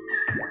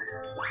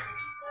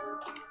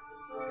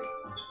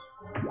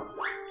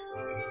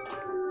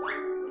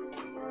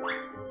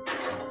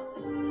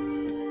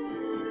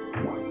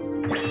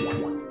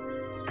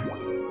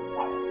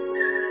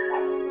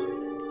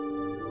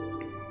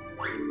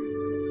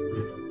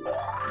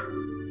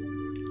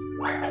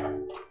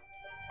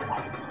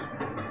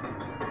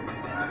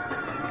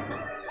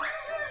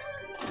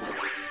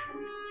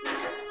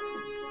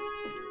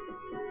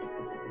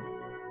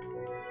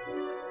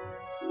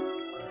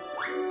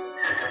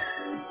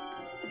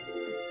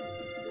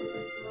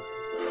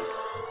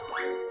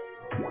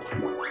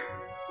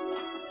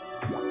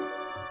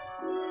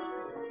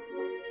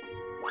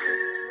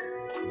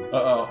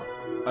 Uh-oh.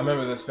 I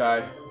remember this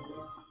guy.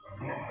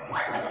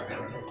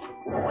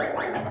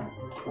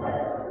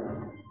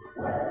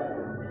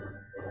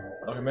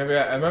 Okay, maybe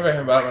I remember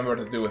him, but I don't remember what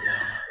to do with him.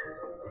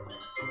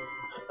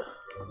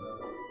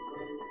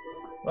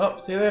 Well,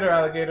 see you later,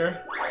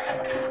 alligator.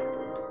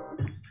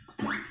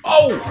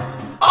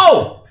 Oh!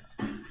 Oh!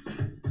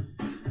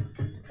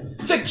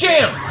 Sick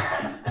jam!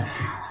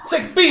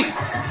 Sick beat!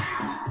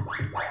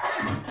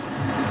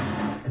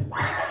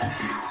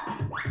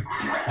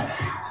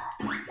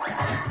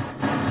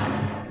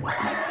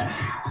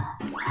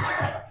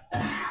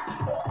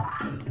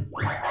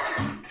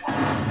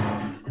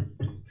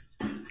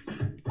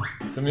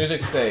 The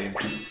music stays.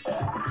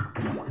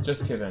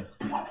 Just kidding.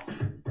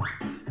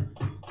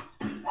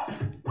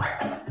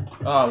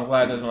 Oh, I'm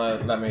glad it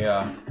doesn't let me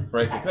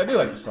break it, 'cause I do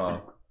like the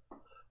song.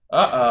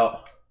 Uh-oh.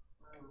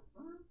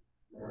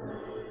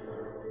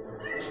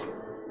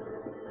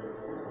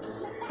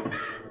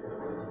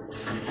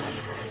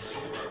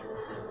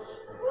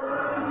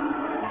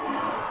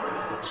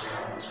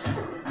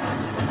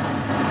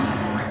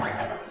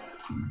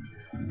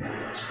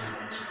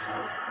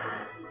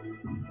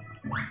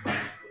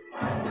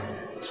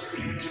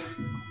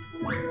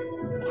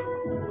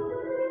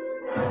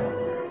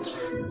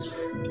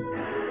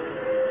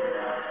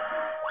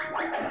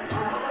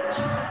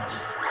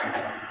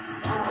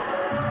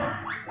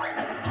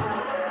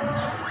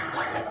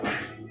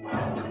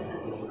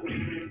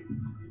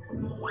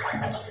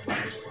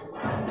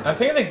 I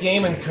think the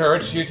game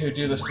encouraged you to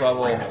do this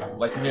level,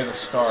 like, near the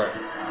start.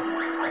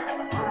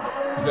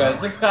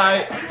 Because this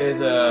guy is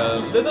a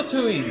little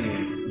too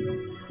easy.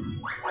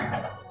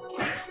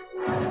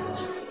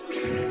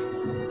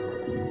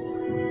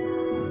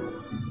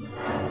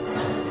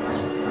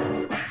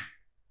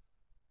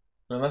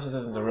 Unless this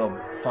isn't the real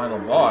final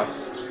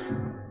boss.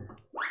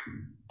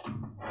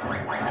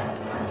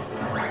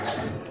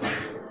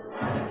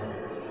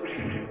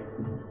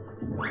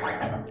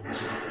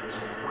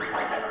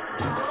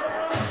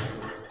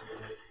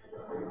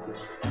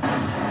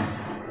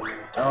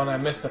 Oh, and I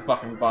missed the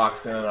fucking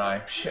box, didn't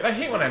I? Shit, I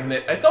hate when I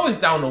miss. It's always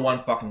down to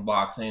one fucking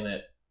box, ain't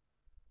it?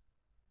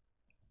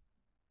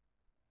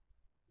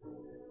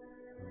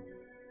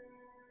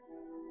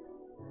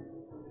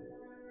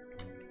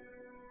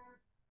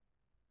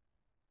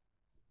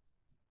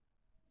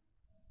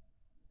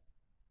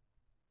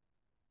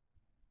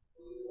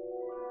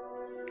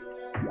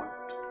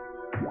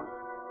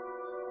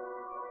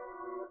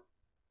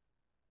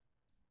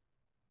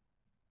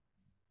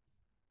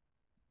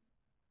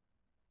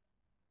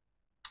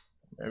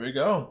 There we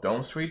go.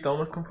 Dome Sweet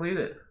Dome is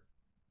completed.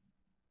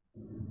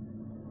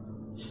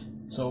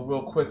 So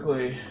real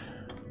quickly,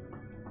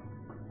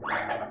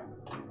 I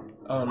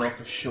don't know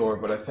for sure,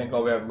 but I think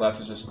all we have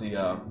left is just the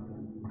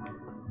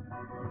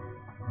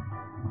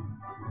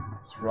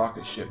this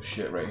rocket ship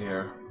shit right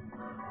here.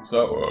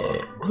 So,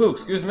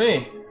 excuse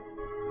me.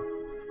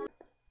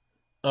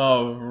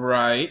 All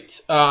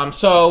right. I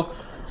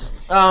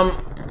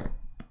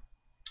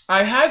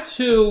had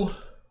to.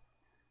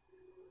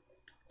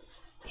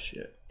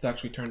 Shit. It's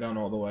actually turned down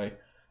all the way.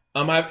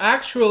 I've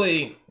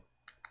actually,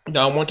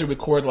 I wanted to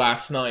record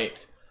last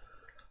night,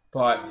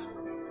 but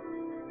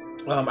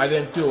I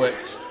didn't do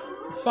it.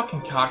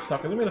 Fucking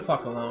cocksucker, leave me the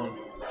fuck alone.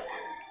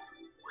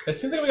 It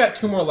seems like we got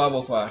 2 more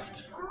levels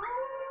left.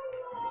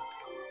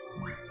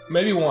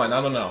 Maybe 1,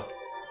 I don't know.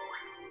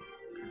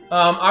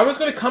 I was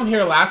gonna come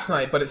here last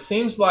night, but it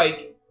seems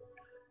like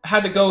I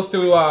had to go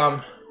through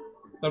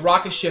the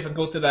rocket ship and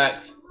go through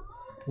that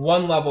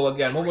one level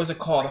again. What was it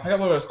called? I forgot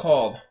what it was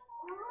called.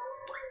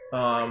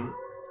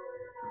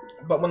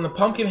 But when the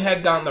pumpkin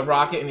head got in the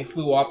rocket and he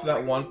flew off to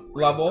that one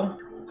level,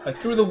 like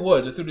through the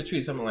woods or through the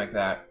trees, something like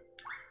that.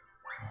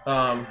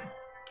 That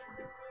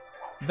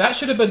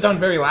should have been done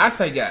very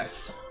last, I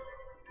guess.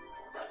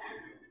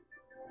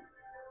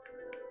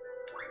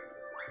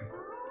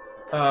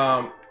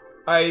 I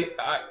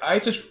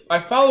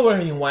followed where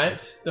he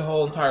went the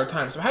whole entire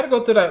time, so I had to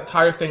go through that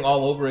entire thing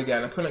all over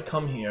again. I couldn't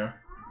come here.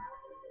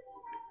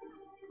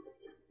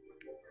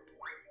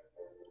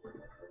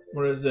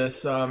 What is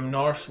this?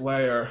 Knarfs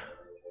Lair.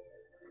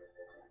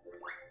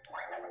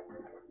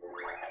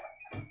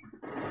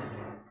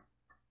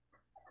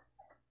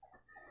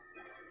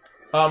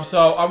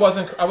 So I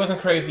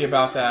wasn't crazy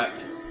about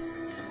that.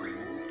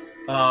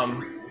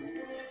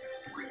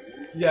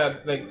 Yeah,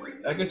 like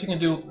I guess you can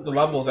do the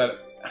levels at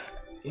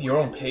your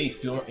own pace,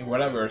 do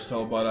whatever.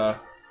 So,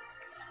 but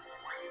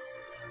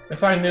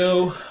if I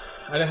knew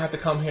I didn't have to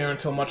come here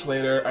until much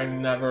later, I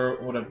never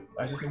would have.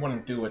 I just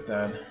wouldn't do it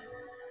then.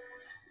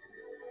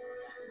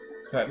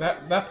 Cause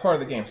that part of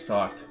the game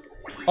sucked.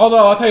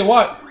 Although I'll tell you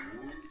what,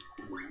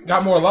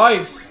 got more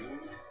lives.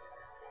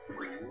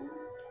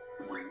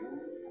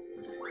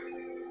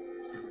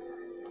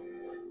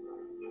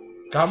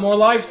 Got more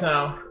lives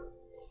now.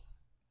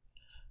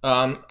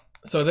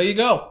 So there you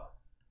go.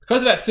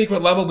 Because of that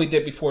secret level we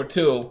did before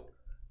too,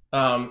 which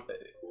I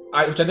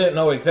didn't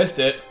know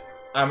existed,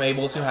 I'm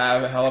able to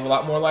have a hell of a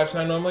lot more lives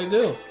than I normally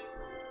do.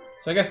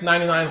 So I guess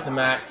 99 is the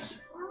max.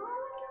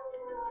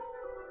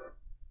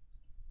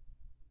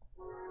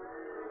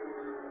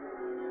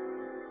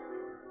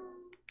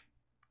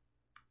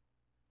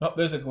 Oh,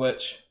 there's a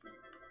glitch.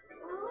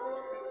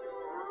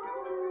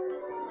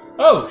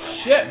 Oh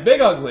shit,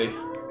 Big Ugly.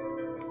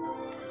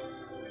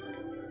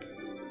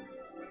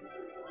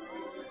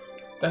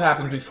 That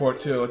happened before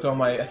too. It's on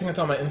my, I think it's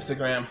on my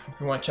Instagram.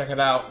 If you want to check it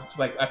out, it's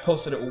like I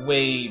posted it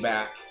way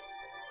back,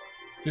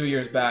 a few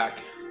years back.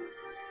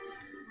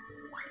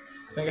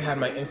 I think I had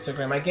my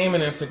Instagram, my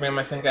gaming Instagram.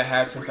 I think I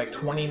had since like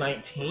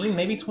 2019,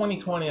 maybe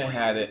 2020. I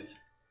had it.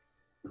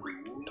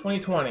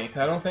 2020, because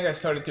I don't think I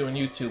started doing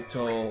YouTube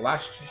till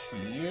last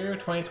year,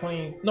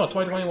 2020. No,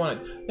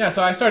 2021. Yeah,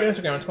 so I started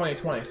Instagram in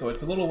 2020, so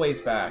it's a little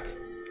ways back.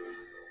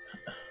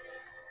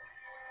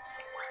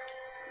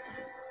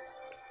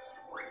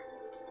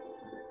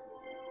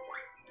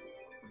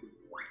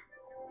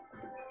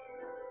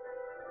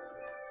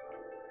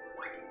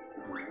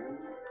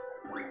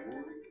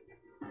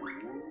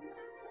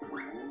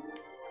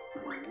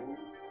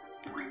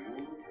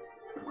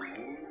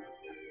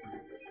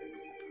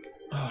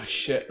 Oh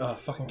shit, oh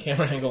fucking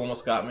camera angle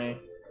almost got me.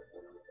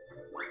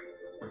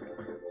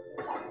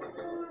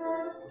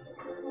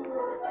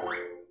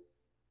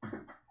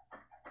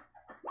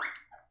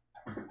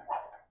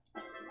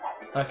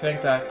 I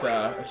think that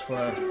is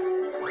what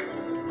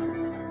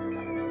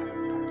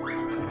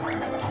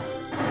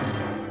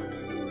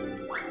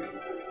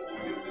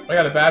I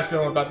got a bad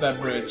feeling about that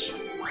bridge.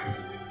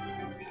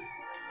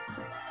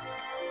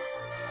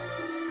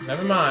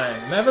 Never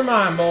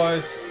mind,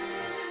 boys.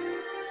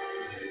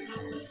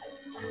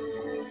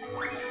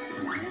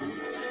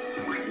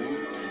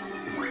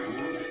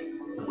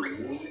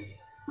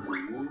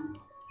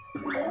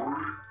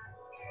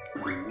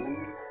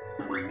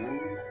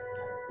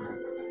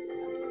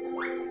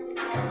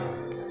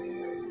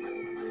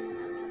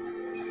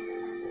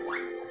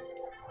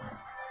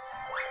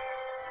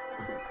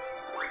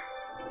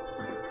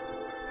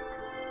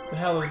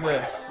 hell is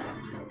this?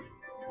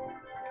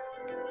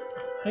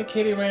 Hey,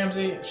 Katie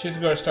Ramsey. She's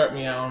gonna start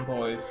meowing,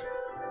 boys.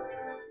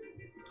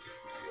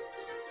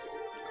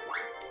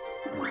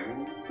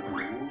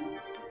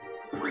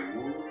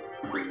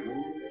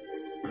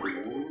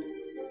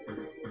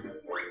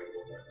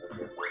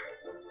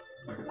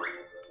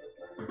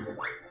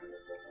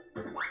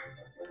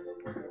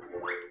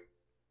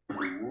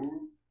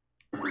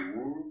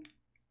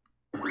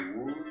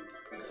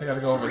 Guess I gotta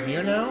go over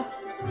here now?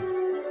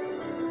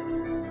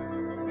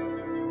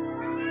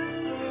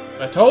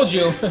 I told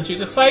you, she's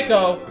a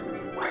psycho.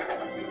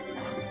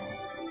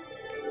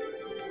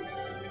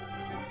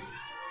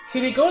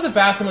 Kitty, go to the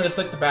bathroom and just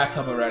lick the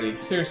bathtub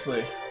already.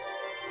 Seriously.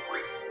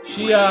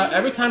 She,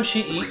 every time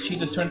she eats, she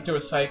just turns into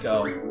a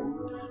psycho.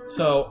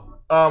 So,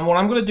 what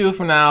I'm gonna do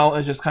for now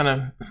is just kind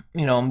of,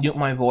 you know, mute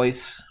my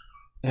voice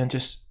and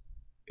just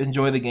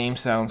enjoy the game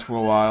sounds for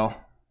a while.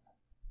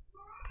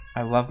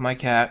 I love my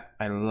cat,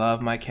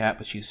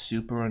 but she's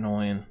super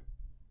annoying.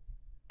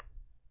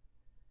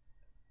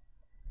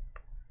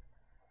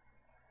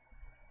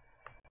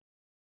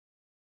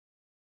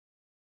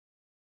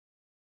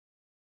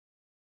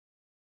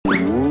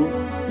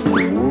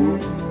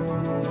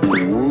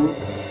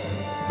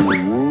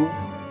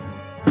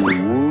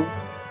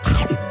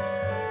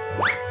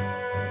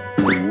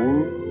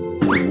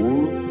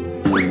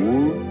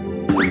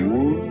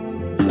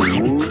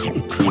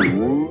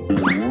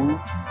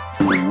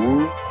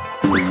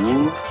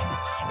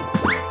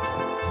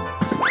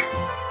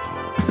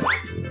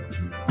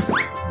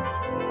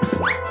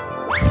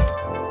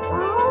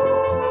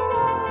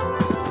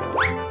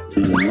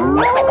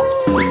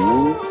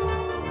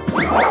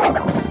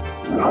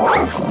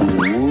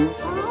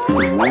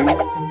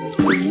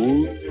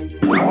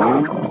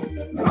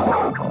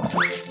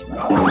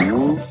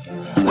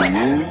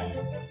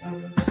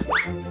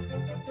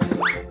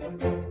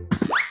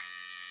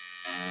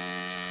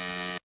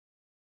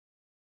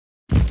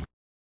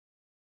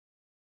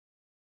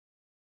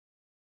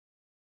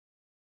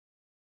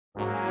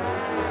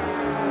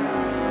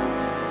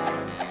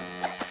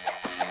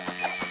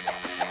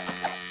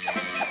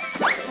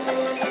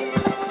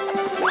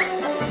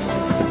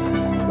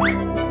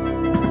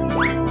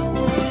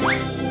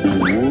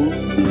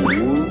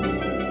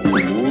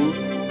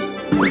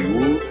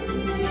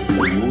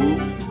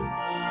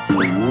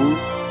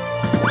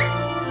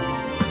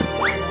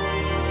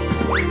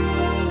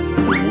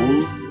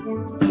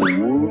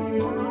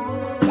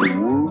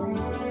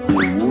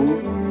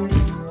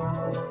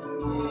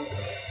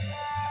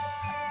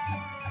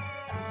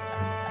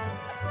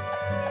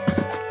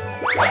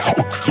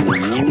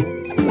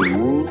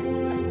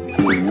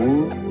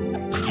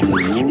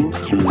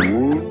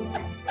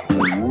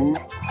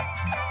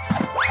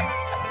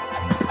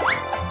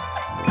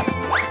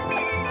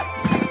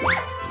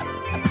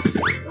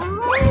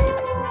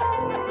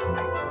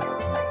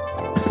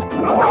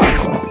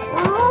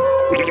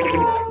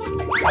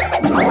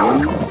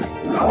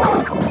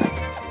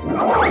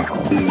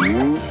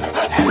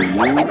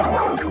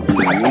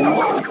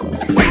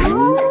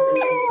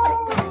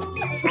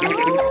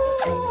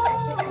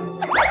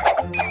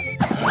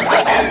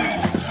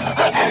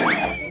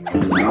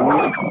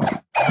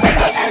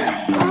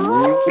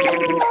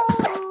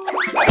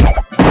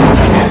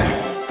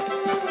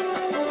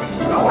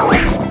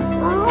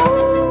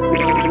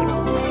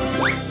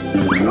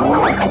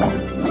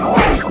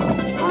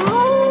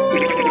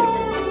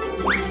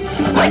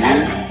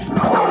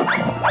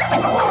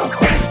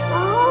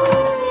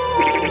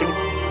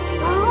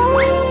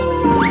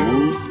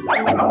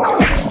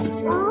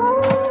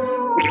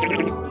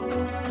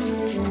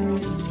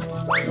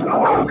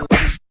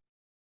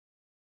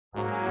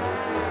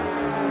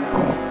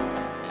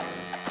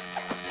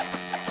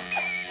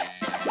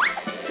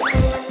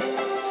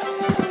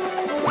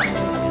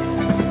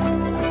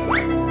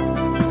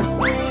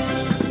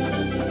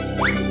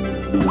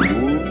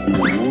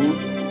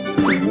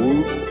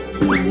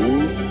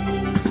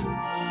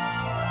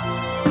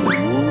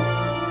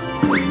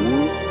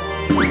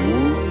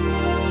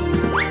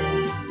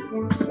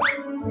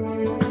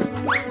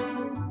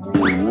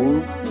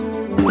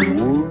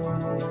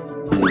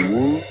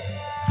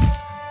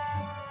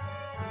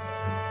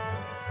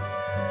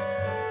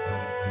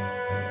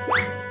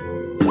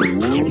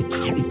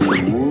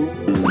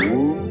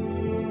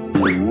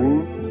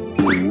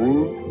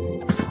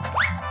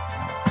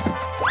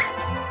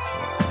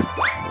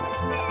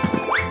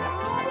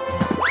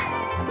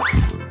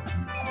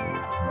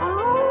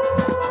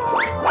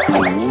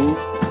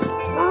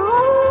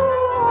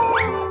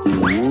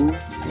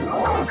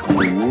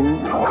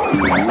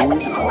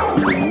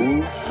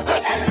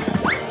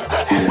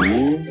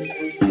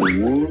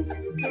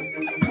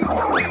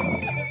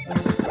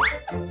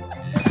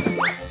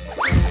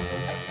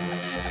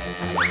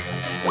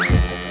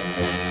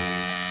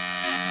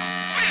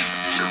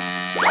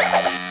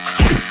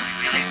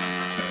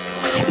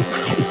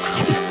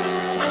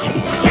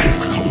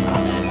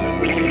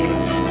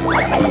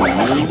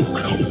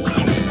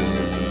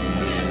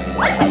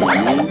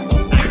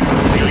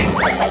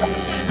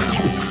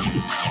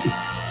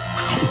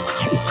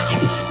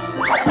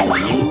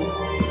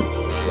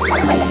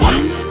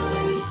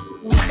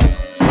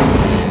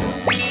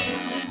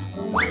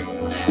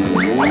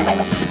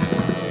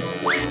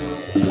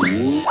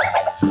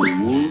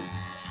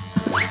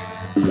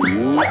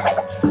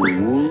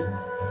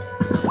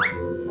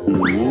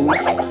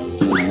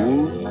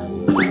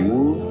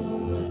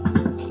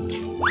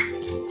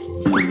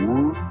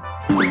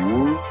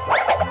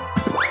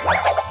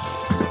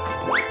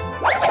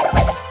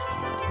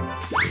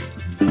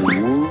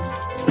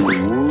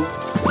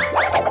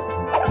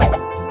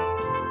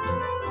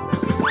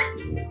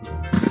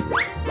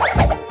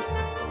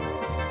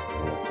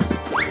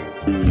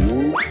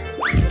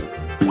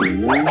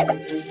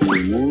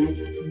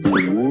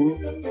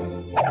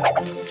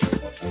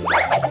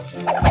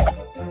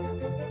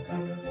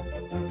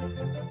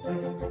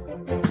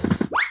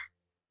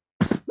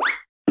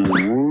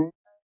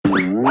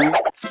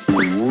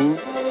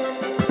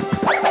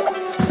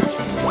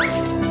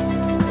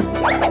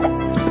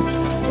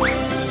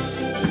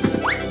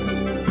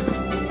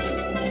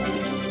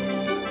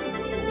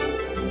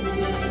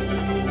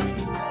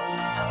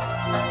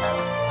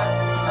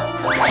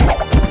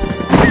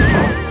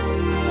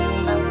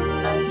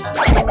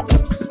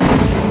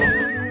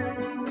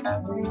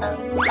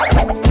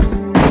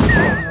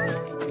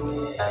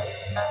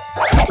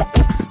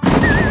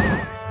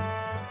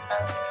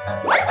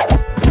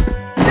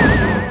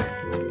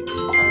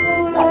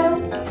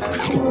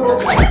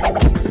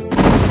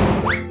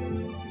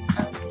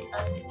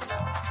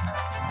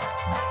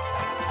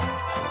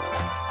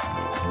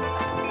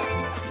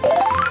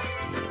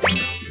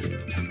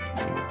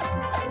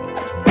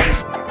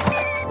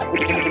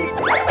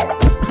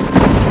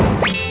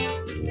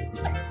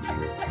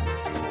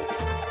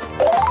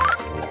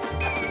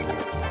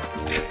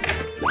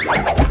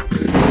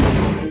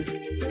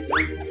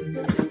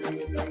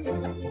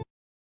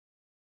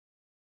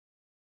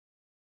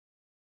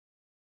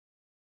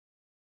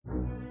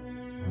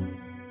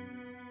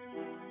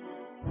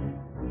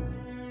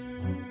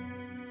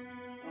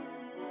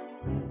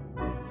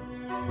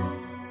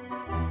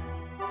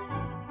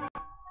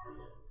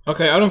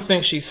 Okay, I don't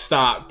think she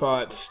stopped,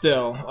 but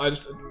still,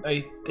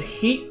 I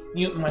hate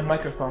my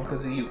microphone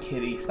because of you,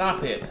 kitty.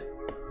 Stop it.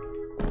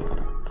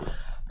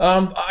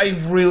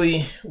 I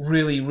really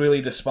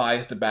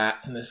despise the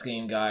bats in this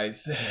game,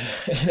 guys.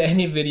 In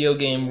any video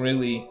game,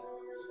 really,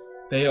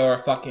 they are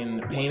a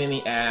fucking pain in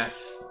the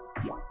ass.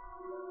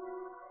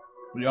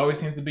 We always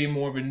seem to be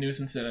more of a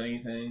nuisance than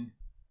anything.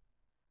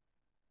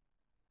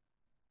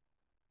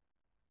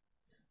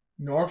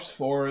 Knarfs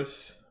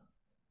Forest.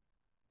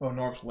 Oh,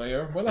 Knarfs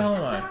Lair? Where the hell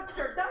am I?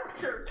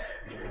 Doctor!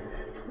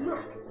 Look!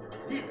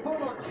 He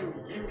followed you,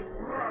 you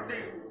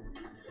rotting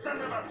son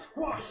of a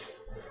squash!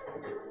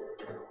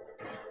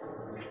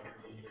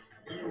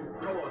 You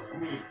caused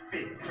me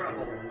big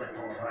trouble,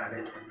 little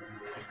rabbit.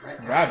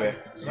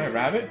 Rabbit? Am I a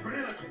rabbit?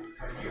 Brilliant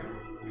for you.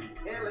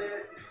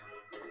 Elliot,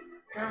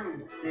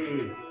 come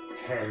say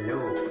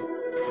hello.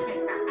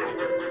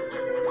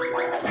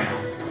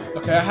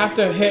 Okay, I have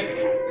to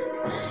hit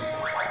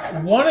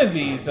one of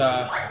these,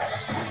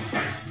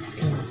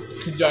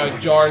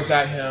 jars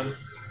at him.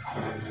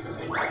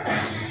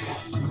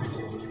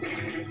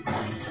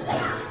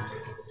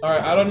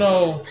 Alright, I don't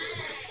know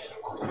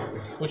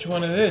which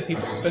one it is.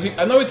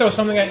 I know he throws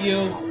something at you,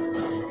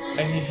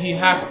 and you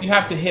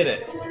have to hit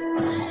it.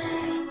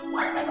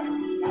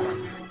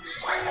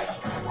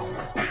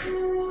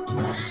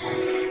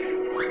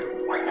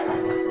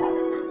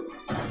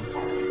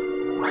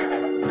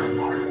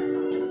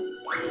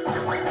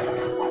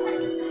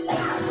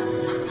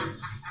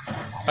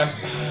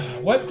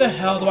 What the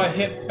hell do I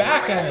hit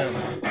back at him?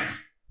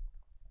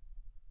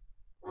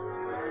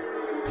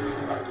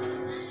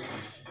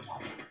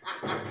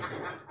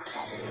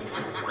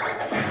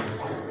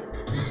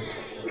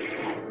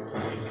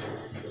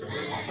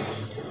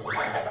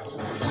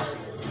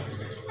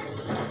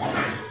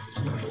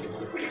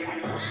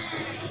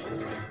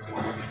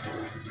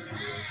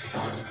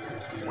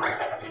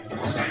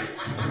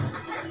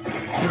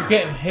 He's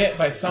getting hit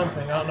by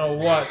something. I don't know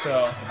what,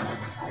 though.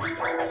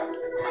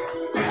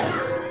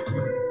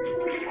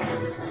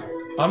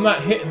 I'm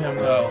not hitting him,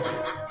 though.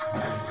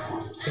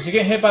 Is he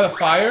getting hit by the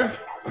fire?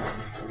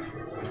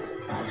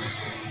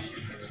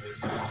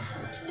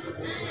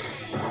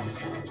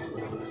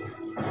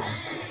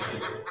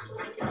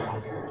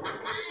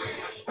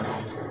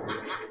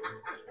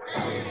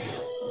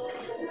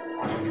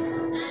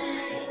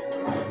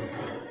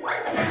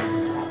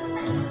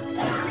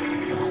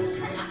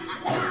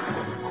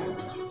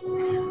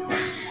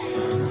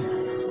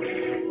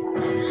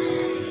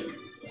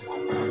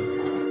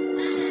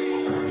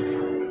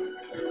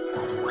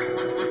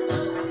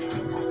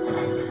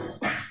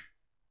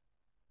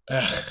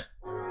 Ugh.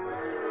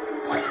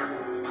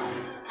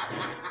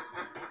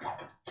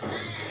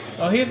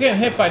 Oh, he's getting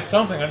hit by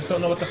something. I just don't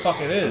know what the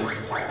fuck it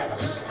is.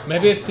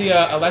 Maybe it's the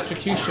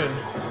electrocution.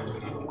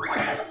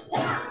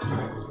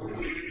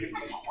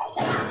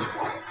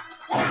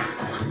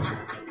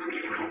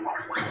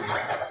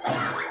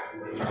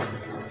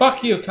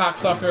 Fuck you,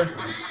 cocksucker.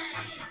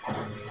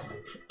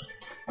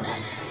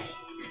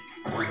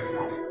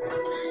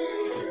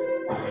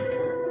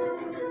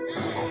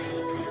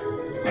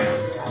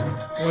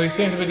 Well, he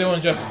seems to be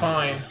doing just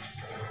fine.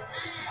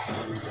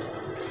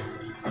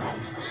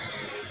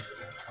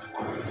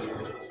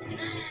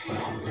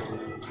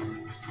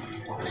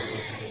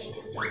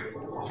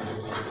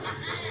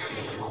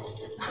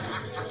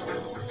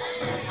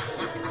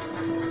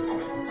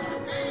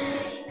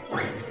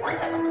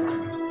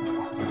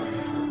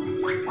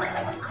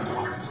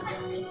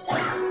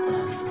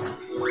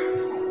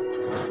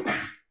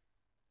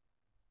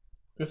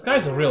 This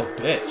guy's a real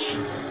bitch.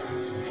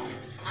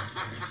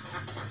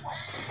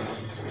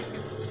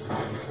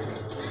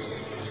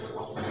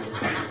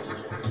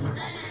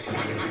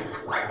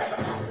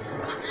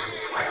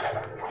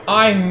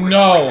 I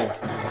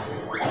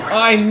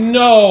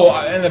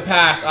know in the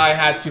past I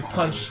had to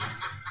punch.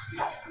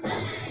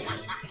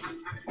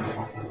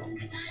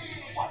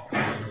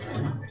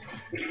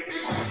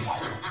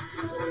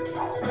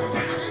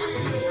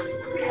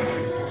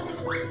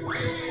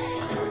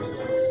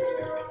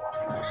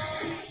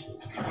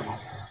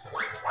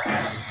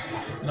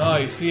 No,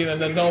 you see,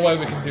 there's no way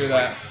we can do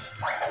that.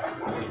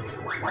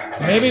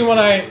 Maybe when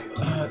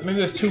maybe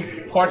there's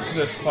two parts to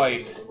this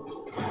fight.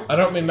 I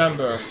don't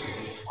remember.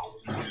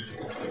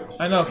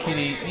 I know,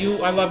 Kitty.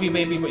 I love you,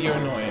 baby, but you're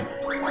annoying.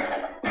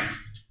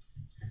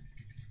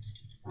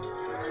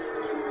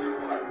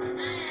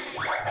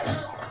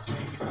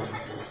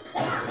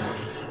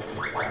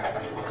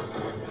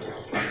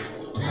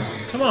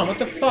 Come on, what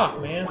the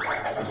fuck, man?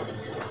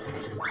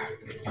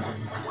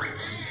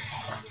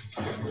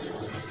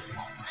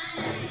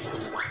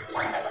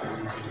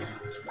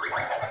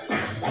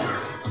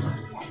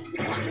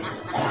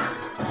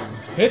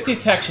 Hit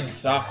detection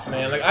sucks,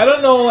 man. Like, I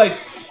don't know, like,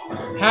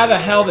 how the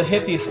hell to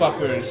hit these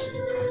fuckers.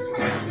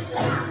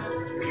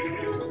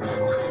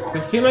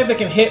 They seem like they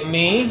can hit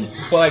me,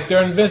 but, like,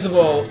 they're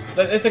invisible.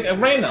 It's, like,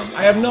 random.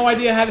 I have no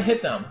idea how to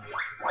hit them.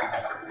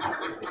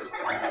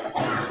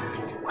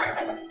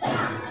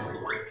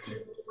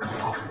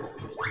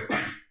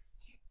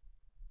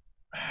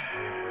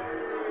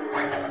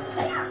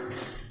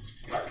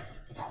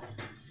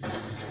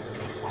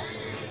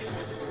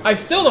 I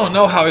still don't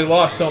know how he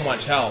lost so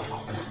much health.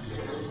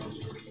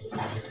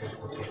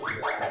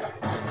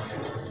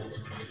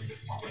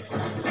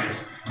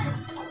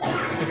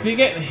 Is he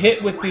getting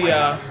hit with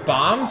the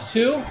bombs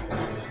too?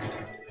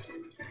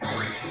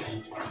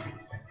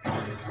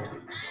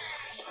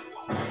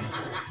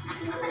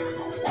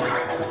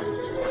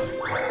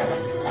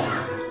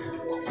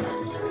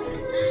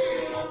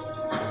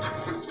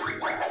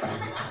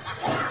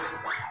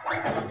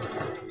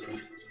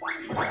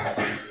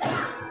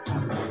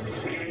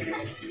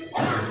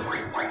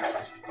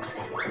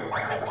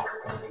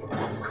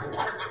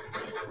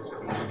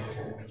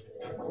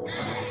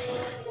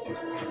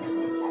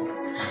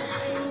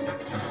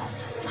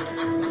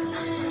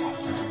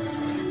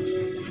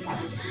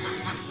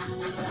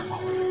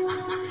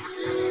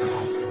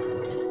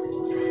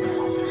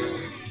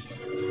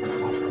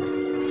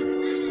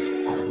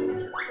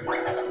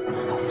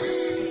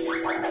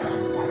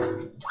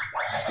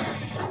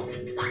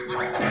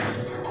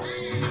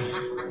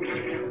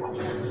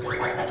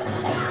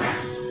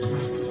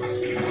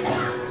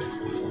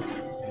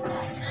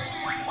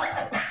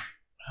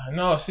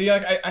 No, see,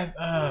 like, let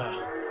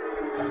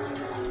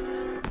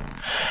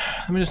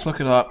me just look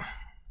it up.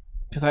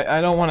 Because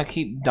I don't want to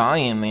keep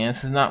dying, man.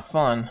 This is not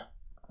fun.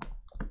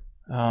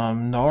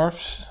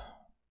 Knarfs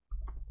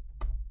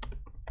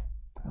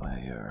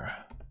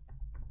Lair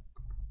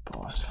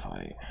boss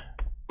fight.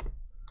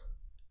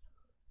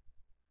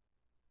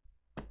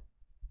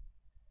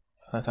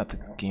 That's not the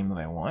game that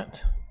I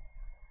want.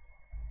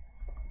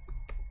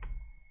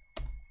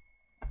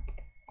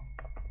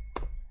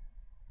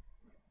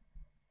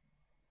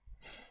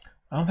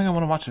 I don't think I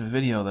want to watch a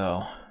video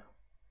though.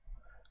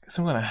 Guess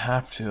I'm gonna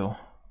have to.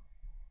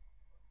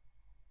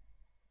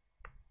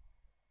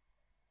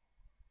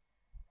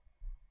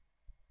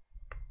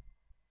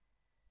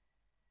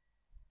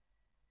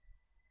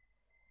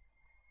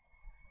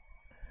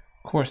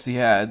 Of course,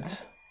 the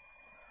ads.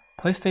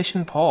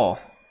 PlayStation Paul.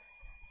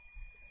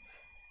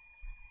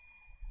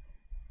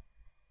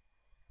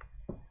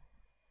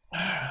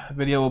 The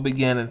video will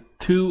begin in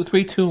 2,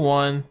 3, 2,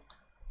 1.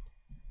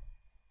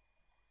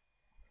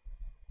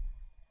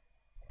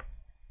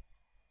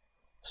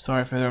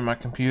 Sorry for my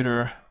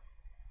computer.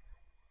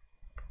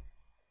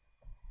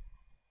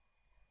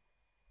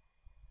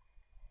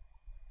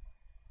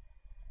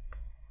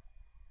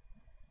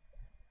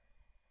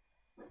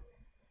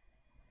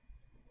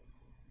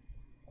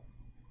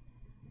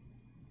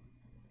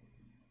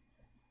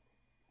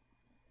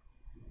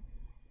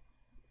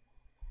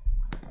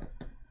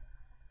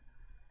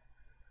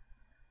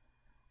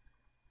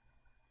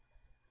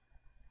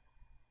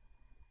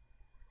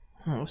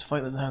 This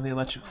fight doesn't have the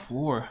electric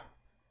floor.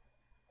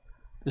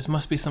 This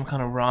must be some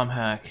kind of ROM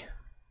hack.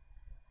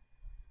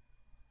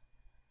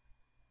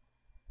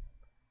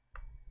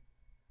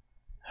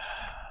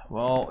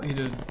 Well, he's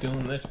just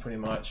doing this pretty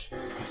much.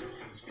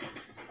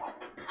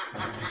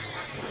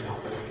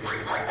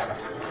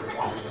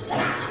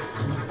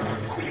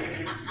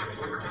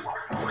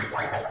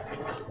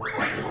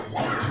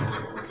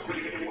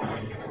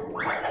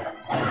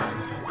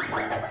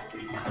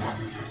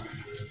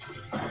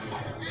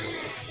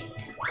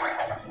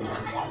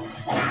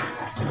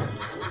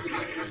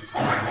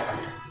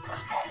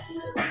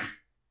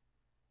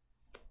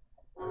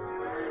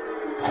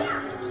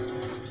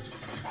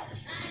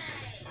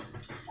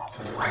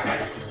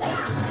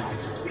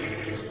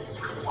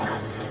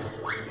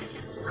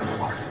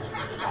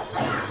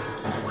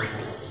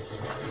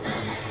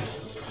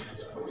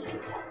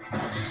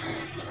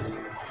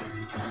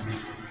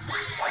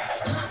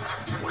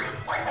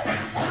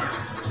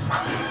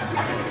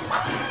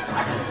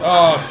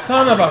 Oh,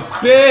 son of a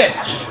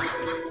bitch!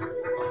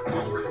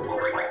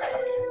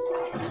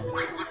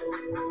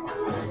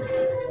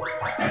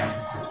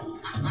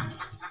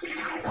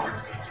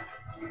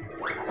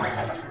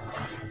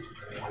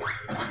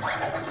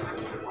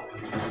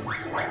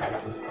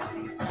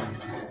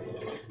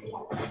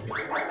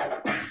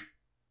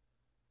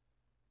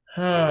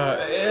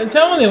 I'm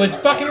telling you, it's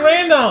fucking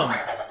random!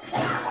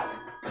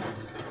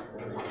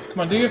 Come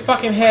on, do your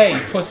fucking hay, you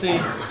pussy.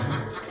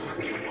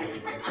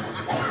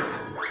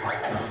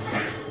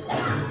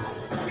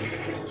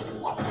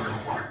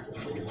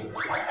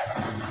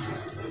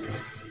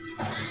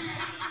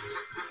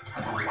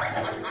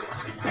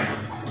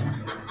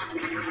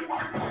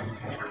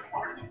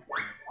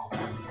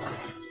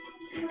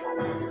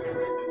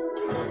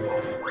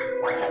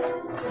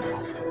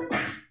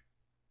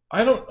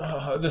 I don't...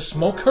 the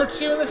smoke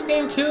hurts you in this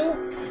game,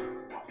 too?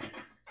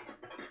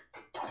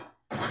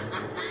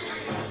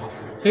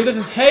 See, this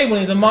is hay when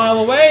he's a mile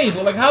away,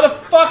 but like, how the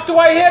fuck do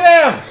I hit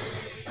him?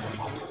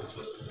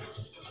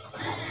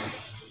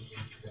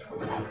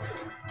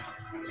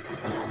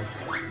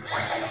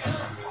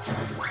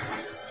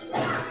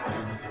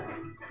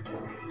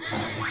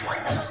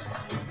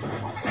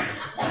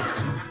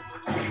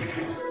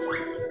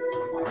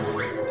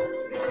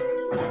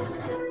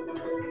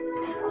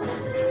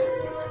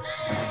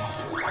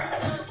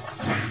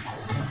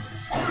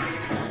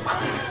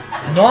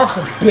 Knarf's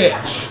a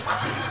bitch.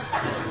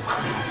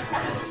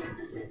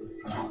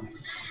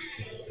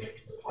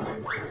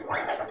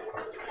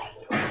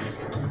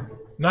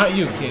 Not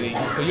you, kitty.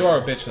 But you are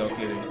a bitch, though,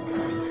 kitty.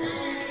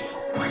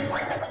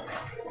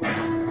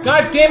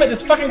 God damn it,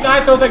 this fucking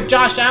guy throws like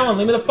Josh Allen.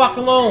 Leave me the fuck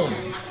alone.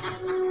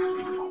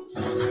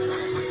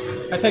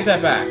 I take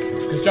that back.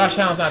 Because Josh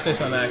Allen's not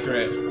this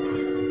inaccurate.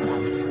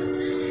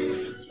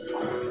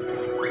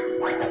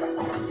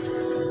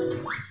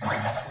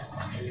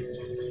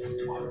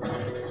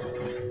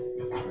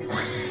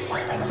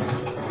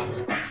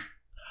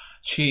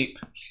 Cheap.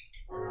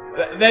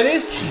 That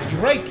is cheap.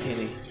 You're right,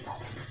 kitty.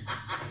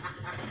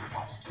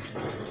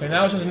 So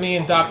now it's just me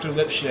and Dr.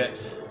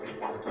 Lipschitz.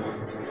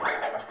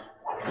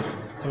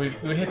 So we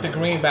hit the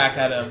green back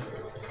at him.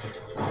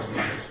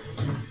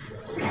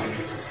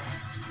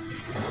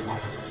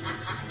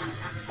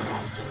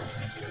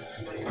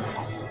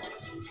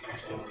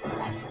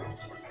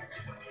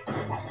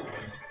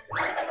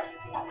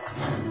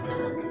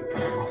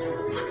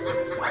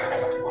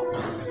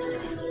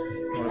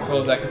 I'm gonna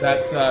close that because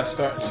that's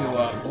starting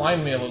to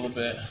blind me a little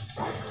bit.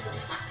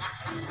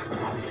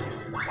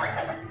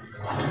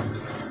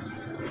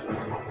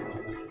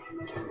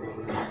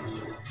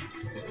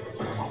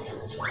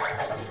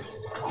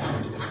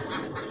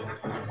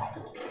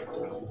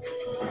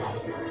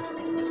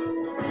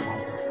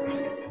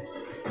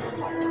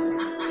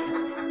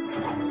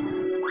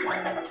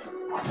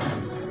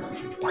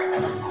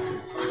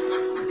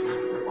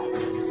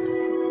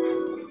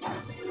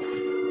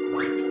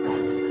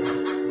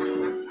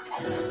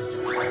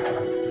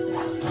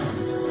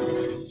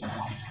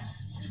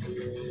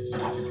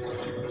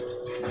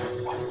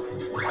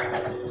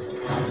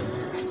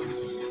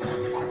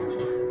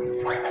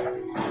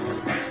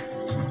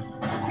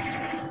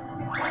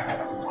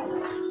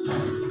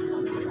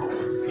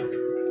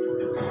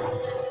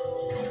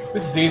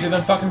 This is easier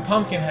than fucking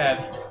Pumpkinhead.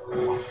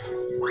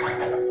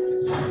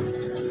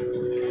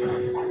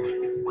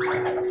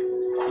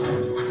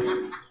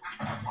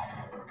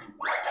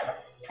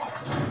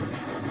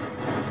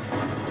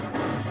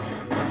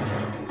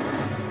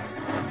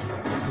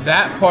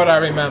 That part I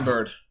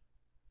remembered.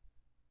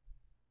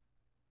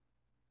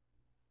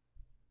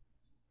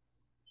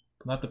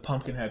 Not the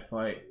Pumpkinhead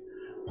fight.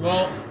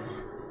 Well,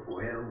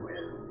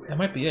 that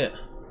might be it.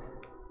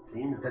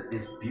 Seems that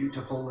this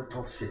beautiful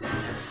little city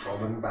has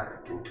fallen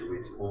back into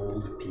its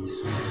old,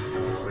 peaceful,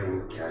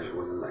 boring,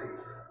 casual life.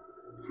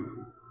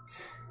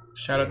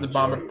 Shout out to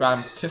Bomber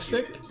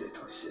Baptistic.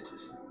 Little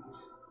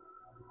citizens.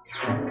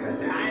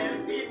 Because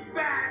I'll be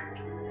back!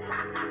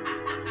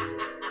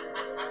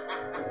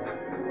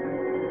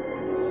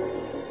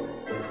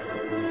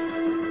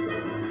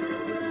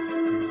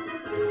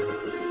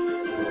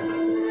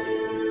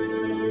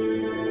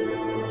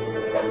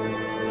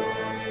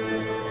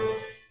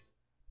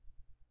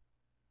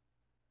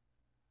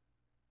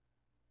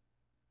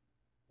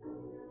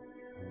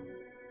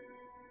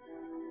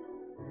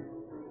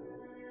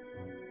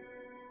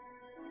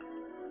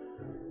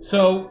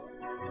 So,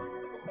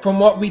 from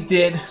what we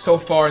did so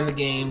far in the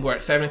game, we're at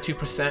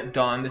 72%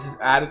 done. This has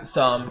added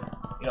some,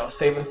 you know,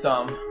 saving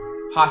some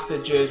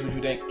hostages, which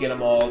we didn't get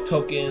them all.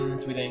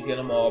 Tokens, we didn't get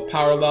them all.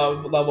 Power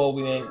level,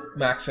 we didn't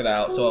max it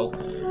out. So,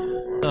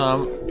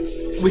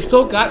 we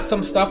still got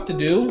some stuff to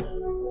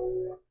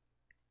do.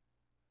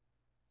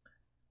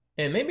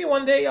 And maybe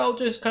one day I'll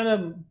just kind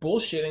of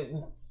bullshit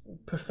and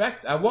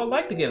perfect. I would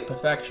like to get a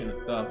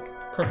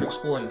perfect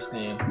score in this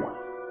game.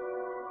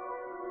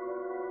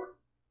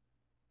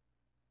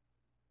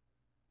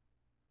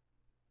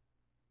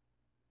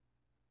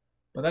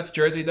 But that's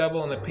Jersey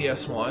Devil on the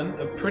PS1.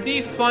 A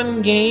pretty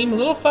fun game. A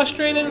little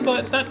frustrating, but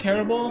it's not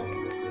terrible.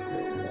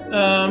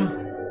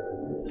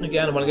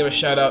 Again, I want to give a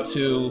shout out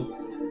to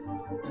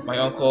my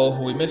uncle,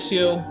 who we miss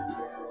you.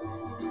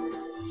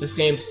 This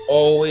game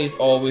always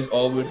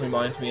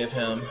reminds me of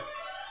him.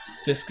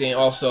 This game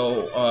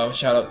also,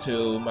 shout out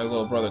to my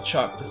little brother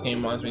Chuck. This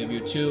game reminds me of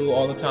you too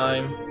all the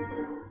time.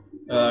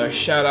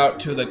 Shout out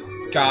to the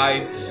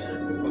guides,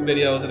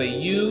 videos that I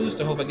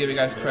used. I hope I give you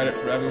guys credit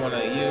for everyone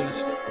I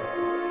used.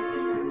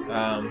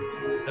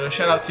 And a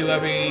shout out to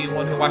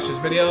everyone who watched this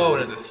video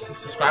and is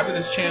subscribed to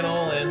this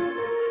channel and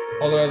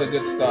all the other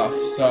good stuff.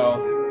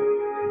 So,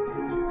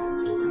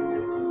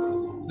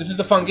 this is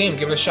the fun game.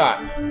 Give it a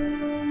shot.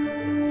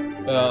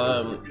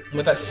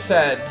 With that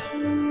said,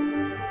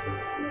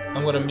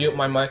 I'm gonna mute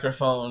my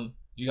microphone.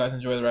 You guys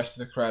enjoy the rest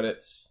of the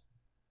credits.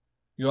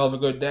 You all have a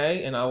good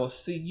day, and I will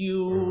see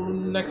you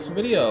next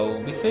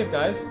video. Be safe,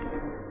 guys.